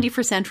and handy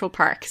for Central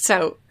Park,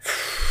 so...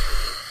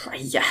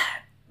 Yeah,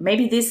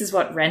 maybe this is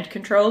what rent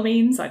control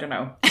means, I don't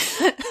know.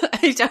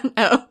 I don't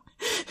know.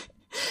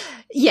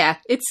 Yeah,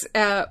 it's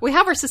we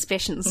have our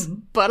suspicions,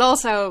 but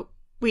also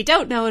we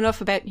don't know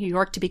enough about New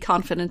York to be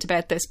confident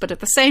about this, but at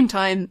the same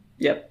time,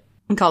 Yep.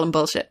 we call him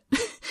bullshit.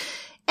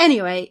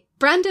 Anyway,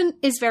 Brandon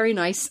is very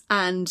nice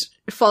and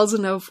falls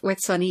in love with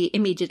Sonny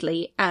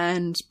immediately,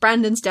 and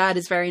Brandon's dad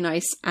is very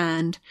nice,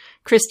 and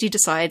Christy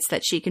decides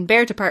that she can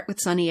bear to part with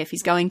Sonny if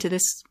he's going to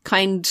this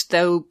kind,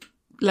 though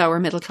lower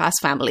middle class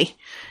family.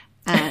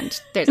 And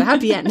there's a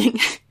happy ending.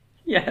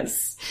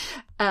 Yes.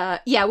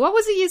 Yeah, what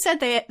was it you said?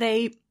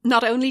 They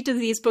not only do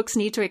these books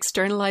need to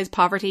externalize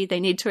poverty,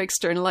 they need to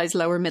externalize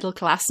lower middle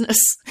classness.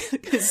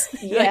 Because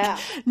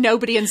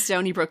nobody in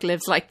Stony Brook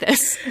lives like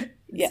this.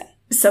 Yeah.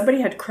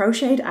 Somebody had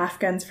crocheted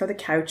afghans for the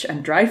couch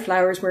and dry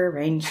flowers were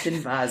arranged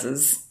in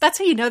vases. That's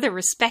how you know they're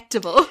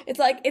respectable. It's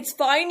like, it's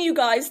fine, you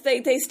guys.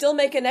 They still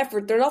make an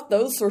effort. They're not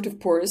those sort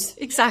of poors.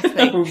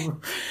 Exactly.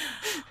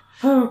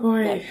 Oh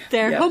boy.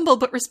 They're humble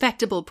but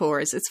respectable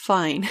poors. It's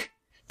fine.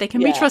 They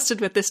can be trusted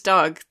with this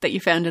dog that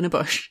you found in a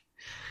bush.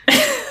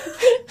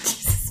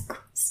 Jesus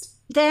Christ.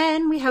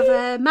 Then we have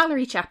a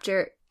Mallory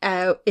chapter.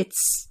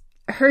 It's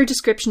her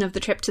description of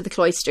the trip to the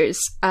cloisters.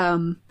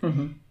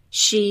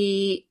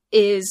 She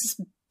is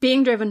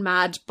being driven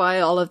mad by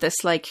all of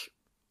this, like,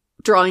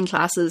 drawing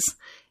classes.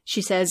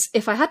 She says,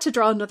 if I had to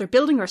draw another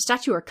building or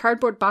statue or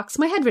cardboard box,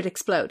 my head would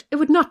explode. It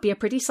would not be a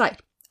pretty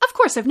sight. Of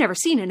course, I've never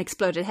seen an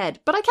exploded head,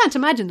 but I can't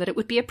imagine that it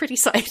would be a pretty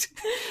sight.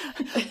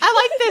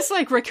 I like this,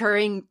 like,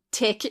 recurring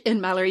tick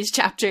in Mallory's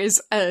chapters,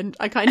 and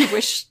I kind of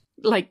wish,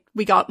 like,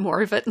 we got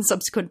more of it in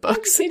subsequent I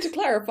books. just need to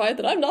clarify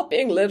that I'm not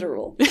being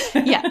literal.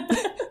 Yeah.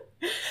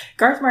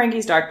 Garth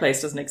Marenghi's Dark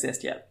Place doesn't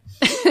exist yet.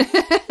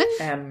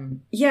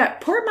 Yeah,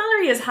 poor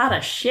Mallory has had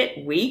a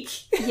shit week.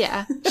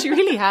 Yeah, she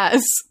really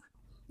has.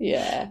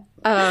 Yeah.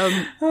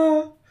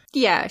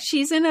 Yeah,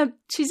 she's in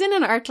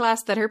an art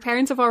class that her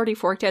parents have already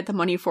forked out the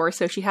money for,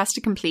 so she has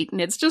to complete, and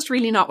it's just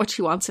really not what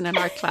she wants in an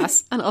art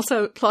class. And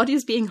also,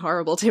 Claudia's being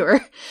horrible to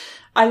her.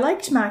 I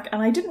liked Mac,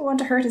 and I didn't want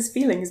to hurt his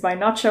feelings by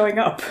not showing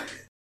up.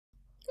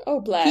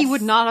 Oh, bless. He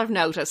would not have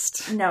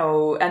noticed.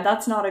 No, and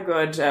that's not a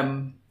good.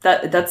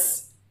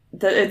 It's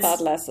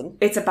bad lesson.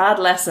 It's a bad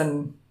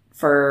lesson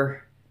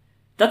for.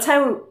 That's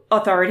how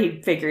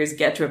authority figures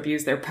get to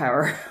abuse their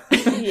power.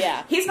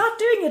 Yeah. He's not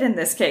doing it in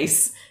this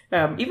case.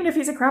 Even if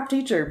he's a crap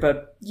teacher,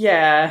 but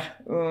yeah.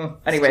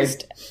 Anyway.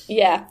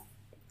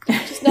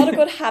 Just not a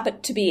good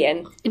habit to be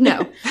in.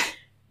 No.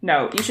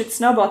 No, you should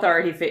snub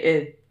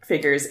authority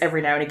figures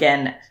every now and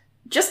again,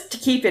 just to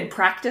keep in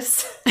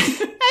practice.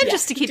 And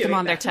just to keep them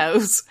on their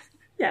toes.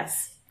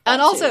 Yes.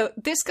 And also,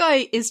 this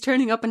guy is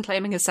turning up and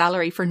claiming a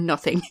salary for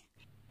nothing.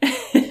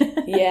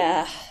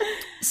 Yeah.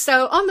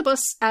 So, on the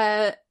bus,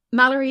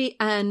 Mallory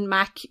and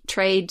Mac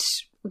trade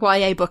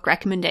YA book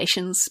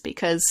recommendations,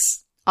 because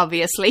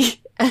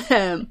obviously.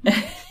 And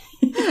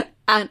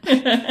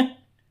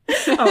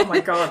oh my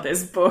god,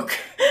 this book.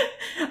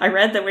 I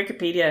read the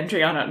Wikipedia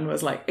entry on it and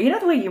was like, you know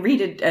the way you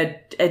read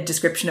a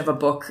description of a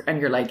book and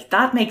you're like,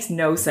 that makes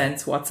no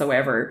sense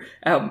whatsoever.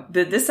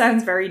 This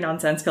sounds very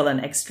nonsensical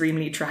and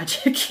extremely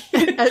tragic.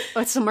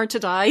 Somewhere to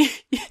Die?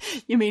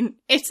 You mean,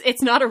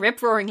 it's not a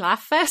rip-roaring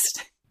laugh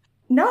fest?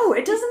 No,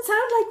 it doesn't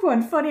sound like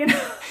one, funny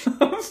enough.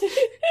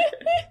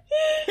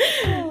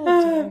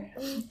 Oh,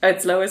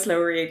 It's Lois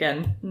Lowry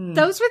again.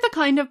 Those were the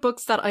kind of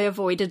books that I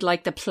avoided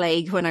like the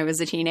plague when I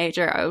was a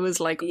teenager. I was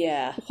like,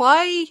 yeah.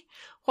 Why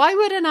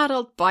would an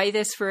adult buy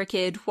this for a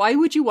kid? Why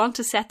would you want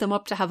to set them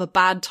up to have a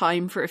bad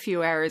time for a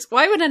few hours?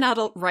 Why would an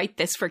adult write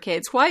this for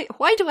kids? Why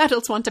do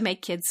adults want to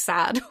make kids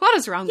sad? What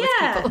is wrong with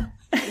people?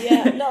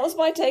 Yeah, that was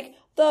my take.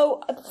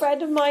 Though a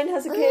friend of mine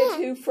has a kid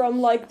who,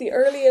 from like the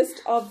earliest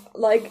of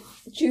like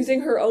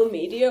choosing her own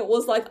media,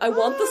 was like, I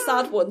want the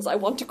sad ones, I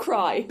want to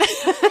cry.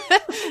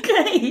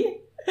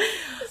 Okay.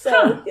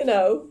 So, you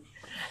know,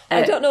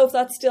 I don't know if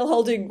that's still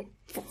holding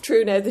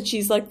true now that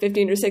she's like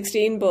 15 or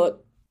 16,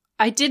 but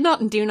I did not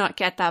and do not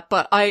get that,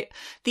 but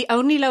the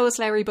only Lois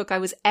Lowry book I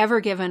was ever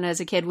given as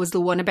a kid was the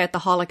one about the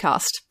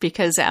Holocaust,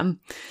 because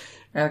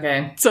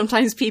Okay.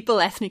 sometimes people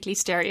ethnically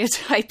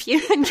stereotype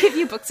you and give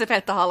you books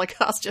about the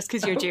Holocaust just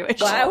because you're Jewish.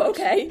 wow,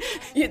 okay.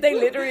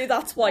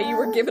 That's why you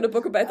were given a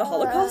book about the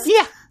Holocaust?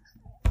 Yeah.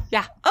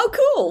 Yeah. Oh,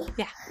 cool.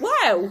 Yeah.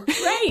 Wow,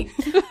 great.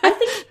 I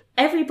think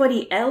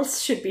everybody else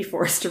should be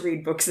forced to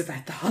read books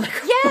about the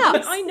Holocaust.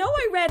 Yeah. I know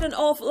I read an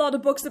awful lot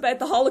of books about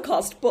the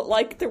Holocaust, but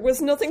like there was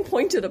nothing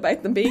pointed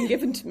about them being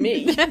given to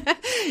me.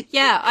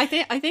 Yeah, I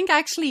think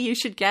actually you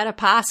should get a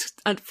pass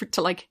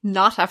to like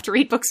not have to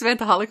read books about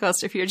the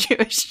Holocaust if you're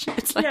Jewish.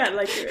 It's like, Yeah,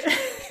 like...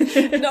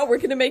 No, we're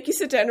going to make you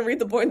sit down and read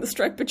The Boy in the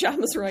Striped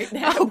Pajamas right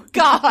now. oh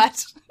God.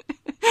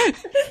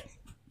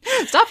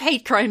 Stop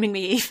hate criming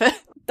me,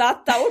 Aoife.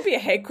 That would be a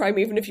hate crime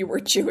even if you were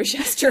Jewish,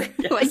 Esther.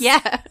 Well,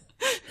 yeah.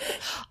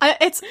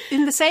 It's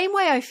in the same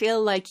way I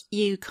feel like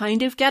you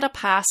kind of get a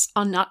pass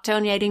on not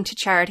donating to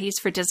charities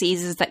for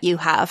diseases that you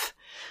have.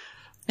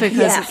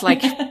 Because it's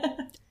like,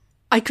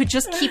 I could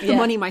just keep the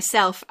money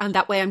myself and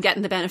that way I'm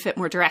getting the benefit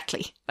more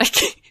directly. Like,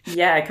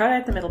 Yeah, cut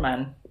out the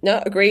middleman.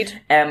 No, agreed.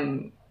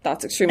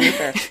 That's extremely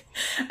fair.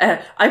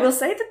 I will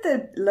say that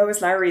the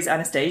Lois Lowry's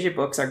Anastasia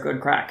books are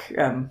good crack.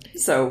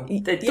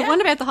 the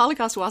one about the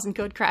Holocaust wasn't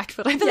good crack,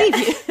 but I believe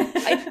you.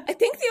 I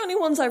think the only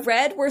ones I've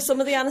read were some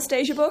of the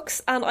Anastasia books,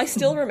 and I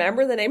still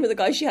remember the name of the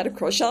guy she had a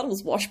crush on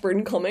was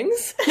Washburn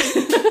Cummings.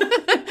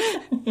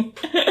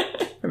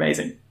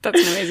 Amazing. That's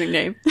an amazing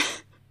name.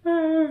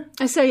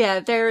 So yeah,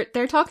 they're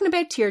talking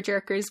about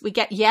tearjerkers. We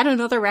get yet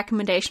another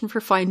recommendation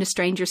for Find a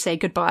Stranger, Say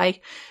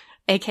Goodbye,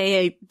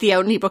 aka the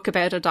only book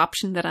about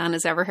adoption that Anne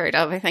has ever heard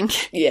of, I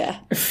think. Yeah.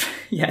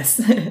 Yes.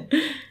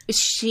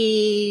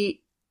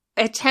 She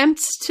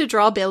attempts to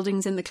draw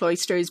buildings in the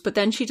cloisters, but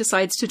then she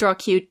decides to draw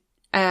cute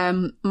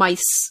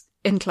mice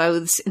in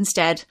clothes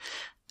instead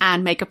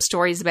and make up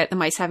stories about the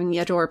mice having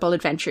adorable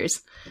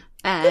adventures.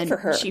 And for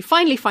her, she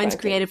finally finds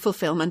frankly. creative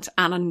fulfillment,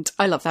 and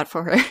I love that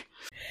for her.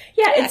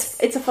 Yeah,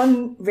 it's a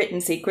fun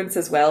written sequence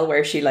as well,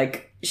 where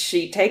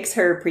she takes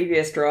her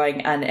previous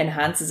drawing and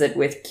enhances it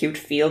with cute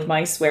field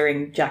mice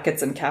wearing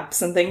jackets and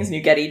caps and things, and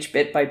you get each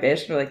bit by bit,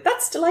 and you're like,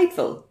 that's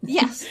delightful.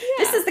 Yes.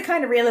 This is the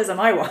kind of realism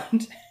I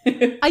want.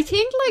 I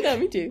think, like, Yeah,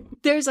 me too.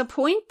 there's a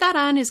point that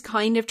Anne is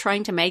kind of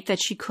trying to make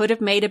that she could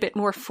have made a bit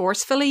more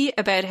forcefully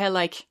about how,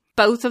 like,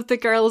 both of the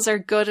girls are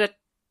good at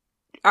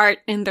art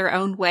in their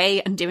own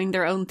way and doing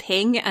their own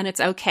thing, and it's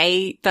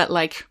okay that,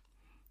 like,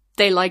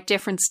 they like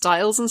different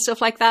styles and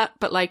stuff like that,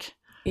 but, like,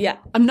 Yeah.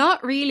 I'm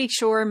not really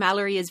sure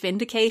Mallory is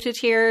vindicated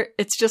here.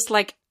 It's just,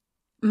 like,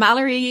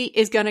 Mallory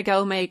is gonna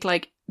go make,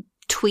 like,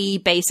 twee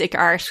basic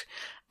art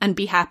and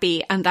be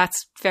happy, and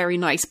that's very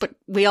nice, but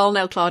we all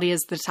know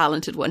Claudia's the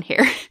talented one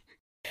here.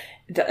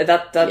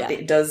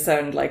 It does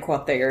sound like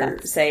what they're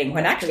saying,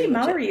 when actually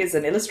Mallory is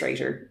an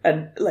illustrator,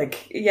 and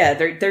like, yeah,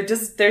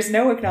 there's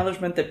no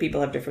acknowledgement that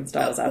people have different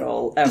styles at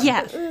all.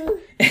 Yeah.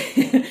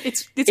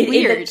 It's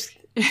weird.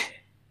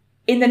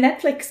 In the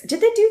Netflix, did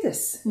they do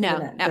this?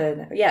 No.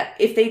 Yeah,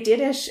 if they did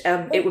it,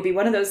 it would be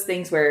one of those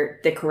things where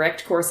the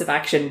correct course of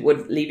action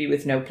would leave you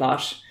with no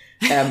plot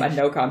and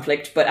no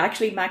conflict. But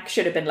actually, Mac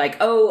should have been like,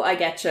 "Oh, I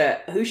get you.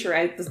 Hoosh her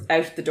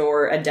out the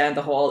door and down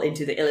the hall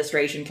into the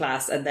illustration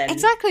class, and then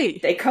Exactly.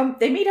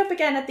 they meet up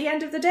again at the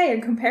end of the day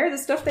and compare the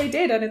stuff they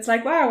did, and it's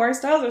like, wow, our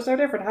styles are so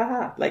different.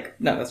 Haha.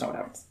 Like, no, that's not what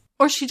happens.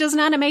 Or she does an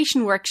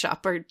animation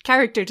workshop or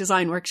character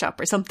design workshop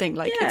or something.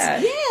 Like, Yeah.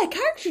 Yeah,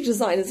 character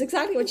design is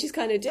exactly what she's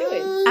kind of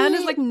doing. Anne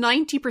is like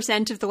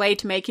 90% of the way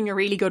to making a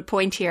really good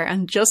point here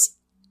and just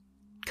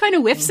kind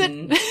of whiffs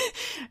it.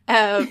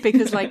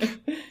 Because, like,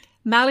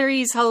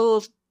 Mallory's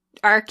whole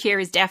arc here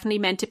is definitely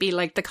meant to be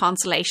like the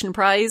consolation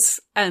prize,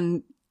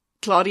 and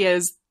Claudia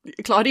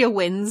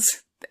wins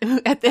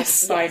at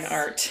this. Fine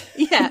art.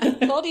 Yeah.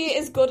 Claudia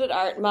is good at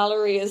art.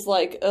 Mallory is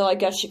like, oh, I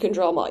guess she can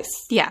draw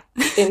mice Yeah.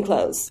 in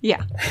clothes.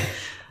 Yeah.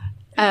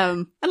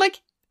 And like,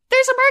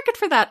 there's a market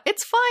for that.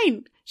 It's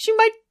fine. She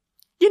might,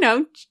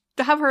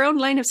 have her own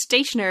line of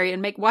stationery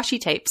and make washi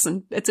tapes,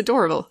 and it's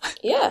adorable.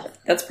 Yeah.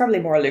 That's probably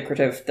more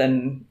lucrative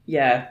than,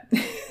 yeah.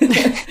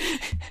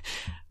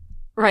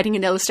 Writing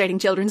and illustrating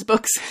children's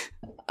books.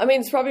 I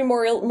mean, it's probably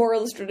more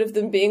illustrative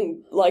than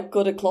being like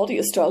good at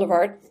Claudia's style of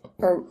art,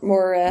 or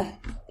more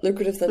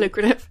lucrative than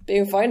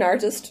being a fine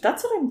artist.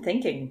 That's what I'm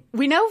thinking.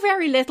 We know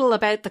very little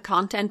about the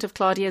content of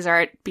Claudia's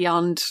art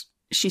beyond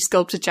she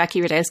sculpted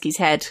Jackie Radowski's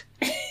head.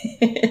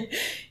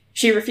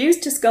 She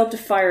refused to sculpt a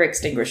fire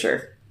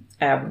extinguisher.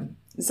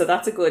 So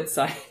that's a good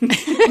sign.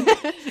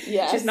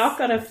 Yes. She's not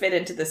going to fit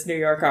into this New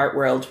York art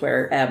world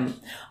where,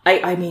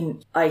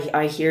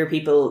 I hear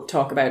people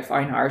talk about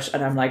fine art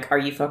and I'm like, are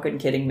you fucking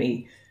kidding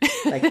me?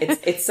 Like,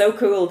 it's so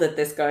cool that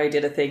this guy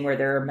did a thing where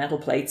there are metal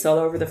plates all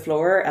over the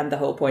floor, and the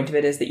whole point of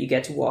it is that you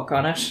get to walk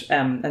on it.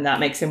 And that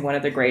makes him one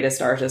of the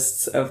greatest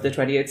artists of the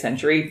 20th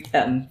century.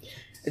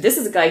 This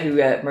is a guy who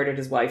murdered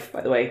his wife,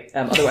 by the way.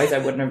 Otherwise, I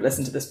wouldn't have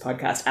listened to this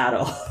podcast at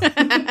all.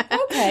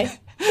 Okay.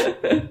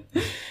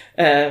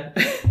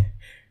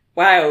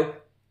 Wow.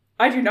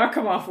 I do not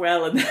come off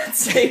well in that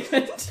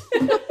statement.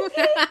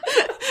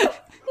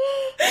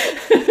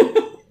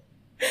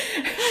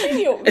 We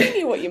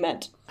knew what you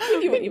meant. We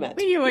knew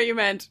what you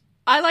meant.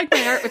 I like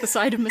my art with a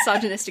side of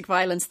misogynistic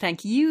violence,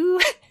 thank you.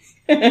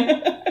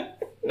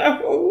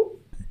 No.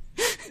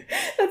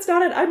 That's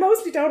not it. I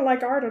mostly don't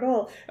like art at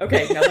all.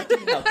 Okay, no, that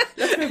didn't help.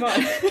 Let's move on.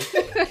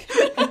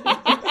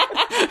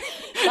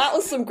 That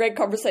was some great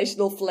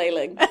conversational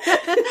flailing.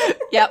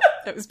 Yep,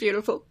 that was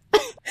beautiful.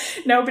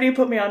 Nobody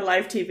put me on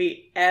live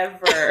TV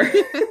ever.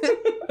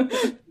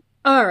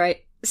 All right,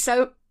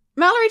 so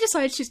Mallory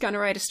decides she's going to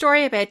write a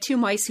story about two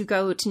mice who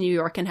go to New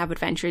York and have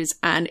adventures,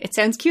 and it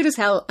sounds cute as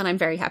hell, and I'm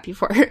very happy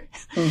for her.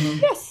 Mm-hmm.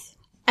 Yes.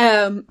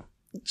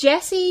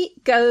 Jessie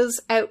goes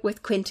out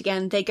with Quint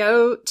again. They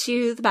go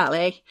to the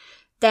ballet.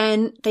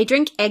 Then they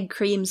drink egg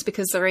creams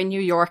because they're in New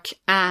York,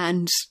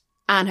 and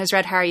Anne has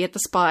read Harriet the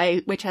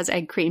Spy, which has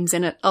egg creams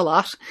in it a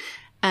lot.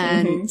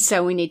 And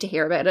so we need to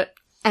hear about it.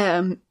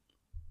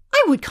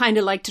 I would kind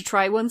of like to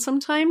try one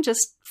sometime,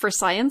 just for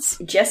science.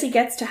 Jessie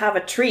gets to have a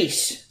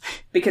treat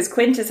because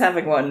Quint is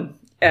having one.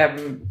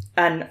 And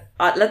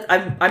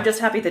I'm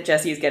just happy that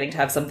Jessie is getting to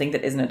have something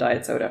that isn't a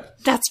diet soda.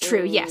 That's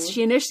true, yes.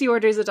 She initially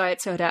orders a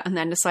diet soda and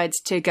then decides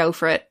to go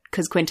for it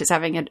because Quint is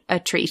having a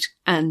treat,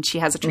 and she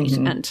has a treat.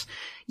 And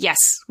yes,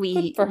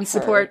 we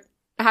support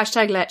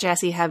hashtag let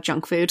Jessie have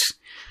junk food.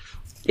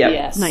 Yep.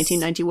 Yes.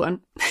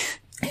 1991.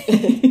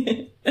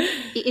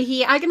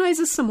 He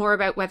agonizes some more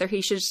about whether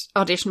he should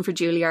audition for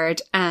Juilliard,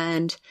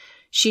 and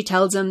she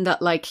tells him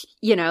that, like,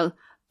 you know,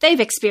 they've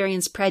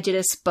experienced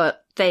prejudice,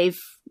 but they've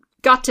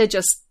got to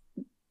just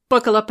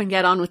buckle up and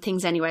get on with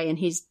things anyway, and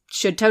he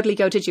should totally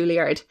go to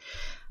Juilliard.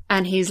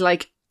 And he's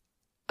like,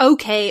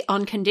 okay,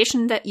 on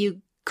condition that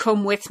you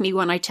come with me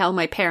when I tell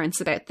my parents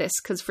about this,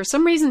 because for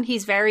some reason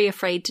he's very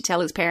afraid to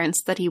tell his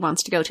parents that he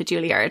wants to go to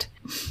Juilliard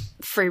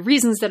for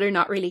reasons that are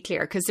not really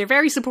clear, because they're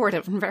very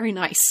supportive and very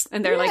nice,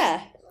 and they're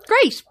like,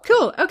 great,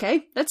 cool,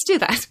 okay, let's do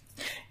that.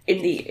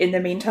 In the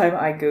meantime,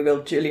 I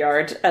googled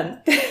Juilliard,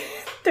 and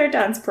their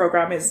dance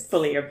program is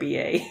fully a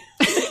BA.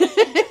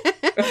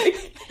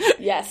 Right?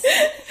 Yes.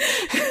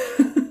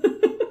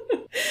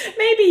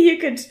 Maybe you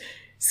could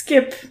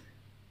skip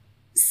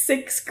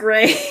 6th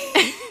grade.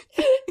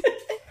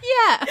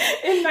 Yeah.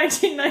 In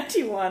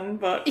 1991,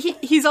 but...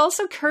 He's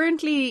also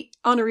currently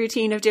on a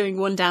routine of doing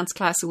one dance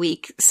class a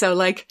week. So,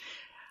 like,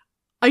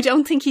 I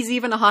don't think he's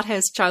even a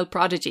hothouse child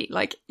prodigy.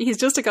 Like, he's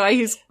just a guy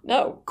who's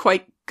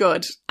quite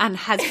good and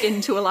has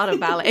been to a lot of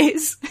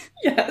ballets.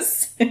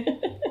 Yes.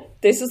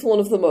 This is one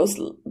of the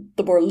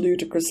more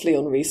ludicrously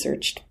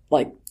unresearched,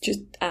 like,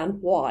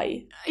 and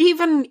why?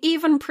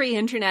 Even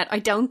pre-internet, I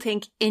don't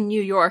think in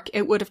New York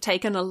it would have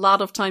taken a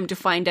lot of time to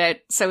find out.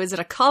 So is it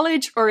a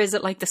college or is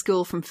it like the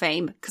School from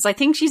Fame? Because I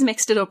think she's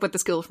mixed it up with the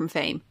School from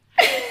Fame.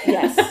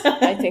 Yes,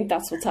 I think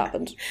that's what's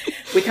happened.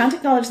 We can't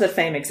acknowledge that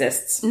Fame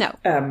exists. No.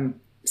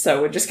 So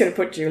we're just going to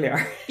put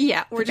Juilliard.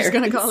 Yeah, we're just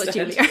going to call it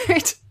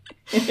Juilliard.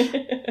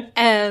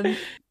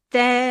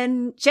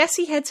 Then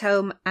Jessie heads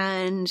home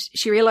and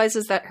she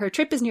realises that her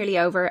trip is nearly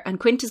over and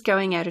Quint is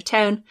going out of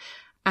town.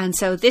 And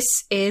so this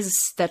is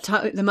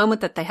the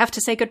moment that they have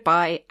to say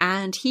goodbye,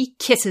 and he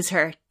kisses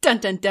her. Dun,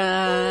 dun,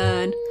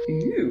 dun.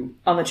 Ooh.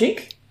 On the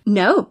cheek?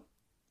 No.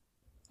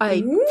 I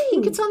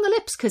think it's on the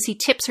lips because he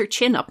tips her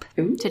chin up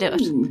to do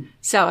it.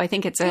 So I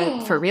think it's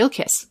a for real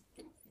kiss.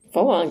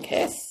 Full on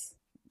kiss.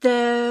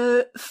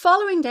 The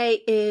following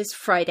day is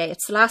Friday.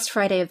 It's the last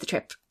Friday of the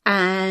trip.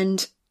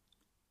 And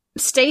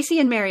Stacey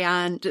and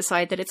Marianne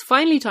decide that it's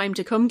finally time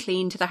to come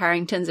clean to the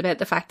Harringtons about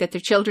the fact that their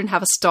children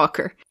have a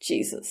stalker.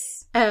 Jesus.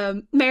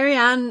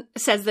 Marianne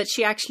says that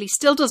she actually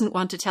still doesn't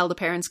want to tell the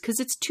parents because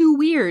it's too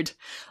weird.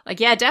 Like,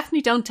 yeah,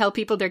 definitely don't tell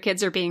people their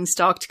kids are being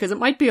stalked because it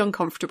might be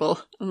uncomfortable.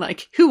 And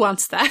like, who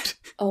wants that?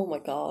 Oh my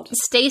god.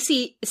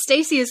 Stacey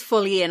is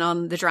fully in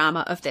on the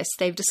drama of this.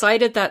 They've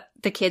decided that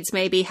the kids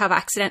maybe have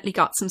accidentally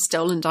got some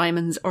stolen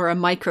diamonds or a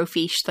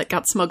microfiche that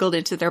got smuggled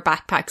into their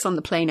backpacks on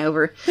the plane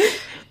over.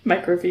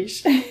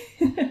 Microfiche.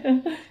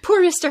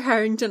 Poor Mr.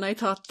 Harrington, I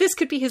thought. This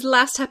could be his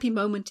last happy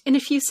moment. In a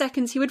few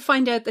seconds he would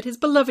find out that his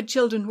beloved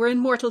children were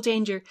in mortal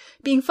danger,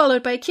 being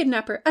followed by a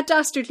kidnapper, a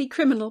dastardly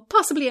criminal,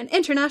 possibly an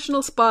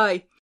international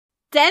spy.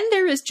 Then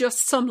there is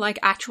just some, like,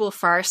 actual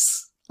farce.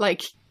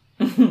 Like,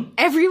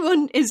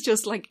 everyone is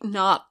just, like,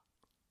 not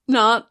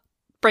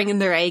bringing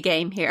their A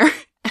game here.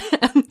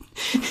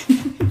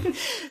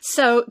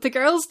 So the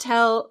girls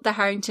tell the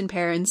Harrington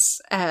parents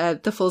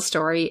the full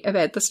story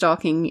about the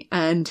stalking,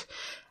 and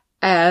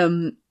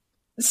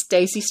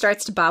Stacey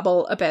starts to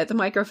babble about the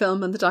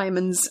microfilm and the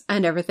diamonds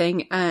and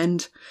everything,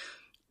 and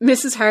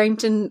Mrs.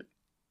 Harrington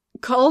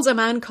calls a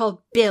man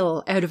called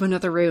Bill out of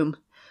another room,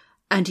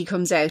 and he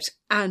comes out,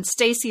 and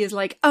Stacey is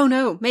like, oh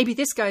no, maybe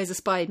this guy is a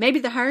spy,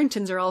 maybe the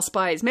Harringtons are all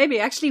spies, maybe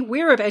actually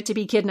we're about to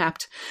be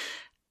kidnapped.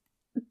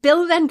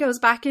 Bill then goes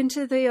back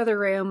into the other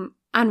room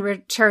and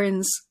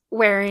returns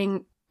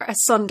wearing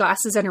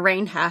sunglasses and a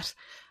rain hat,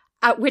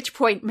 at which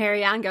point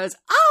Marianne goes,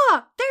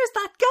 there's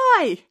that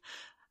guy!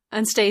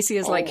 And Stacey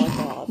is like, my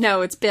God.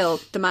 no, it's Bill,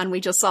 the man we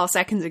just saw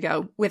seconds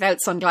ago,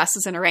 without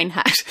sunglasses and a rain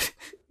hat.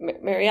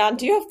 Marianne,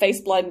 do you have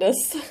face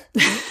blindness?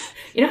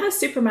 You know how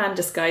Superman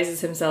disguises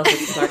himself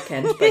as Clark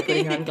Kent by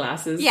putting on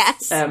glasses?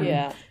 Yes.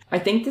 Yeah. I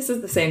think this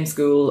is the same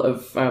school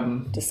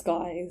of...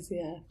 Disguise,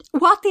 yeah.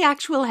 What the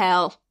actual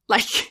hell?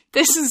 Like,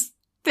 this is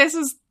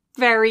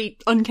very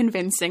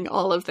unconvincing,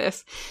 all of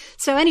this.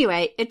 So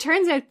anyway, it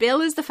turns out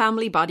Bill is the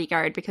family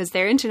bodyguard because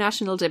they're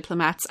international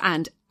diplomats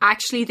and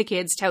actually the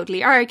kids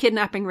totally are a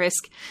kidnapping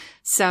risk.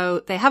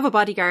 So they have a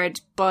bodyguard,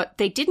 but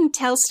they didn't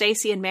tell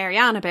Stacey and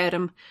Marianne about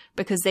him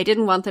because they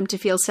didn't want them to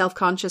feel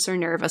self-conscious or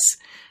nervous.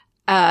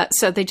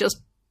 So they just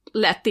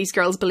let these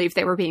girls believe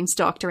they were being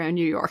stalked around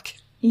New York.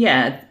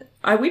 Yeah,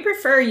 we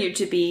prefer you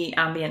to be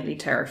ambiently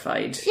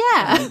terrified.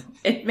 Yeah.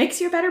 It makes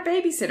you a better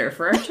babysitter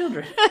for our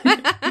children.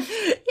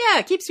 Yeah,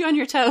 it keeps you on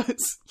your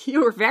toes.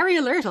 You were very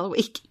alert all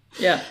week.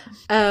 Yeah.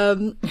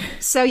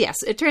 So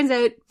yes, it turns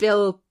out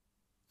Bill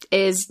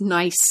is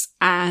nice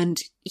and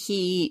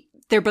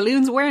their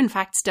balloons were in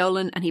fact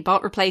stolen and he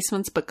bought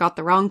replacements but got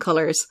the wrong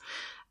colours.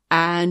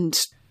 And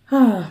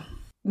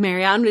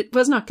Marianne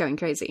was not going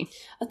crazy.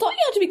 I thought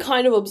you had to be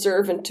kind of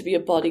observant to be a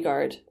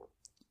bodyguard.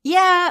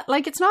 Yeah,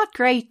 like it's not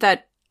great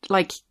that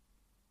like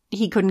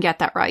he couldn't get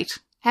that right.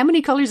 How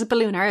many colours of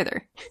balloon are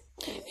there?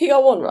 He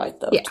got one right,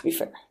 though, Yeah. to be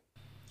fair.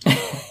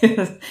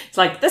 It's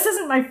like, this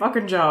isn't my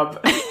fucking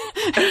job.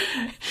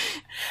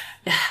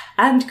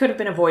 And could have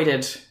been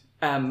avoided.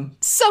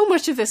 So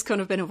much of this could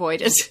have been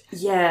avoided.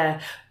 Yeah.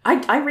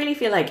 I really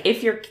feel like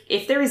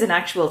if there is an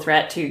actual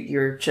threat to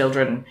your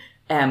children,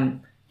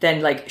 then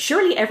like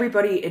surely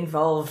everybody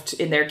involved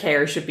in their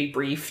care should be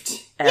briefed.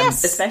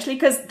 Yes. Especially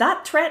because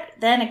that threat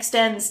then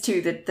extends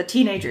to the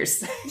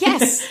teenagers.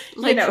 Yes.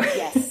 You know.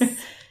 Yes.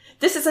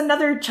 This is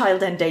another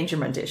child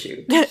endangerment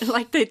issue.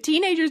 Like the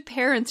teenagers'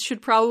 parents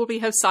should probably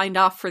have signed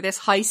off for this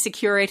high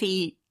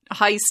security,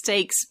 high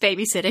stakes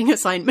babysitting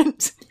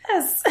assignment.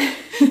 Yes.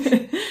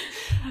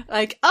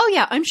 Like, oh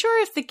yeah, I'm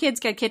sure if the kids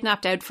get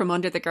kidnapped out from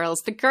under the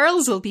girls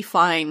will be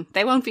fine.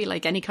 They won't be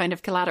like any kind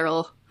of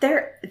collateral.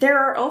 They're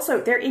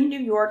in New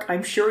York.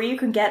 I'm sure you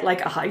can get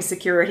like a high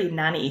security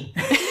nanny,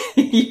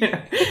 you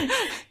know,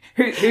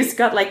 who's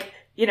got like,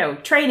 you know,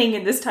 training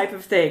in this type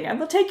of thing, and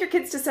will take your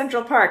kids to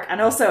Central Park, and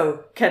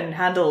also can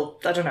handle,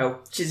 I don't know,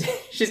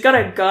 she's got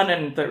a gun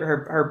in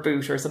her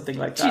boot or something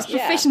like that. She's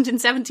proficient in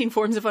 17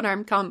 forms of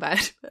unarmed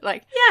combat.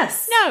 Like,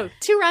 Yes. no,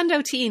 2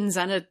 rando teens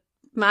and a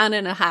man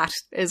in a hat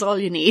is all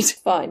you need.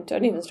 Fine,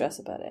 don't even stress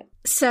about it.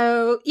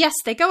 So, yes,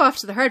 they go off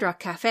to the Hard Rock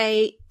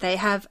Cafe. They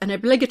have an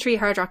obligatory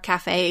Hard Rock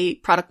Cafe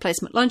product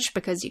placement lunch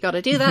because you got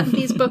to do that in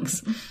these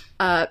books.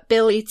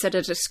 Bill eats at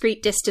a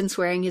discreet distance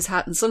wearing his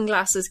hat and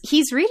sunglasses.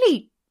 He's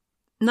really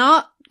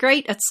not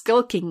great at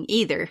skulking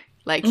either.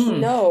 Like,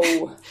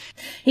 No.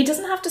 He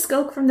doesn't have to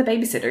skulk from the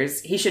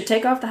babysitters. He should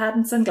take off the hat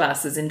and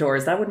sunglasses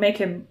indoors. That would make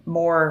him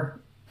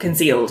more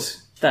concealed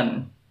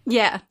than...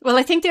 yeah. Well,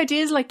 I think the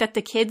idea is like that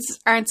the kids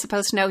aren't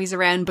supposed to know he's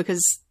around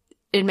because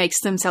it makes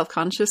them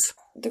self-conscious.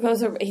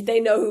 Because they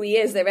know who he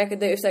is. They reckon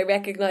that if they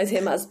recognise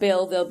him as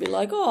Bill, they'll be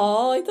like,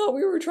 oh, I thought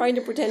we were trying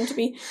to pretend to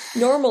be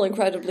normal,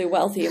 incredibly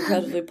wealthy,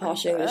 incredibly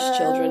posh English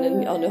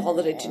children on a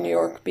holiday to New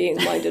York being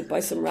minded by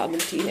some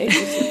random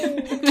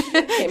teenagers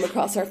who came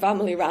across our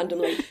family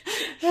randomly.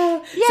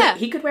 Yeah. So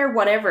he could wear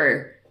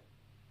whatever,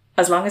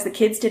 as long as the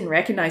kids didn't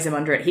recognise him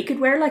under it. He could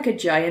wear like a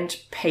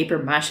giant paper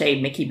mache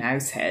Mickey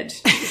Mouse head.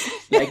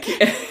 Like...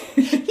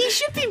 He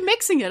should be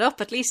mixing it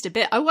up at least a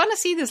bit. I want to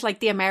see this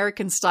like the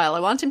American style. I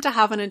want him to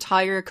have an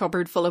entire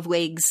cupboard full of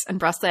wigs and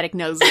prosthetic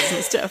noses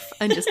and stuff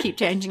and just keep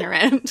changing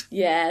around.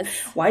 Yes.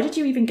 Why did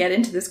you even get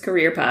into this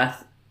career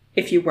path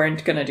if you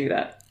weren't going to do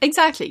that?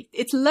 Exactly.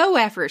 It's low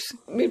effort.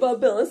 Meanwhile,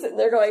 Bill is sitting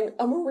there going,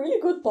 I'm a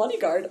really good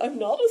bodyguard. I'm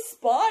not a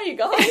spy,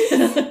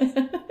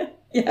 guys.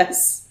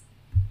 Yes.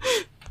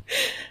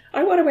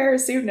 I want to wear a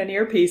suit and an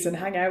earpiece and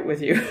hang out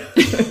with you.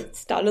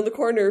 Stand in the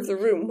corner of the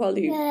room while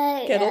you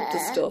get up to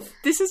stuff.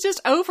 This has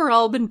just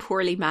overall been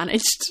poorly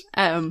managed.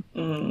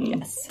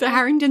 Yes. The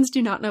Harringtons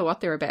do not know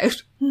what they're about.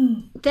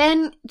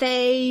 Then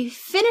they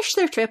finish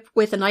their trip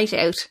with a night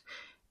out.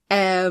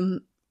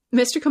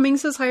 Mr.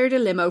 Cummings has hired a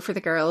limo for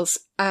the girls.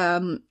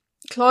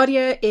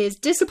 Claudia is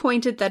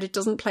disappointed that it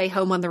doesn't play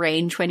Home on the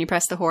Range when you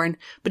press the horn,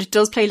 but it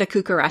does play La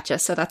Cucaracha,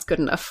 so that's good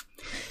enough.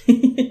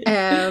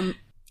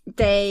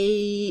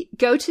 They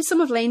go to some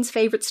of Lane's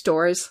favourite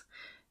stores.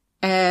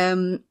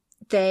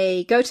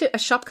 They go to a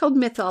shop called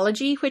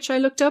Mythology, which I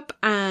looked up,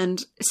 and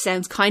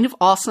sounds kind of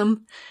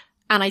awesome.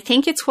 And I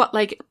think it's what,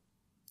 like,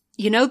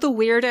 you know, the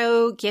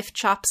weirdo gift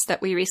shops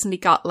that we recently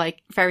got,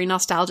 like, very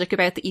nostalgic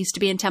about that used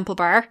to be in Temple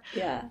Bar?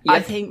 Yeah.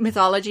 I think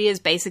Mythology is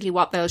basically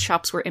what those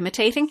shops were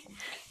imitating.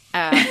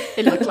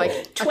 It looked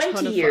like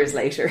 20 years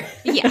later.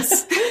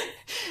 Yes.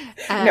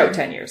 No,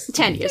 10 years.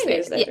 10 years 10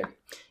 years later. later.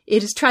 Yeah.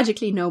 It is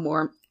tragically no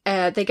more.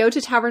 They go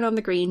to Tavern on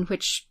the Green,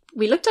 which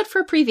we looked at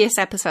for a previous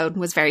episode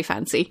and was very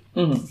fancy.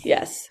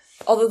 Yes.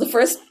 Although the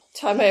first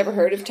time I ever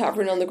heard of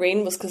Tavern on the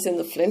Green was because in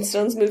the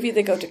Flintstones movie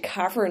they go to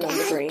Cavern on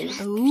the Green.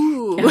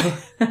 Ooh.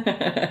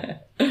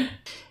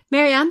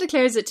 Marianne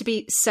declares it to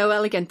be so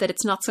elegant that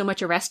it's not so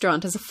much a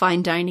restaurant as a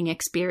fine dining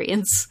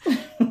experience.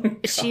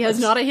 She has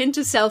not a hint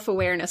of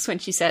self-awareness when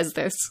she says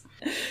this.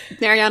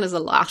 Marianne is a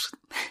lot.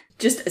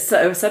 Just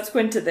so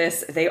subsequent to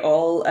this, they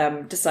all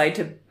decide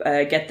to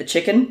get the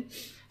chicken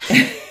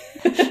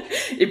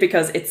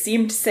because it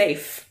seemed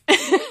safe.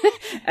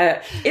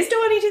 Is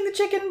Dawn eating the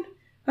chicken?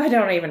 I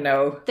don't even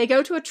know. They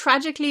go to a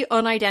tragically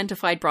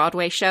unidentified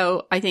Broadway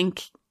show. I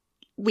think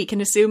we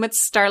can assume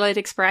it's Starlight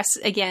Express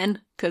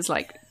again, because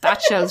like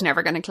that show's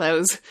never going to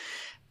close.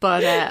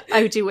 But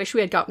I do wish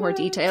we had got more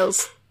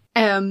details.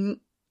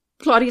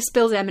 Claudia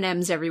spills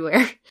M&Ms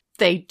everywhere.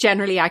 They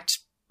generally act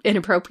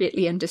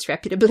inappropriately and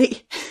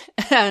disreputably,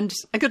 and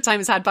a good time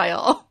is had by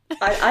all.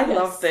 I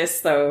love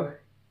this though.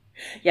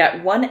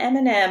 Yeah, one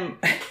M&M,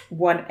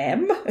 one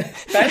M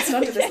bounced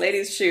onto this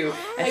lady's shoe,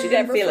 and she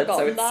didn't feel it,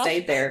 so it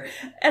stayed there.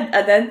 And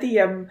then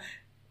the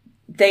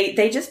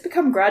they just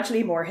become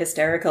gradually more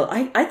hysterical.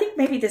 I think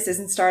maybe this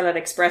isn't Starlight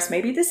Express.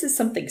 Maybe this is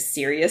something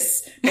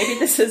serious. Maybe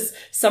this is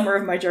Summer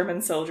of My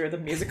German Soldier, the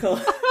musical.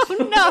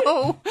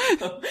 Oh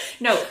no,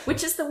 no,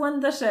 which is the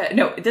one that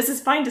no, this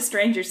is Find a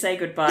Stranger, Say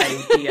Goodbye,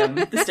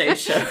 the stage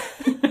show.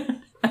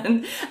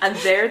 And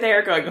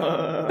they're going,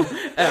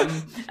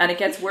 and it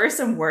gets worse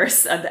and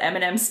worse, and the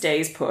M&M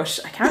stays put.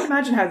 I can't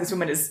imagine how this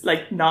woman is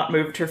like not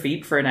moved her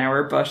feet for an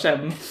hour, but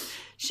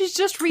she's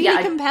just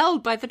really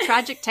compelled by the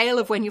tragic tale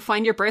of when you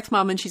find your birth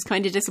mom and she's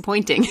kind of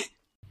disappointing.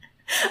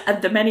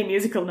 And the many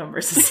musical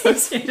numbers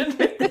associated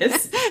with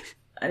this.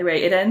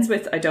 Anyway, it ends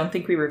with, I don't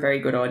think we were very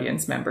good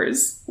audience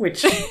members,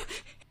 which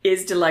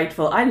is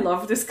delightful. I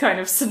love this kind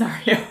of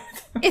scenario.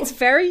 It's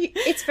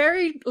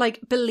very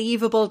like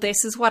believable.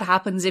 This is what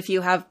happens if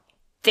you have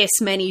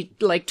this many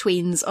like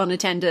tweens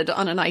unattended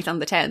on a night on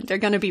the 10th. They're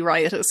going to be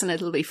riotous and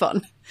it'll be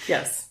fun.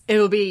 Yes.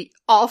 It'll be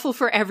awful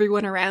for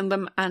everyone around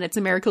them, and it's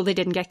a miracle they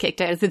didn't get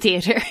kicked out of the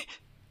theatre.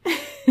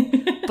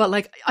 But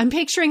like, I'm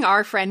picturing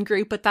our friend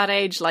group at that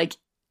age, like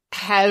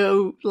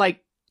how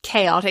like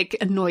chaotic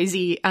and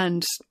noisy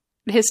and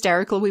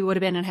hysterical we would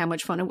have been and how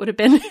much fun it would have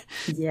been.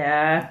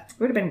 Yeah, it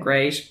would have been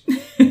great.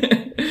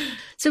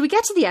 So we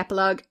get to the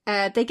epilogue.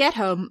 They get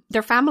home.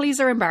 Their families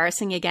are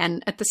embarrassing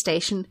again at the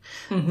station.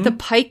 Mm-hmm. The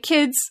Pike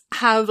kids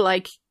have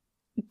like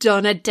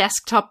done a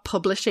desktop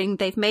publishing.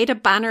 They've made a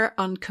banner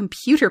on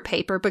computer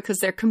paper because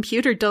their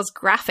computer does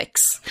graphics,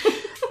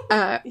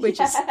 which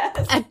is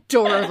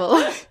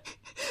adorable.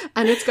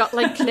 And it's got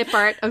like clip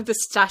art of the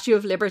Statue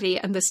of Liberty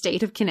and the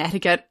state of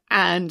Connecticut.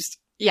 And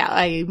yeah,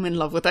 I'm in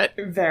love with it.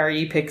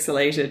 Very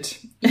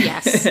pixelated.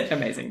 Yes.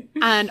 Amazing.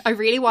 And I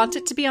really want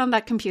it to be on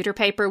that computer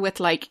paper with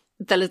like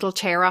the little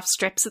tear off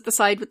strips at the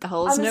side with the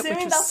holes in it,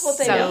 which was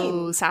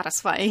so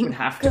satisfying.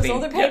 Because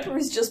other paper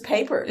is just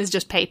paper. It's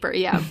just paper,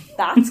 yeah.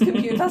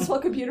 That's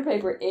what computer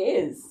paper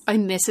is. I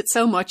miss it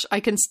so much.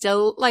 I can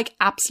still like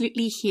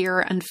absolutely hear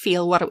and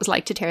feel what it was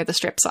like to tear the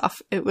strips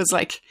off. It was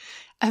like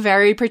a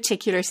very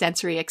particular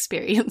sensory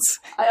experience.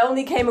 I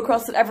only came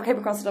across it at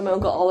my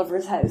Uncle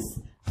Oliver's house.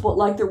 But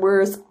like there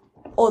was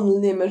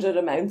unlimited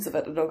amounts of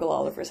it at Uncle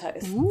Oliver's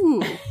house.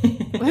 Ooh.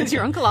 Was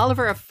your Uncle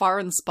Oliver a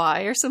foreign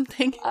spy or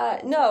something?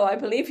 No, I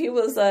believe he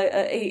was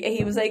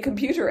a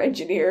computer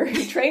engineer.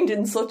 He trained to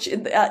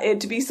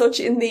be such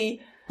in the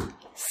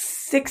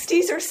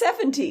 60s or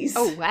 70s.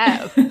 Oh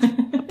wow.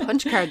 A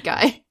punch card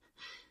guy.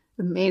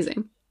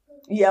 Amazing.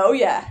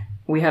 Yeah.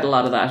 We had a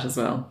lot of that as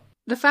well.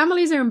 The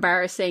families are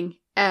embarrassing.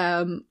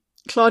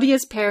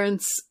 Claudia's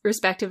parents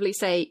respectively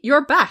say,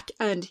 "You're back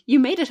and you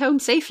made it home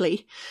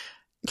safely."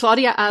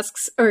 Janine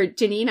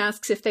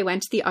asks if they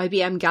went to the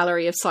IBM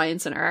Gallery of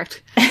Science and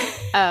Art.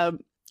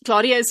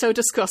 Claudia is so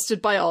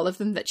disgusted by all of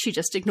them that she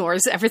just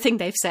ignores everything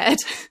they've said.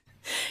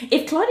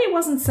 If Claudia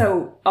wasn't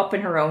so up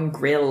in her own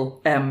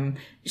grill,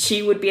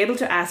 she would be able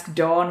to ask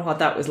Dawn what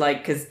that was like,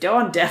 because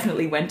Dawn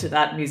definitely went to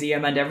that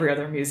museum and every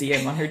other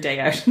museum on her day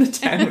out in the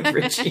town with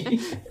Richie.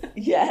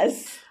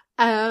 Yes.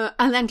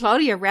 And then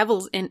Claudia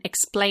revels in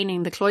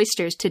explaining the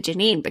cloisters to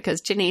Janine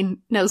because Janine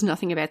knows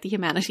nothing about the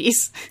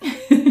humanities.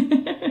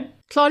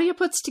 Claudia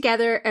puts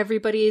together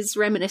everybody's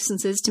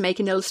reminiscences to make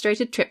an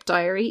illustrated trip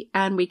diary,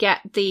 and we get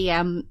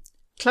the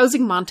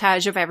closing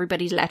montage of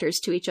everybody's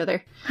letters to each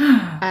other.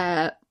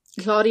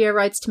 Claudia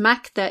writes to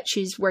Mac that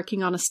she's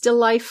working on a still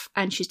life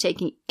and she's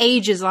taking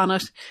ages on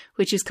it,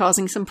 which is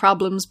causing some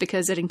problems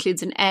because it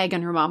includes an egg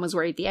and her mom is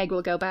worried the egg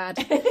will go bad.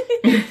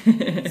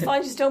 It's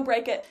fine, just don't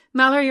break it.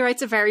 Mallory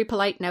writes a very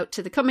polite note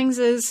to the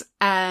Cummingses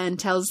and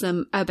tells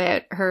them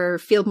about her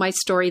field mice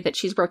story that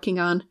she's working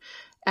on.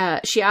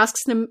 She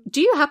asks them,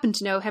 "Do you happen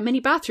to know how many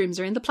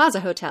bathrooms are in the Plaza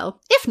Hotel?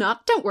 If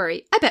not, don't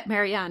worry. I bet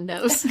Marianne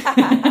knows."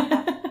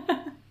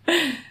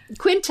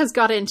 Quint has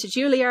got into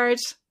Juilliard,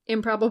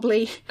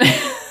 improbably.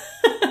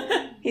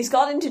 He's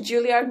got into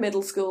Juilliard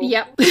Middle School.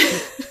 Yep.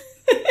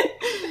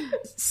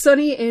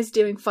 Sonny is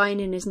doing fine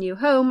in his new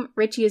home.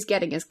 Richie is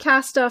getting his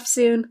cast off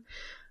soon.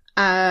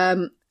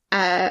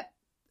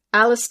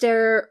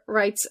 Alistair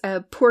writes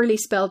a poorly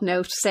spelled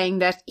note saying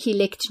that he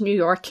licked New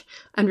York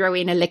and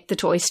Rowena licked the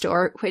toy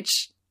store,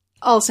 which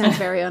all sounds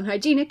very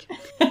unhygienic.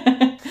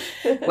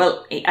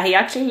 Well, he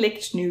actually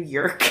licked New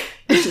York.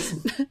 which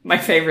is my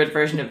favourite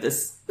version of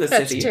this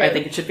city. True. I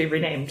think it should be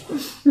renamed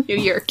New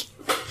York.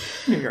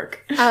 New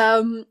York.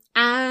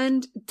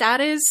 And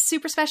that is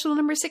super special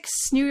number 6,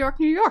 New York,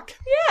 New York.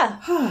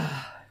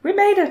 Yeah. We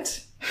made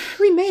it.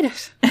 We made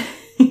it.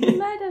 We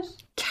made it.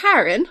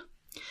 Karen,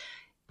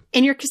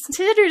 in your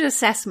considered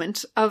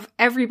assessment of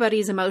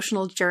everybody's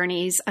emotional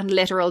journeys and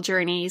literal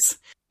journeys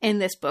in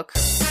this book,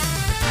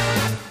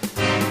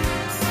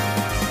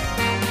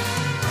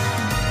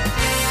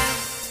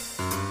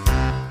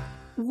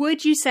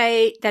 would you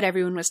say that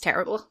everyone was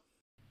terrible?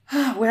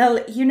 Well,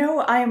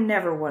 I am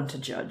never one to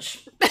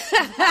judge.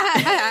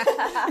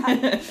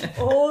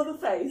 Oh, the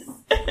face.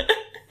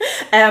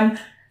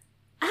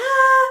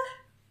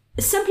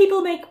 Some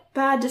people make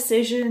bad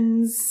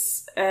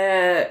decisions,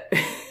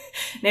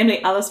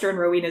 namely Alistair and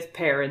Rowena's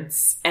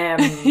parents.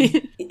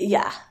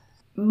 Yeah.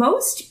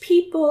 Most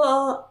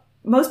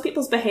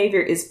people's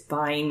behaviour is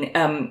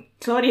fine.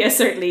 Claudia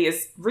certainly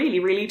is really,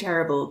 really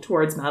terrible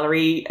towards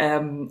Mallory.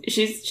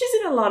 She's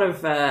in a lot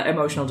of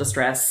emotional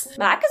distress.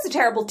 Mac is a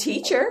terrible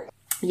teacher.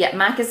 Yeah,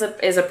 Mac is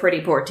a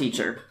pretty poor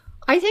teacher.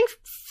 I think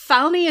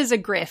Falmy is a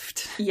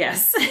grift.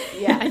 Yes.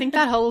 Yeah. I think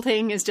that whole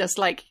thing is just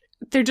like,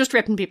 they're just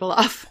ripping people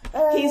off.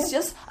 He's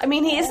just,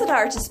 he is an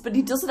artist, but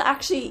he doesn't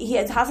actually,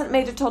 hasn't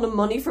made a ton of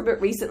money from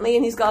it recently,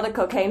 and he's got a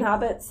cocaine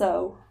habit,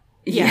 so.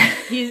 Yeah,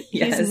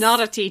 he's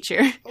not a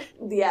teacher.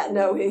 Yeah,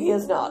 no, he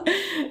is not.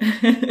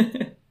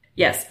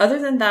 Yes, other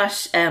than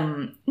that,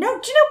 no,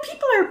 do you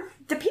know,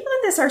 the people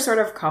in this are sort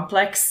of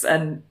complex,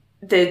 and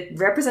the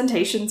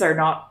representations are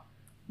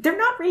they're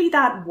not really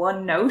that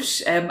one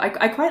note.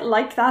 I quite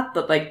like that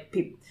like,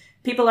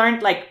 people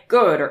aren't like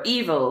good or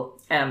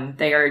evil.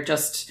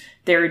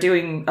 They're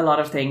doing a lot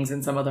of things,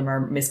 and some of them are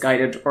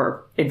misguided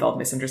or involve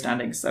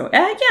misunderstandings. So,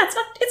 yeah, it's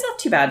not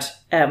too bad.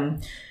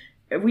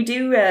 We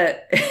do,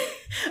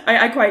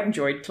 I quite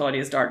enjoyed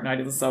Claudia's Dark Night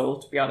of the Soul,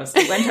 to be honest.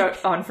 It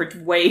went on for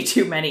way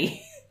too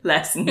many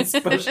lessons,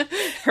 but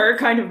her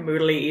kind of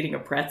moodily eating a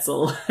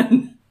pretzel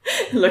and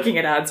looking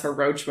at ads for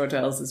roach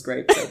motels is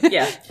great. So,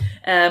 yeah.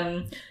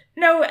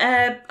 No,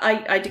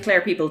 I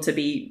declare people to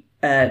be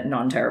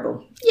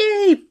non-terrible.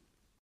 Yay!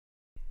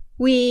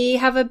 We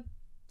have a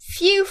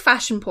few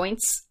fashion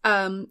points.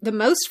 The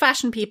most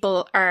fashion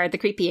people are the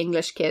creepy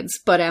English kids,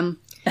 but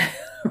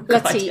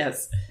let's see.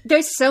 Yes.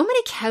 There's so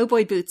many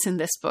cowboy boots in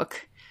this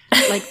book.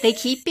 Like, they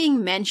keep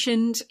being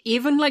mentioned.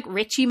 Even, like,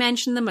 Richie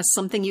mentioned them as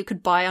something you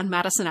could buy on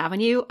Madison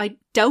Avenue. I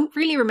don't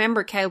really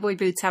remember cowboy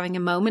boots having a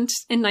moment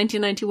in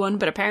 1991,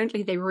 but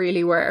apparently they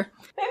really were.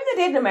 Maybe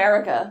they did in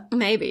America.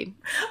 Maybe.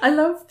 I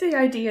love the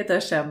idea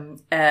that,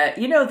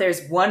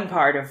 there's one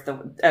part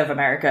of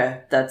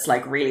America that's,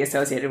 like, really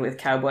associated with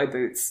cowboy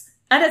boots,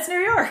 and it's New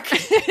York.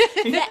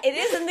 Yeah, it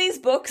is in these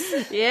books.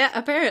 Yeah,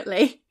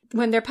 apparently.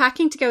 When they're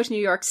packing to go to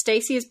New York,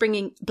 Stacey is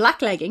bringing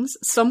black leggings,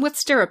 some with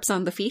stirrups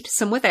on the feet,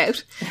 some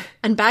without,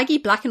 and baggy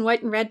black and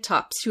white and red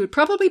tops. She would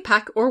probably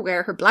pack or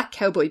wear her black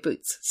cowboy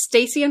boots.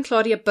 Stacey and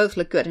Claudia both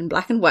look good in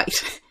black and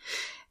white.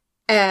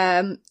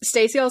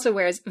 Stacey also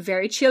wears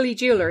very chilly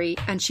jewellery,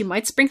 and she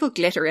might sprinkle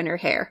glitter in her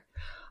hair.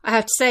 I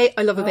have to say,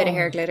 I love a bit of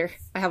hair glitter.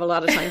 I have a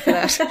lot of time for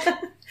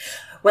that.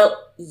 Well,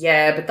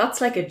 yeah, but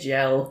that's like a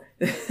gel.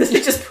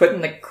 You're just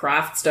putting the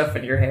craft stuff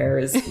in your hair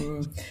is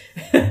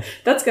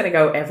that's going to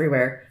go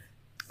everywhere.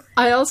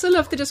 I also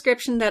love the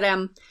description that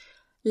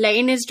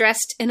Lane is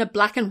dressed in a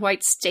black and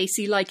white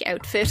Stacey-like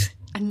outfit,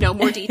 and no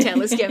more detail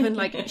is given.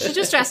 Like, she's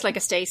just dressed like a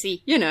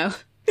Stacey,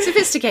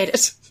 sophisticated.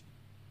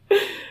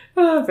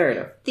 Oh, fair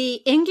enough. The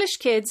English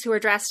kids who are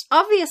dressed,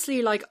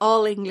 obviously like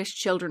all English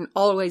children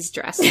always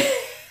dress.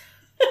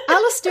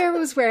 Alistair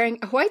was wearing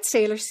a white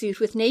sailor suit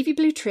with navy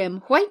blue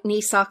trim, white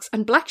knee socks,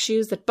 and black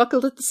shoes that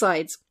buckled at the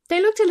sides.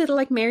 They looked a little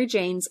like Mary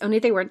Jane's, only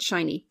they weren't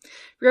shiny.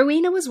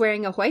 Rowena was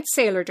wearing a white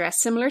sailor dress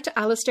similar to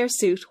Alistair's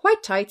suit,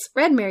 white tights,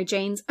 red Mary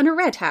Jane's, and a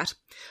red hat.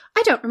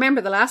 I don't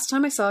remember the last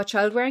time I saw a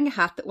child wearing a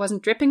hat that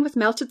wasn't dripping with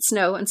melted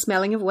snow and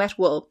smelling of wet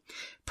wool.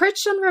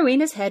 Perched on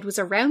Rowena's head was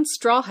a round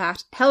straw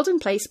hat, held in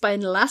place by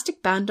an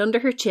elastic band under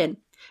her chin.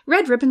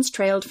 Red ribbons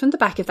trailed from the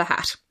back of the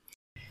hat.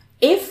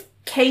 If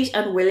Kate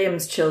and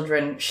William's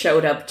children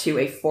showed up to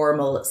a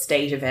formal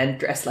state event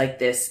dressed like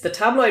this, the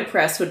tabloid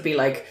press would be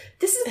like,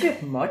 this is a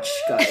bit much,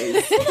 guys.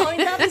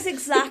 That is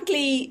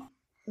exactly...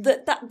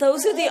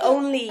 those are the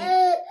only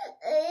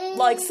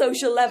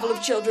social level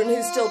of children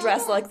who still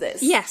dress like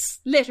this. Yes,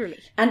 literally.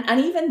 And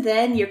even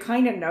then, you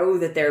kind of know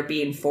that they're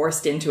being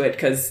forced into it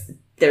because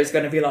there's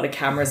going to be a lot of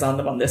cameras on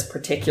them on this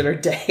particular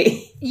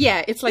day.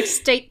 Yeah, it's like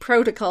state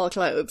protocol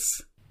clothes.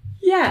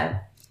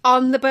 Yeah.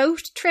 On the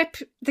boat trip,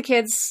 the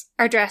kids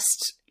are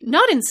dressed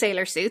not in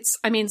sailor suits.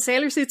 I mean,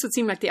 sailor suits would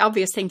seem like the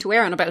obvious thing to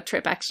wear on a boat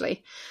trip,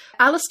 actually.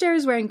 Alistair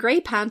is wearing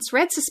grey pants,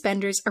 red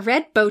suspenders, a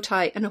red bow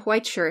tie, and a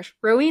white shirt.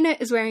 Rowena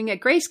is wearing a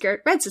grey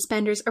skirt, red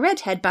suspenders, a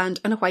red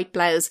headband, and a white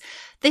blouse.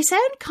 They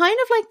sound kind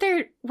of like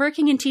they're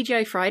working in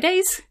TGI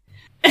Fridays.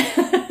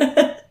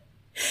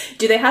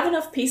 Do they have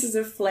enough pieces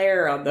of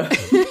flair on them?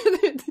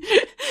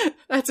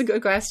 That's a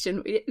good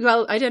question.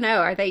 Well, I don't know.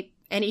 Are they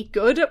any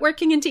good at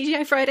working in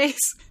TGI Fridays?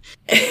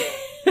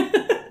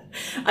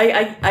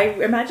 I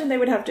imagine they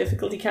would have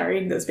difficulty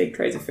carrying those big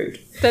trays of food.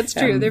 That's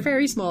true. They're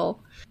very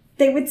small.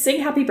 They would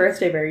sing happy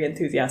birthday very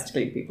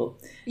enthusiastically to people.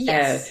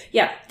 Yes.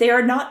 Yeah, they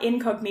are not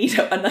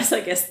incognito unless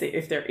I guess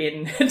if they're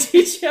in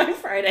TGI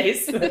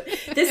Fridays. But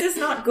this is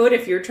not good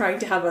if you're trying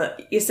to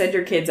you send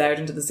your kids out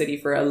into the city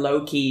for a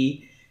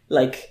low-key,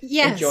 like,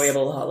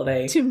 enjoyable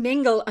holiday. To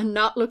mingle and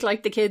not look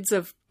like the kids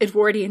of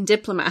Edwardian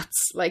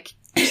diplomats. Like,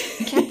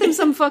 get them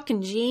some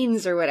fucking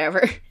jeans or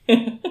whatever.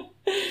 And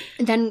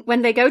then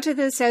when they go to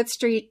the South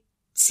Street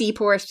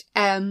seaport,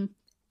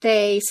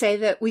 they say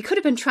that we could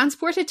have been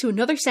transported to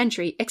another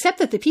century, except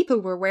that the people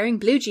were wearing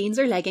blue jeans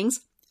or leggings,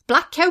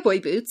 black cowboy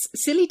boots,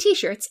 silly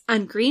t-shirts,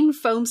 and green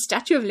foam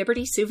Statue of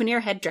Liberty souvenir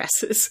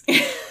headdresses.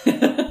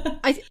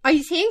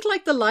 I think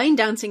like the line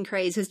dancing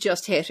craze has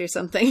just hit or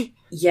something.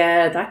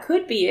 Yeah, that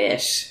could be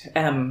it.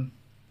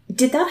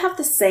 Did that have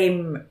the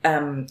same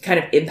kind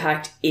of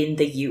impact in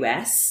the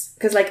US?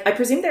 Because, like, I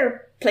presume there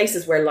are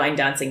places where line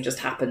dancing just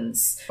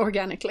happens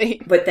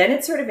organically. But then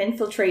it sort of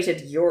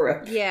infiltrated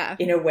Europe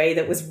in a way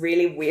that was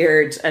really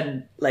weird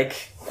and,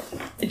 like,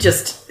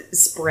 just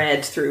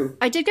spread through.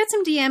 I did get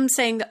some DMs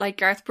saying that, like,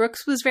 Garth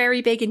Brooks was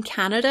very big in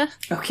Canada.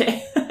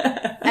 Okay.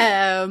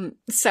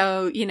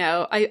 So, you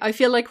know, I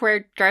feel like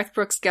where Garth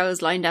Brooks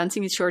goes, line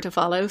dancing is sure to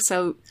follow,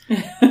 so...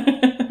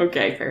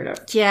 Okay, fair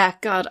enough. Yeah,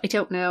 God, I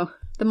don't know.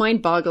 The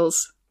mind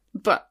boggles.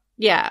 But...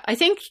 yeah, I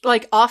think,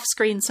 like,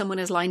 off-screen someone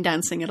is line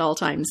dancing at all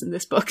times in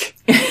this book.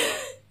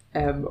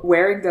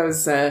 Wearing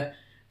those, a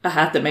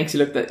hat that makes you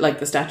look like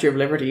the Statue of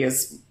Liberty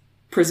is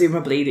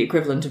presumably the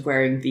equivalent of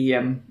wearing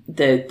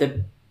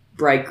the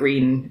bright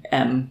green...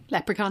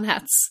 leprechaun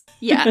hats.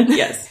 Yeah.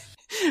 Yes.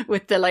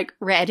 With the, like,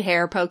 red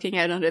hair poking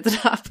out under the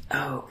top.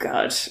 Oh,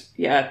 God.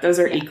 Yeah, those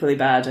are equally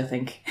bad, I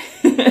think.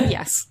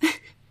 Yes.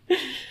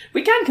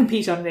 We can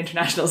compete on an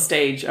international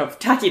stage of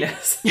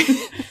tackiness.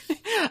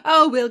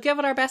 Oh, we'll give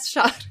it our best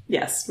shot.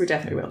 Yes, we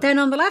definitely will. Then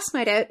on the last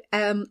night out,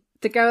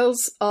 the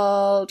girls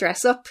all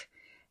dress up.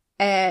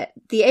 The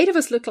 8 of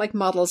us look like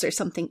models or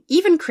something.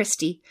 Even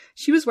Christy.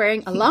 She was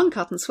wearing a long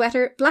cotton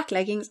sweater, black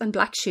leggings and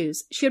black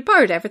shoes. She had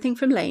borrowed everything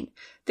from Lane.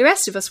 The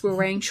rest of us were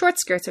wearing short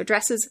skirts or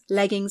dresses,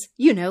 leggings,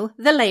 you know,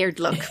 the layered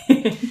look.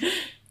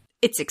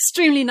 It's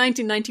extremely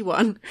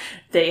 1991.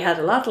 They had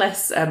a lot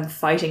less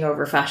fighting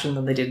over fashion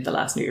than they did in the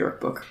last New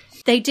York book.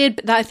 They did,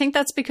 but I think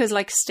that's because,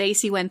 like,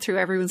 Stacey went through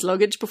everyone's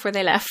luggage before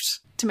they left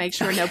to make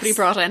sure nobody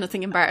brought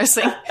anything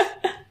embarrassing.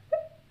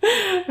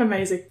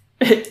 Amazing.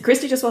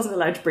 Christy just wasn't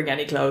allowed to bring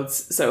any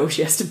clothes, so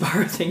she has to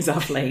borrow things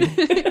off Lane.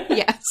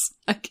 Yes.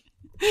 Okay.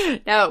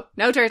 No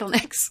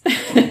turtlenecks.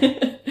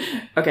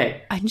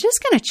 Okay. I'm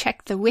just going to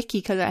check the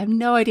wiki because I have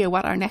no idea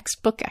what our next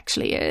book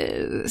actually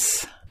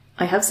is.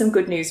 I have some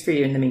good news for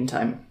you in the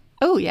meantime.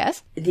 Oh,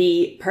 yes.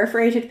 The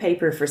perforated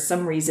paper, for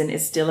some reason,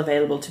 is still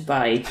available to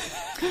buy.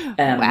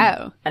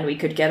 Wow. And we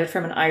could get it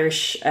from an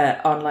Irish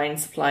online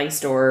supply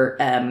store.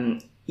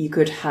 You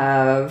could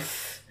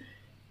have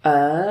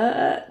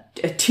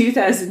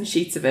 2,000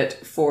 sheets of it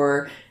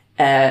for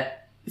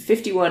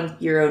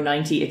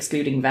 €51.90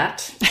 excluding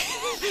VAT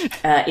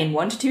in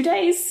 1 to 2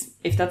 days,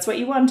 if that's what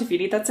you want, if you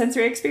need that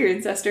sensory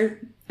experience,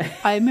 Esther.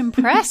 I'm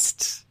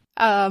impressed.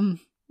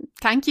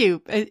 Thank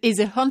you. Is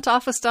it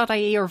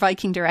huntoffice.ie or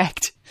Viking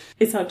Direct?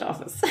 It's Hunt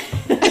Office.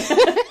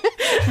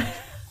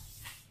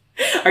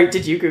 Or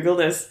did you Google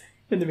this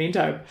in the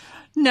meantime?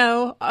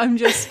 No, I'm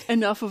just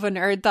enough of a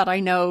nerd that I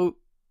know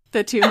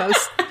the two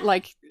most,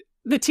 like,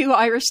 the two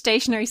Irish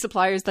stationery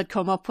suppliers that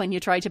come up when you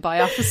try to buy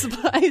office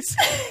supplies.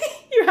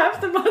 You have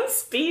them on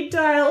speed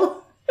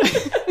dial.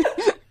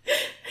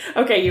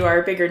 Okay, you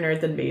are a bigger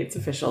nerd than me, it's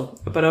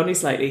official, but only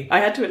slightly. I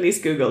had to at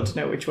least Google to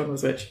know which one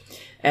was which.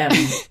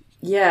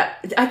 Yeah,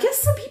 I guess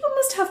some people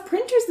must have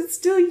printers that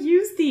still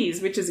use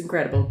these, which is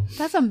incredible.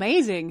 That's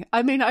amazing.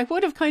 I mean, I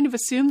would have kind of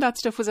assumed that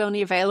stuff was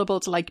only available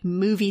to, like,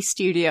 movie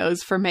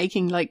studios for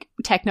making, like,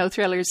 techno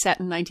thrillers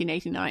set in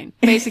 1989.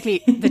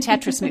 Basically, the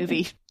Tetris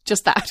movie.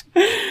 Just that.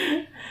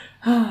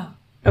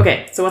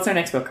 Okay, so what's our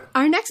next book?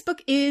 Our next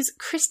book is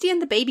Christy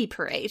and the Baby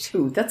Parade.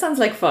 Ooh, that sounds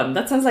like fun.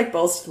 That sounds like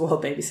balls to the wall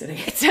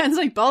babysitting. It sounds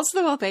like balls to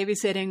the wall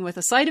babysitting with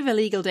a side of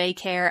illegal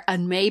daycare,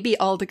 and maybe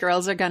all the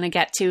girls are going to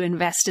get too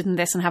invested in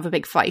this and have a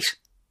big fight.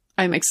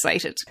 I'm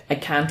excited. I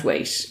can't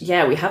wait.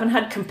 Yeah, we haven't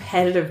had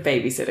competitive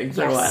babysitting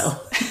for a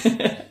while.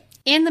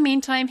 In the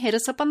meantime, hit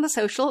us up on the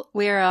social.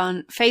 We're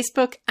on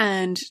Facebook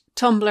and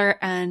Tumblr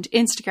and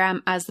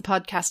Instagram as the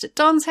podcast at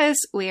Dawn's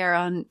House. We are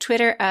on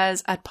Twitter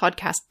as at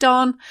Podcast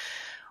Dawn.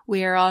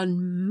 We are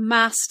on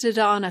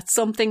Mastodon at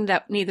something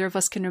that neither of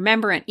us can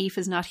remember, and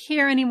Aoife's not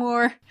here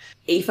anymore.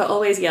 Aoife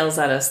always yells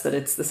at us that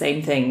it's the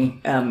same thing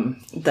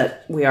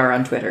that we are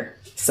on Twitter.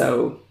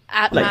 So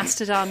at like,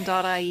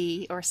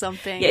 mastodon.ie or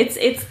something. Yeah,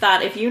 it's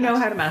that. If you know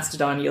how to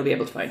Mastodon, you'll be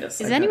able to find us.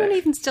 Is anyone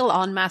even still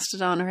on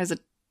Mastodon, or has it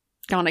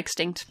gone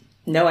extinct?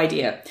 No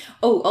idea.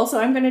 Oh, also,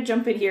 I'm going to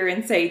jump in here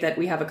and say that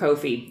we have a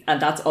Ko-fi,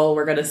 and that's all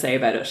we're going to say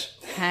about it.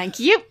 Thank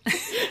you.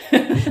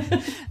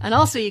 And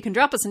also, you can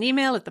drop us an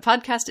email at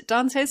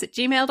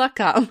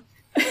thepodcast@dawnshouse@gmail.com.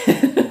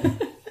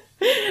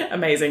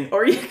 Amazing.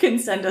 Or you can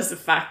send us a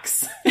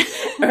fax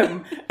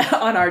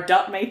on our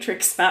dot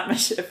matrix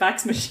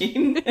fax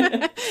machine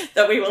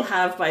that we will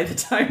have by the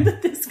time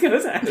that this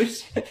goes out.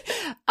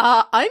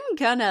 I'm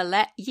gonna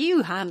let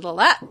you handle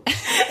that.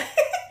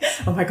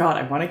 Oh my God,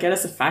 I want to get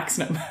us a fax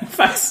now.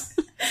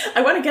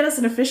 I want to get us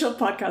an official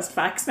podcast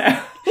fax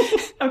now.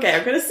 Okay,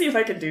 I'm going to see if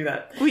I can do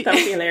that. That would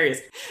be hilarious.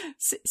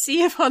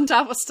 See if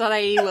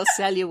Huntoffice.ie will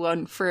sell you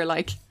one for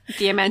like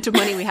the amount of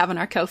money we have on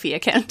our Ko-fi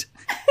account.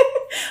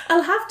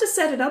 I'll have to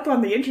set it up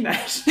on the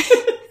internet.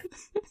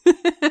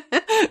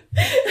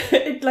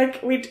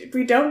 Like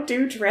we don't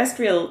do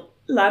terrestrial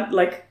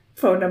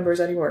phone numbers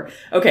anymore.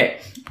 Okay,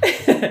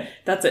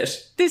 that's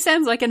it. This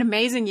sounds like an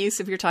amazing use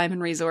of your time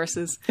and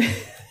resources.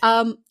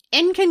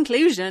 In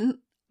conclusion,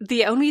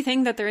 the only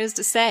thing that there is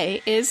to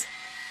say is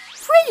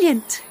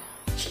brilliant.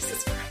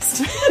 Jesus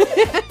Christ.